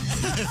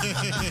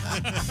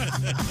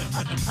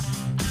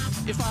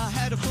 If I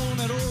had a phone,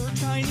 I'd order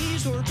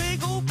Chinese or a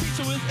big old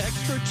pizza with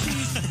extra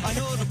cheese. I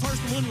know the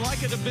person wouldn't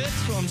like it a bit,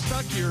 so I'm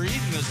stuck here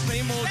eating the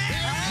same old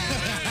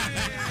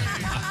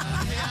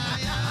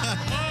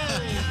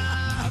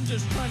I'm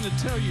just trying to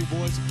tell you,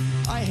 boys,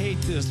 I hate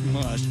this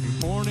mush.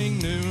 Morning,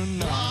 noon,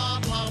 night. Blah,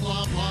 blah,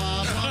 blah,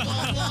 blah, blah,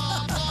 blah,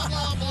 blah,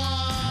 blah,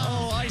 blah.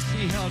 Oh, I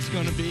see how it's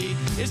going to be.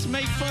 It's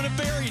make fun of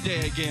Berry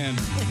Day again.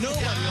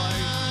 Nobody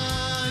likes...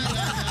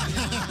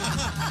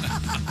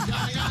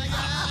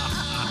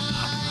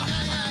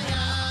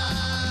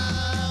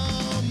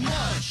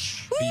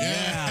 Mush.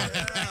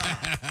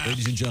 Yeah.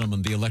 Ladies and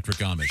gentlemen, the Electric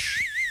Amish.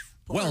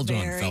 Well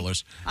done, Barry.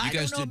 fellas. You I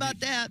guys don't know about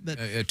that, but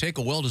take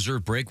a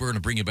well-deserved break. We're going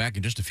to bring you back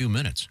in just a few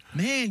minutes.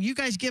 man, you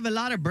guys give a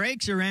lot of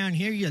breaks around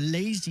here, you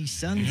lazy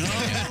sons.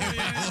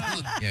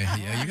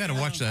 Yeah, you got to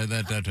watch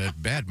that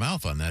bad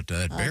mouth on that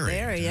Barry.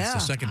 Barry, It's yeah. the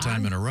second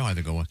time in a row I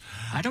think.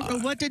 I don't know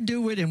what to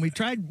do with him. We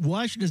tried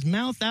washing his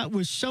mouth out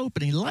with soap,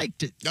 and he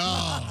liked it.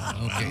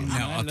 Oh, okay.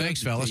 Now,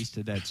 thanks, fellas.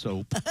 Tasted that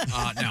soap.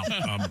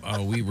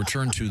 Now, we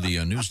return to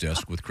the news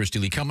desk with Christy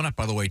Lee. Coming up,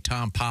 by the way,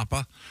 Tom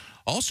Papa.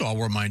 Also, I'll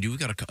remind you, we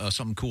got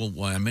something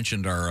cool. I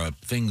mentioned our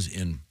things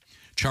in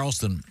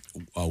Charleston,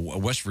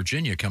 West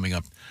Virginia, coming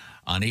up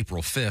on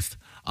April 5th.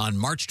 On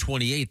March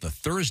 28th, a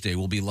Thursday,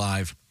 we'll be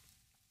live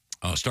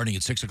starting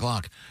at 6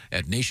 o'clock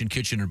at Nation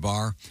Kitchen and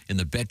Bar in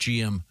the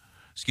BetMGM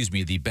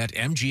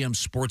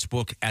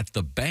Sportsbook at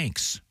the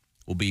Banks.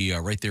 We'll be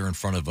right there in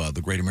front of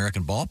the Great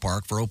American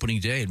Ballpark for opening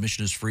day.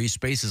 Admission is free.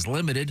 Space is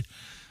limited.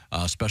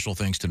 Special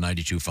thanks to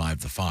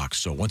 92.5 The Fox.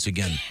 So once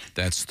again,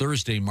 that's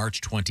Thursday,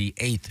 March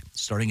 28th,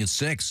 starting at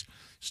 6.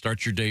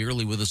 Start your day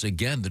early with us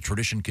again. The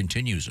tradition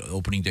continues.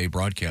 Opening day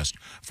broadcast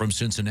from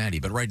Cincinnati.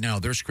 But right now,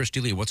 there's Christy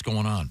Lee. What's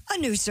going on? A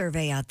new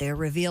survey out there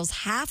reveals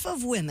half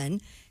of women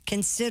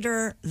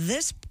consider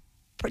this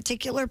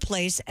particular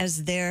place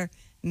as their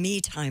me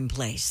time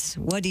place.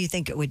 What do you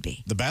think it would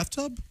be? The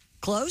bathtub?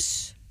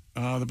 Close.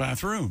 The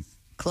bathroom.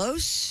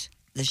 Close.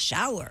 The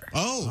shower.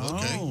 Oh,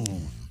 okay.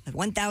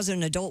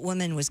 1,000 adult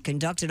women was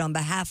conducted on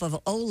behalf of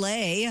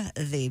Olay,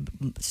 the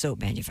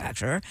soap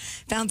manufacturer.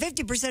 Found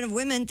 50% of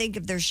women think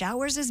of their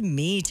showers as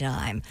me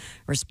time.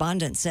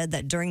 Respondents said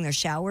that during their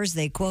showers,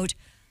 they, quote,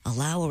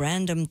 allow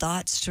random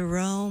thoughts to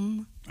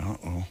roam.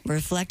 Uh-oh.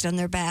 Reflect on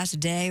their past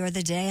day or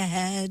the day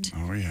ahead.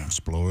 Oh, yeah.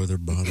 Explore their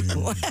body.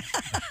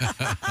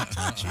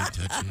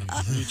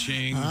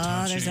 Touching.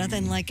 Oh, there's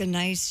nothing like a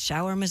nice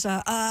shower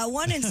massage.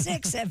 1 in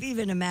 6 have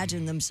even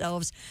imagined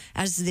themselves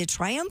as the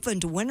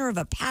triumphant winner of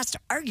a past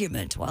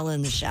argument while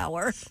in the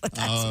shower.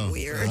 That's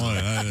weird. Boy,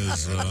 that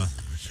is...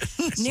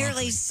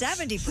 Nearly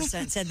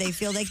 70% said they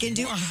feel they can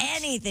do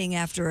anything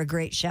after a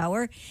great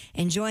shower,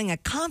 enjoying a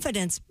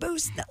confidence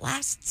boost that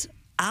lasts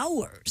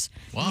hours.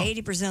 Wow.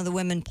 80% of the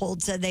women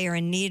polled said they are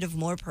in need of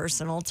more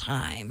personal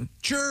time.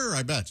 Sure,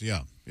 I bet.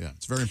 Yeah,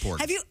 it's very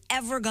important. Have you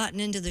ever gotten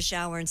into the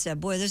shower and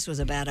said, boy, this was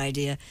a bad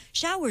idea?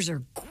 Showers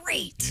are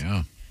great.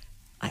 Yeah.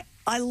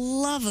 I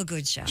love a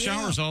good shower.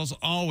 Showers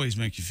always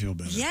make you feel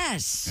better.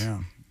 Yes. Yeah.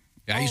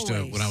 I used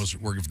to, when I was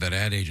working for that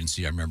ad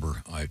agency, I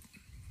remember it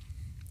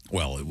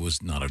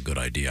was not a good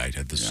idea. I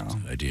had this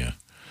idea.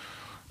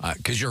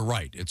 Because you're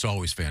right. It's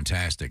always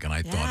fantastic. And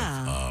I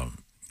thought of,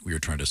 we were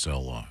trying to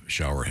sell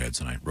shower heads,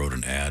 and I wrote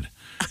an ad.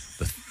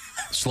 The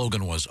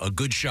slogan was, a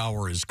good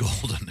shower is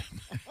golden.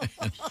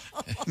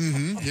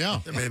 Yeah.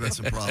 There may have been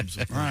some problems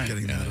with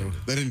getting that.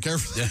 They didn't care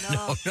for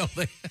that. No,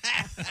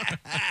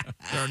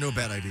 There are no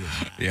bad ideas.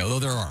 Yeah, though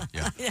there are.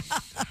 Yeah.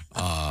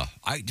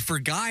 For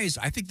guys,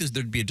 I think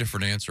there'd be a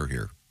different answer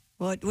here.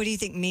 What do you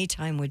think me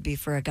time would be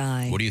for a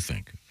guy? What do you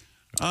think?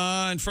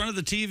 In front of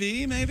the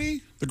TV,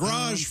 maybe? The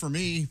garage for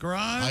me.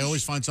 Garage? I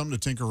always find something to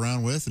tinker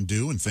around with and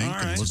do and think. All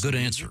right. And Well, listen good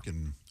to answer. music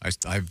and-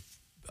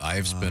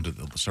 I've spent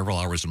several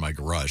hours in my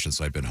garage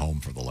since I've been home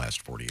for the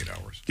last 48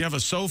 hours. Do you have a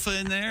sofa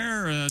in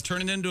there,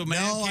 turning into a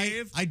man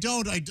cave? I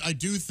don't. I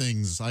do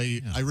things.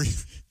 I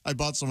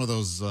bought some of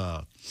those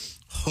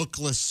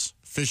hookless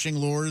fishing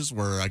lures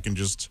where I can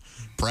just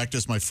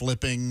practice my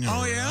flipping.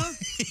 Oh, yeah?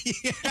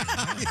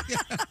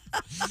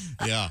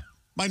 Yeah.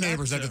 My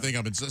neighbors have to think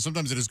I'm in.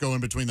 Sometimes I just go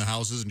in between the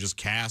houses and just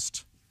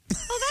cast.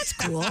 Oh, that's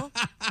cool.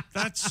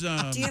 That's.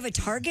 Do you have a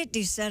target? Do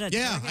you set a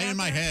target? In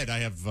my head, I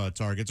have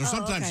targets. Or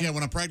sometimes, okay.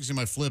 when I'm practicing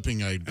my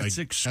flipping, It's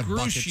I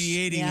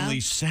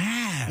excruciatingly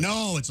sad.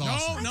 No, it's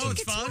awesome. No,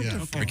 it's fun.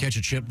 Yeah. Ever catch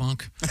a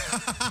chipmunk?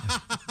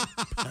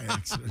 By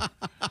accident.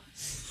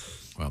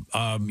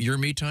 Well, your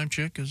me time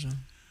chick is.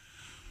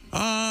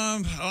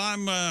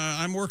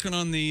 I'm working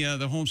on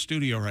the home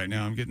studio right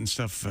now. I'm getting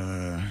stuff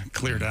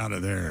cleared out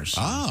of there.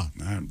 So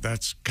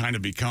that's kind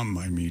of become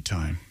my me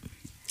time.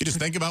 You just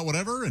think about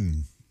whatever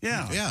and.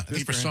 Yeah. I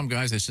think for some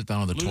guys, they sit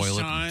down on the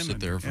toilet and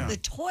sit there for the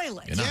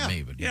toilet. Yeah, not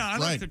me, but I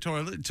like the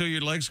toilet until your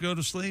legs go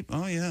to sleep.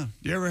 Oh yeah.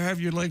 Do you ever have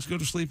your legs go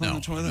to sleep on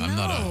the toilet? I'm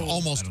not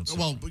almost.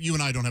 Well, you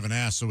and I don't have an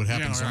ass, so it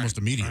happens almost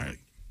immediately. Right.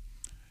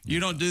 You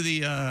don't do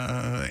the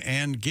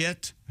and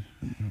get,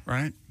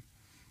 right?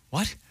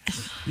 What?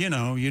 You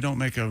don't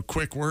make a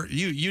quick work.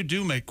 You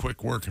do make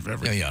quick work of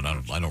everything. Yeah.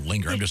 I don't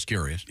linger. I'm just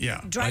curious. Yeah.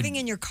 Driving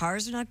in your car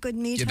is not good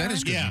me time? Yeah, that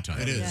is good me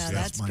time. It is. Yeah,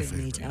 that's good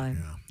me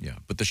time. Yeah,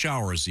 but the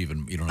shower is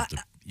even. You don't have to.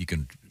 You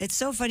can. It's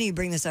so funny you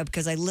bring this up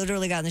because I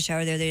literally got in the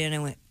shower the other day and I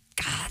went,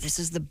 God, this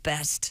is the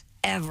best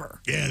ever.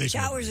 Yeah,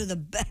 showers are the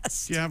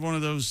best. Do you have one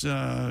of those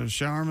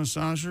shower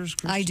massagers,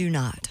 Chris? I do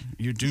not.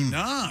 You do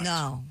not?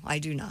 No, I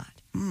do not.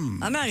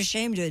 I'm not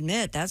ashamed to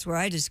admit that's where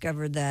I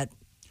discovered that.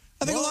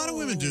 I think a lot of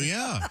women do,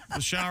 yeah.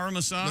 The shower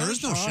massage? There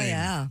is no shame.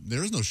 Yeah.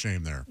 There is no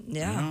shame there.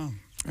 Yeah.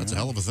 That's a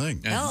hell of a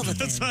thing. Hell of a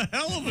That's a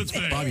hell of a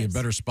thing. Probably a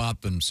better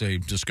spot than, say,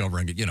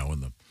 discovering it, in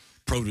the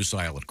produce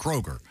aisle at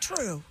Kroger.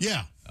 True.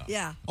 Yeah.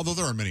 Yeah. Although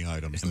there are many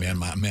items. Man,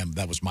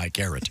 that was my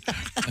carrot.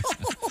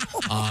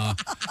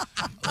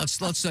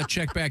 Let's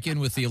check back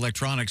in with the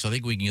electronics. I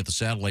think we can get the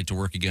satellite to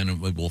work again,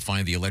 and we'll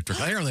find the electric.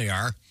 There they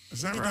are.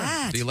 Is that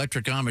right? The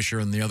Electric Amish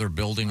are in the other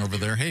building over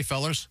there. Hey,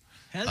 fellas.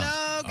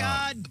 Hello,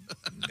 God.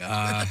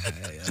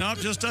 Nope,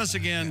 just us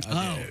again.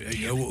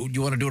 You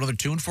want to do another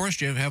tune for us?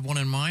 Do you have one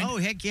in mind? Oh,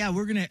 heck yeah.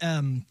 We're going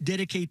to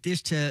dedicate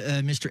this to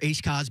Mr.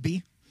 Ace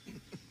Cosby.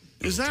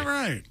 Is that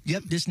right?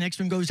 Yep. This next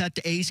one goes out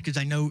to Ace because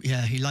I know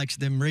he likes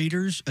them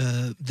Raiders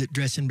that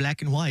dress in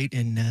black and white,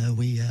 and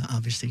we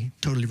obviously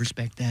totally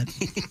respect that.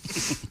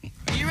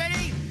 Are you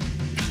ready?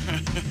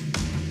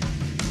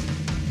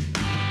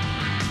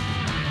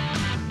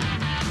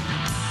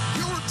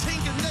 You're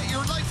thinking that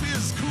your life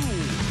is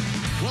cool.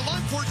 Well,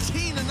 I'm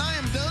 14 and I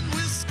am done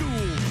with school.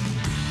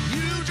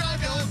 You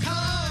drive your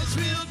cars,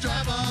 we'll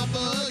drive our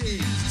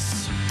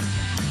buggies.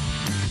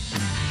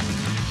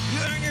 You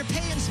earn your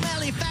pay in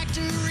smelly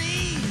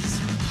factories.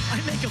 I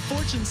make a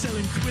fortune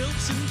selling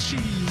quilts and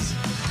cheese.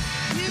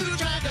 You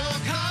drive your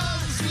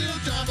cars, we'll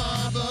drive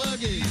our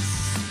buggies.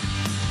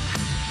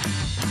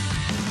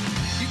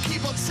 You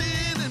keep on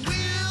sinning,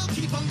 we'll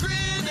keep on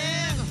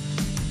grinning.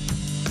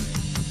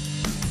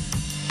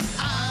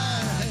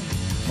 I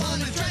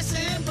want to dress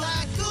in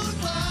black good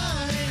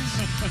wines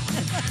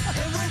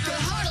and work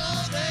hard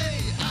all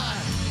day. I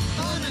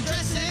want to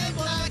dress in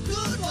black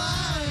good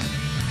wine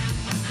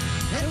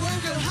and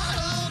work hard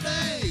all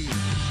day.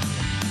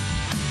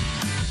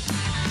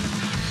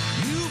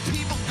 You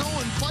people go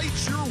and fight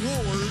your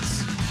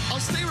wars. I'll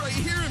stay right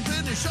here and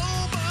finish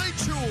all my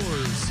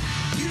chores.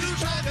 You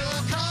drive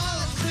your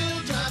cars,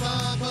 we'll drive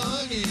our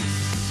buggies.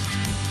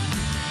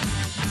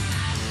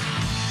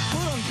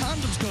 Put on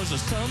condoms cause of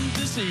some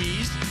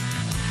disease.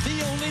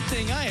 The only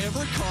thing I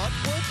ever caught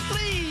was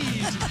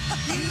fleas.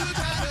 You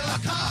drive your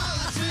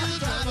cars, we'll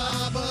drive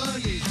our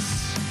buggies.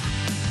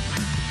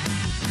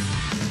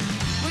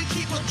 We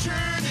keep on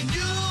churning,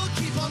 you'll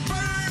keep on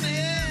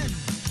burning.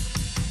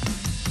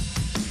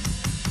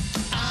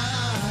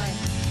 I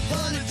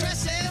want to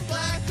dress in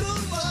black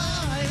and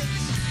white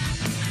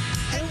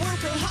and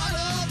work hard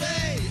all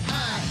day.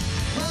 I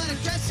want to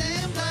dress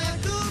in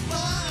black and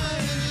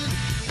white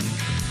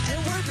and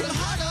work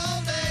hard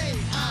all day.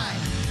 I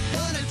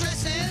want to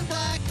dress in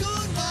black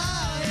and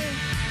white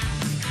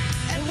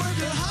and work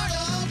hard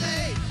all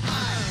day.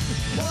 I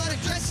want to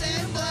dress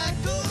in black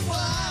and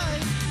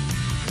white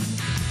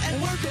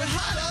and work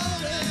hard all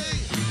day.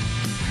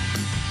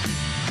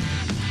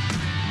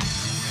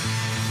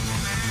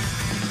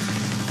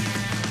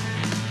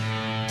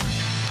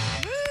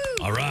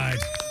 All right.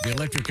 The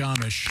Electric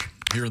Amish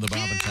here in the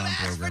Bob and Tom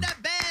program. The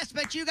best,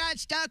 but you got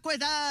stuck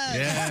with us.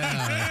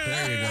 Yeah,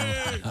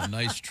 there you go. A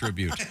nice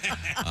tribute.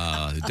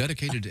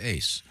 Dedicated to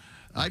Ace.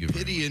 I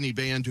pity any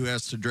band who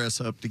has to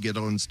dress up to get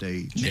on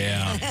stage.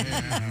 Yeah.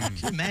 Can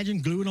you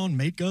imagine gluing on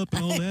makeup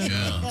and all that?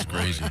 Yeah, that's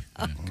crazy.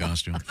 Yeah,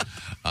 costume.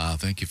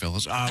 Thank you,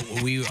 fellas.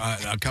 We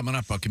coming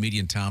up,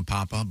 comedian Tom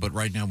Papa, but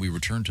right now we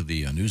return to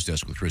the news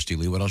desk with Christy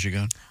Lee. What else you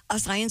got? A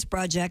science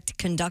project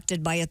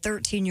conducted by a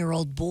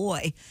 13-year-old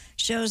boy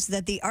shows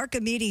that the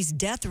Archimedes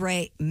death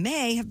ray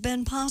may have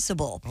been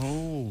possible.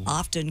 Oh.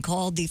 Often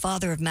called the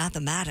father of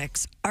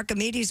mathematics,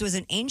 Archimedes was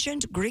an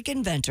ancient Greek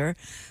inventor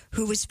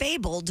who was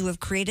fabled to have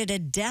created a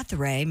death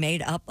ray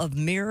made up of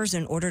mirrors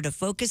in order to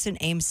focus and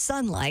aim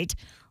sunlight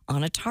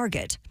on a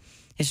target.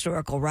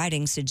 Historical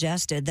writings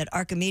suggested that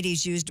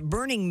Archimedes used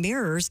burning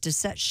mirrors to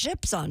set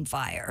ships on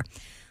fire.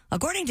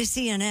 According to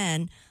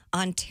CNN,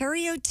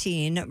 Ontario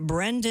teen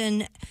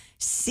Brendan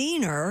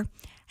Senior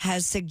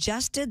has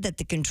suggested that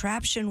the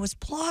contraption was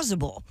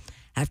plausible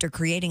after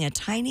creating a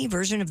tiny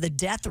version of the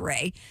death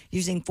ray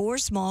using 4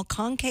 small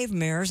concave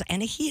mirrors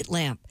and a heat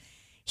lamp.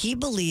 He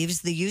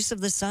believes the use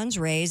of the sun's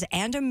rays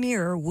and a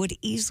mirror would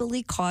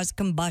easily cause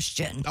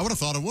combustion. I would have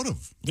thought it would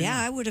have. Yeah,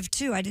 I would have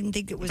too. I didn't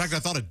think it was. In fact, I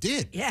thought it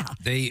did. Yeah.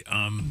 They,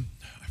 I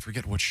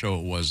forget what show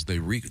it was. They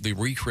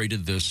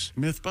recreated this.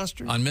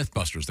 Mythbusters? On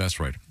Mythbusters, that's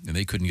right. And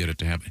they couldn't get it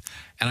to happen.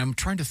 And I'm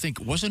trying to think,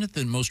 wasn't it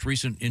the most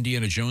recent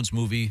Indiana Jones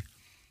movie?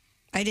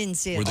 I didn't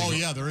see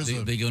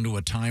it. They go into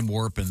a time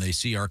warp and they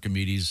see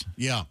Archimedes.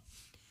 Yeah.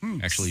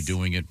 Actually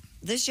doing it.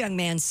 This young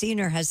man,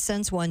 Senior, has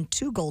since won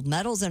 2 gold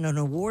medals and an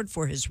award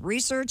for his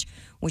research,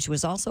 which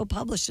was also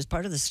published as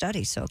part of the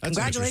study. So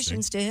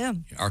congratulations to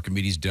him.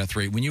 Archimedes death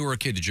ray. When you were a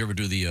kid, did you ever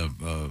do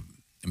the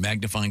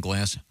magnifying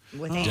glass?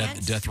 With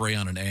ants? Death ray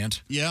on an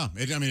ant? Yeah.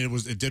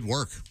 It did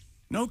work.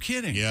 No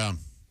kidding. Yeah.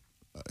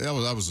 That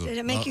was Did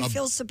it make you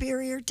feel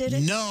superior, did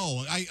it?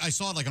 No. I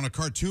saw it like on a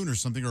cartoon or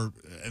something, and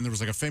there was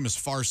like a famous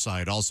Far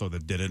Side also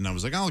that did it, and I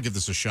was like, I'll give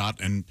this a shot,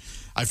 and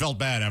I felt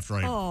bad after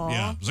I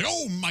was like,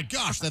 oh my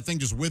gosh, that thing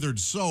just withered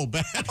so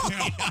bad.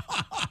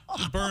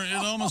 It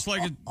almost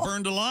like it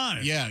burned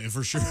alive. Yeah,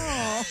 for sure.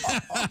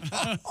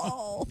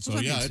 So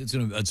yeah,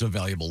 it's a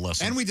valuable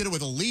lesson. And we did it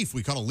with a leaf.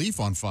 We caught a leaf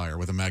on fire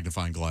with a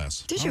magnifying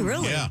glass. Did you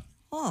really? Yeah.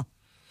 Oh.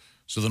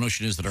 So the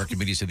notion is that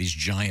Archimedes had these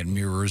giant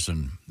mirrors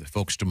and they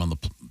focused them on the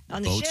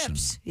boats and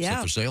set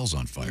their sails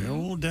on fire. The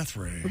old death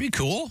ray. Would be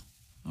cool.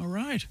 All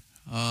right.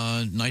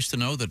 Nice to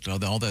know that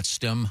all that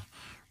STEM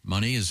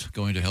money is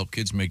going to help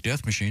kids make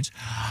death machines.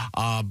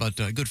 But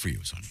good for you,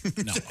 son.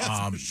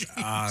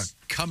 Now,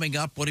 coming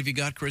up, what have you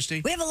got,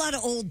 Christy? We have a lot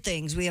of old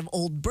things. We have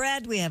old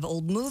bread, we have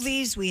old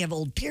movies, we have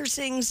old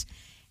piercings,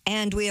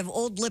 and we have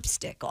old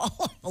lipstick,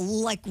 all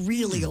like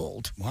really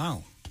old.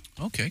 Wow.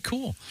 Okay,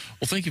 cool.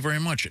 Well, thank you very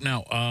much.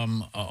 Now,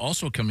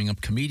 also coming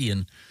up,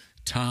 comedian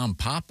Tom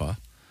Papa.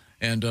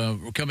 And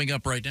coming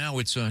up right now,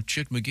 it's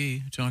Chick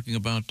McGee talking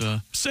about...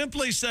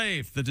 Simply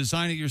Safe, the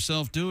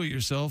design-it-yourself,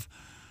 do-it-yourself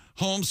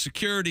home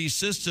security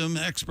system.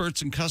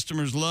 Experts and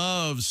customers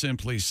love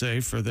Simply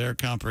Safe for their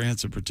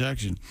comprehensive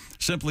protection.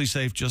 Simply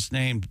Safe just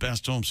named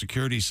Best Home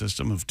Security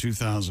System of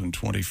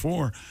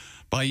 2024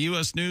 by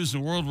U.S. News &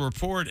 World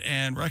Report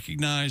and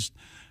recognized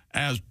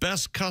as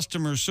Best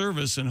Customer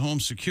Service in Home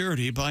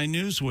Security by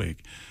Newsweek.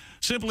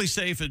 Simply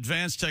Safe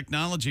advanced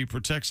technology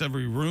protects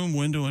every room,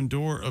 window, and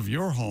door of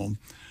your home.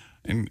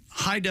 And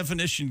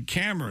high-definition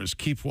cameras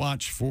keep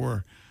watch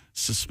for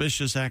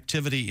suspicious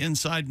activity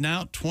inside and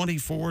out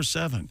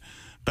 24/7.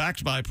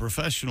 Backed by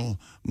professional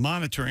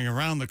monitoring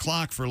around the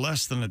clock for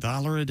less than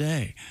 $1 a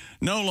day.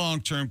 No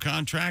long-term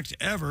contract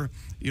ever.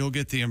 You'll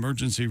get the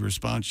emergency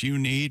response you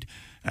need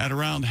at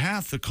around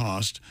half the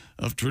cost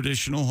of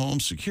traditional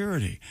home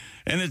security.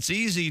 And it's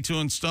easy to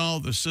install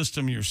the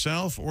system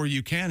yourself, or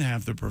you can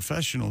have the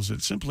professionals at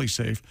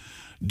SimpliSafe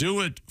do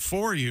it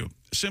for you.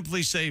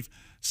 SimpliSafe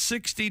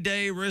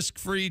 60-day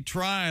risk-free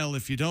trial.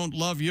 If you don't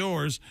love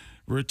yours,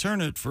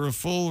 return it for a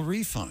full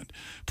refund.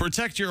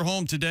 Protect your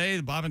home today.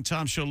 The Bob and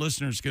Tom Show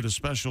listeners get a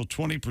special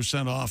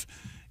 20% off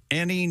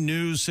any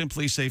new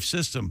SimpliSafe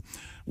system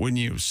when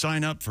you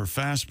sign up for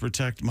Fast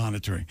Protect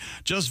monitoring.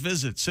 Just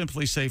visit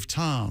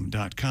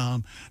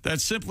simplysafetom.com.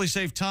 That's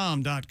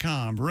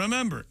simplysafetom.com.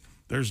 Remember,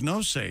 there's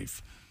no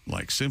safe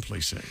like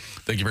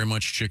SimpliSafe. Thank you very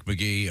much, Chick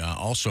McGee.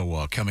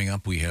 Also, coming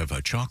up, we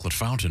have chocolate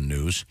fountain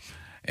news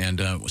and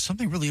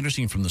something really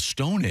interesting from the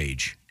Stone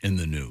Age in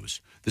the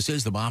news. This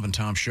is the Bob and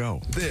Tom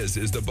Show. This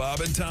is the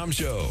Bob and Tom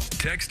Show.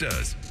 Text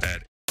us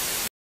at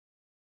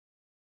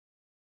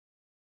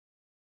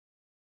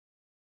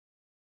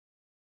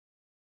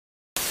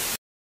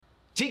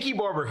Tiki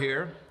Barber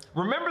here.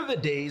 Remember the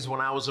days when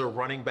I was a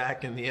running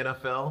back in the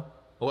NFL?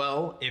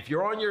 Well, if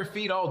you're on your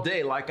feet all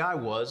day like I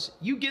was,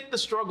 you get the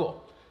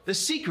struggle. The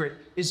secret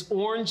is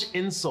orange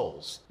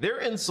insoles.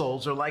 Their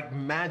insoles are like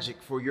magic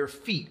for your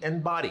feet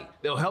and body.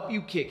 They'll help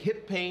you kick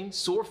hip pain,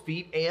 sore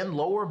feet, and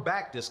lower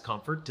back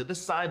discomfort to the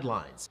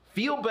sidelines.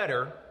 Feel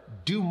better,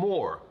 do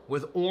more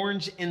with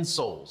orange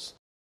insoles.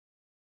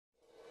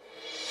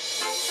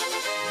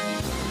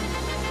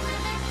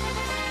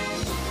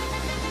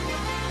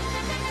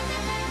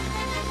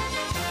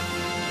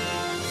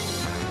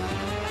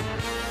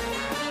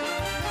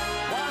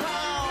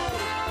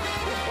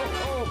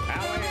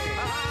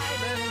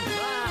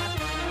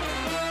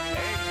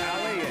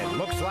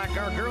 Like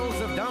our girls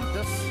have dumped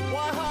us.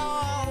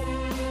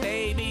 Whoa,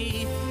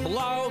 baby,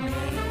 blow me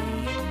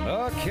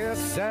A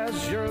kiss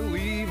as you're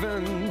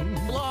leaving.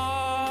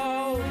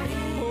 Blow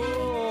me.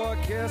 Oh,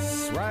 a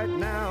kiss right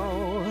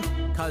now.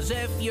 'Cause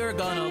if you're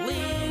gonna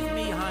leave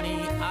me,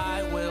 honey,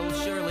 I will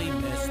surely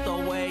miss the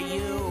way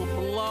you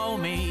blow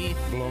me.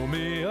 Blow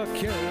me a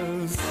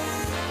kiss.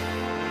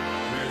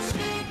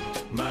 Merci,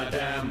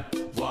 madame,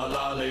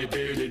 voila les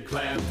bearded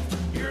clam.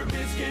 Your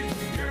biscuit,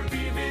 your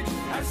beavage,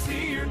 I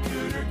see your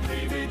cooter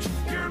cleavage.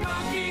 Your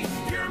monkey,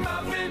 your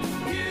muffin,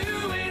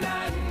 you ain't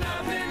had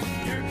nothing.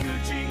 Your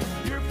Gucci,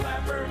 your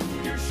flapper,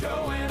 you're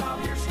showing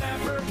off your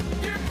snapper.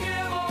 Your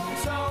camel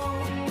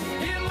toe,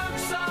 it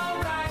looks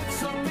alright,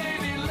 so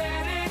baby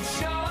let it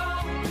show.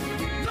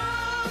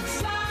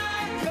 Looks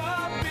like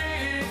a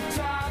big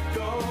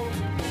taco.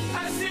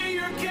 I see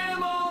your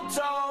camel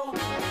toe.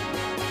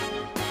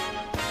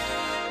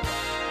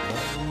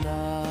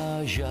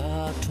 Menage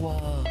à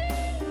trois.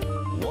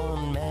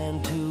 One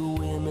man, two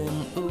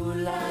women, ooh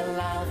la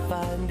la,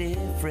 find a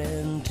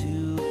friend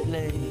to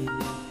play.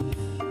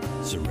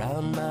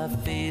 Surround my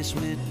face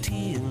with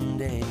tea and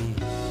day.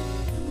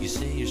 You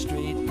say you're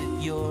straight,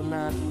 but you're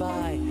not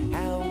bi.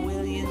 How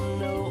will you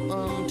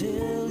know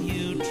until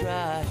you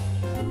try?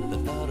 The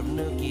thought of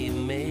nookie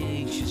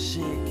makes you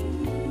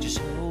sick. Just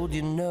hold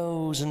your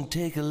nose and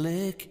take a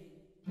lick.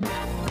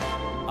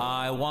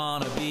 I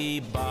wanna be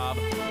Bob.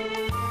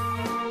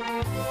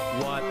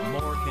 What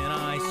more can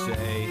I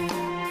say?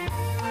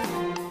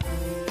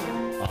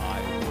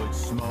 I would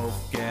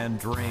smoke and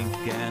drink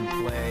and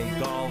play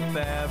golf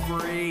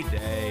every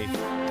day.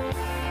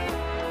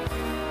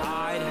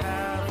 I'd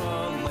have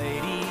a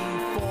lady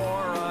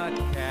for a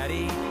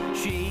caddy.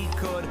 She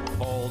could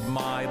hold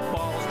my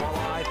balls while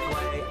I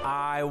play.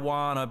 I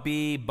wanna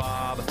be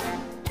Bob.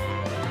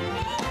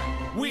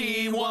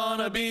 We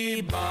wanna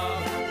be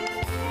Bob.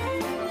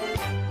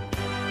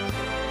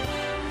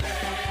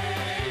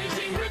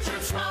 Aging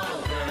Richard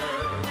Smoker.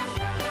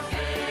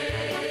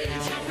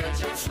 Aging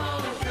Richard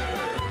Smoker.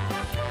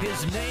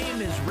 His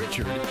name is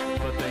Richard,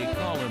 but they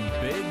call him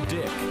Big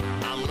Dick.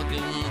 I'm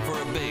looking for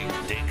a big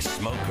dick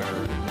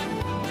smoker.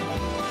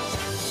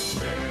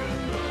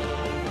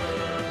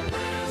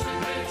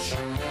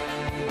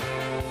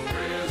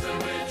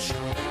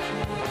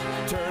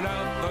 Turn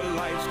out the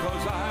lights,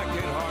 'cause I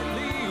can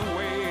hardly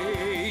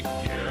wait.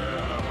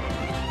 Yeah,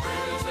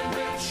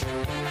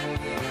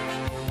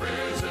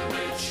 Prison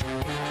Rich.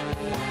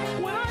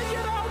 When I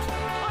get out,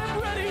 I'm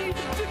ready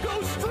to go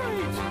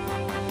straight.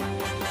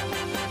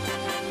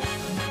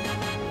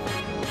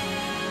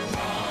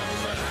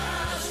 Bombs and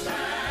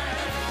hashtag.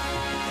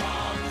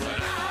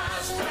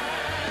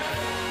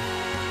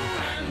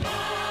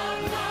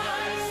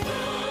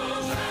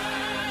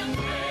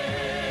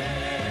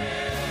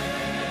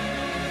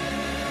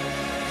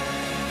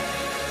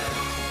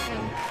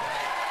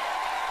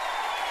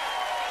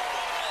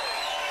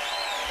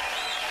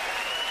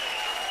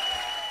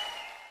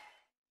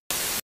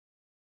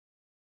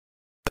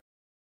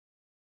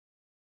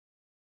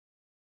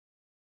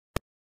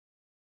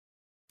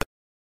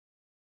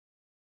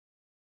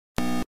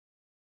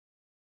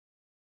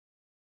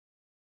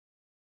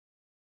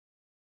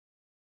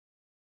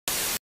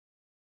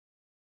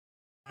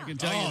 I can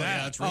tell you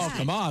that. Oh,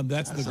 come on.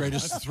 That's the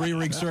greatest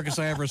three-ring circus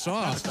I ever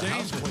saw.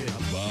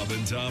 Bob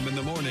and Tom in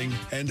the morning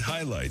and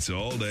highlights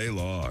all day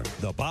long.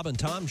 The Bob and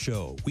Tom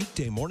Show,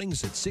 weekday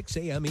mornings at 6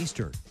 a.m.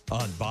 Eastern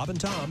on Bob and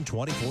Tom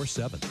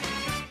 24/7.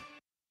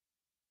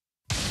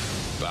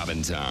 Bob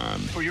and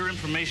Tom. For your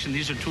information,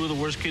 these are two of the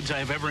worst kids I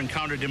have ever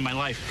encountered in my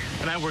life,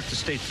 and I worked the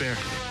state fair.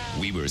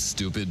 We were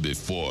stupid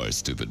before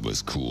stupid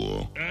was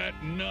cool. At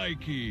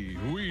Nike,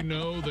 we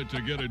know that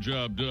to get a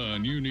job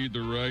done, you need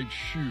the right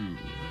shoe.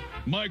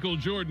 Michael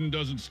Jordan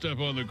doesn't step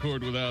on the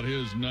court without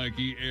his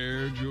Nike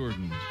Air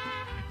Jordans.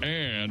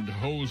 And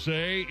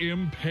Jose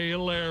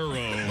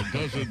Impalero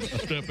doesn't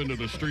step into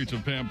the streets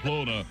of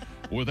Pamplona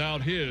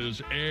without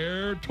his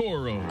Air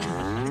Toro.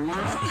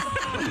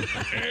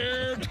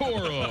 Air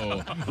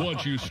Toro.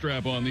 Once you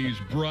strap on these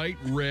bright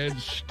red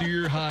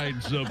steer hide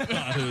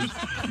zapatas,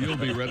 you'll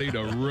be ready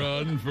to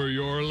run for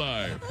your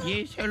life.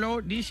 Yes,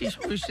 hello, this is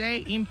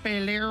Jose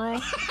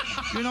Impalero.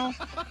 You know,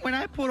 when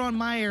I put on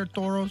my Air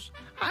Toros,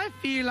 I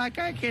feel like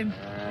I can...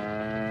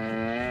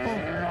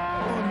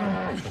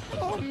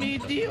 Oh, mi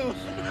Dios.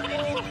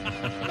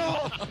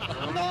 No,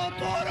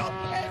 Toro.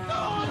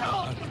 Toro.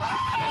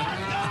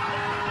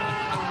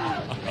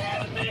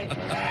 Help me,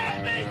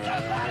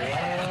 somebody.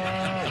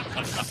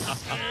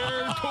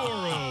 Air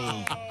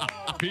Toros.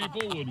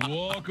 People would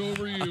walk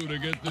over you to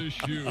get this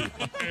shoe.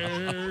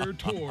 Air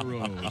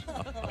Toros.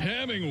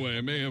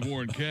 Hemingway may have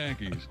worn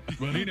khakis,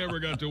 but he never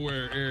got to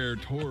wear Air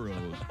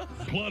Toros.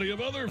 Plenty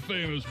of other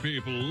famous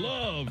people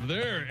love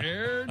their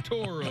Air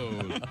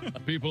Toros.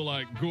 People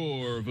like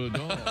Gore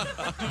Vidal,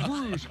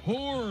 Bruce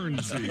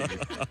Hornsby,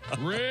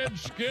 Red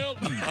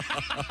Skelton,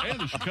 and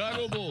the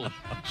Chicago Bulls.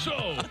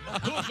 So,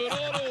 hoof it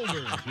on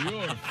over to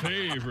your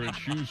favorite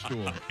shoe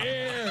store,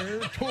 Air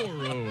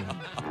Toros.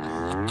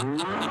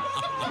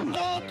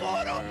 No,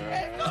 Toro.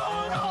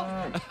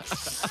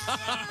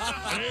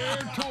 Air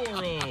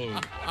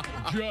Toros.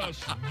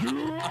 Just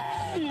do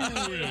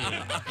it.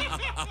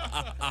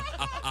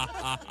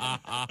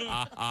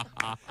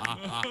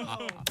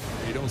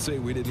 You don't say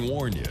we didn't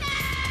warn you.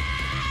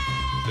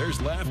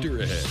 There's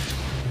laughter ahead.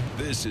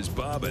 This is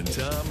Bob and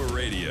Tom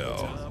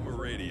Radio.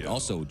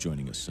 Also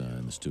joining us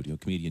in the studio,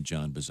 comedian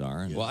John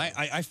Bazaar. Well,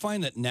 I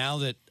find that now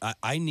that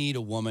I need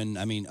a woman,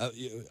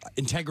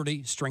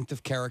 integrity, strength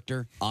of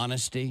character,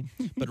 honesty,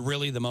 but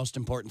really the most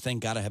important thing,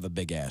 got to have a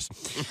big ass.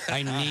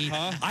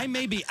 I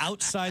may be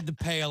outside the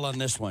pale on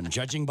this one,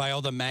 judging by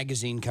all the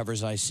magazine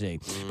covers I see,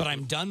 but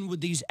I'm done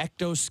with these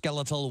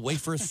ectoskeletal,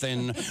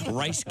 wafer-thin,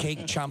 rice cake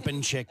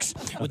chomping chicks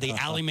with the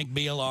Ally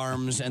McBeal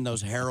arms and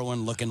those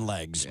heroin-looking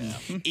legs.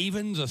 Yeah.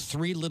 Even the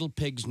Three Little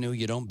Pigs knew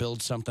you don't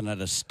build something out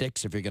of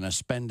sticks if you're going to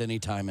spend any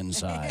time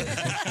inside. I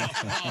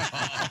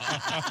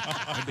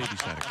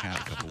babysat a cat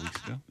a couple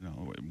weeks ago.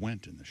 No, it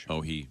went in the show.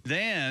 Oh,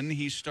 Then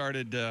he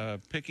started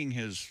picking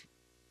his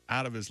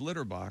out of his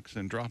litter box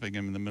and dropping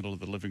him in the middle of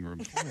the living room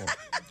floor.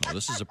 Oh,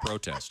 this is a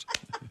protest.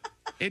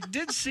 It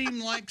did seem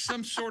like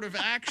some sort of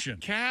action.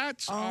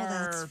 Cats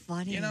are,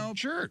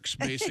 jerks,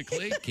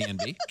 basically. Can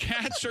be.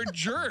 Cats are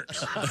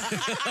jerks.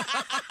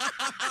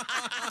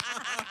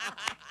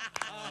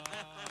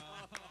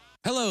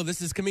 Hello, this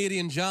is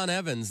comedian John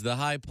Evans, the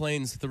High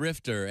Plains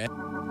Thrifter.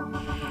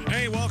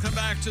 Hey, welcome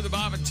back to the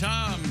Bob and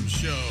Tom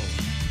Show.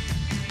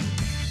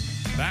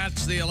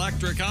 That's the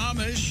Electric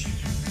Amish.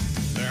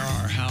 They're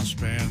our house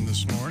band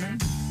this morning.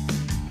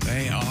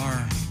 They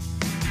are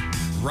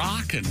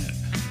rocking it.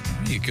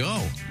 There you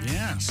go.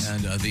 Yes.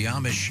 And the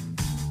Amish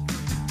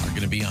are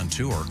going to be on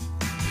tour.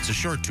 It's a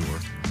short tour,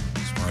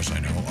 as far as I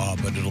know,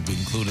 but it'll be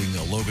including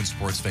the Logan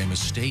Sports famous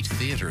State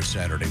Theater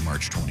Saturday,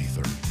 March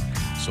 23rd.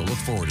 So look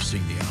forward to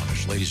seeing the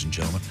Amish. Ladies and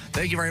gentlemen,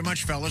 thank you very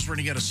much, fellas. We're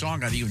going to get a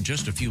song out of you in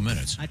just a few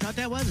minutes. I thought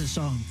that was a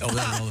song.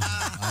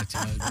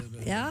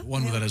 Yeah?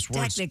 One that has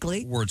words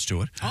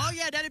to it. Oh,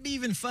 yeah, that'd be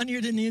even funnier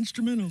than the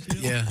instrumentals.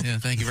 Yeah,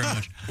 thank you very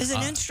much. Is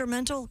an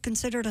instrumental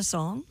considered a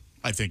song?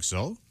 I think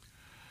so.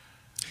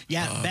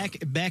 Yeah,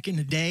 back in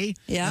the day,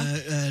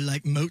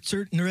 like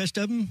Mozart and the rest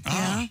of them.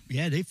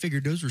 Yeah, they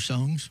figured those were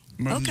songs.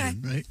 Okay.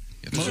 Right.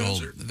 Yeah,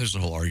 there's a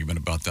whole argument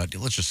about that.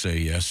 Let's just say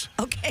yes.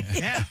 Okay.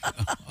 Yeah.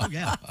 Oh,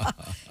 yeah.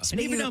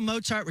 And even though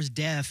Mozart was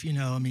deaf, he'd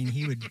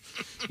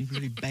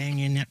really bang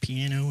in that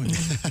piano. And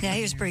yeah,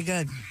 he was pretty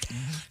good.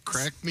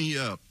 Crack me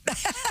up.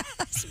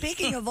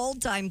 Speaking of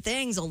old-time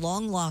things, a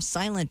long-lost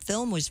silent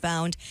film was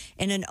found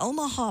in an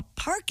Omaha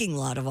parking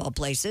lot, of all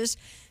places.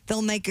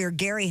 Filmmaker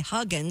Gary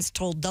Huggins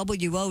told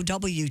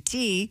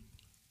WOWT...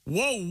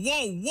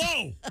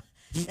 Whoa!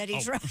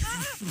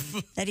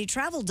 that he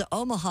traveled to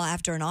Omaha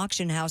after an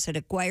auction house had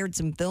acquired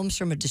some films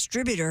from a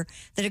distributor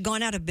that had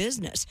gone out of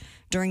business.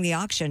 During the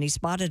auction, he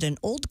spotted an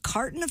old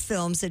carton of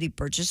films that he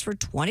purchased for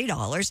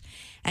 $20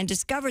 and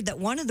discovered that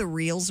one of the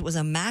reels was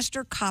a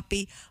master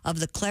copy of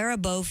the Clara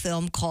Bow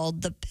film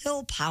called The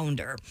Pill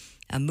Pounder,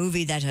 a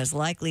movie that has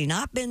likely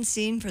not been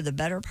seen for the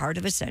better part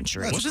of a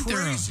century. Wasn't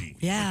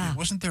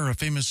there a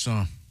famous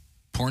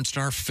porn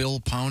star,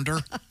 Phil Pounder?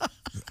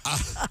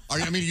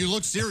 I mean, you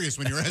look serious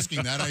when you're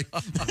asking that.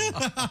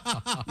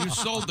 You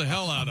sold the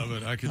hell out of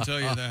it, I can tell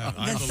you that.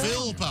 I believe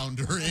Pill you.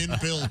 pounder in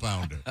Pill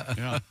Pounder.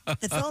 Yeah.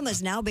 The film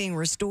is now being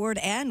restored,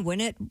 and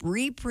when it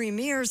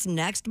re-premieres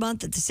next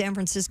month at the San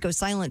Francisco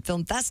Silent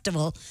Film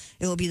Festival,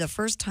 it will be the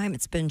first time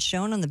it's been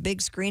shown on the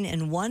big screen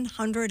in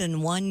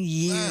 101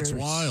 years. That's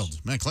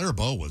wild. Man, Clara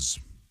Bow was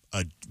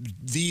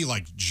the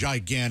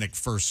gigantic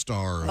first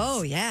star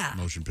of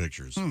motion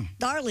pictures.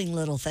 Darling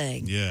little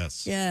thing.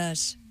 Yes.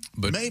 Yes.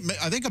 But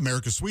I think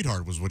America's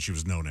Sweetheart was what she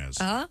was known as.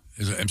 Huh?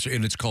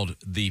 And it's called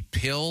The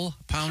Pill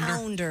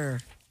Pounder?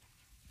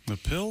 The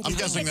pill? I'm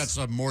guessing that's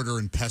a mortar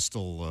and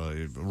pestle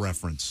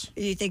reference.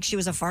 You think she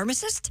was a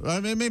pharmacist?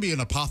 Maybe an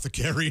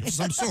apothecary of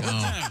some sort.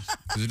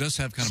 Because it does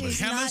have kind of a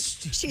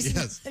chemist.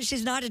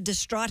 She's not a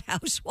distraught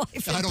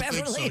housewife in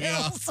Beverly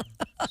Hills.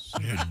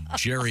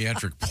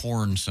 Geriatric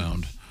porn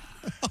sound.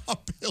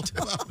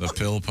 The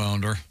Pill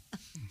Pounder.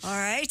 All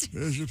right.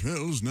 There's your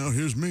pills. Now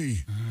here's me.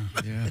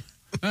 Yeah.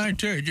 I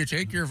tell you, did you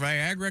take your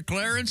Viagra,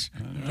 Clarence?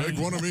 Take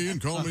one of me and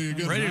call me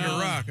again. Ready to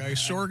rock. I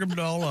sorghumed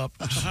all up.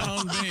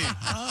 Pound me.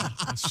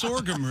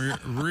 Sorghum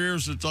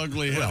rears its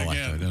ugly head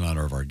again. In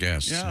honor of our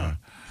guests. Yeah.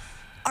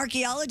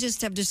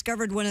 Archaeologists have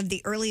discovered one of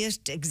the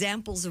earliest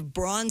examples of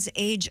Bronze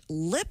Age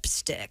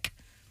lipstick.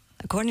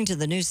 According to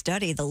the new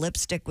study, the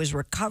lipstick was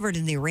recovered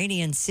in the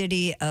Iranian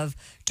city of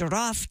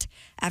Daraft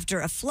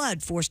after a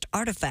flood forced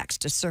artifacts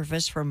to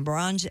surface from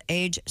Bronze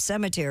Age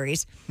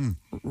cemeteries.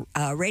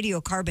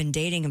 Radiocarbon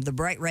dating of the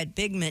bright red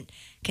pigment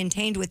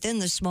contained within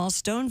the small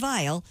stone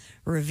vial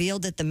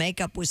revealed that the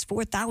makeup was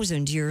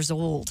 4,000 years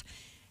old.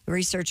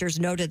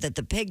 Researchers noted that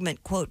the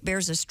pigment, quote,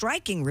 bears a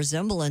striking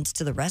resemblance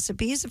to the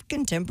recipes of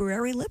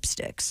contemporary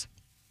lipsticks.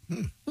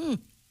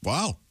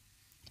 Wow.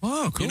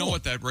 Oh, cool. You know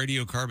what that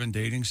radiocarbon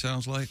dating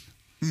sounds like?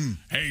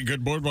 Hey,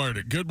 good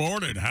morning. Good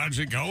morning. How's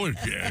it going?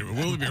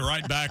 We'll be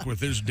right back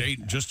with this date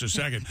in just a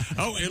second.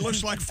 Oh, it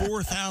looks like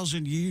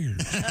 4,000 years.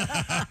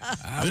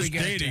 This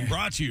dating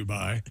brought to you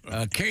by...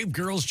 Cave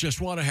girls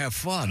just want to have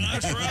fun.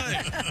 That's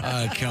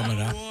right.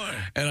 Coming up.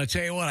 And I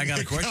tell you what, I got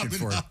a question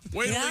for you.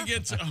 Wait till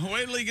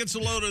he gets a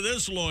load of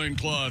this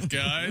loincloth,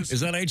 guys.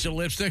 Is that ancient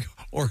lipstick,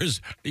 or is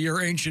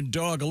your ancient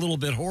dog a little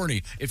bit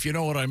horny, if you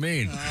know what I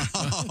mean?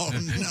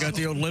 Got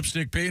the old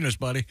lipstick penis,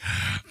 buddy.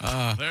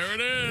 There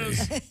it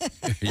is.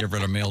 You ever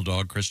had a male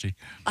dog, Christy?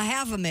 I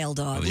have a male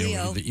dog,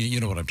 Leo. You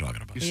know what I'm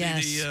talking about. You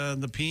see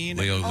the peen?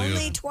 Leo.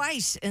 Only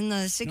twice in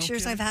the 6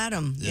 years I've had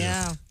him.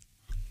 Yeah.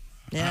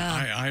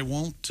 I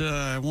won't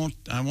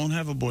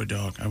have a boy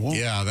dog. I won't.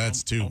 Yeah,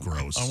 that's too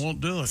gross. I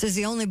won't do it. This is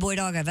the only boy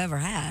dog I've ever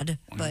had,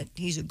 but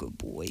he's a good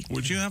boy.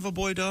 Would you have a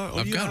boy dog?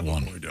 I've got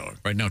one. A boy dog.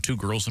 Right now, 2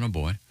 girls and a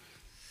boy.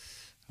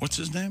 What's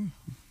his name?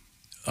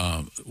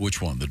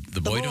 Which one? The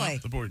boy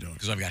dog? The boy dog.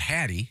 Because I've got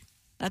Hattie.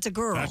 That's a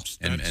girl.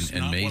 And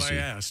not Maisie. what I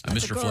asked.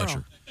 Mr.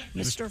 Fletcher.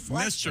 Mr.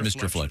 Fletcher.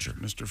 Mr. Fletcher.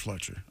 Mr.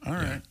 Fletcher. All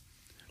right.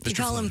 You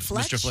call him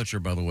Fletch? Mr. Fletcher,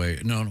 by the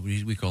way. No,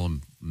 we call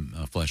him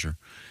Fletcher.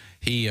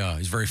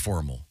 He's very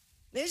formal.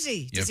 Is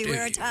he? Does he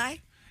wear a tie?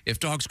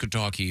 If dogs could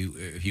talk,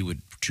 he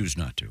would choose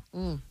not to.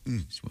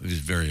 He's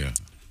very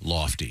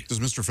lofty. Does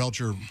Mr.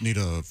 Fletcher need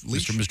a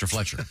leash? Mr.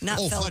 Fletcher. Not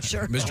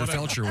Felcher. Mr.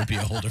 Felcher would be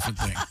a whole different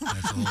thing.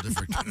 That's a whole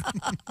different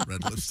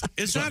red lipstick.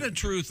 Is that a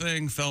true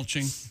thing,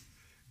 felching?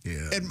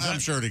 Yeah. I'm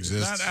sure it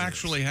exists. That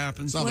actually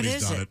happens.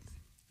 Somebody's done it.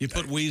 You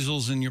put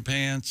weasels in your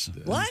pants.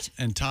 What?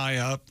 And tie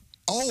up.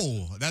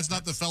 Oh, that's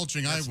not the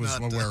felching I was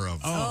aware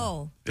of.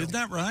 Oh. Isn't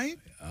that right?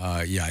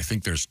 Yeah, I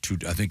think there's 2.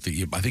 I think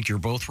you're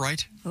both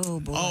right. Oh,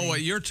 boy. Oh,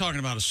 wait, you're talking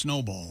about a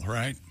snowball,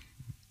 right?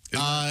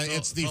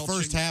 It's the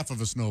first half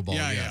of a snowball.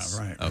 Yes.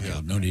 Yeah, right. Okay,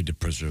 Yeah. no need to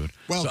pursue it.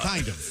 Well,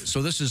 kind of.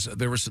 So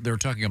they were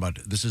talking about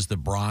this is the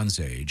Bronze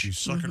Age. You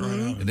suck it right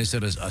out. And they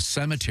said a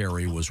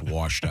cemetery was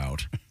washed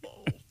out.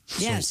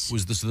 Yes. So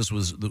this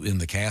was in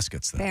the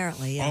caskets then?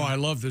 Apparently, yeah. Oh, I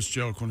love this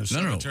joke when a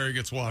cemetery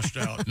gets washed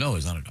out. No,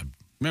 it's not.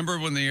 Remember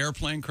when the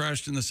airplane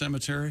crashed in the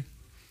cemetery?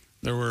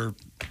 There were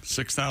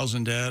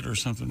 6,000 dead or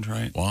something,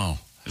 right? Wow.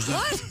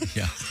 What?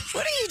 Yeah.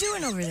 What are you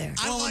doing over there?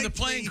 Well, when the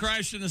plane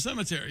crashed in the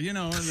cemetery, you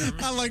know.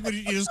 I like when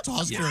you just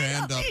tossed your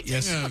hand up.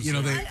 Yes, they were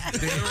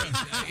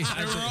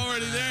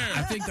already there.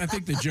 I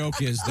think the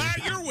joke is that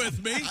Matt, you're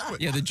with me.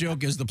 Yeah, the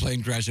joke is the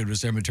plane crashed into a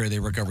cemetery. They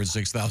recovered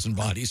 6,000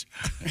 bodies.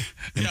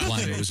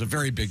 Implying it was a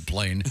very big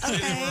plane.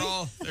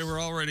 Okay. They were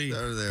already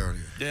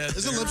dead.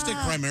 Isn't lipstick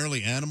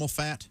primarily animal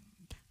fat?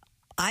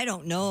 I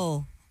don't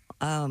know.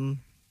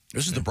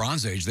 This is the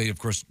Bronze Age. They, of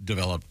course,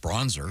 developed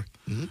bronzer.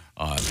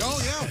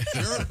 Oh, yeah,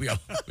 sure. we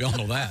all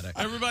know that.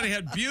 Everybody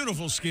had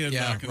beautiful skin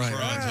back in the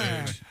Bronze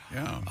Age.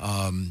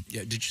 Yeah.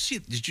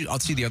 Did you? I'll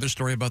see the other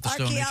story about the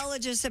Stone Age.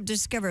 Archaeologists have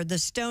discovered the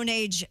Stone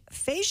Age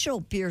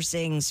facial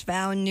piercings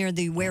found near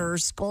the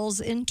wearer's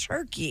skulls in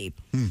Turkey.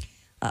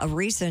 A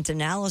recent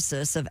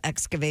analysis of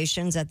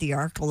excavations at the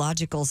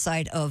archaeological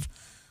site of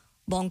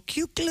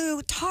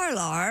Bonkuklu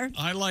Tarlar.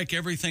 I like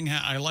everything.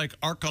 I like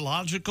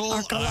archaeological.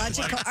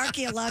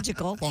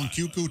 Archaeological.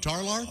 Bonkuklu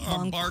Tarlar?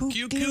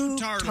 Bonkuklu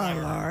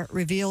Tarlar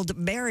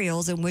revealed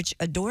burials in which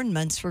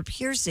adornments for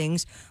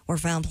piercings were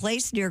found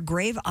placed near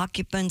grave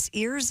occupants'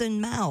 ears and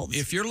mouths.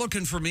 If you're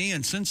looking for me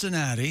in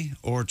Cincinnati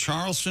or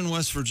Charleston,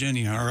 West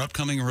Virginia, our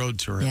upcoming road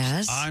tours,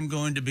 yes, I'm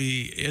going to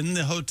be in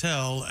the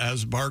hotel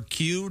as Barque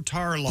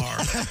Tarlar.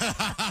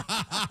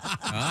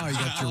 Oh, you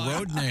got your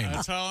road name.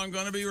 That's how I'm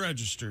going to be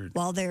registered.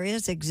 While there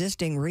is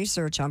existing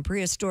research on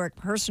prehistoric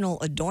personal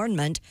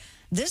adornment,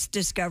 this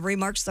discovery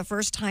marks the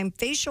first time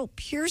facial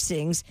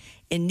piercings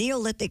in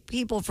Neolithic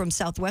people from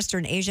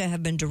southwestern Asia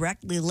have been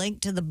directly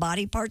linked to the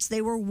body parts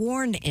they were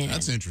worn in.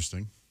 That's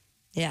interesting.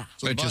 Yeah.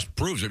 So it just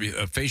proves,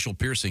 facial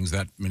piercings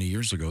that many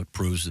years ago, it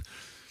proves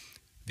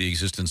the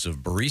existence of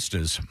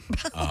baristas.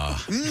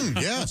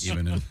 Yes.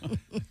 Even in,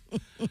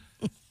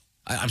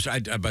 I'm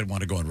sorry, I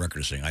want to go on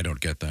record as saying I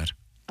don't get that.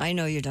 I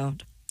know you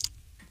don't.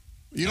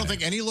 You don't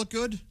think any look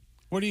good?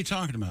 What are you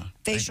talking about?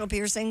 Facial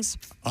piercings?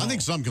 I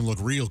think some can look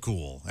real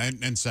cool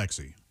and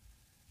sexy.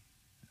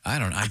 I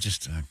don't know.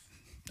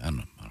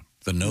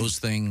 The nose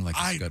thing, like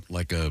it's got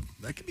like a...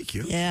 That could be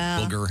cute. Yeah.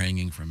 Booger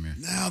hanging from your...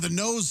 Now, the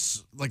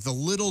nose, like the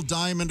little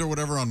diamond or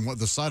whatever on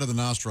the side of the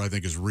nostril, I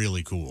think is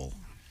really cool.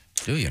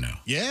 Do you know?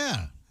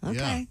 Yeah. Okay.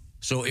 Yeah.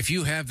 So if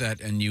you have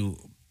that and you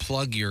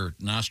plug your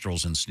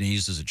nostrils and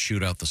sneeze, does it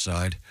shoot out the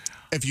side?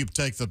 If you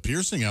take the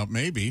piercing out,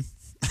 maybe.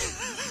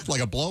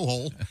 Like a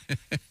blowhole.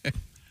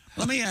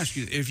 Let me ask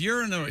you, if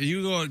you're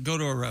you go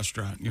to a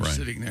restaurant, you're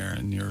sitting there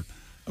and you're,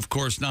 of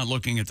course, not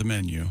looking at the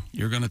menu.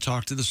 You're going to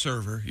talk to the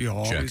server. You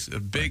always, a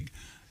big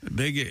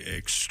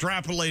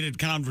extrapolated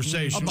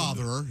conversation. A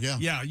botherer, yeah.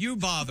 Yeah, you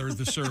bother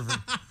the server.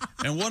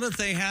 And what if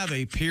they have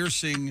a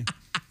piercing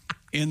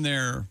in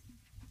their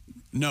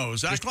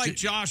nose? Act like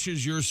Josh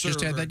is your server.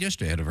 Just had that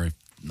yesterday. Had a very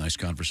nice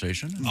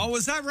conversation. Oh,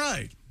 is that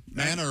right?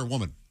 Man or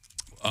woman?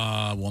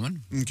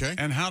 Woman. Okay.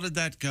 And how did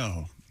that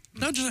go?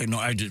 I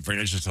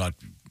just thought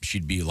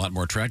she'd be a lot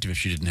more attractive if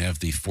she didn't have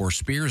the 4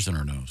 spears in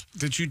her nose.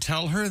 Did you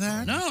tell her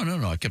that?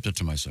 No. I kept it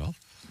to myself.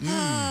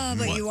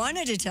 But you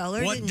wanted to tell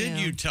her, What did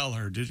you tell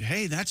her?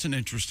 Hey, that's an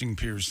interesting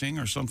piercing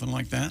or something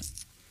like that?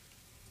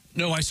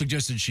 No, I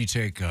suggested she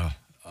take a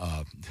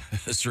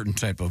certain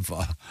type of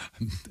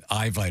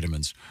eye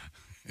vitamins.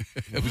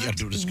 We got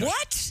to do a discussion.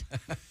 What?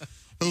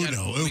 Who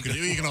knows?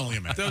 You can only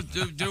imagine.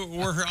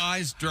 Were her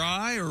eyes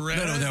dry or red?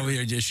 No.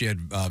 She had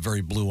very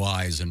blue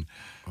eyes, and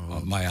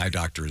my eye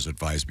doctor has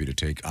advised me to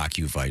take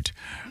Ocuvite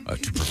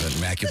to prevent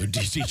macular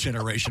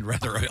degeneration.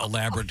 Rather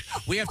elaborate.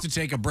 We have to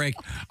take a break.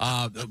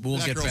 We'll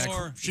get back.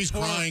 She's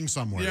crying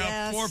somewhere.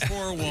 Yeah, Yes.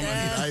 poor woman.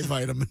 Eye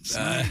vitamins.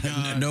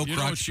 No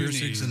crotch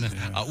piercings.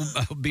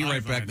 I'll be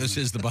right back. This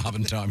is the Bob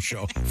and Tom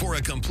Show. For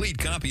a complete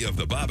copy of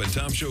the Bob and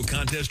Tom Show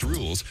contest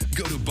rules,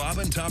 go to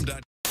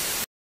bobandtom.com.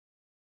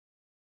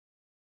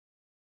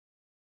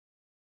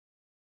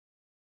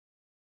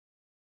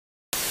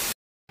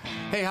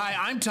 Hey, hi,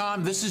 I'm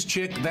Tom. This is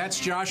Chick. That's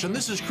Josh. And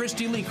this is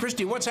Christy Lee.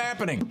 Christy, what's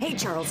happening? Hey,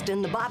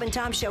 Charleston, the Bob and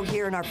Tom Show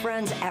here, and our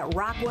friends at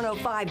Rock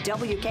 105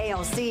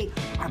 WKLC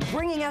are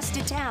bringing us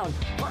to town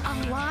for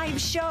a live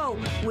show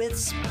with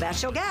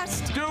special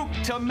guests. Duke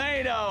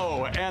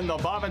Tomato and the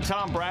Bob and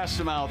Tom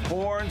Brass-Mouth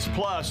Horns.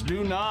 Plus,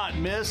 do not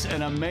miss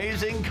an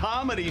amazing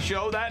comedy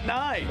show that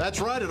night. That's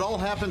right. It all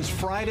happens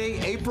Friday,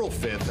 April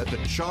 5th at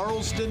the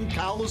Charleston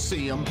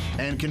Coliseum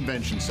and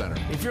Convention Center.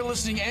 If you're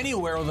listening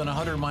anywhere within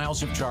 100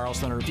 miles of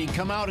Charleston, or if you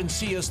come out and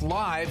see us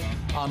live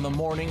on the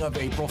morning of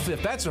April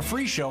 5th. That's a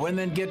free show, and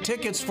then get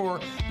tickets for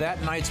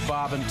that night's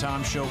Bob and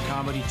Tom Show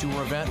comedy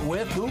tour event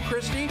with who,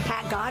 Christy?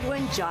 Pat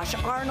Godwin, Josh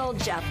Arnold,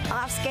 Jeff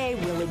Oskey,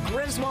 Willie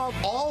Griswold.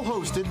 All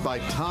hosted by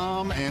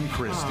Tom and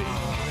Christy.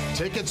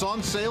 Tickets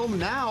on sale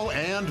now,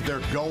 and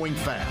they're going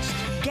fast.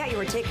 Get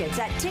your tickets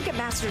at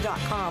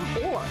Ticketmaster.com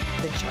or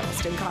the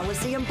Charleston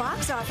Coliseum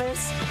box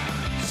office.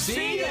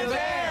 See you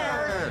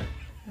there!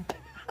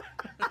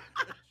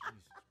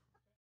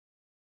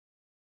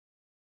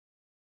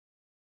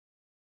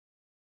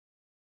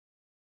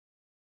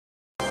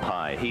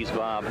 Hi, he's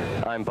Bob.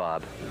 I'm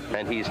Bob.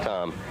 And he's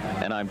Tom.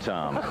 And I'm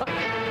Tom. To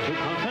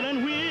conquer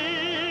and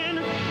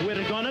win,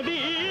 we're gonna be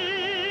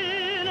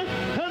in the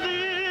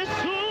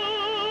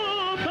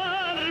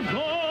Super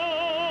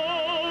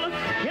Bowl.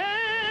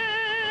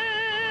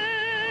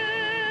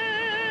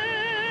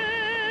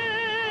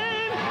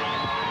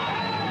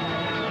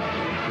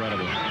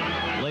 Incredible.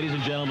 Ladies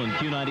and gentlemen,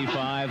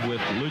 Q95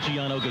 with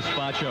Luciano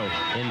Gaspacho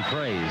In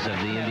praise of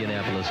the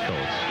Indianapolis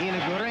Colts. In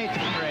a great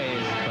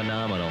praise.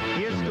 Phenomenal.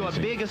 Here's to a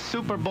big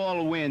Super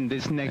Bowl win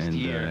this next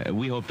year.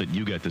 We hope that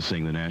you get to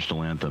sing the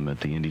national anthem at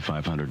the Indy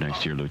 500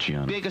 next year,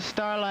 Luciano. Big a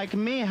star like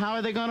me, how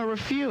are they going to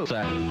refuse?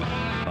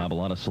 Bob, a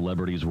lot of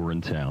celebrities were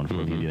in town for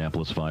the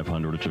Indianapolis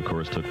 500, which of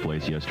course took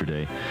place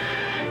yesterday,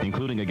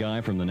 including a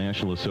guy from the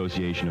National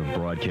Association of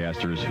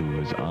Broadcasters who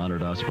has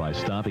honored us by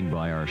stopping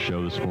by our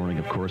show this morning.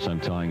 Of course, I'm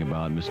talking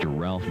about Mr.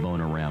 Ralph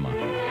Bonorama.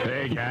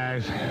 Hey,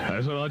 guys. I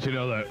just want to let you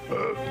know that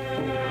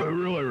I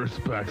really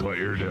respect what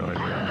you're doing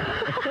here.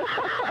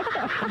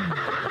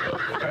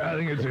 I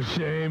think it's a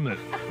shame that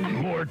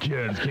more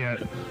kids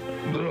can't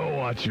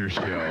watch your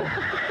show.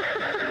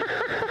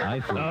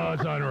 Oh,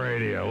 it's on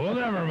radio. Well,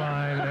 never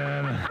mind,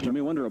 man. You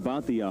may wonder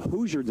about the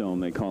Hoosier Dome,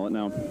 they call it.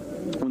 Now,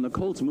 when the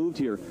Colts moved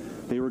here,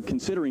 they were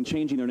considering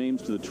changing their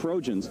names to the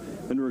Trojans.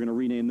 Then we were going to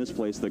rename this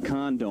place the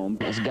Condome.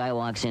 This guy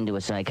walks into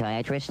a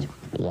psychiatrist.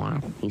 Yeah.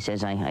 He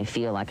says, I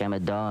feel like I'm a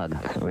dog.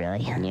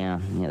 Really?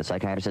 Yeah. The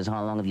psychiatrist says,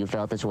 how long have you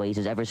felt this way? He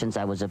says, ever since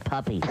I was a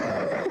puppy.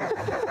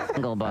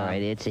 All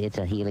right, it's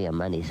a Helium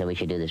Monday, so we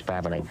should do this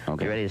properly.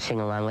 Okay. You ready to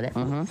sing along with it?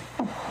 Mm-hmm.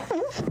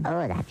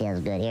 Oh, that feels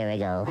good. Here we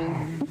go.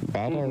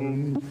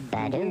 Ba-doom,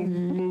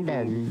 ba-doom,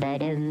 ba-doom,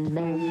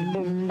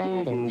 ba-doom,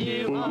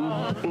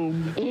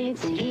 ba-doom.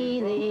 It's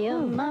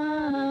Helium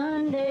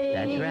Monday.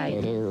 That's right.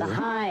 The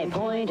high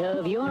point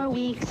of your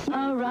week's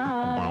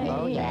arrived.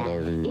 Oh, yeah.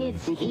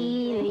 It's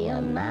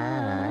Helium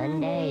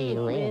Monday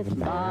with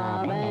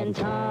Bob and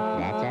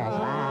Tom. That's us,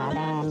 Bob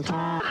and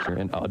Tom.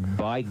 And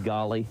by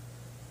golly,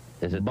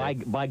 is it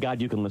by God,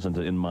 you can listen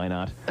to In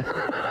Minot.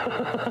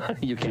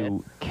 You can.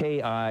 To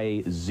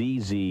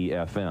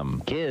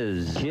KIZZ-FM.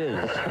 Kiz.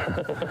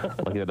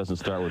 Lucky that doesn't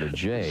start with a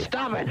J.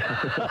 Stop it!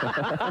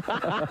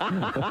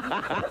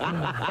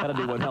 That'd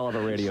be one hell of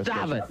a radio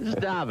station.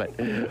 Stop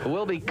it.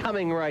 We'll be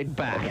coming right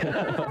back.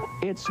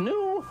 It's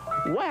new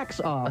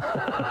wax off.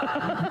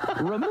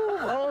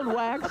 Remove old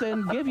wax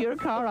and give your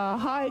car a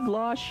high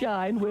gloss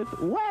shine with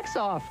wax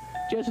off.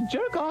 Just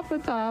jerk off the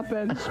top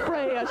and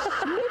spray a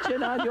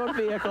smidgen on your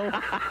vehicle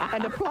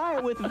and apply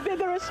with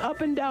vigorous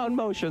up and down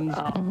motions.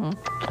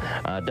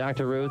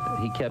 Dr. Ruth,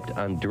 he kept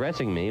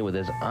undressing me with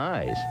his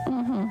eyes.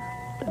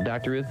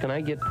 Dr. Ruth, can I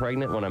get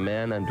pregnant when a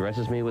man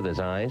undresses me with his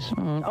eyes?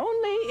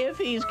 Only if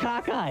he's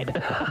cockeyed.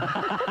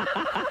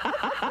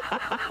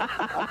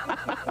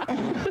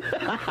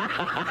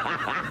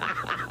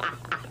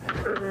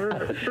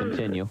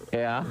 Continue.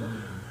 Yeah?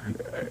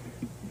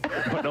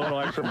 Put a little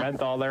extra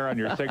menthol there on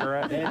your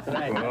cigarette. That's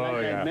right.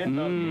 Oh, yeah.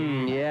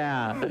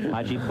 Yeah.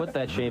 Haji, put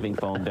that shaving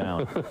foam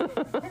down.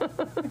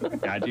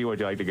 Haji, would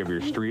you like to give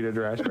your street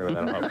address? Maybe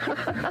that'll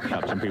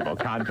help some people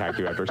contact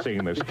you after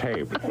seeing this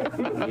tape.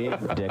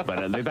 Dick.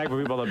 But the type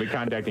of people that will be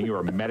contacting you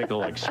are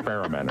medical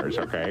experimenters,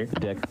 okay?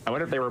 Dick. I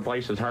wonder if they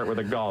replace his heart with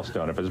a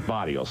gallstone, if his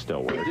body will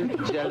still work.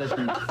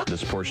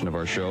 This portion of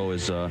our show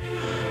is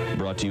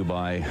brought to you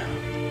by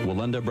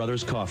Walenda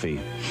Brothers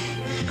Coffee.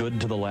 Good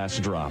to the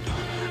last drop.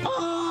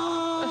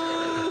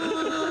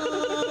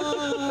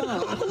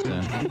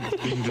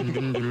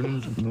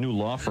 New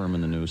law firm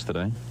in the news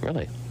today.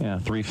 Really? Yeah,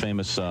 3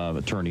 famous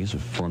attorneys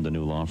have formed a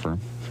new law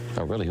firm.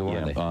 Oh, really? Who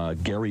are they?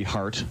 Gary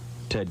Hart,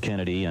 Ted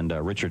Kennedy, and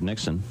Richard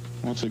Nixon.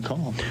 What's it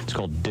called? It's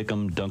called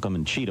Dickum, Dunkum,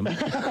 and Cheatham.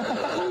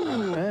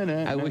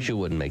 I wish you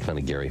wouldn't make fun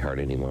of Gary Hart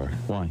anymore.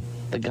 Why?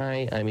 The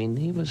guy, I mean,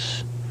 he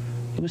was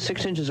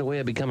 6 inches away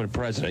of becoming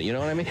president. You know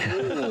what I mean?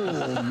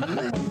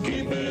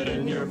 Keep it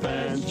in your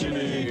pants,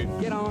 Jimmy.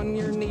 Get on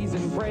your knees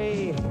and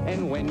pray.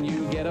 And when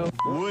you get a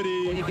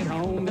Woody, when you get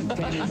home, it's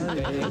What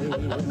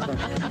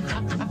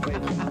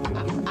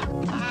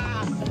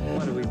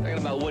are we talking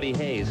about? Woody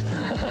Hayes.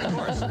 Of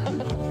course.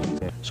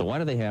 So why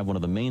do they have one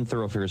of the main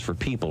thoroughfares for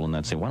people in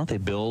that city? Why don't they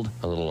build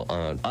a little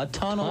a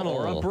tunnel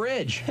or a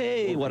bridge?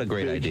 Hey, what a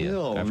great idea!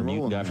 Guy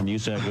from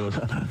USAC goes,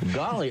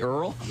 golly,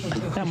 Earl,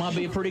 that might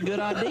be a pretty good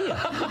idea.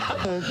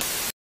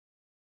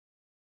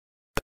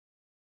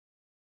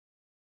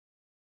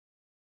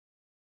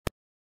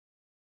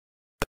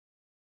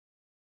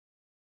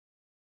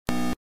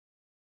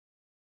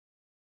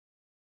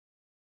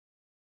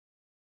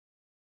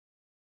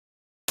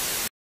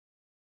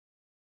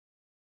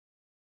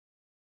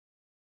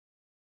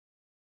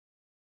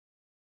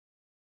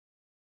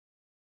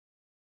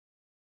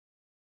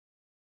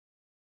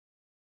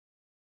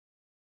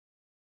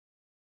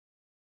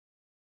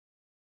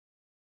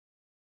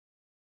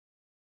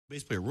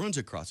 Bass player runs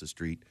across the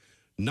street,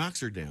 knocks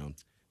her down,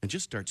 and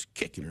just starts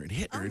kicking her and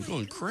hitting her and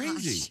going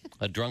crazy.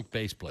 A drunk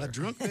bass player. A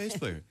drunk bass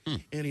player.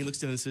 And he looks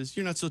down and says,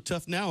 "You're not so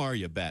tough now, are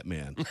you,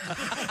 Batman?" This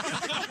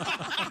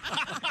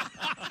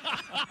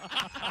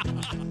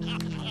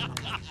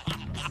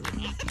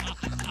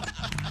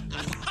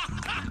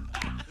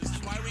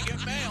is why we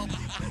get mail.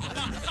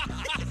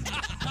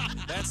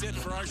 That's it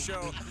for our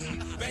show.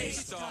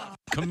 Based on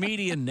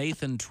Comedian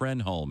Nathan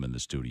Trenholm in the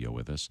studio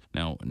with us.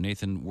 Now,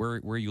 Nathan,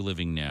 where are you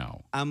living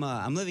now? I'm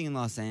living in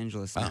Los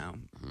Angeles now,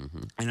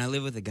 and I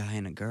live with a guy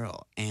and a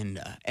girl. And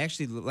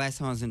actually, the last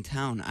time I was in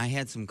town, I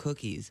had some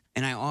cookies,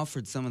 and I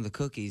offered some of the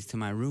cookies to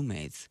my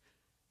roommates,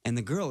 and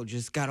the girl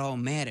just got all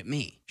mad at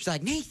me. She's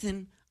like,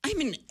 "Nathan,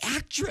 I'm an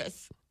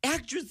actress.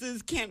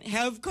 Actresses can't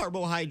have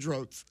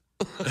carbohydrates."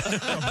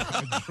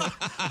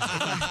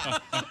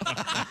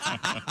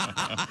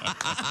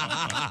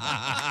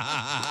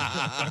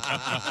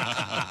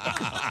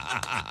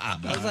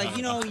 I was like,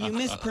 you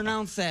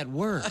mispronounced that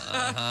word.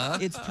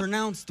 It's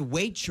pronounced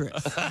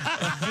waitress.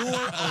 You're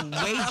a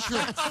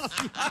waitress.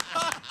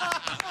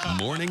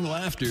 Morning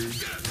laughter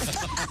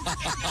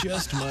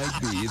just might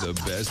be the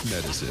best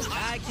medicine.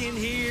 I can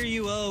hear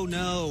you, oh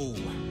no.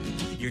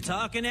 You're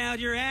talking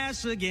out your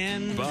ass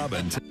again. Bob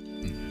and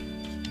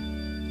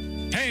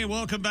Hey,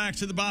 welcome back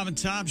to the Bob and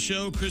Tom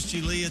Show.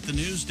 Christy Lee at the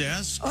news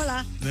desk.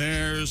 Hola.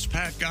 There's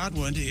Pat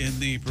Godwin in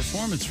the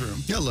performance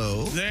room.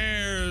 Hello.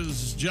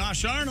 There's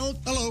Josh Arnold.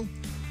 Hello.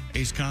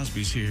 Ace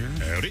Cosby's here.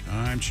 Howdy.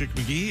 I'm Chick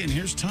McGee, and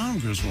here's Tom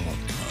Griswold.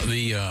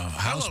 The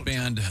house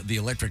band, the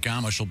Electric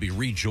Amish, will be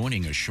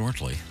rejoining us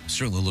shortly.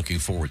 Certainly looking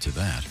forward to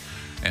that.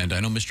 And I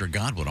know Mr.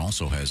 Godwin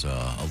also has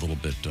a little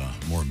bit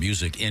more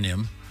music in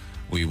him.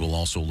 We will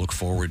also look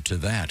forward to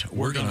that.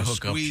 We're going to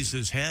hook up. squeeze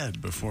his head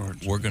before.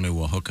 We're going to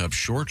hook up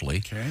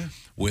shortly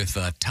with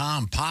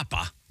Tom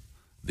Papa,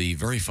 the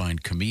very fine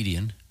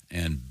comedian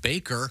and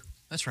baker.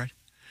 That's right.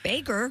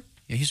 Baker?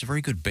 Yeah, he's a very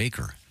good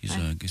baker.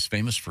 He's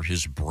famous for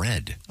his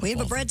bread. We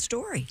have a bread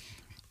story.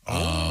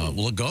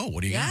 Well, go.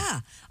 What do you got? Yeah.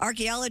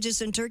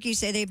 Archaeologists in Turkey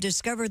say they've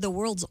discovered the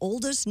world's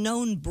oldest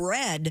known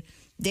bread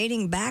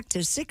dating back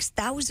to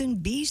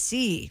 6000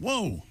 BC.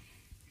 Whoa.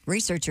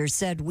 Researchers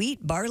said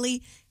wheat,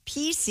 barley,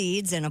 pea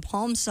seeds, and a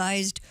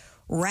palm-sized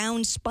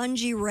round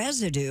spongy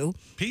residue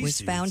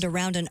was found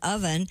around an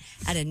oven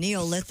at a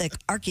Neolithic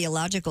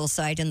archaeological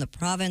site in the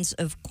province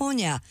of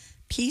Konya.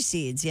 Pea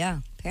seeds, yeah.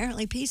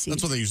 Apparently pea seeds.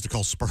 That's what they used to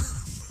call sperm.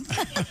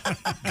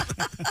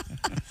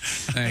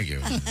 Thank you.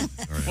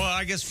 Well,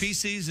 I guess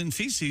feces and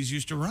feces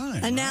used to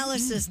rhyme.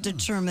 Analysis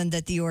determined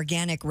that the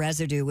organic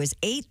residue was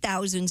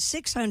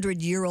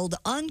 8,600-year-old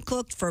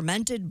uncooked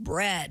fermented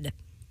bread.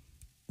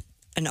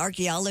 An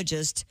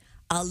archaeologist,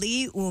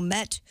 Ali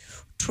Umet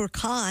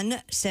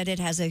Turkan, said it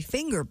has a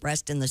finger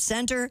pressed in the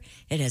center.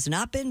 It has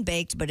not been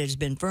baked, but it has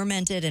been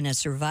fermented and has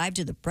survived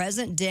to the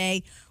present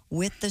day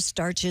with the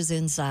starches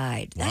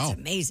inside. That's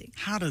amazing.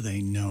 How do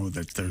they know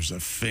that there's a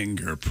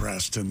finger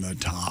pressed in the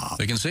top?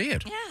 They can see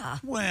it. Yeah.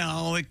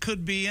 Well, it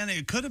could be any.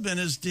 It could have been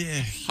his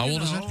dick. How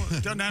old is it?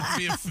 It doesn't have to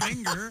be a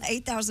finger.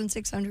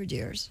 8,600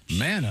 years.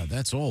 Man,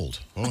 that's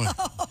old. Boy.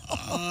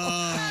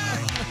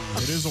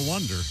 It is a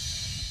wonder.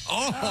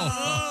 Oh.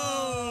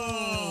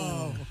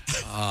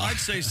 I'd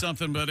say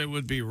something, but it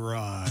would be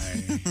rye.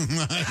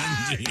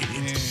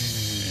 Indeed.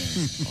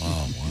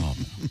 Oh, wow.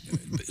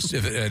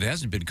 It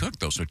hasn't been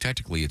cooked, though, so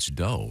technically it's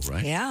dough,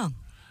 right? Yeah.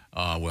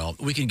 Well,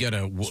 we can get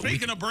a...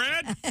 Speaking of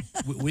bread?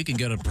 We can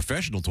get a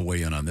professional to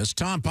weigh in on this.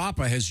 Tom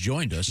Papa has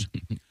joined us.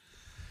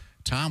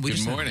 Tom,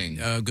 Good morning.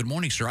 Good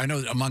morning, sir. I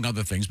know, among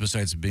other things,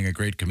 besides being a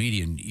great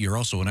comedian, you're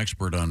also an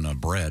expert on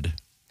bread.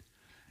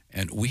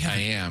 And I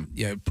am.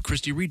 Yeah,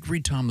 Christy,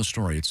 read Tom the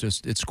story.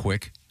 It's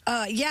quick.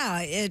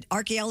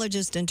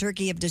 Archaeologists in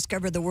Turkey have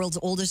discovered the world's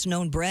oldest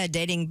known bread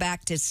dating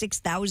back to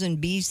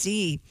 6000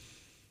 BC.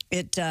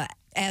 It,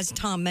 as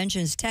Tom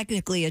mentions,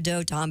 technically a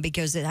dough, Tom,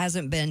 because it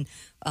hasn't been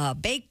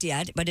baked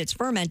yet, but it's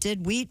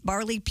fermented. Wheat,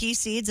 barley, pea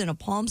seeds, and a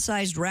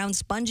palm-sized round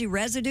spongy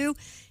residue.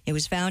 It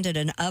was found at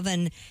an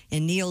oven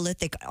in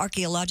Neolithic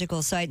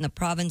archaeological site in the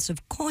province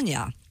of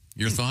Konya.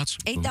 Your thoughts?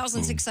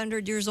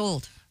 8,600 years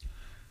old.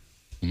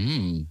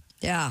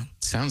 Yeah.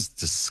 Sounds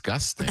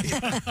disgusting.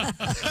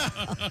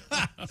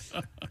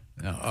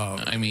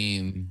 I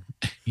mean,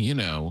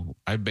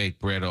 I bake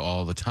bread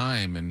all the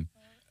time, and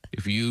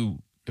if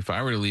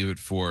I were to leave it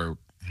for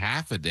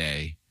half a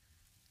day,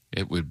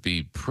 it would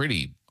be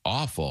pretty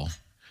awful.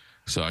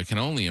 So I can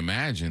only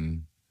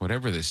imagine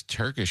whatever this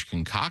Turkish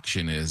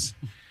concoction is,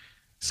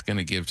 it's going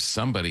to give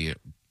somebody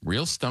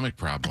real stomach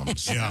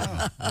problems.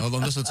 Yeah.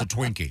 Unless it's a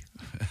Twinkie.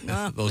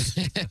 Those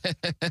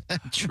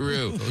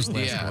True. Those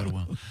last quite a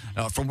while.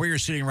 From where you're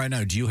sitting right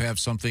now, do you have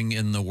something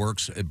in the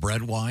works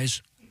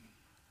bread-wise?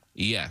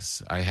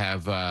 Yes. I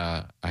have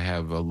a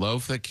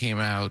loaf that came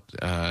out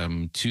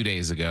 2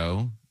 days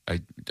ago. I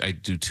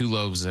do 2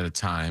 loaves at a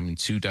time in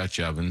 2 Dutch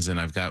ovens, and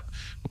I've got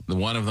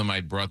one of them I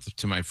brought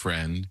to my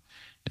friend,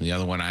 and the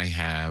other one I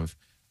have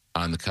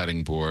on the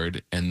cutting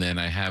board, and then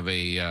I have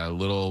a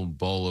little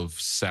bowl of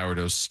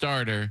sourdough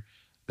starter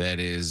that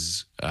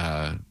is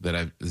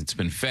it's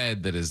been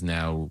fed, that is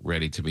now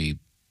ready to be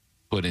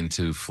put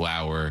into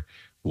flour,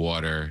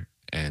 water,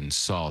 and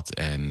salt,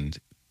 and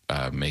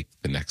make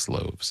the next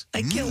loaves.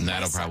 And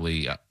that'll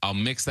probably I'll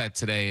mix that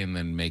today and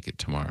then make it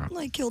tomorrow.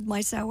 I killed my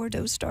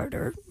sourdough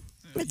starter.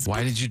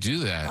 Why did you do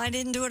that? I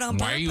didn't do it on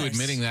purpose. Why are you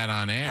admitting that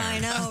on air? I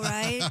know,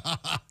 right?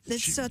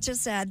 It's such a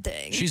sad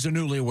thing. She's a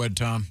newlywed,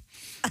 Tom.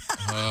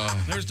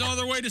 There's no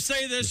other way to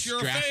say this.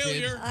 You're a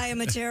failure. I am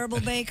a terrible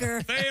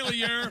baker.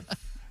 Failure.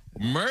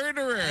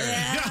 Murderer.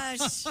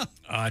 Yes.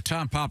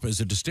 Tom Papa is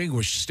a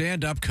distinguished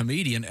stand-up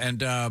comedian. And,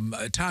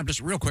 Tom, just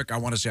real quick, I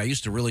want to say I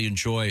used to really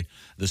enjoy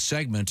the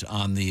segment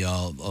on the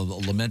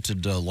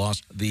lamented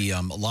loss, the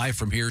Live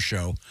From Here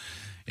show,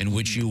 in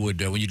which you would,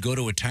 when you'd go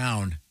to a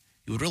town,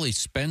 you would really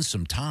spend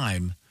some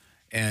time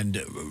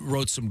and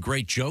wrote some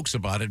great jokes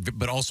about it,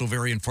 but also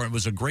very informative. It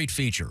was a great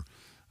feature.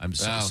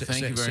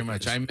 Thank you very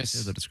much. I miss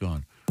that it's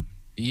gone.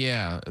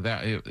 Yeah,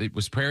 it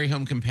was Prairie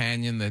Home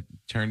Companion that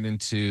turned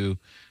into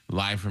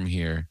Live From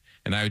Here,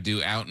 and I would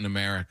do Out in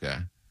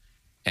America.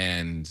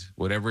 And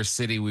whatever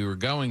city we were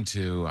going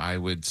to, I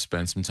would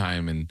spend some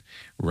time and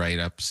write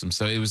up some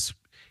stuff.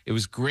 It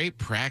was great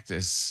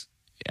practice.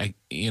 I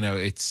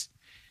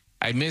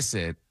miss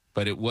it.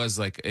 but it was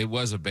a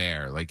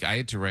bear. Like I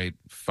had to write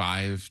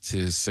 5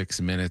 to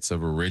 6 minutes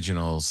of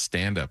original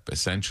stand-up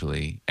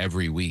essentially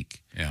every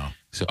week. Yeah.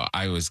 So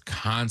I was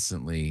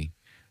constantly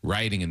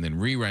writing and then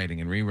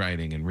rewriting and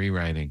rewriting and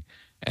rewriting,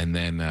 and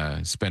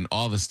then spend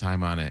all this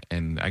time on it.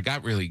 And I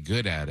got really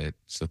good at it.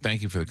 So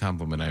thank you for the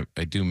compliment.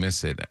 I do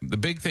miss it. The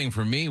big thing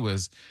for me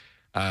was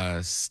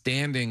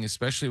standing,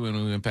 especially when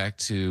we went back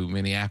to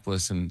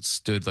Minneapolis and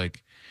stood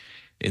like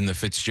in the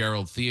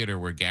Fitzgerald Theater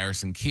where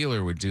Garrison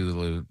Keillor would do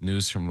the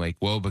news from Lake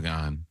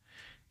Wobegon.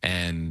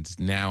 And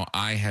now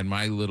I had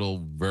my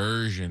little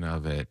version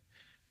of it.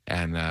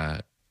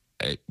 And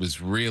it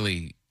was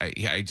really,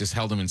 I just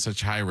held him in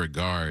such high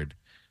regard.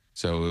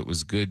 So it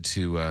was good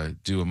to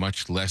do a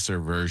much lesser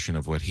version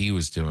of what he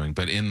was doing,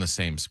 but in the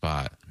same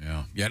spot.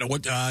 Yeah. Yeah.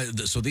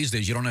 So these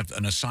days you don't have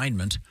an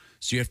assignment,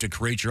 so you have to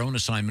create your own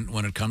assignment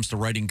when it comes to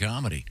writing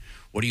comedy.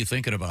 What are you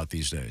thinking about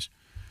these days?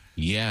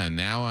 Yeah,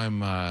 now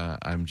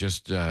I'm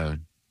just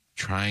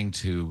trying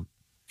to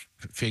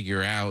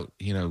figure out.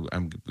 We've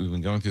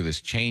been going through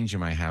this change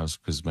in my house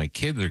because my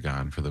kids are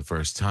gone for the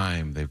first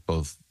time. They've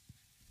both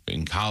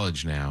in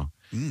college now.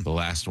 The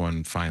last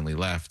one finally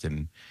left,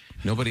 and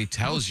nobody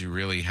tells you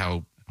really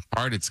how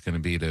hard it's going to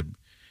be to,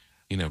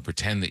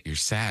 pretend that you're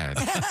sad.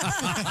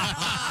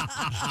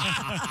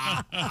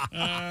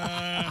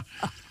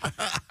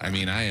 I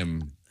mean, I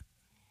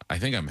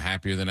think I'm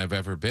happier than I've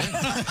ever been.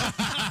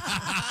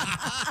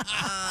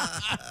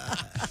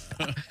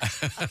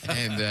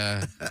 And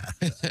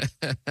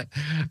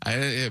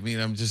I mean,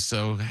 I'm just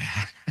so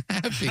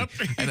happy.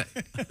 And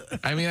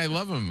I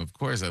love them. Of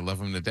course, I love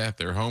them to death.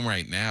 They're home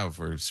right now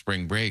for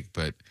spring break,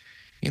 but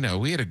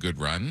we had a good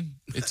run.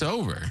 It's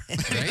over,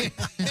 right?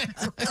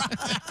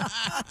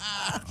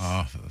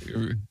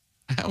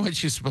 How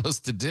much you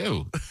supposed to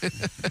do?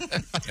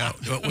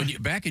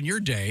 Back in your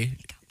day,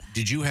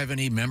 did you have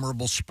any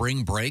memorable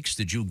spring breaks?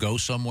 Did you go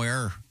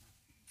somewhere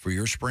for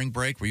your spring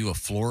break? Were you a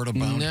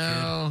Florida-bound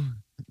kid?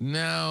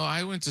 No.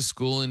 I went to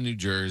school in New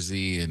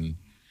Jersey and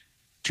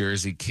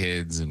Jersey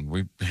kids, and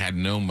we had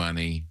no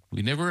money.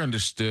 We never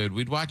understood.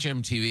 We'd watch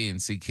MTV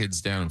and see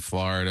kids down in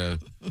Florida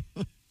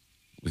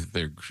with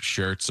their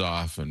shirts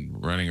off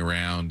and running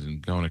around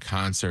and going to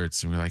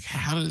concerts, and we're like,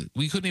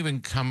 we couldn't even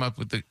come up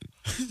with the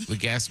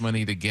gas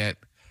money to get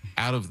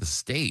out of the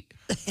state.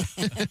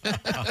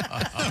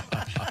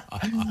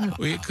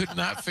 We could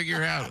not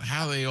figure out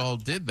how they all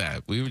did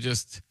that. We would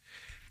just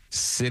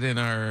sit in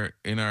our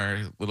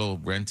little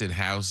rented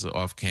house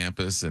off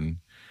campus and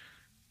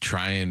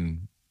try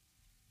and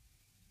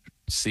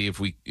see if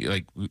we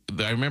I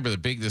remember the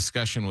big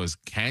discussion was,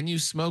 can you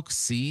smoke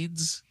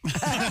seeds?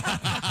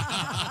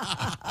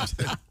 I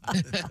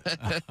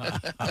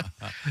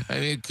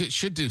mean, it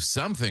should do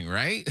something,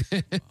 right?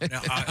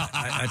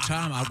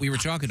 Tom, we were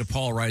talking to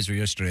Paul Reiser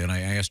yesterday, and I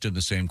asked him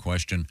the same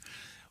question.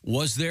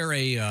 Was there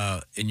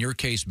in your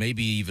case,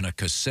 maybe even a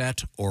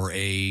cassette or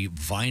a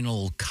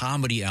vinyl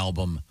comedy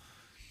album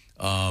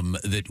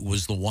that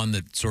was the one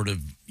that sort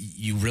of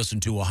you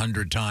listened to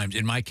 100 times?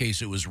 In my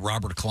case, it was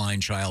Robert Klein,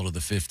 Child of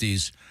the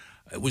 50s.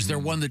 Was there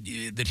one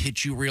that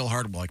hit you real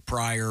hard, like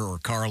Pryor or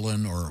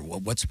Carlin, or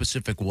what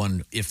specific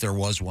one, if there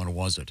was one,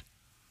 was it?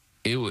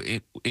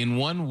 In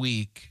 1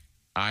 week,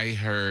 I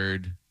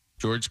heard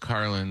George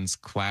Carlin's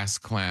Class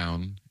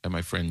Clown at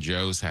my friend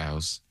Joe's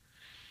house,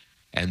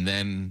 and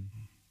then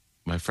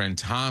my friend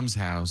Tom's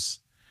house,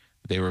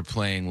 they were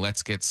playing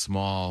Let's Get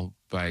Small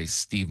by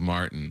Steve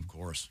Martin. Of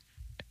course.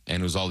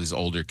 And it was all these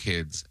older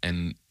kids.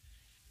 And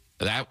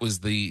that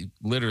was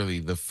literally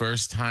the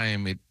first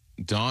time it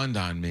dawned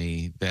on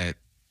me that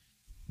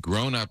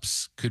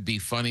grown-ups could be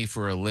funny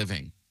for a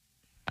living.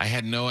 I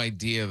had no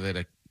idea that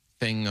a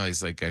thing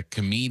like a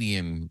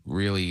comedian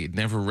really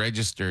never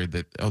registered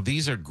that,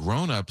 these are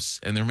grown-ups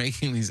and they're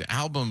making these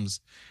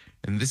albums,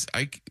 and this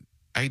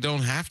I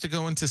don't have to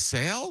go into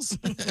sales.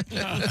 I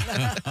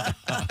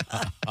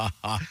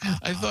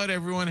thought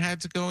everyone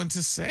had to go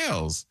into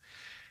sales.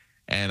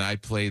 And I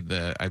played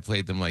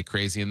them like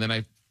crazy. And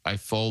then I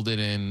folded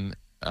in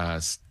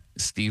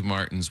Steve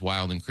Martin's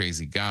Wild and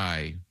Crazy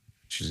Guy,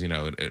 which is,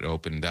 it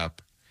opened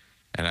up.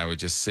 And I would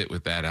just sit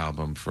with that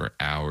album for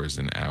hours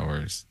and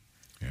hours.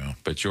 Yeah.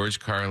 But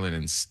George Carlin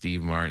and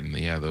Steve Martin,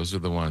 yeah, those are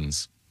the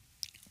ones.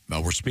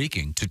 Well, we're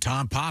speaking to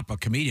Tom Pop, a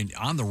comedian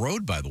on the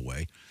road, by the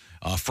way.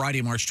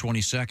 Friday, March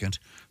 22nd,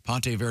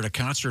 Ponte Verde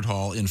Concert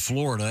Hall in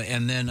Florida.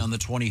 And then on the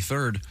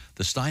 23rd,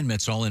 the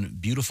Steinmetz Hall in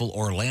beautiful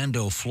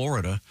Orlando,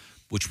 Florida,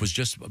 which was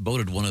just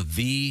voted one of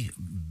the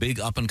big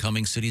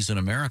up-and-coming cities in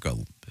America.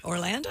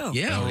 Orlando.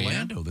 Yeah,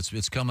 Orlando.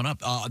 It's coming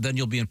up. Then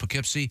you'll be in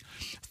Poughkeepsie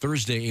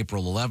Thursday,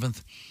 April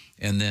 11th.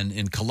 And then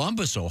in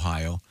Columbus,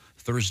 Ohio,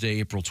 Thursday,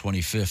 April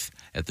 25th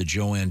at the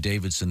Joanne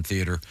Davidson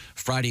Theater.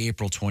 Friday,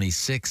 April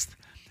 26th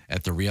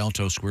at the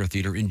Rialto Square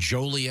Theater in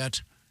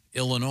Joliet,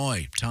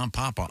 Illinois. Tom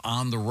Papa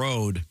on the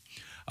road.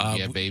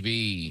 Yeah,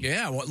 baby.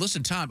 Yeah, well,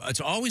 listen, Tom, it's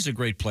always a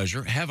great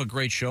pleasure. Have a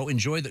great show.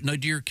 Enjoy now,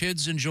 do your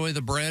kids enjoy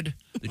the bread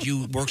that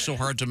you work so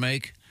hard to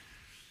make?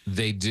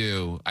 They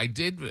do. I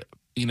did,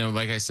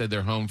 like I said,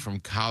 they're home from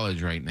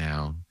college right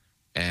now.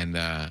 And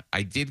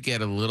I did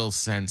get a little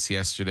sense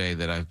yesterday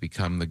that I've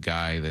become the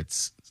guy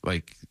that's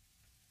like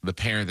the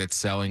parent that's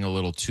selling a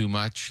little too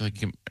much.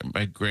 Like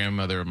my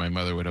grandmother or my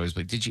mother would always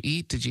be like, "Did you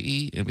eat? Did you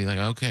eat?" And be like,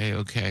 "Okay,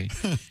 okay."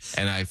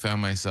 And I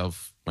found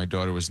myself, my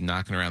daughter was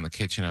knocking around the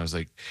kitchen. I was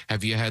like,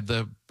 Have you had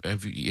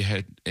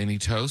any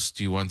toast?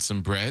 Do you want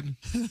some bread?"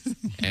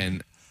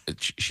 And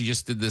she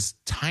just did this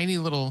tiny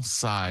little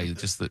sigh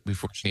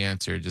before she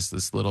answered, just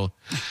this little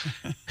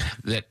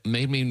that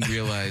made me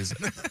realize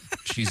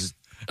she's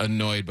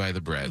annoyed by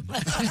the bread.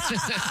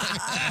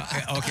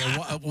 Okay,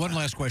 one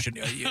last question.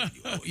 Do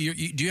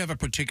you have a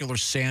particular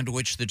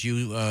sandwich that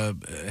you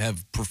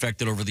have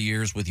perfected over the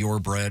years with your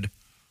bread?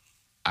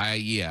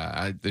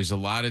 There's a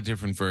lot of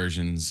different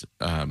versions.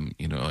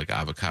 Like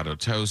avocado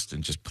toast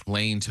and just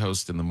plain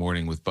toast in the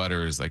morning with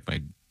butter is like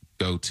my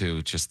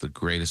go-to. Just the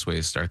greatest way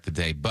to start the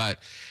day. But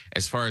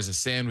as far as a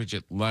sandwich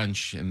at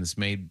lunch, and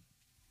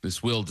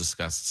this will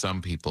disgust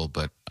some people,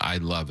 but I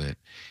love it,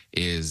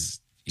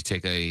 is you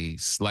take a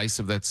slice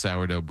of that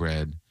sourdough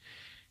bread,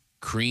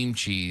 cream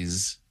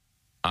cheese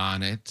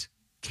on it,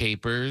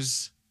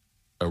 capers,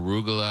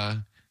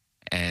 arugula,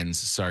 and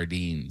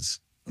sardines.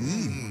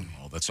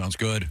 Oh, that sounds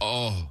good.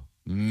 Oh,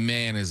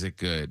 man, is it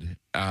good.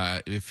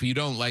 If you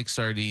don't like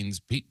sardines,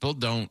 people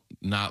don't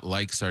not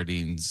like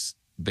sardines.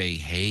 They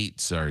hate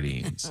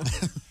sardines.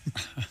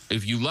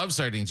 If you love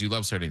sardines, you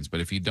love sardines.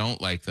 But if you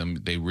don't like them,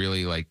 they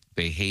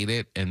hate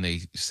it, and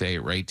they say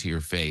it right to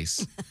your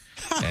face.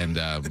 And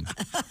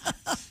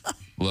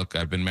look,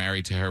 I've been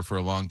married to her for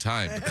a long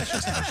time, but that's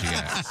just how she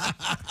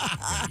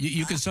acts.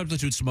 You can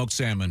substitute smoked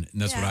salmon,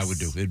 and that's what I would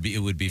do. It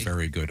would be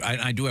very good.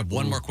 I do have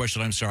one more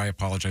question. I'm sorry, I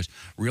apologize.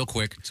 Real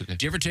quick, okay.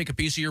 Do you ever take a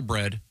piece of your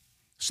bread,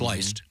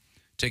 sliced,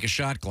 take a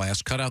shot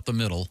glass, cut out the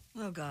middle,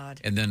 Oh,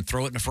 God. and then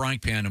throw it in a frying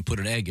pan and put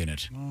an egg in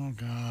it? Oh,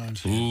 God.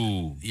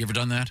 Ooh. You ever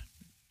done that?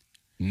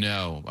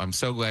 No. I'm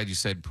so glad you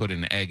said put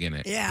an egg in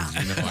it. Yeah.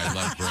 You know I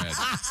love bread.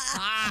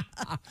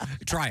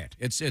 Try it.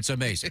 It's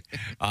amazing.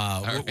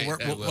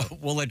 right,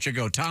 we'll let you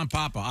go. Tom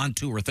Papa on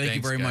tour. Thank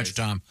you very much,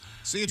 Tom.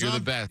 See you, You're Tom.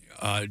 the best.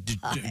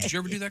 Did you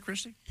ever do that,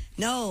 Christy?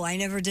 No, I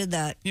never did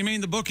that. You mean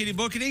the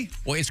bookity?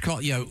 Well, it's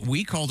called,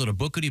 we called it a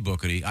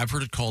bookity. I've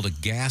heard it called a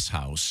gas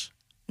house.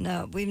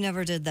 No, we've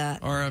never did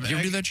that. Or Did you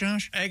ever do that,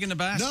 Josh? Egg in the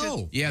basket?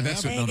 No. Yeah,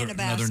 that's Egg in a another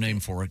basket.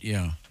 name for it.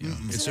 Yeah.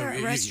 Is there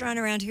a restaurant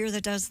around here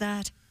that does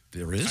that?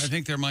 There is? I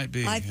think there might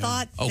be. I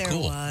thought Oh, there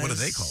cool. was. What do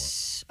they call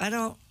it? I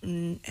don't.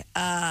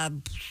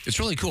 It's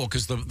really cool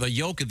because the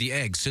yolk of the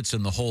egg sits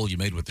in the hole you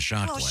made with the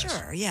shot Oh, glass.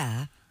 sure,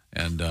 yeah.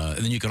 And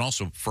then you can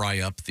also fry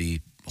up the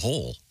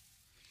hole.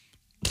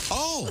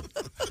 Oh,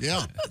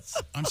 yeah.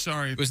 I'm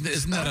sorry.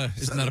 Isn't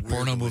that a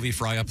porno movie,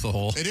 Fry Up the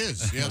Hole? It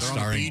is. Yeah, they're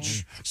on the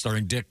beach.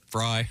 Starring Dick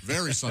Fry.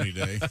 Very sunny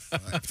day.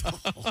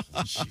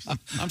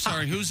 I'm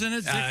sorry. Who's in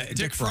it?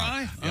 Dick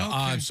Fry? Yeah, Okay.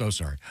 I'm so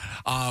sorry.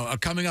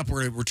 Coming up,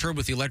 we're return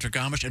with the Electric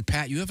Amish. And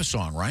Pat, you have a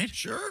song, right?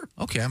 Sure.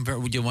 Okay.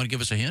 Do you want to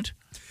give us a hint?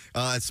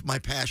 It's my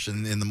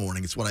passion in the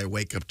morning. It's what I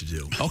wake up to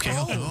do. Okay.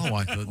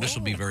 This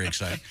will be very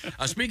exciting.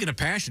 Speaking of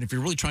passion, if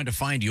you're really trying to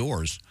find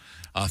yours,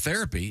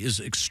 therapy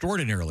is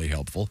extraordinarily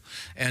helpful.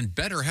 And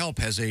BetterHelp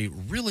has a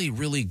really,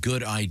 really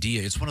good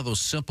idea. It's one of those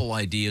simple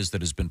ideas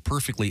that has been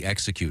perfectly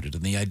executed.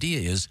 And the idea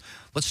is,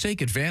 let's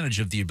take advantage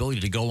of the ability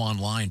to go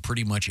online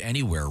pretty much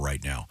anywhere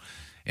right now.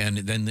 And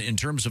then in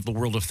terms of the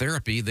world of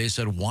therapy, they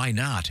said, why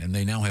not? And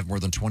they now have more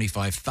than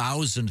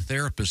 25,000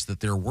 therapists that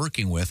they're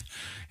working with.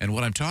 And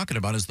what I'm talking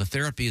about is the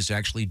therapy is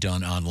actually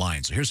done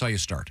online. So here's how you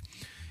start.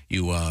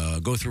 You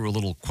go through a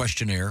little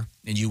questionnaire,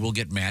 and you will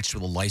get matched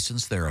with a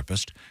licensed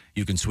therapist.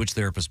 You can switch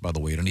therapists, by the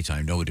way, at any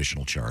time, no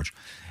additional charge.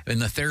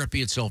 And the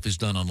therapy itself is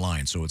done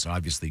online, so it's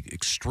obviously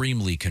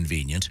extremely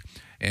convenient.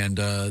 And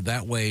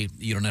that way,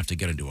 you don't have to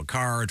get into a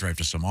car, drive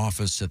to some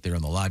office, sit there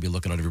in the lobby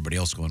looking at everybody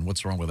else going,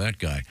 what's wrong with that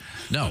guy?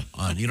 No,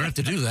 you don't have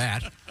to do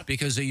that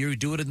because you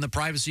do it in the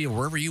privacy of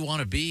wherever you want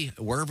to be,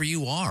 wherever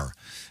you are.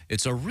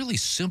 It's a really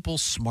simple,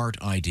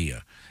 smart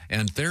idea.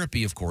 And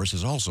therapy, of course,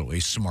 is also a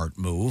smart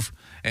move.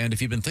 And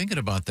if you've been thinking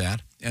about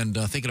that and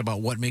thinking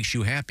about what makes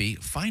you happy,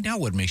 find out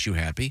what makes you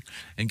happy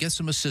and get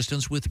some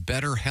assistance with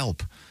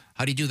BetterHelp.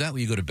 How do you do that? Well,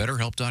 you go to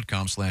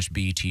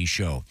betterhelp.com/BT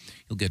show.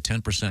 You'll get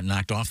 10%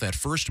 knocked off that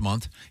first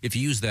month if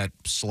you use that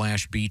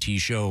 /BT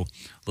show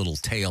little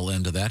tail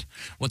end of that.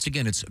 Once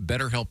again, it's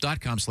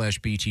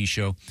betterhelp.com/BT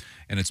show,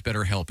 and it's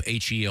BetterHelp,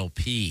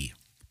 HELP,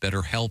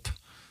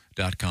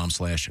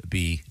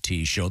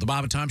 betterhelp.com/BT show. The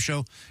Bob and Tom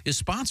Show is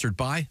sponsored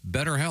by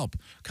BetterHelp.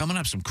 Coming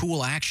up, some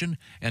cool action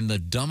and the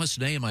dumbest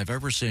name I've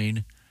ever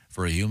seen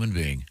for a human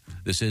being.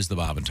 This is the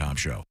Bob and Tom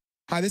Show.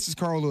 Hi, this is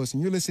Carl Lewis,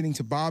 and you're listening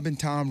to Bob and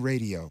Tom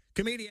Radio.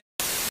 Comedian.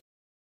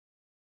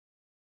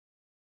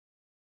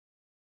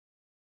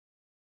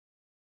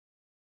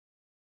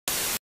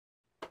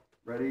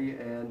 Ready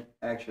and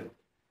action.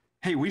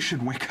 Hey, we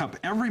should wake up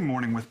every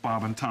morning with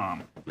Bob and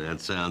Tom. That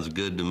sounds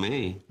good to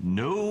me.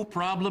 No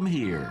problem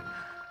here.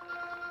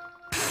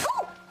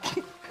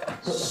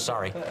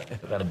 Sorry,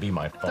 that'd be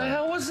my fault. The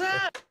hell was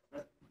that?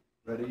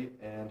 Ready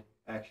and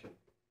action.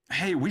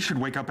 Hey, we should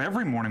wake up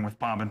every morning with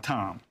Bob and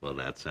Tom. Well,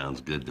 that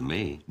sounds good to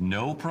me.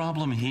 No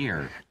problem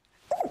here.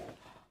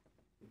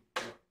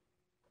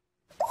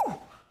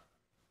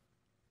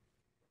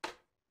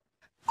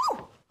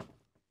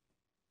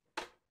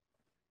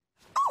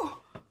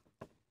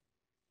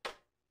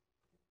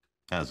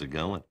 How's it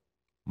going?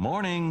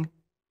 Morning.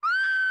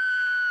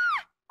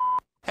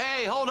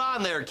 Hey, hold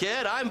on there,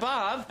 kid. I'm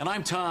Bob. And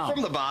I'm Tom.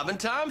 From the Bob and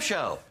Tom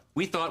Show.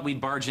 We thought we'd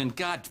barge in.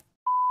 God.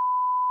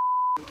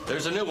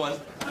 There's a new one.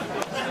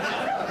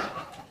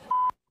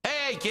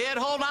 Hey, kid,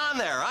 hold on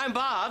there. I'm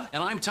Bob.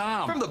 And I'm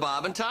Tom. From the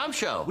Bob and Tom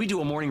Show. We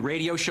do a morning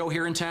radio show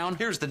here in town.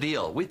 Here's the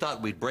deal. We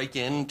thought we'd break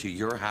into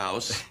your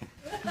house.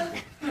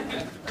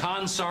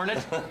 Consarn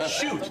it.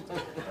 Shoot.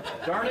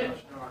 Darn it.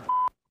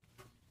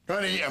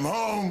 Honey, I'm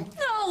home.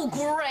 Oh,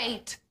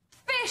 great.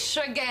 Fish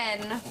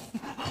again.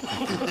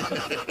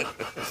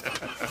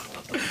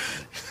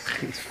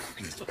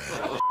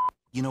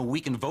 You know, we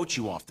can vote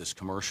you off this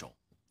commercial.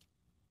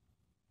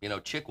 You know,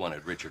 Chick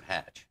wanted Richard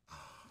Hatch.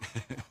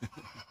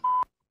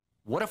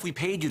 What if we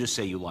paid you to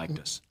say you liked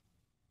us?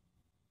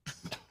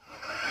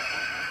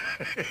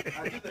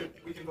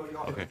 We can vote you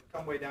off. Okay.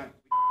 Come way down.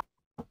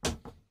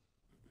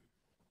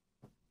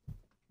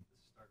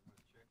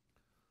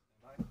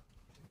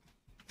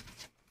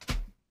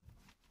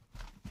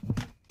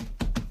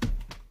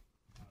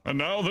 And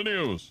now the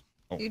news.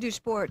 Oh. You do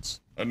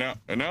sports. And now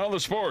the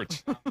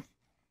sports. That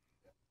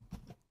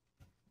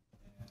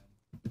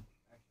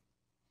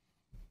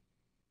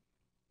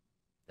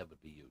would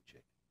be you,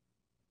 Chick.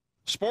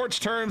 Sports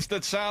terms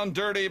that sound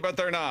dirty, but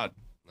they're not.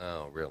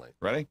 Oh, really?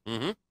 Ready?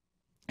 Mm-hmm.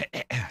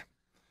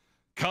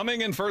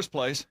 Coming in first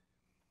place.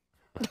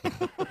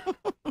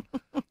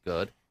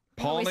 Good.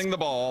 Palming the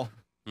ball.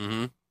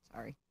 Mm-hmm.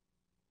 Sorry.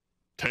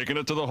 Taking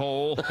it to the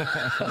hole.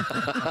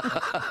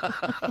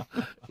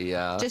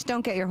 Yeah. Just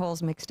don't get your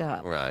holes mixed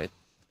up. Right.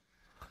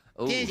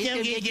 Ooh. Just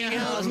don't get your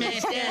holes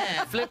messed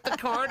up. Flip the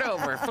card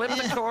over. Flip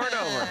the card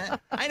over.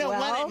 I don't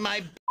want it in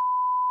my...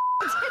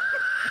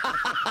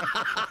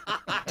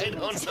 I don't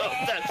know if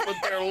that's what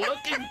they're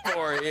looking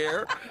for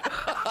here.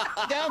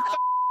 Don't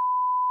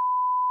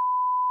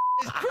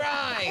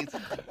Christ.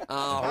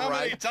 How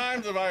many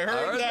times have I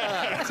heard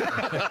that?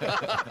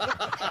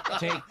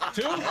 Take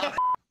two.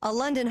 A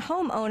London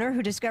homeowner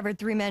who discovered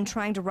 3 men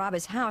trying to rob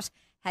his house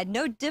had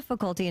no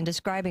difficulty in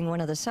describing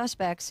one of the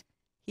suspects.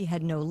 He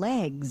had no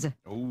legs.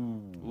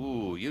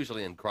 Ooh,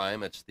 usually in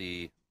crime, it's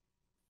the...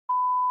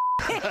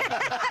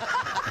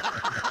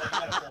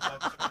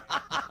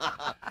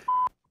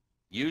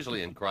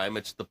 Usually in crime,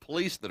 it's the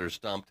police that are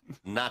stumped,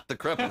 not the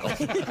criminals.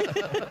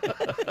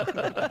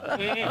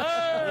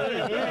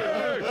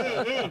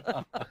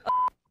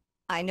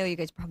 I know you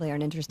guys probably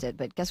aren't interested,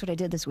 but guess what I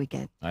did this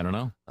weekend? I don't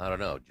know. I don't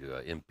know. Did you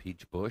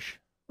impeach Bush?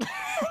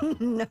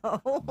 No.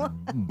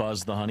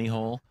 Buzz the honey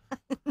hole.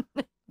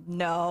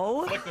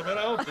 No. Flick the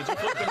minnow? Did you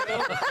flick the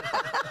minnow?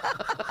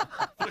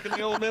 Flicking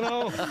the old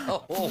minnow?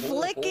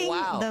 Flicking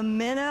wow. the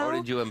minnow? Or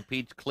did you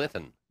impeach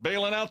Clinton?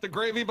 Bailing out the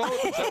gravy boat?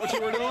 Is that what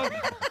you were doing?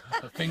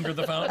 Finger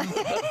the fountain.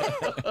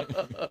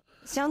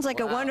 Sounds like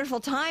a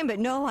wonderful time, but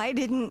no, I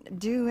didn't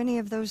do any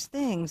of those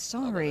things.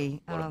 Sorry.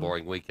 What a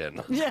boring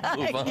weekend. Yeah,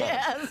 Move on.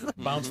 yes.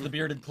 Bounce the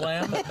bearded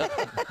clam. Did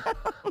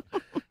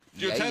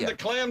you attend the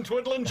clam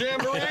twiddling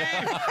jamboree?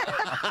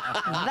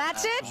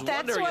 That's it? I was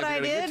That's wondering what if I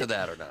you're gonna did? get to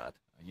that or not.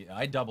 Yeah,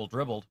 I double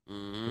dribbled.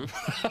 Mm-hmm.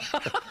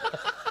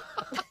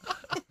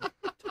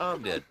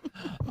 Tom did.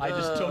 I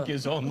just took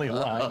his only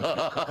line.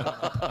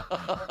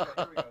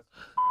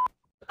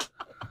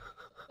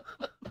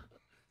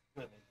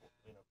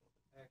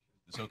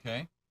 It's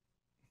okay.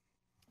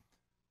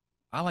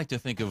 I like to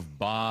think of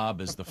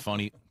Bob as the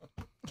funny.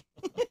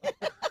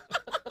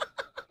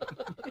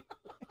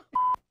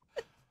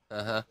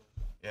 Uh-huh.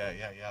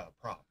 Yeah.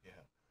 Prop, yeah.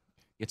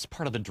 It's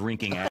part of the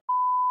drinking act.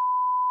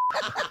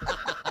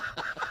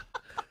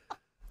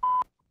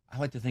 I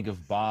like to think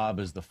of Bob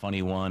as the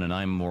funny one, and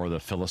I'm more the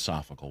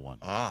philosophical one.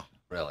 Ah.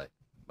 Really?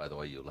 By the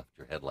way, you left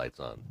your headlights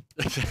on.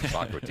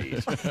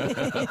 Socrates.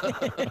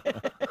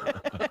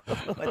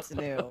 What's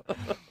new?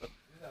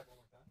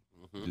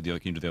 Can you do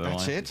the other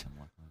That's line? it?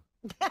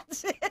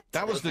 That's it.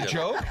 That was the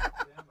joke?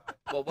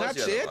 What was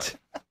That's the other it?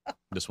 line?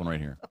 This one right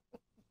here.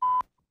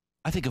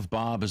 I think of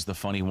Bob as the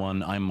funny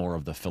one. I'm more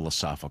of the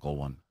philosophical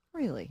one.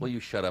 Really? Will you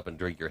shut up and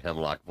drink your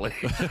hemlock, please?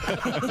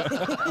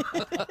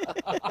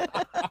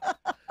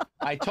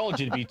 I told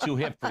you to be too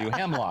hip for you.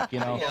 Hemlock, you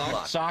know.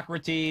 Hemlock.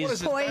 Socrates. What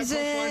is it? Poison.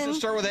 Points that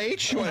start with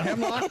H? What,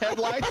 hemlock,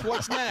 headlights?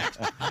 What's next?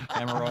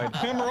 Hemorrhoid.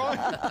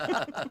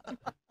 Hemorrhoid?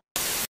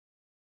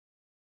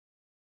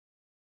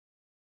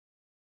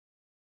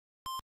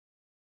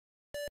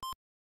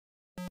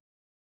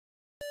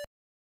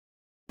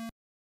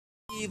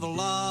 Evil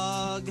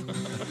log.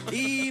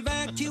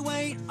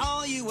 Evacuate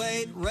all you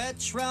ate.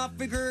 Retro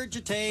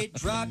regurgitate.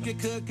 Drop your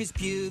cookies,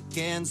 puke,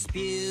 and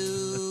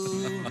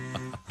spew.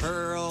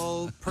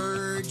 Hurl,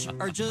 purge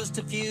are just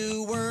a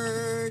few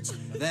words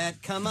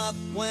that come up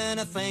when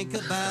I think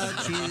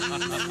about you.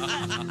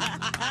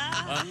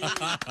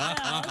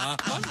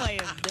 One way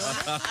of doing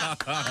it.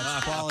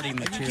 That's quality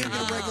material. You get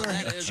a regular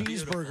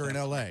cheeseburger in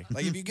L.A.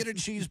 Like if you get a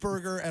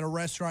cheeseburger at a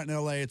restaurant in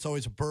L.A., it's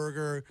always a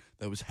burger.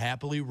 that was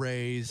happily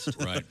raised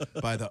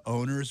by the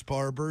owner's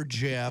barber,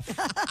 Jeff,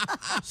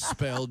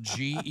 spelled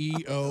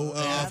Geof.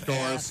 Of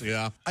course,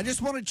 yeah. I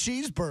just want a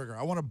cheeseburger.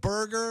 I want a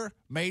burger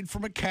made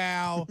from a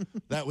cow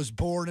that was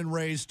born and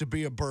raised to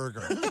be a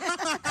burger. All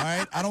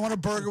right? I don't want a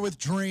burger with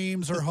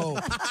dreams or hope.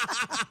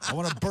 I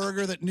want a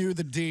burger that knew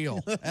the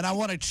deal. And I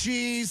want a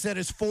cheese that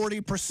is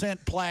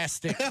 40%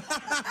 plastic. All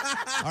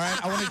right?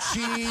 I want a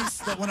cheese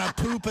that when I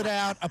poop it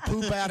out, I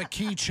poop out a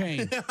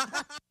keychain.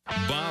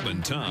 Bob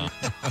and Tom.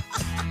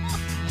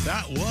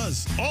 That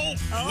was.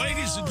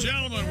 Ladies and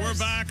gentlemen, we're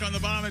back on the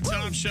Bob and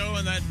Tom Show,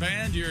 and that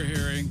band you're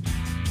hearing,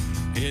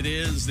 it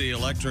is the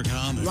Electric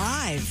Amish.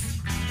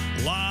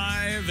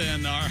 Live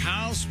in our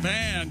house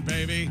band,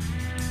 baby.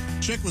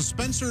 Chick, was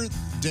Spencer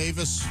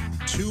Davis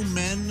two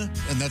men,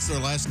 and that's their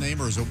last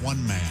name, or is it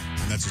one man,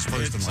 and that's his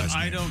first and last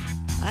name? I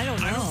don't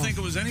know. I don't think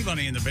it was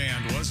anybody in the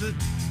band, was it?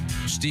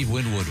 Steve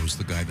Winwood was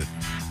the guy that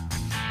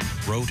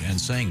wrote and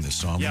sang this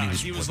song when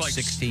he was what, like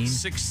 16?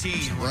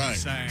 16 when he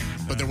sang.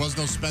 But there was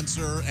no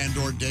Spencer and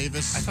or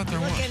Davis? I thought there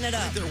was. Looking it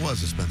up. There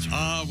was a Spencer.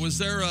 Was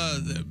there a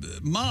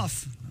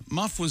Muff?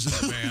 Muff was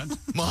in the band.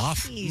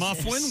 Muff?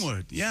 Muff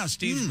Winwood. Yeah,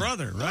 Steve's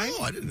brother, right?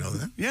 Oh, I didn't know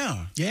that.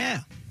 Yeah. Yeah.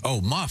 Oh,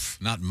 Muff,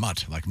 not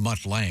Mutt, like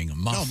Mutt Lang.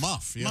 Muff. No,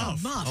 Muff, yeah.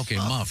 Muff. Okay,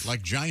 Muff.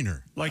 Like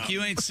Giner. Like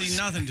you ain't seen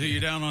nothing till you're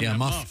down on that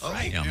Muff.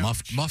 Right? Yeah,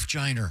 Muff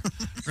Giner.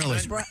 Really?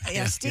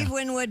 Steve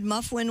Winwood,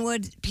 Muff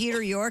Winwood,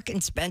 Peter York,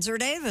 and Spencer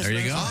Davis. There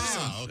you go.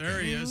 Okay. There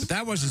he is. But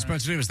that wasn't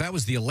Spencer Davis. That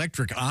was the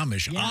Electric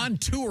Amish on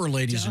tour,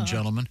 ladies and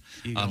gentlemen.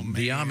 The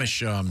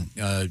Amish,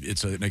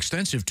 it's an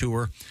extensive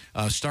tour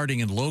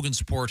starting in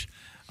Logansport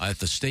at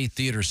the State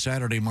Theater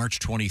Saturday, March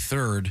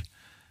 23rd.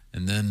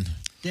 And then...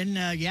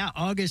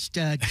 August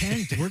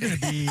 10th, we're going to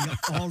be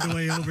all the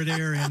way over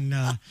there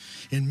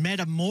in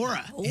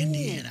Metamora,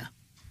 Indiana.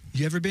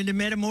 You ever been to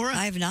Metamora?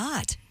 I have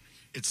not.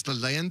 It's the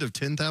land of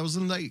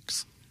 10,000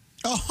 lakes.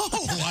 Oh,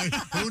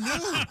 who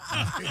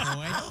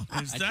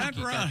knew? Is that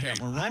right?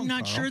 I'm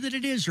not sure that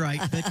it is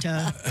right, but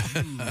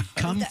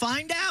come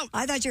find out.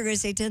 I thought you were going to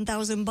say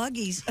 10,000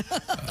 buggies.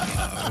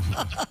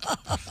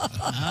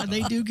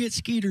 They do get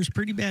skeeters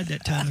pretty bad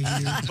that time of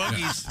year.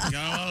 Buggies.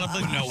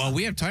 No,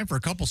 we have time for a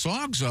couple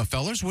songs,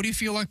 fellas. What do you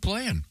feel like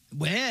playing?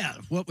 Well,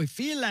 what we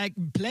feel like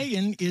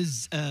playing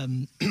is a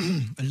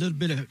little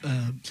bit of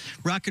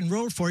rock and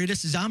roll for you.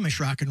 This is Amish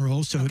rock and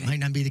roll, so it might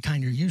not be the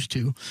kind you're used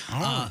to.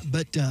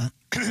 But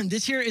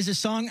this here is a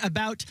song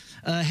about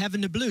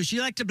having the blues.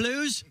 You like the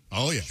blues?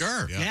 Oh, yeah.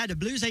 Sure. Yeah, the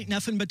blues ain't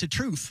nothing but the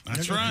truth.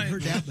 That's I don't know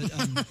if you heard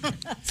that,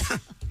 but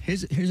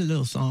here's a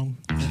little song.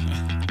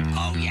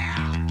 Oh,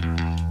 yeah.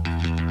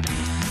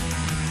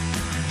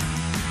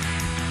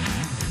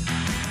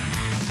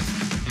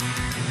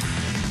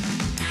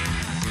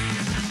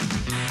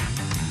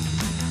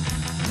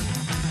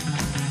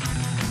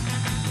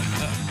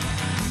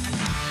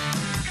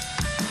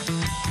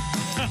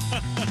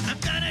 I'm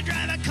gonna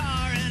drive a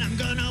car and I'm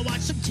gonna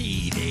watch some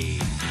TV.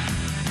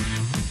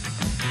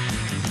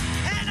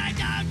 And I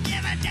don't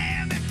give a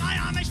damn if my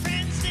Amish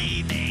friends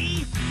see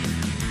me.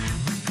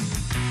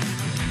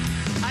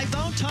 I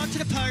won't talk to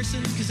the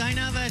person because I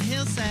know what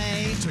he'll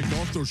say. Take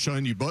off those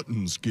shiny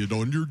buttons, get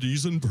on your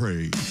knees and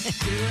pray.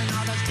 Doing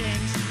all those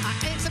things I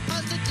ain't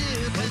supposed to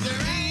do, because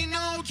there ain't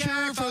no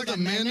cure for the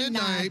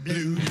Mennonite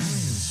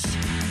blues.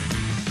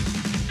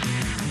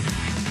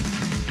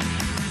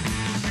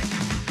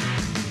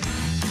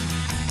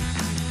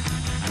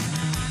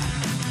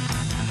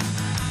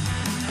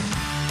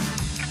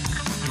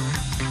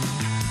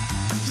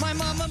 My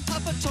mom and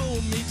papa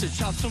told me to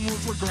chop some wood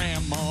for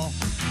grandma.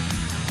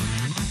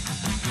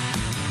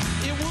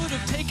 It would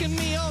have taken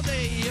me all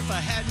day if I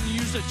hadn't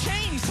used a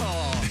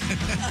chainsaw.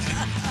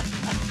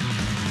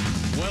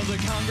 Well, the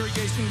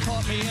congregation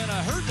caught me and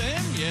I heard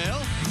them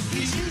yell,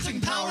 he's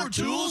using power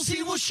tools,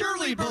 he will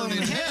surely burn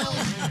in hell.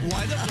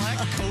 Why the black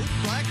coat,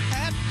 black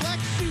hat, black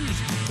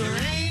shoes? There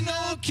ain't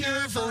no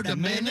cure for the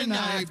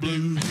Mennonite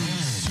blues.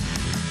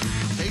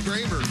 Hey,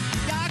 Graber.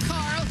 Yeah,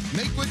 Carl.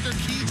 Make with their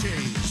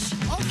keychains.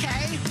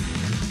 Okay.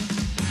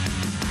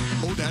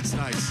 Oh, that's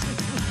nice.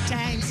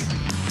 Thanks.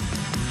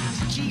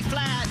 G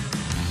flat.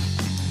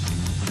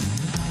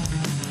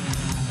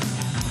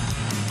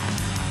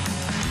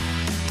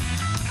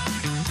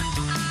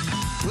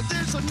 Well,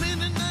 there's a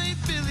Mennonite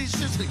village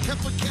just a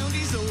couple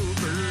counties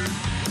over.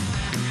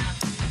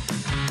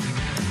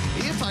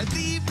 If I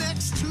leave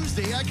next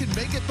Tuesday, I can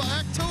make it by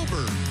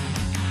October.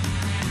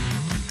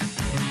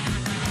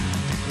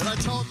 When I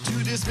talked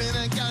to this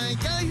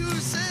Mennonite guy who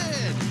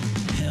said,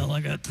 Hell,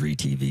 I got 3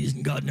 TVs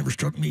and God never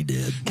struck me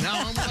dead. now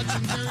I'm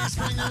watching Jerry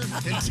Springer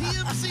and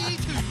TMC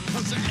too,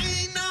 cause there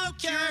ain't no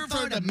cure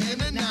for the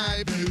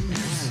Mennonite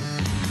blues.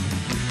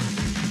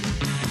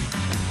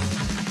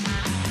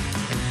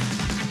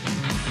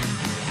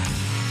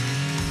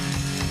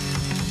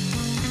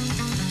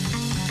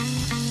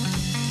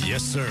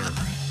 Yes, sir.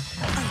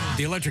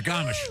 The Electric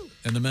Amish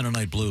and the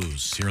Mennonite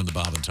Blues here in the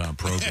Bob and Tom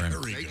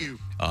program. Thank you.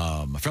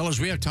 Fellas,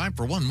 we have time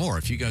for one more.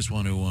 If you guys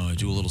want to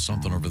do a little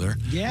something over there.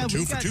 Yeah,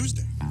 Two for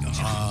Tuesday.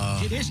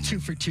 It is 2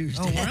 for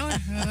Tuesday. Oh, really?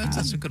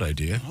 That's a good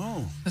idea.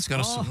 Oh. That's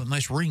got a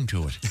nice ring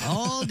to it.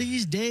 All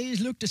these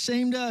days look the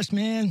same to us,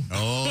 man.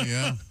 Oh,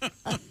 yeah.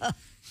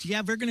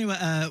 Yeah, we're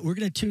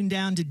gonna tune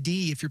down to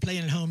D. If you're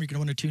playing at home, you're gonna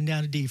want to tune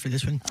down to D for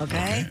this one.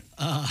 Okay.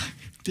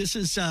 This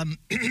is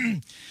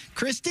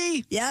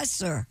Christy. Yes,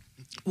 sir.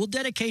 We'll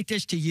dedicate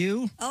this to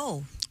you.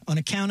 Oh. On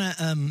account of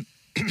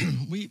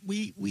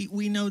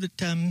we know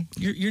that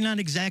you're not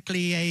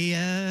exactly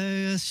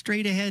a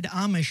straight ahead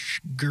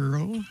Amish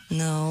girl.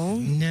 No.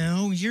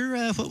 No, you're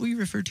what we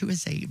refer to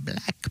as a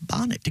black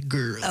bonnet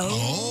girl.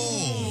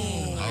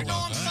 Oh. You know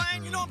what I'm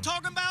saying? You know what I'm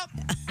talking about?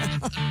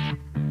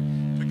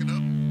 Pick it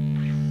up.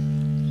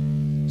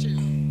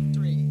 2,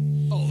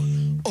 3, 4.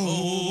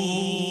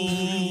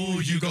 Oh,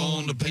 you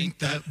gonna paint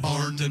that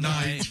barn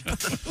tonight?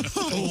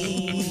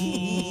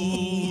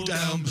 Oh,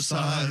 down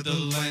beside the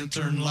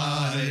lantern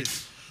light.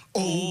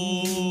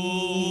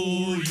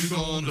 Oh, you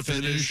gonna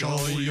finish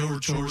all your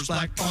chores,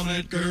 black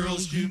bonnet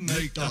girls? You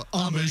make the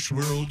Amish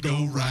world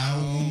go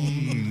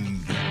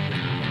round.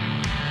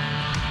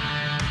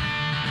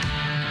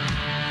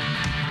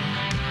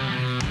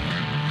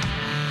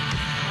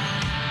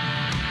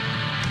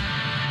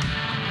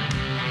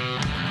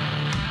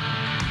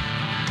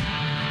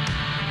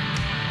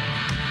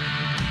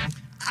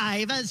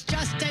 I was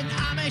just an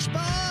Amish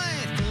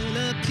boy, full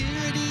of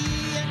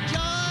purity and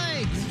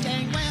joy.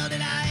 Dang well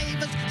that I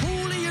was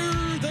holier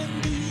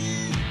than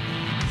thee.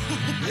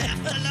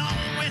 Left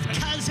alone with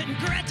cousin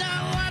Greta,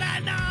 what a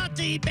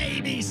naughty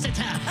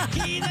babysitter.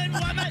 Heathen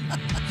woman,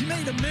 you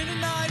made a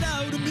Mennonite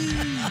out of me.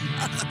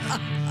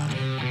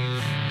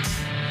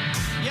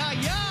 Yeah.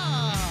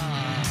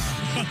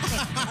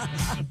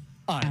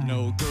 I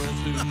know girls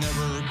who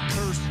never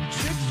curse,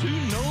 chicks who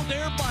know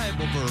their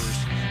Bible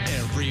verse.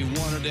 Every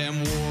one of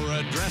them wore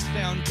a dress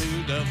down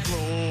to the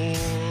floor.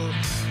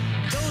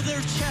 Though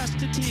their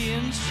chastity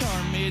and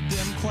charm made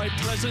them quite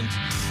pleasant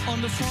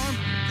on the farm,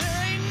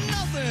 there ain't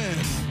nothing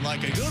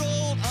like a good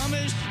old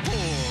Amish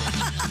whore.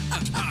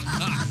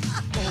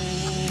 Oh,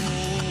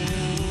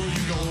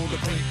 you gonna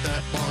paint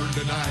that barn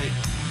tonight?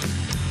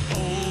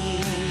 Oh,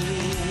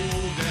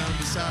 down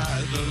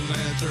beside the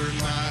lantern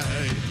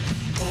light.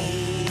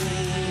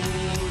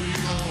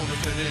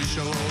 Finish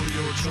all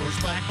your chores,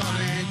 black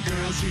bonnet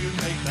girls, you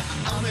make the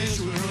Amish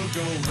world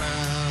go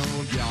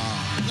round. Yeah,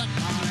 black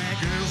bonnet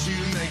girls,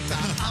 you make the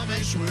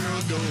Amish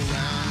world go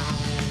round.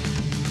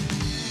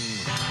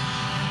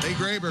 Hey,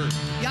 Graber.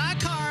 Yeah,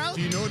 Carl.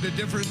 Do you know the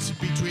difference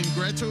between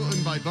Greta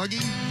and my buggy?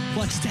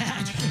 What's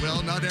that?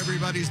 Well, not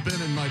everybody's been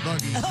in my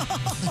buggy. I've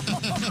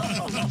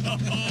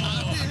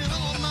been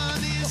on my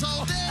knees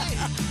all day.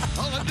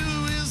 All I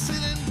do is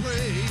sit and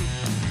pray.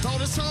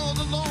 Thought I saw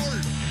the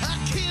Lord. I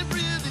can't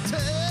really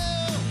tell.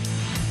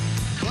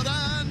 But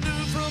I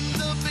knew from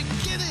the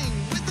beginning,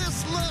 with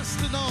this lust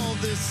and all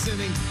this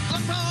sinning,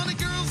 black bonnet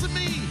girls and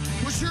me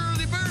will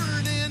surely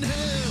burn in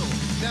hell.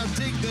 Now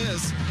dig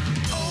this.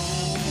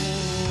 Oh,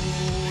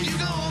 you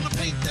gonna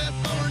paint that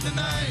barn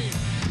tonight?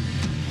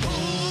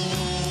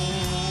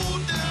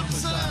 Oh, down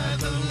beside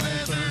the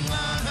lantern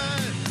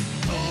light.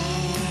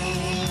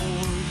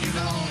 Oh, you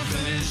gonna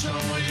finish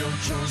all your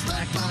chores,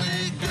 black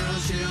bonnet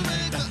girls, you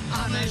make the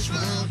Amish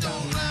world go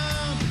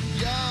round.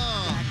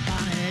 Yeah,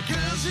 black bonnet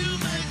girls, you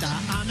make the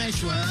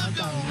Amish world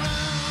go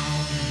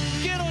round.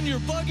 Get on your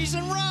buggies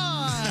and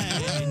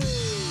ride.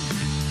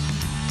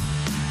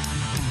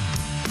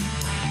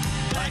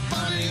 Black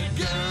bonnet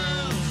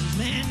girls.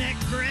 Man, that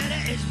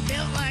Greta is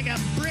built like a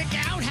brick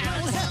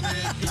outhouse.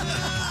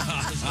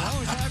 As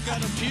long as I've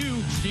got a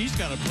pew, she's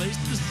got a place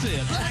to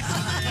sit.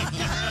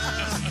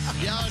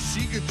 Yeah,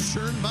 she could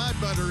churn my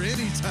butter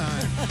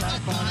anytime.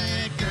 Black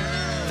bonnet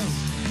girls.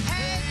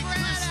 Hey,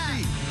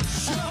 Greta,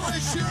 show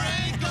us your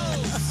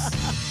ankles.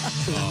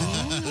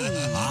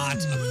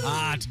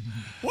 Hot.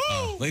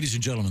 Ladies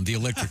and gentlemen, the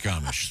Electric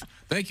Amish.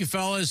 Thank you,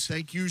 fellas.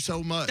 Thank you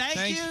so much.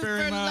 Thanks you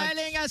for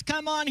letting us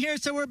come on here,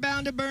 so we're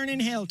bound to burn in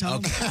hell,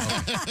 Tom.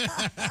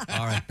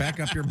 All right, back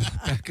up your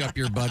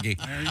buggy.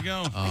 There you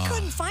go. I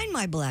couldn't find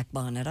my black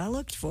bonnet. I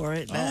looked for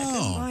it, but I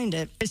couldn't find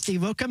it. Christy,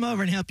 we'll come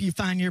over and help you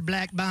find your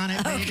black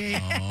bonnet, baby.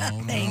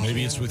 Oh,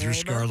 maybe it's with your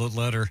scarlet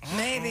letter.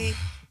 Maybe.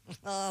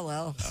 Oh,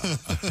 well.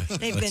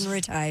 They've been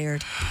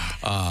retired.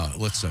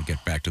 Let's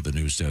get back to the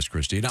news desk,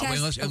 Christy. Now,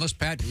 unless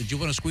Pat, do you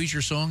want to squeeze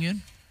your song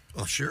in?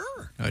 Oh,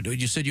 sure.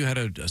 You said you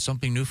had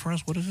something new for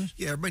us. What is it?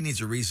 Yeah, everybody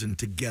needs a reason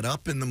to get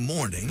up in the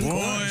morning.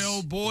 Boy,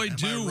 oh boy, Am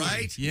do I we.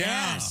 right? Yeah.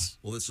 Yes.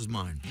 Well, this is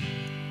mine.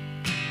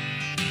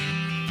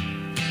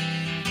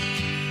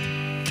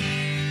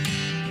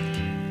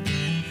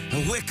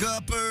 I wake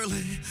up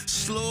early,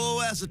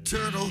 slow as a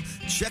turtle,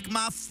 check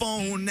my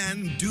phone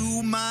and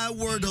do my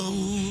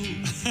Wordle.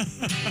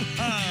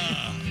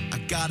 I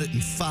got it in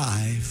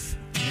 5.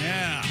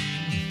 Yeah.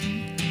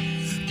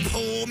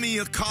 Pour me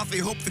a coffee,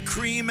 hope the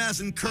cream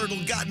hasn't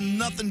curdled. Got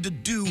nothing to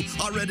do,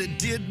 already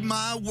did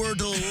my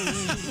wordle.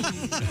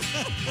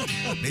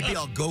 Maybe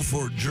I'll go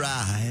for a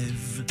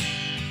drive.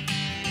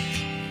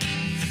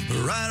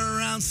 Right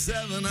around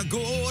 7, I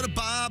go to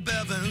Bob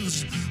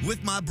Evans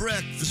with my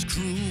breakfast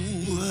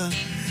crew.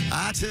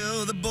 I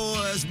tell the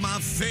boys my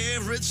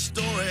favorite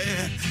story,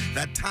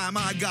 that time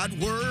I got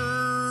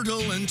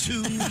Wordle in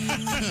 2.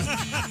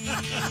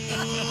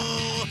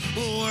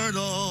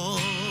 Wordle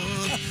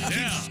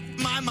keeps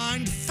my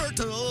mind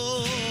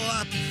fertile.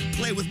 I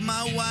play with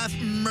my wife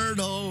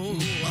Myrtle,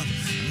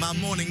 my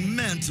morning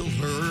mental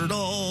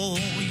hurdle.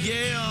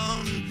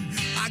 Yeah,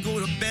 I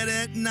go to bed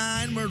at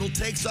 9, Myrtle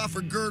takes off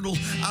her girdle.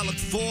 I look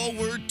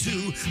forward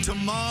to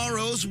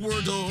tomorrow's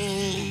Wordle.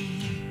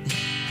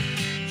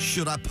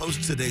 Should I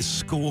post today's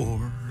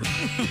score?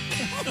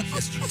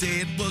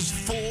 Yesterday it was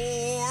 4.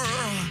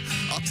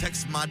 I'll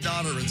text my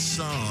daughter and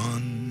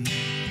son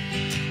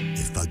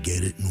if I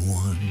get it in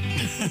 1.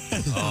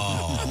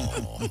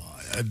 Oh,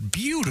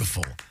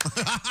 beautiful.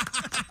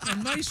 A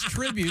nice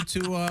tribute to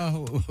you,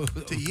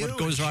 what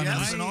goes on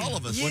Jeff, in and all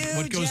of us.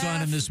 What goes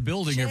on in this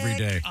building every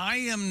day.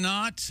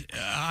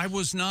 I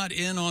was not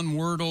in on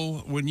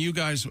Wordle when you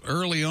guys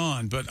early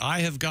on, but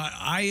I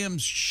am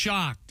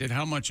shocked at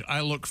how much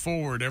I look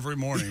forward every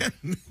morning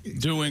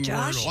doing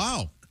Josh? Wordle.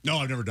 Wow. No,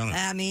 I've never done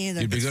it. Me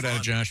either. You'd be It's good at it,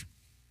 fun. Josh.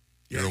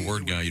 You're a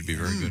word guy. You'd be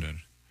very good at it.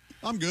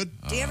 I'm good.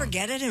 Do you ever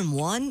get it in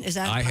 1? Is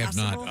that I have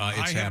possible? not.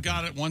 I have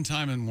got it one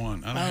time in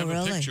 1. I don't have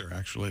really? a picture,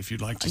 actually, if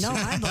you'd like to see No, it.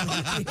 I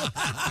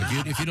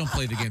believe you. If you don't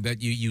play the game, that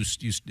you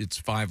it's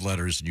 5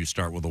 letters and you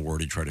start with a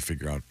word. You try to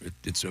figure out.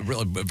 It's a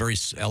very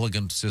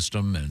elegant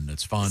system and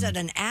it's fun. Is it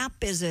an app?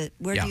 Is it?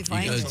 Where do you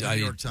find it? The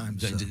New York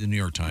Times. The New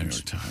York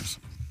Times. New York Times.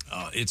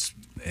 It's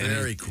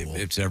Very cool.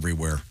 It's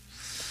everywhere.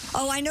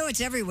 Oh, I know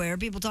it's everywhere.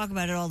 People talk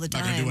about it all the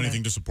time. Not going to do but-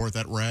 anything to support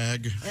that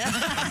rag.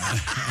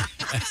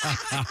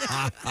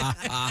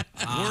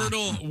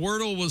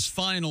 Wordle was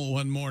final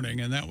one morning,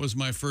 and that was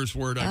my first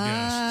word, I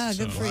guess.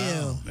 good for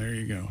you. There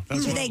you go. Do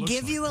what they it looks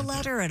give like you a right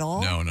letter at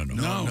all? No.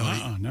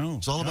 No.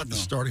 It's all about the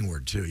starting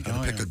word, too. You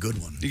got to pick a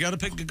good one. You got to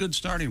pick a good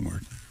starting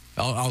word.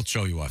 I'll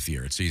show you off the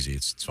air. It's easy.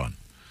 It's fun.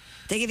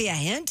 They give you a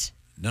hint?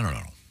 No.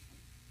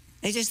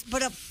 They just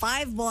put up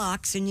 5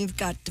 blocks, and you've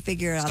got to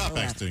figure out Stop the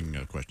letter.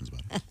 asking questions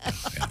about it.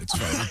 Yeah,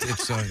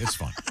 it's fun. It's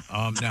fun.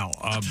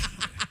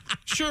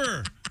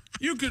 Sure.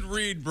 You could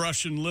read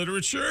Russian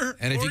literature,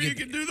 or you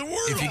could do the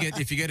word.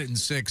 If you get it in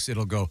 6,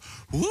 it'll go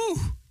woo.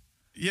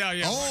 Yeah.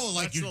 Oh,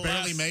 like That's you the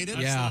barely last- made it?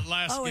 That's Yeah. the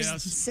last Oh, it's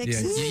guess.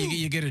 6. Yeah,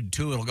 you get it in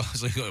 2, it'll go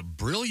it's like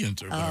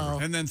brilliant or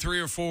whatever. And then 3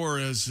 or 4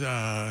 is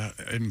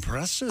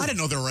impressive. I didn't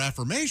know there were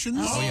affirmations.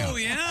 Oh,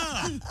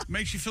 yeah.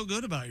 Makes you feel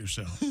good about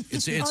yourself.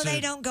 They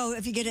don't go,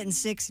 if you get it in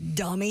 6,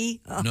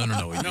 dummy. No.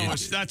 No,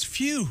 that's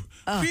few.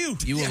 Few.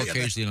 You will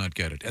occasionally not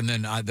get it. And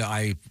then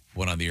I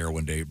went on the air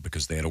one day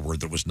because they had a word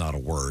that was not a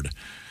word.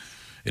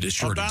 It is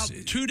short. About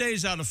 2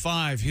 days out of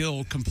 5,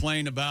 he'll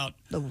complain about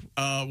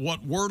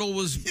what Wordle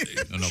was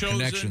chosen.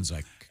 Connections.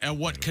 And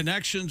what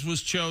connections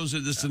was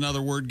chosen. This is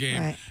another word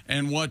game. Right.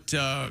 And what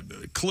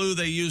clue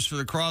they used for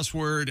the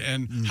crossword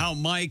and how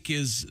Mike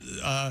is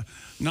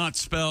not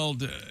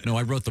spelled. No,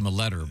 I wrote them a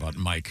letter about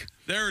Mike.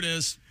 There it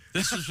is.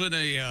 This is when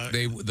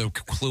the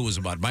clue was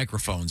about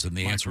microphones, and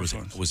the answer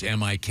was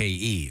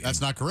M-I-K-E.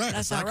 That's not correct.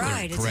 That's not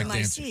right. It's Correct M-I-C.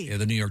 answer. Yeah,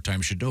 the New York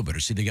Times should know better.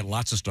 See, they get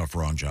lots of stuff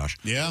wrong, Josh.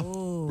 Yeah.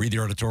 Read the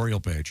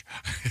editorial page.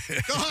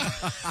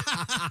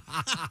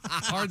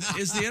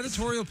 Is the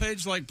editorial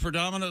page like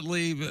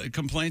predominantly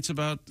complaints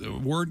about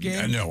word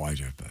games? No, I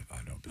don't.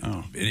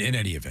 Oh. In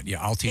any event,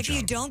 yeah, I'll teach If you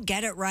how to- don't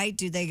get it right,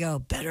 do they go,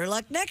 better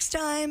luck next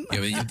time?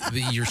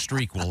 Yeah, your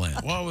streak will end.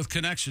 Well, with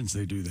connections,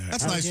 they do that.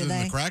 That's nicer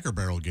than the Cracker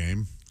Barrel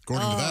game.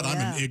 According to that, I'm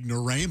an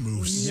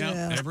ignoramus.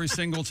 Yep, every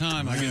single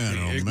time I get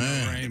the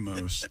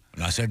ignoramus.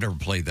 I said I've never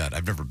played that.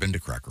 I've never been to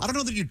Cracker. I don't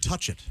know that you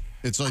touch it.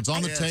 It's on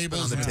the table.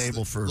 On the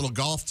table for little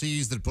golf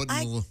tees that put in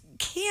I little.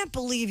 can't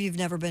believe you've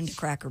never been to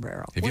Cracker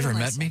Barrel. Have you ever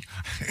met me?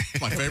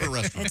 My favorite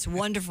restaurant. It's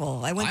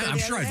wonderful. I went there I'm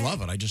the sure other I'd day.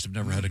 love it. I just have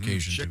never had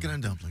occasion. Chicken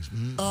and dumplings.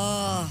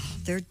 Oh,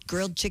 their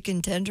grilled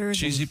chicken tenders.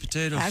 Cheesy and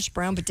potatoes. Hash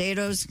brown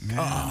potatoes.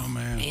 Oh,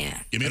 man.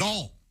 Give me it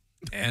all.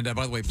 And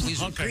by the way, please,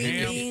 Hunk of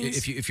ham.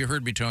 if you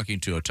heard me talking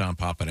to Tom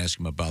Pop and ask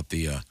him about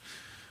the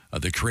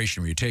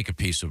creation where you take a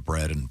piece of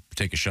bread and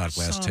take a shot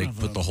glass,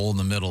 put the hole in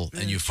the middle,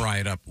 and you fry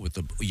it up with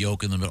the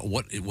yolk in the middle.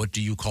 What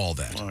do you call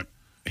that? Look,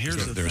 here's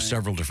the there are thing.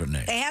 several different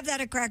names. They have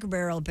that at Cracker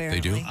Barrel, apparently.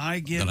 They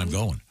do. Then I'm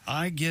going.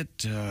 I get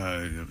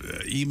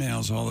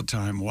emails all the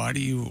time. Why do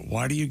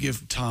you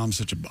give Tom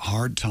such a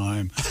hard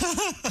time?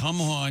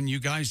 Come on, you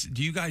guys.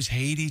 Do you guys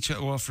hate each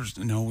other? Well,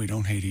 no, we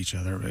don't hate each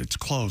other. It's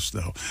close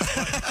though.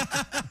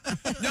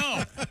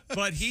 No,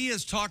 but he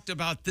has talked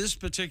about this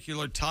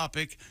particular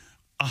topic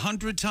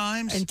 100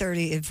 times in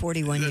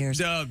 41 years.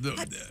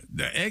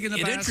 The egg in the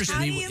It basket. interests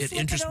How do me. you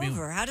flip it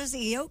over? How does the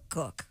yolk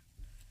cook?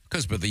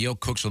 But the yolk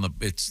cooks on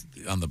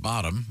the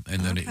bottom,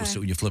 and then so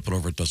when you flip it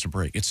over, it doesn't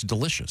break. It's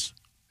delicious.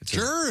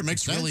 Sure, it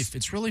makes sense.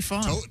 It's really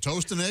fun.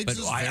 Toast and eggs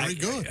is very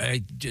good.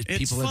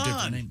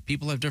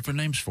 People have different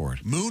names for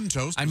it. Moon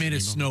toast. I made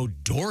it's no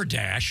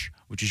DoorDash,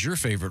 which is your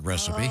favorite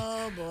recipe.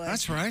 Oh boy,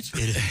 that's right.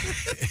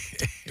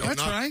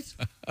 That's right.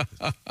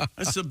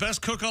 That's the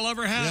best cook I'll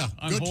ever have. Yeah,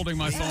 I'm holding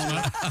my phone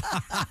up.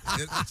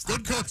 It's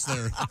good cooks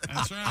there.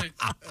 That's right.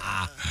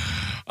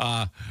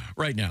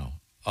 Right now,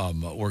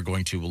 we're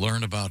going to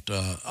learn about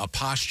a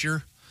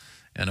posture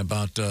and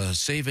about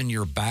saving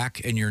your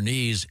back and your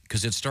knees,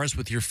 because it starts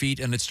with your feet,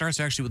 and it starts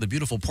actually with a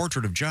beautiful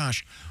portrait of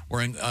Josh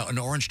wearing an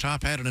orange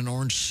top hat and an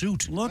orange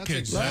suit. Look That's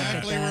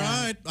exactly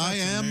right. I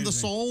am the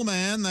soul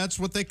man. That's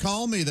what they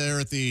call me there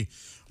at the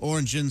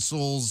Orange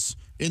Insoles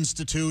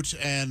Institute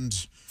and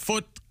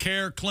Foot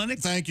Care Clinic.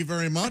 Thank you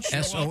very much.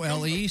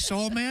 SOLE,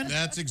 Soul Man?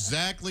 That's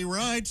exactly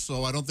right.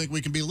 So I don't think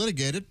we can be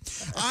litigated.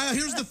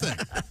 Here's the thing.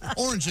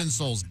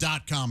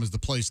 OrangeInsoles.com is the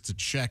place to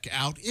check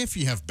out. If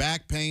you have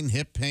back pain,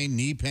 hip pain,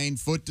 knee pain,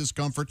 foot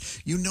discomfort,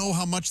 you know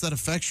how much that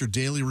affects your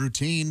daily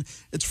routine.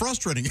 It's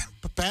frustrating.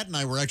 Pat and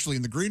I were actually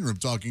in the green room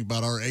talking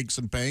about our aches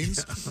and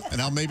pains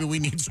and how maybe we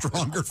need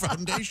stronger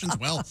foundations.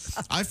 Well,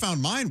 I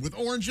found mine with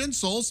Orange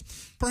Insoles.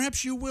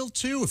 Perhaps you will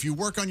too. If you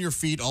work on your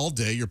feet all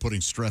day, you're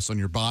putting stress on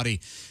your body.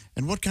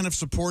 And what kind of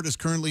support is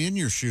currently in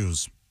your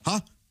shoes?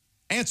 Huh?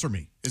 Answer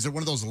me. Is it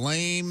one of those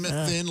lame,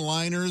 thin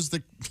liners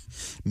that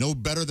no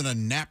better than a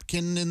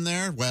napkin in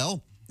there?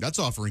 Well, that's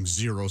offering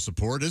zero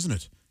support, isn't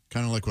it?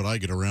 Kind of like what I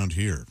get around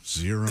here.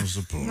 Zero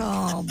support.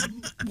 Oh,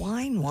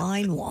 wine.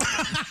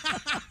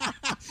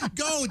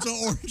 Go to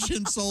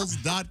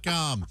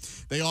orangeinsoles.com.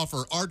 They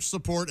offer arch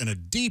support and a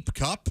deep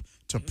cup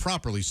to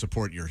properly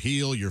support your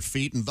heel, your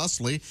feet, and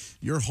thusly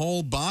your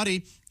whole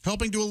body,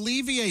 helping to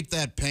alleviate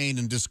that pain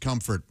and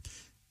discomfort.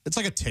 It's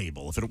like a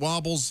table. If it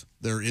wobbles,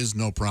 there is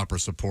no proper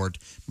support.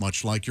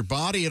 Much like your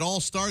body, it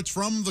all starts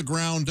from the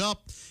ground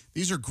up.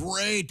 These are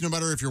great no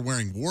matter if you're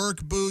wearing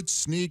work boots,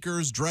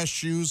 sneakers, dress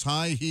shoes,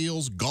 high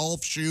heels,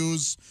 golf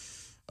shoes,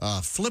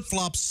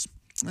 flip-flops.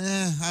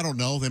 I don't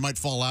know. They might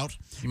fall out.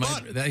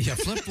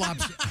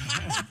 Flip-flops.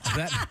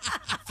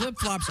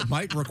 Flip-flops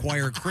might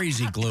require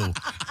crazy glue.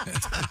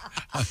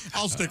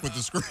 I'll stick with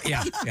the screw.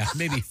 Yeah,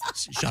 maybe.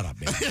 Shut up,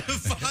 baby.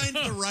 Find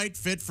the right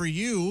fit for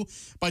you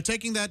by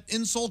taking that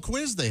insole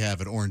quiz they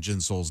have at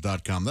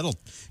orangeinsoles.com. That'll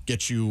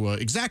get you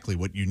exactly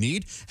what you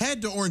need.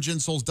 Head to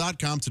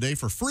orangeinsoles.com today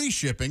for free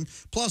shipping.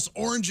 Plus,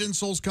 Orange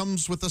Insoles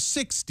comes with a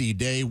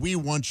 60-day we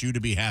want you to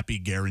be happy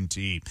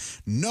guarantee.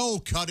 No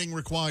cutting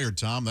required,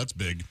 Tom. That's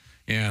big.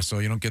 Yeah, so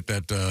you don't get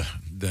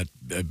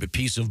that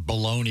piece of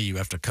bologna you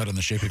have to cut in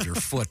the shape of your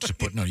foot to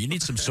put. No, you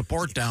need some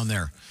support down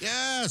there.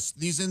 Yes,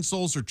 these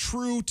insoles are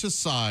true to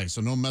size,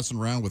 so no messing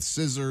around with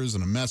scissors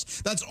and a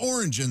mess. That's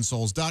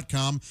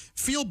orangeinsoles.com.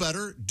 Feel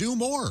better, do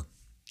more.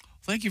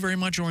 Thank you very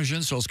much, Orange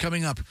Insoles.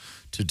 Coming up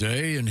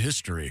today in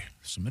history,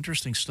 some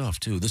interesting stuff,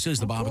 too. This is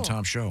the Bob and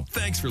Tom Show.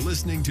 Thanks for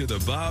listening to the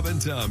Bob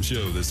and Tom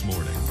Show this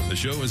morning. The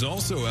show is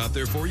also out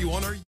there for you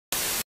on our...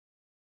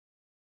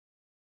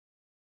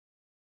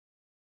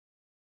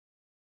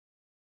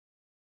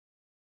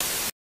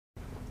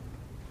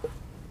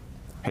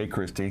 Hey,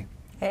 Christy.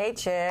 Hey,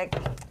 chick.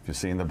 Have you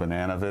seen the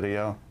banana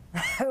video?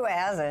 Who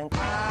hasn't?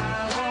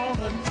 I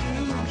wanna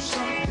do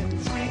something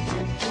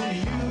freaky to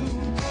you,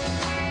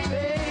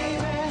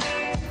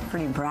 baby.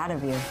 Pretty proud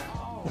of you.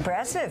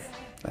 Impressive.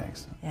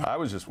 Thanks. Yeah. I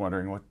was just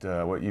wondering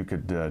what you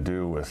could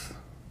do with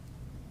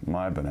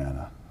my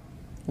banana.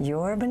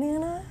 Your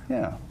banana?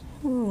 Yeah.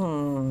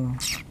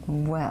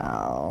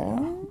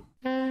 Well...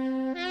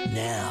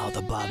 Now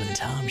the Bob and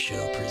Tom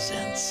Show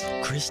presents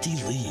Christy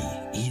Lee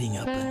eating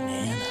a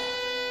banana.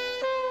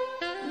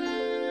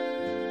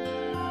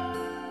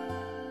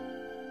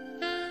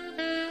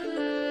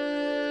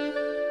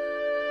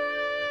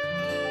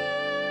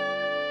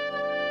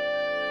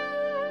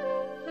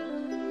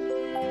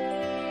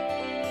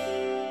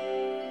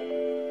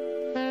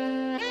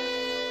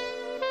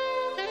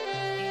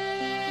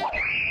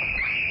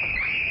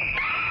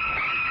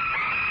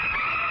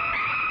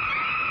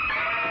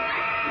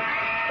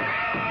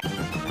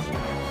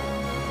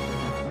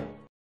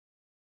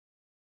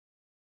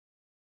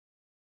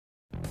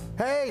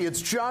 Hey,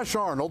 it's Josh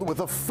Arnold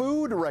with a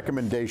food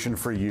recommendation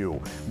for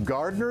you.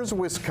 Gardner's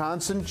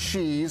Wisconsin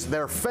cheese,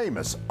 their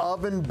famous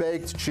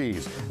oven-baked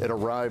cheese. It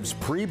arrives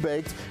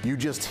pre-baked. You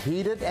just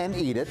heat it and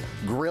eat it,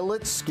 grill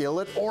it,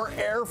 skillet, or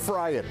air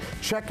fry it.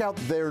 Check out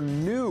their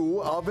new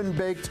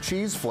oven-baked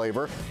cheese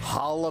flavor,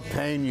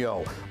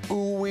 jalapeno.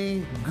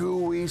 Ooey,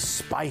 gooey,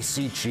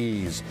 spicy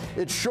cheese.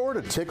 It's sure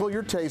to tickle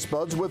your taste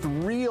buds with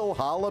real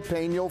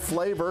jalapeno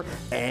flavor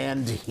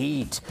and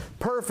heat.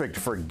 Perfect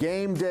for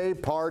game day,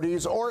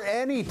 parties, or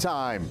any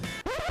time.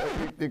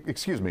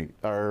 Excuse me,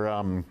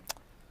 are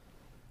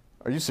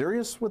you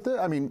serious with this?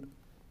 I mean,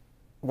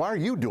 why are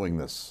you doing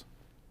this?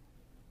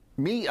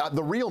 Me,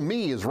 the real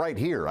me is right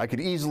here. I could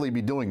easily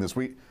be doing this.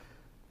 We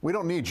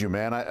don't need you,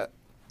 man.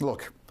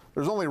 Look,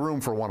 there's only room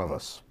for one of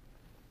us.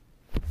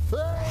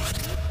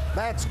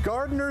 That's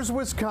Gardner's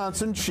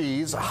Wisconsin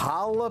Cheese,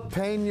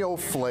 jalapeno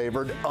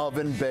flavored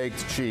oven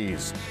baked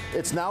cheese.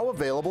 It's now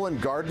available in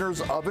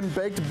Gardner's oven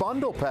baked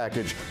bundle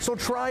package, so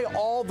try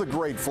all the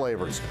great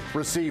flavors.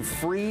 Receive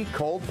free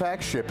cold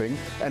pack shipping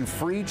and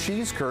free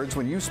cheese curds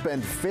when you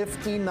spend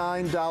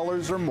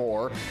 $59 or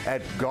more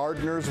at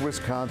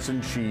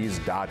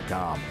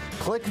Gardner'sWisconsinCheese.com.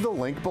 Click the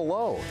link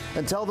below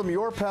and tell them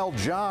your pal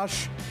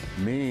Josh,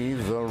 me,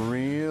 the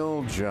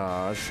real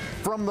Josh,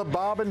 from the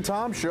Bob and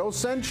Tom Show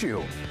sent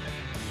you.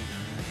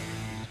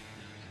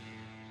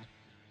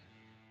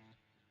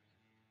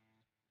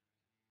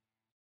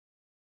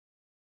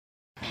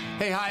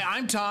 Hey, hi,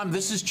 I'm Tom.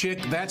 This is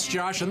Chick. That's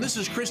Josh. And this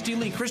is Christy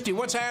Lee. Christy,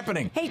 what's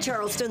happening? Hey,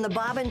 Charleston, the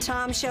Bob and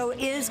Tom Show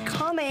is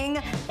coming.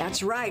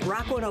 That's right.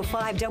 Rock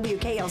 105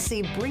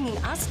 WKLC bringing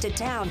us to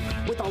town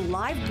with a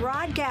live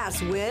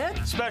broadcast with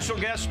special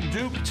guest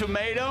Duke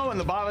Tomato and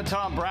the Bob and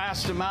Tom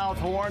Brass to Mouth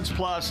Horns.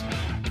 Plus,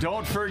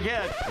 don't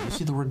forget. You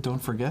see the word "don't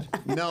forget"?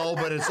 No,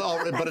 but it's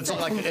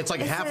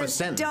like half a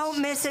sentence. Don't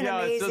miss an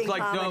amazing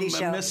comedy show.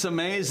 Don't miss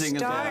amazing.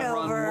 Start is that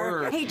over.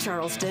 word. Hey,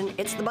 Charleston,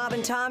 it's the Bob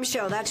and Tom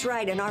Show. That's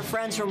right. And our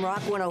friends from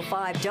Rock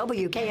 105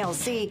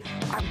 WKLC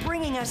are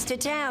bringing us to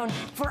town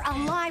for a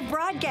live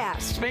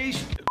broadcast.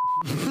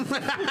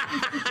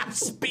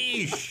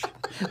 Speech.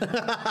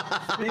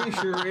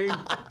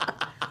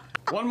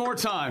 One more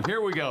time. Here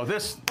we go.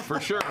 This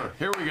for sure.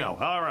 Here we go.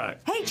 All right.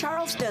 Hey,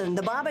 Charleston,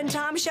 the Bob and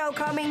Tom Show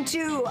coming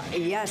to,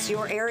 yes,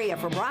 your area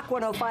from Rock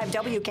 105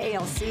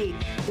 WKLC.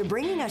 They're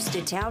bringing us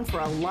to town for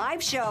a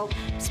live show.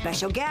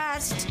 Special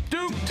guest,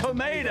 Duke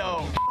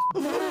Tomato.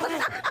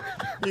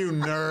 You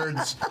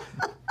nerds.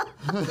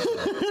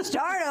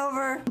 Start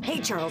over.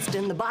 Hey,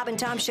 Charleston, the Bob and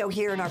Tom Show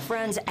here and our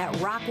friends at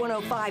Rock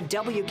 105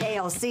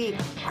 WKLC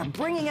are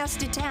bringing us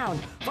to town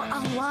for a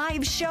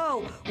live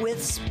show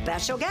with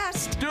special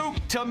guest Duke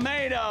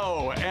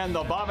Tomato and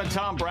the Bob and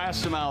Tom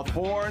Brass to Mouth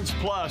Horns.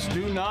 Plus,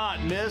 do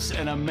not miss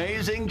an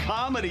amazing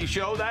comedy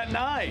show that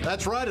night.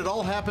 That's right. It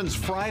all happens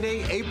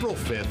Friday, April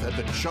 5th at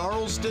the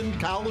Charleston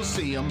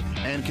Coliseum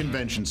and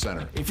Convention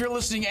Center. If you're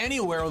listening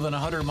anywhere within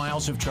 100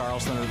 miles of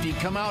Charleston, or if you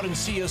come out and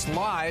see us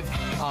live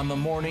on the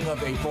morning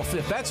of April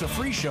 5th, that's a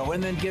free show.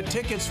 And then get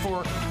tickets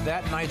for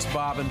that night's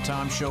Bob and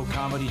Tom Show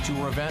comedy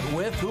tour event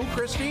with who,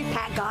 Christy?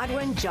 Pat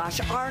Godwin,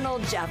 Josh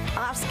Arnold, Jeff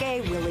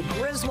Oskey, Willie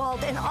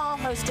Griswold, and all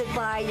hosted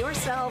by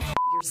yourself.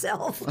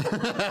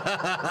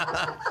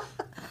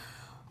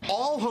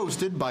 All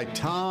hosted by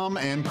Tom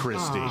and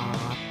Christy.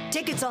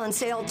 Tickets on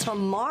sale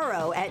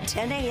tomorrow at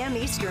 10 a.m.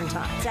 Eastern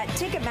Time. It's at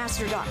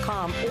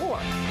Ticketmaster.com or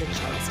the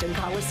Charleston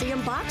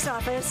Coliseum box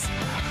office.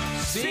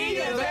 See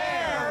you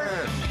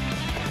there!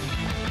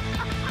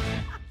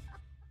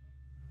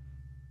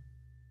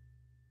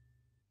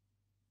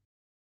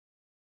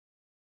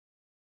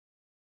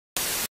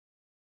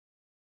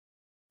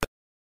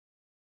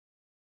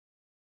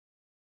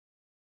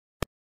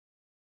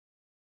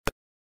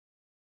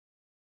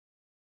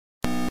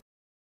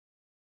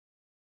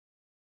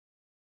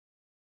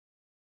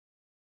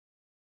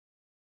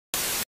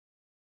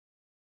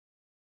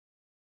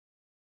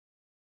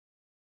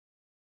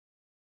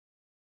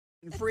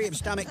 Free of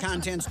stomach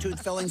contents,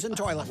 tooth fillings, and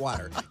toilet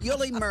water.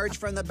 You'll emerge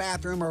from the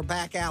bathroom or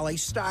back alley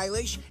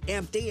stylish,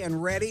 empty,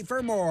 and ready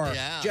for more.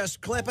 Yeah.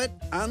 Just clip it,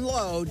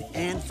 unload,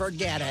 and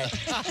forget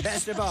it.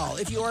 Best of all,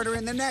 if you order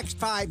in the next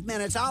 5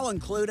 minutes, I'll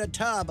include a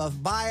tub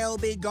of Bio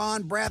Be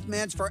Gone breath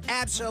mints for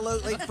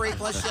absolutely free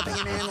plus shipping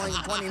and handling of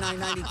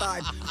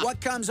 $29.95.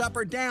 What comes up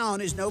or down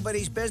is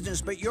nobody's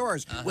business but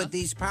yours with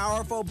these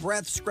powerful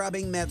breath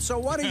scrubbing mitts. So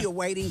what are you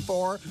waiting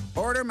for?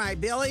 Order my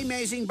Billy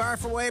Mazing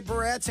Barf Away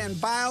Barrettes and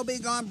Bio Be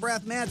Gone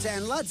breath mints,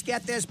 and let's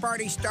get this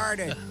party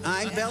started.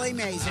 I'm Billy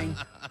Mazing.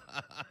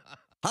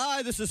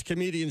 Hi, this is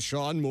comedian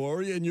Sean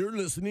Morey, and you're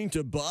listening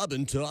to Bob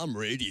and Tom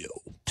Radio.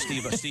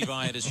 Steve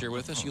Iott is here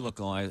with us. You look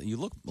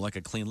like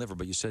a clean liver,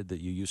 but you said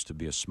that you used to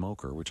be a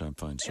smoker, which I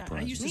find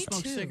surprising. I used to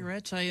smoke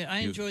cigarettes.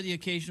 I enjoy the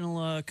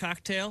occasional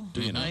cocktail.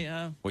 Do you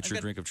know? What's your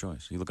drink of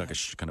choice? You look like a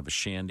kind of a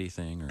shandy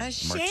thing, or a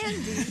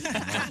shandy.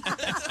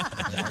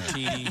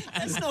 Martini.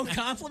 That's no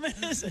compliment,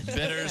 is it?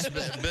 Bitters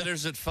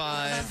at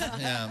 5.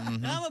 Yeah.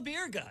 Mm-hmm. I'm a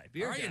beer guy.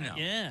 Are you now?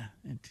 Yeah.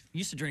 I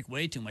used to drink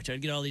way too much.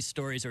 I'd get all these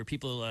stories where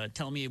people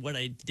tell me what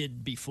I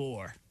did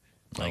before.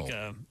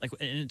 And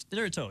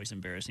it's always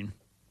embarrassing.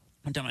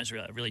 One time I was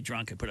really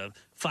drunk. I put a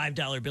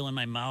 $5 bill in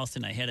my mouth,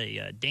 and I had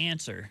a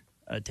dancer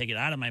take it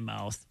out of my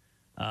mouth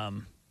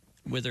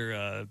with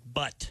her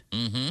butt.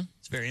 Mm-hmm.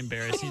 It's very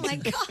embarrassing. Oh, my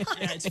God.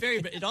 Yeah, it's very.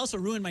 It also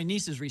ruined my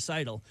niece's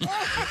recital.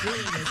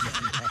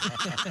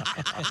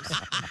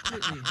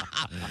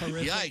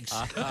 Yikes.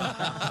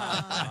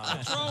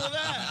 What's wrong with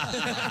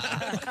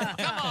that?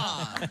 Come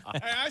on.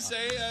 Hey, I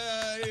say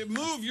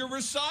move your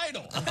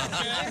recital.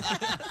 Okay?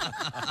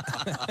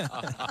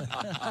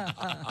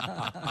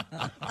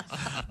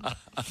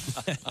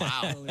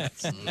 Wow.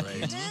 That's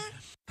great.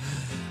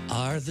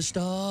 Are the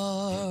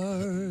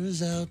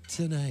stars out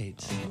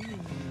tonight?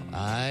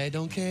 I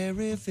don't care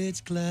if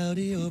it's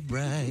cloudy or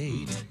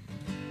bright.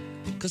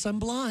 Because I'm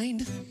blind.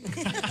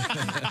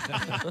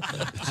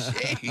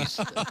 Jeez.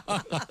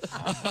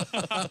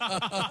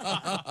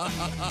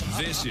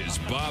 This is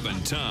Bob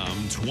and Tom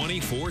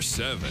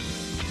 24/7.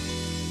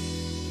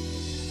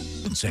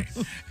 Insane.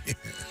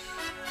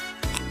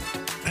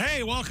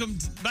 Hey, welcome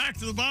back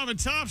to the Bob and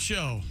Tom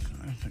Show.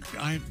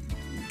 I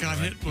got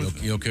hit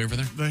with You okay over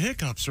there? the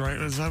hiccups right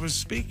as I was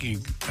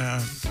speaking.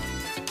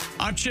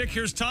 I'm Chick,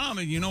 here's Tom,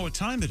 and you know what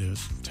time it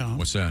is, Tom.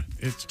 What's that?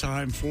 It's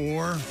time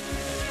for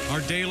our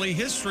daily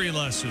history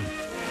lesson.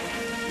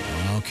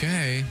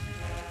 Okay.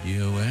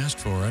 You asked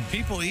for it.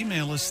 People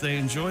email us, they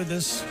enjoy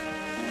this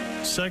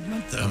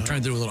segment. I'm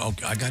trying to do a little.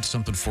 I got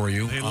something for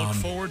you. They look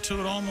forward to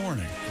it all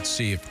morning. Let's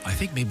see if I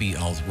think maybe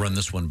I'll run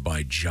this one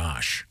by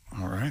Josh.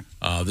 All right.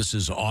 This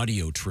is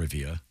audio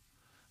trivia.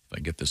 If I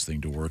can get this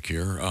thing to work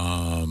here.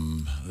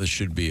 This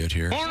should be it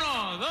here. 1, 2,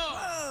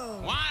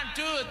 1,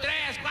 2, 3,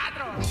 4.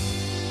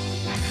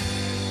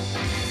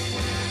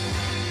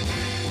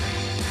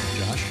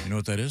 Josh, you know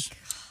what that is?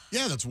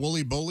 Yeah, that's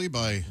Wooly Bully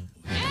by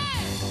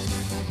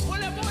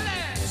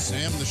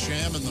Sam the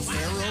Sham and the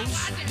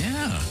Pharaohs.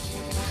 Yeah.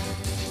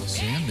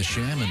 Sam the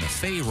Sham and the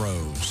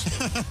Pharaohs.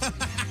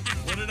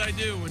 What did I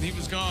do when he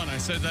was gone? I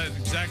said that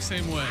exact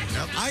same way.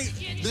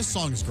 This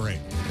song's great.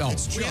 Oh,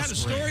 We had a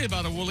story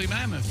about a woolly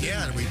mammoth.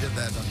 Yeah, we did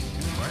that on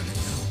Friday.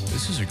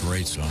 This is a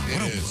great song.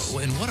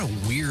 And what a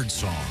weird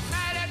song.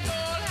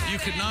 You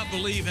could not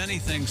believe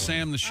anything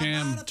Sam the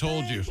Sham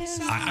told you.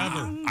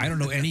 Ever. I don't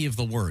know any of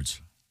the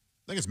words.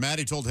 I think it's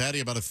Maddie told Hattie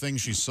about a thing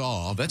she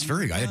saw. Oh, that's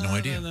very. I had no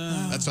idea.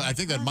 I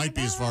think that might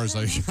be as far as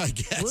I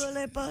get.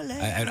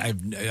 I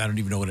don't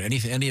even know what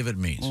any of it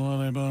means.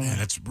 Man,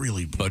 that's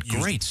really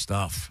great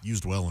stuff.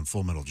 Used well in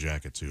Full Metal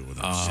Jacket too. With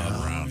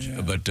around.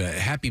 Yeah. But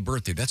Happy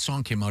Birthday. That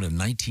song came out in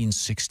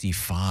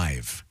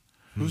 1965.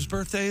 Whose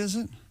birthday is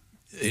it?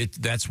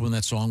 That's when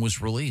that song was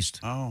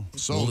released. Oh,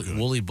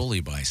 Wooly Bully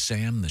by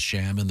Sam the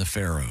Sham and the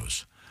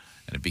Pharaohs.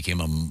 And it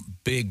became a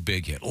big,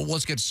 big hit. Well,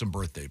 let's get to some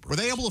birthday. Were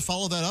they able to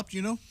follow that up, do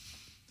you know?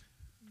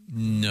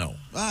 No.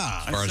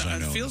 As far as I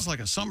know. It feels like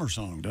a summer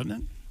song, doesn't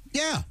it?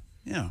 Yeah.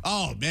 Yeah.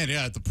 Oh, man,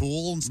 yeah, at the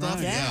pool and stuff.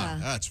 Right. Yeah,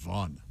 that's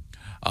fun.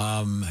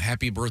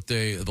 Happy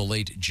birthday, the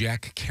late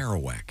Jack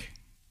Kerouac.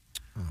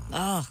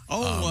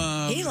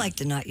 He liked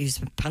to not use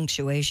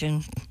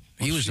punctuation.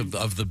 He was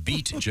of the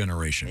Beat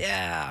generation.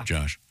 Yeah.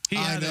 Josh.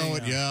 I know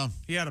it, yeah.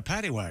 He had a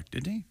paddywhack,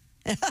 didn't he?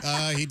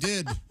 He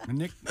did.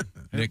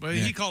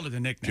 He called it a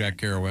nickname. Jack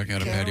Kerouac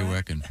had a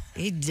paddywhack. And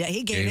He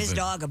gave his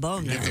dog a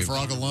bone. Leave the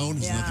frog alone.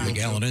 Yeah.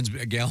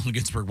 Galen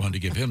Ginsberg wanted to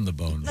give him the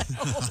bone.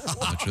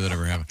 Not sure that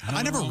ever happened.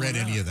 I never read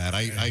any of that.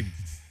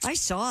 I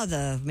saw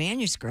the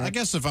manuscript. I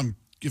guess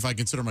if I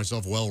consider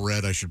myself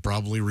well-read, I should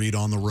probably read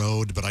On the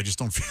Road, but I just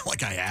don't feel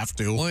like I have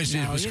to. Well,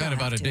 it was kind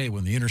of out of date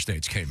when the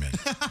interstates came in.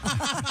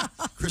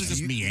 Chris,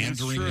 just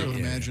meandering, I would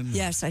imagine.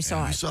 Yes, I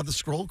saw it. You saw the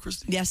scroll,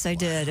 Christy? Yes, I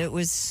did. It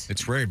was...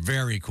 It's very,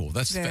 very cool.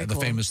 That's Very the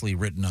cool. famously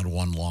written on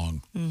one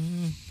long,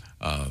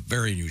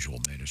 very unusual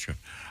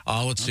manuscript.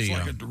 Let's see.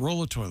 Like a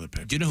roll of toilet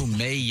paper. Do you know who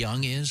Mae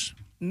Young is?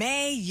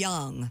 Mae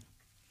Young.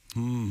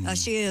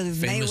 She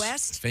Mae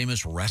West?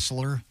 Famous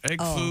wrestler. Egg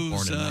Born in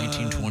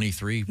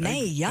 1923.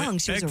 Mae Young.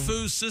 She was Egg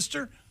Foo's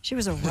sister? She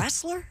was a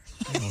wrestler?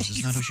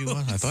 Is that who she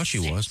was? I thought she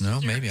was.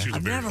 No, maybe. She was a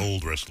very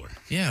old wrestler.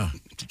 Yeah.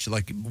 She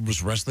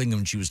was wrestling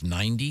when she was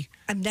 90.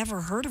 I've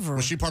never heard of her.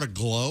 Was she part of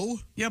Glow?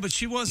 Yeah, but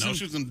she wasn't. No,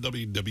 she was in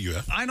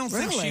WWF. I don't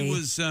think she Really?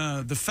 was.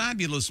 The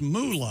fabulous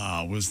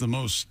Moolah was the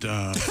most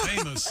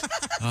famous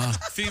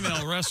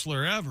female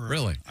wrestler ever.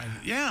 Really?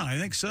 I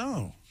think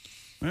so.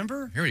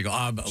 Remember? Here we go.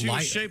 She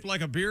was shaped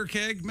like a beer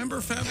keg. Remember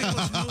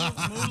fabulous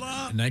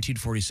Moolah?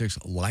 1946,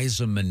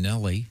 Liza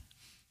Minnelli.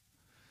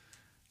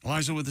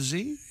 Liza with a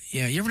Z?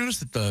 Yeah, you ever notice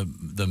that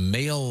the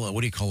male, what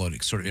do you call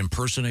it, sort of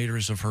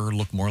impersonators of her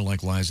look more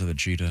like Liza than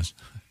she does?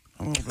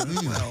 A little bit.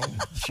 Well,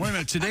 wait a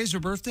minute. Today's her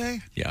birthday?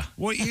 Yeah.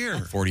 What year?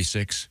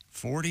 46.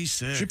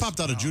 46. She popped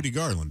out of Judy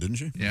Garland, didn't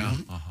she? Yeah.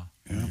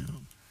 Yeah.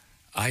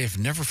 I have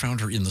never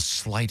found her in the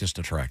slightest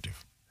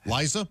attractive.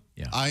 Liza?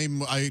 Yeah.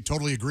 I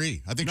totally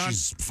agree. I think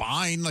she's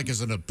fine, like as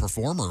a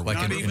performer.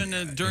 Not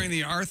even during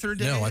the Arthur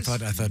days? No, I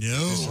thought no.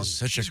 this is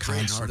such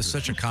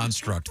a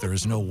construct. There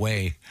is no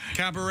way.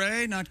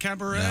 Cabaret? Not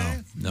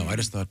cabaret? No, I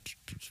just thought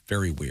it's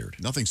very weird.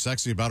 Nothing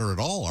sexy about her at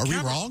all. Are we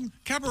wrong?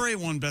 Cabaret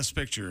won Best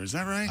Picture. Is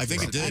that right? I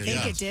think it did. I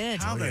think it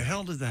did. How the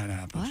hell did that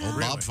happen? Oh,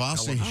 Bob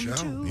Fosse. He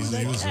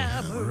was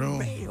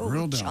a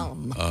real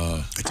dumb.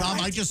 Tom,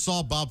 I just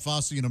saw Bob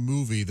Fosse in a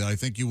movie that I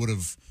think you would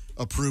have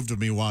approved of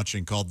me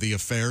watching called The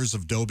Affairs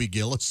of Dobie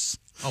Gillis.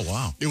 Oh,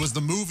 wow. It was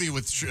the movie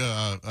with,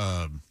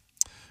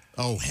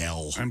 oh,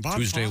 hell. And Bob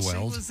Tuesday Fosse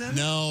Weld? was in it?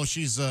 No,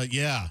 she's,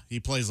 he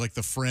plays like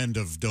the friend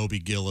of Dobie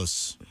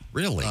Gillis.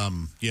 Really?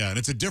 Yeah, and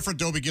it's a different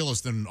Dobie Gillis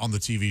than on the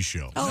TV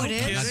show. Oh, it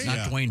is?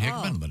 Not Dwayne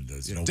Hickman, but it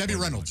is. Debbie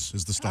Reynolds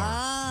is the star.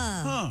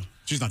 Ah.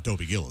 She's not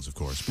Dobie Gillis, of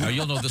course. Now,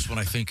 you'll know this one,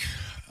 I think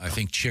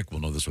Chick will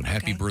know this one.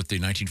 Happy birthday,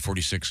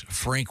 1946,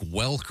 Frank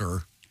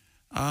Welker.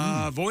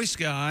 Voice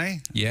guy.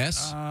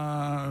 Yes.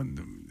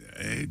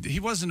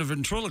 He wasn't a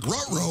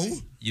ventriloquist. Ruh-roh.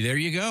 There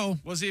you go.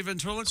 Was he a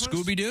ventriloquist?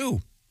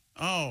 Scooby-Doo.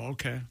 Oh,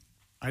 okay.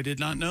 I did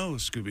not know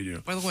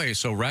Scooby-Doo. By the way,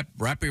 so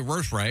Rappy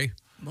Birthday.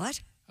 What?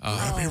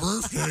 Happy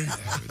birthday.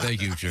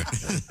 Thank you, Jim.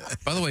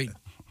 By the way,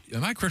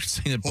 am I correct in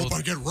saying that both... Hope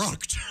I get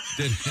rocked.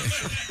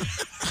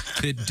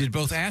 Did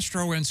both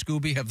Astro and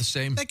Scooby have the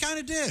same... They kind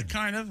of did.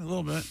 Kind of, a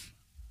little bit.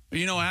 But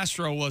you know,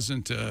 Astro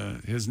wasn't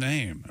his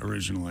name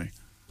originally.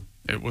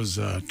 It was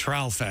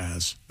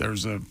Tralfaz.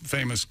 There's a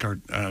famous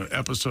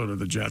episode of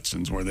the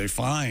Jetsons where they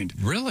find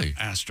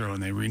Astro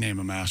and they rename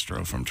him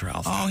Astro from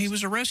Tralfaz. Oh, he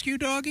was a rescue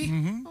doggy?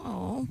 Mm-hmm.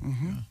 Oh.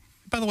 Mm-hmm.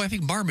 By the way, I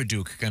think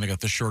Marmaduke kind of got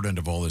the short end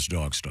of all this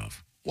dog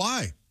stuff.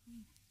 Why?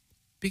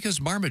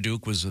 Because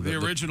Marmaduke was the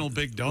original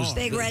big dog.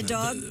 Big Red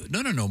Dog?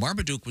 No.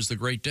 Marmaduke was the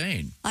Great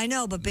Dane. I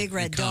know, but Big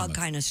Red Dog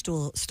kind of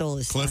stole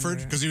his Clifford?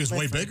 thunder. Because he was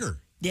way bigger.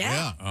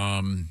 Yeah.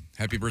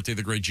 Happy birthday,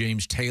 the great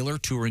James Taylor,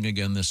 touring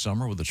again this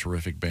summer with a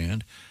terrific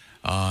band.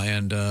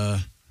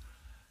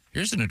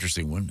 Here's an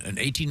interesting one. In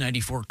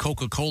 1894,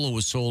 Coca-Cola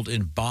was sold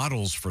in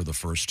bottles for the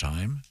first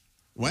time.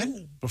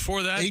 When?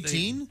 Before that,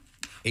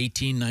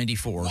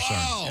 1894. Wow.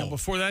 Sorry. Yeah,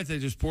 before that, they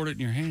just poured it in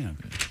your hand.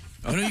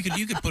 Oh, no,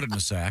 you could put it in a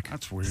sack.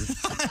 That's weird.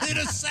 In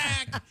a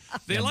sack.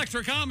 The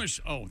Electric Amish.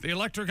 Oh, the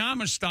Electric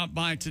Amish stopped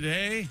by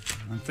today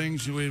on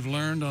things we've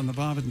learned on the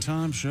Bob and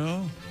Tom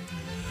Show.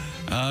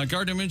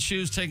 Gardner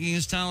Minshew's taking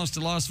his talents to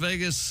Las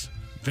Vegas.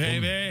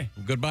 Baby.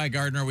 Goodbye,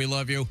 Gardner. We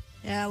love you.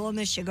 Yeah, we'll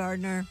miss you,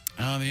 Gardner.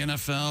 The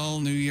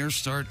NFL New Year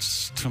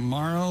starts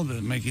tomorrow,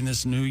 making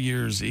this New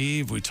Year's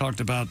Eve. We talked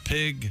about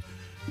Pigcasso,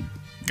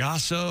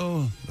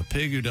 the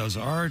pig who does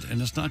art,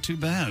 and it's not too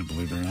bad,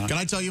 believe it or not. Can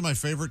I tell you my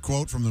favorite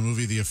quote from the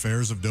movie The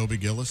Affairs of Dobie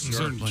Gillis? Sure.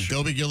 Certainly.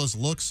 Dobie Gillis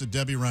looks at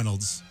Debbie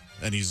Reynolds,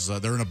 and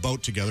they're in a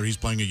boat together. He's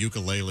playing a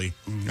ukulele,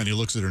 and he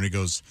looks at her and he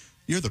goes,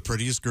 "You're the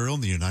prettiest girl in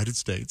the United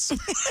States."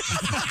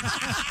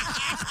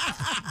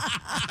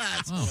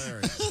 That's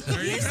hilarious.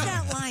 Use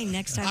that line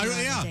next time. I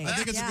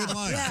think it's a good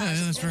line. Yeah,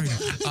 that's very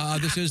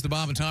good. This is the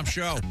Bob and Tom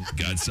Show.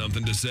 Got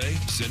something to say?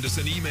 Send us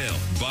an email,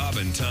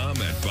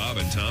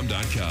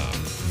 bobandtom@bobandtom.com.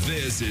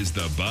 This is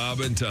the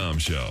Bob and Tom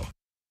Show.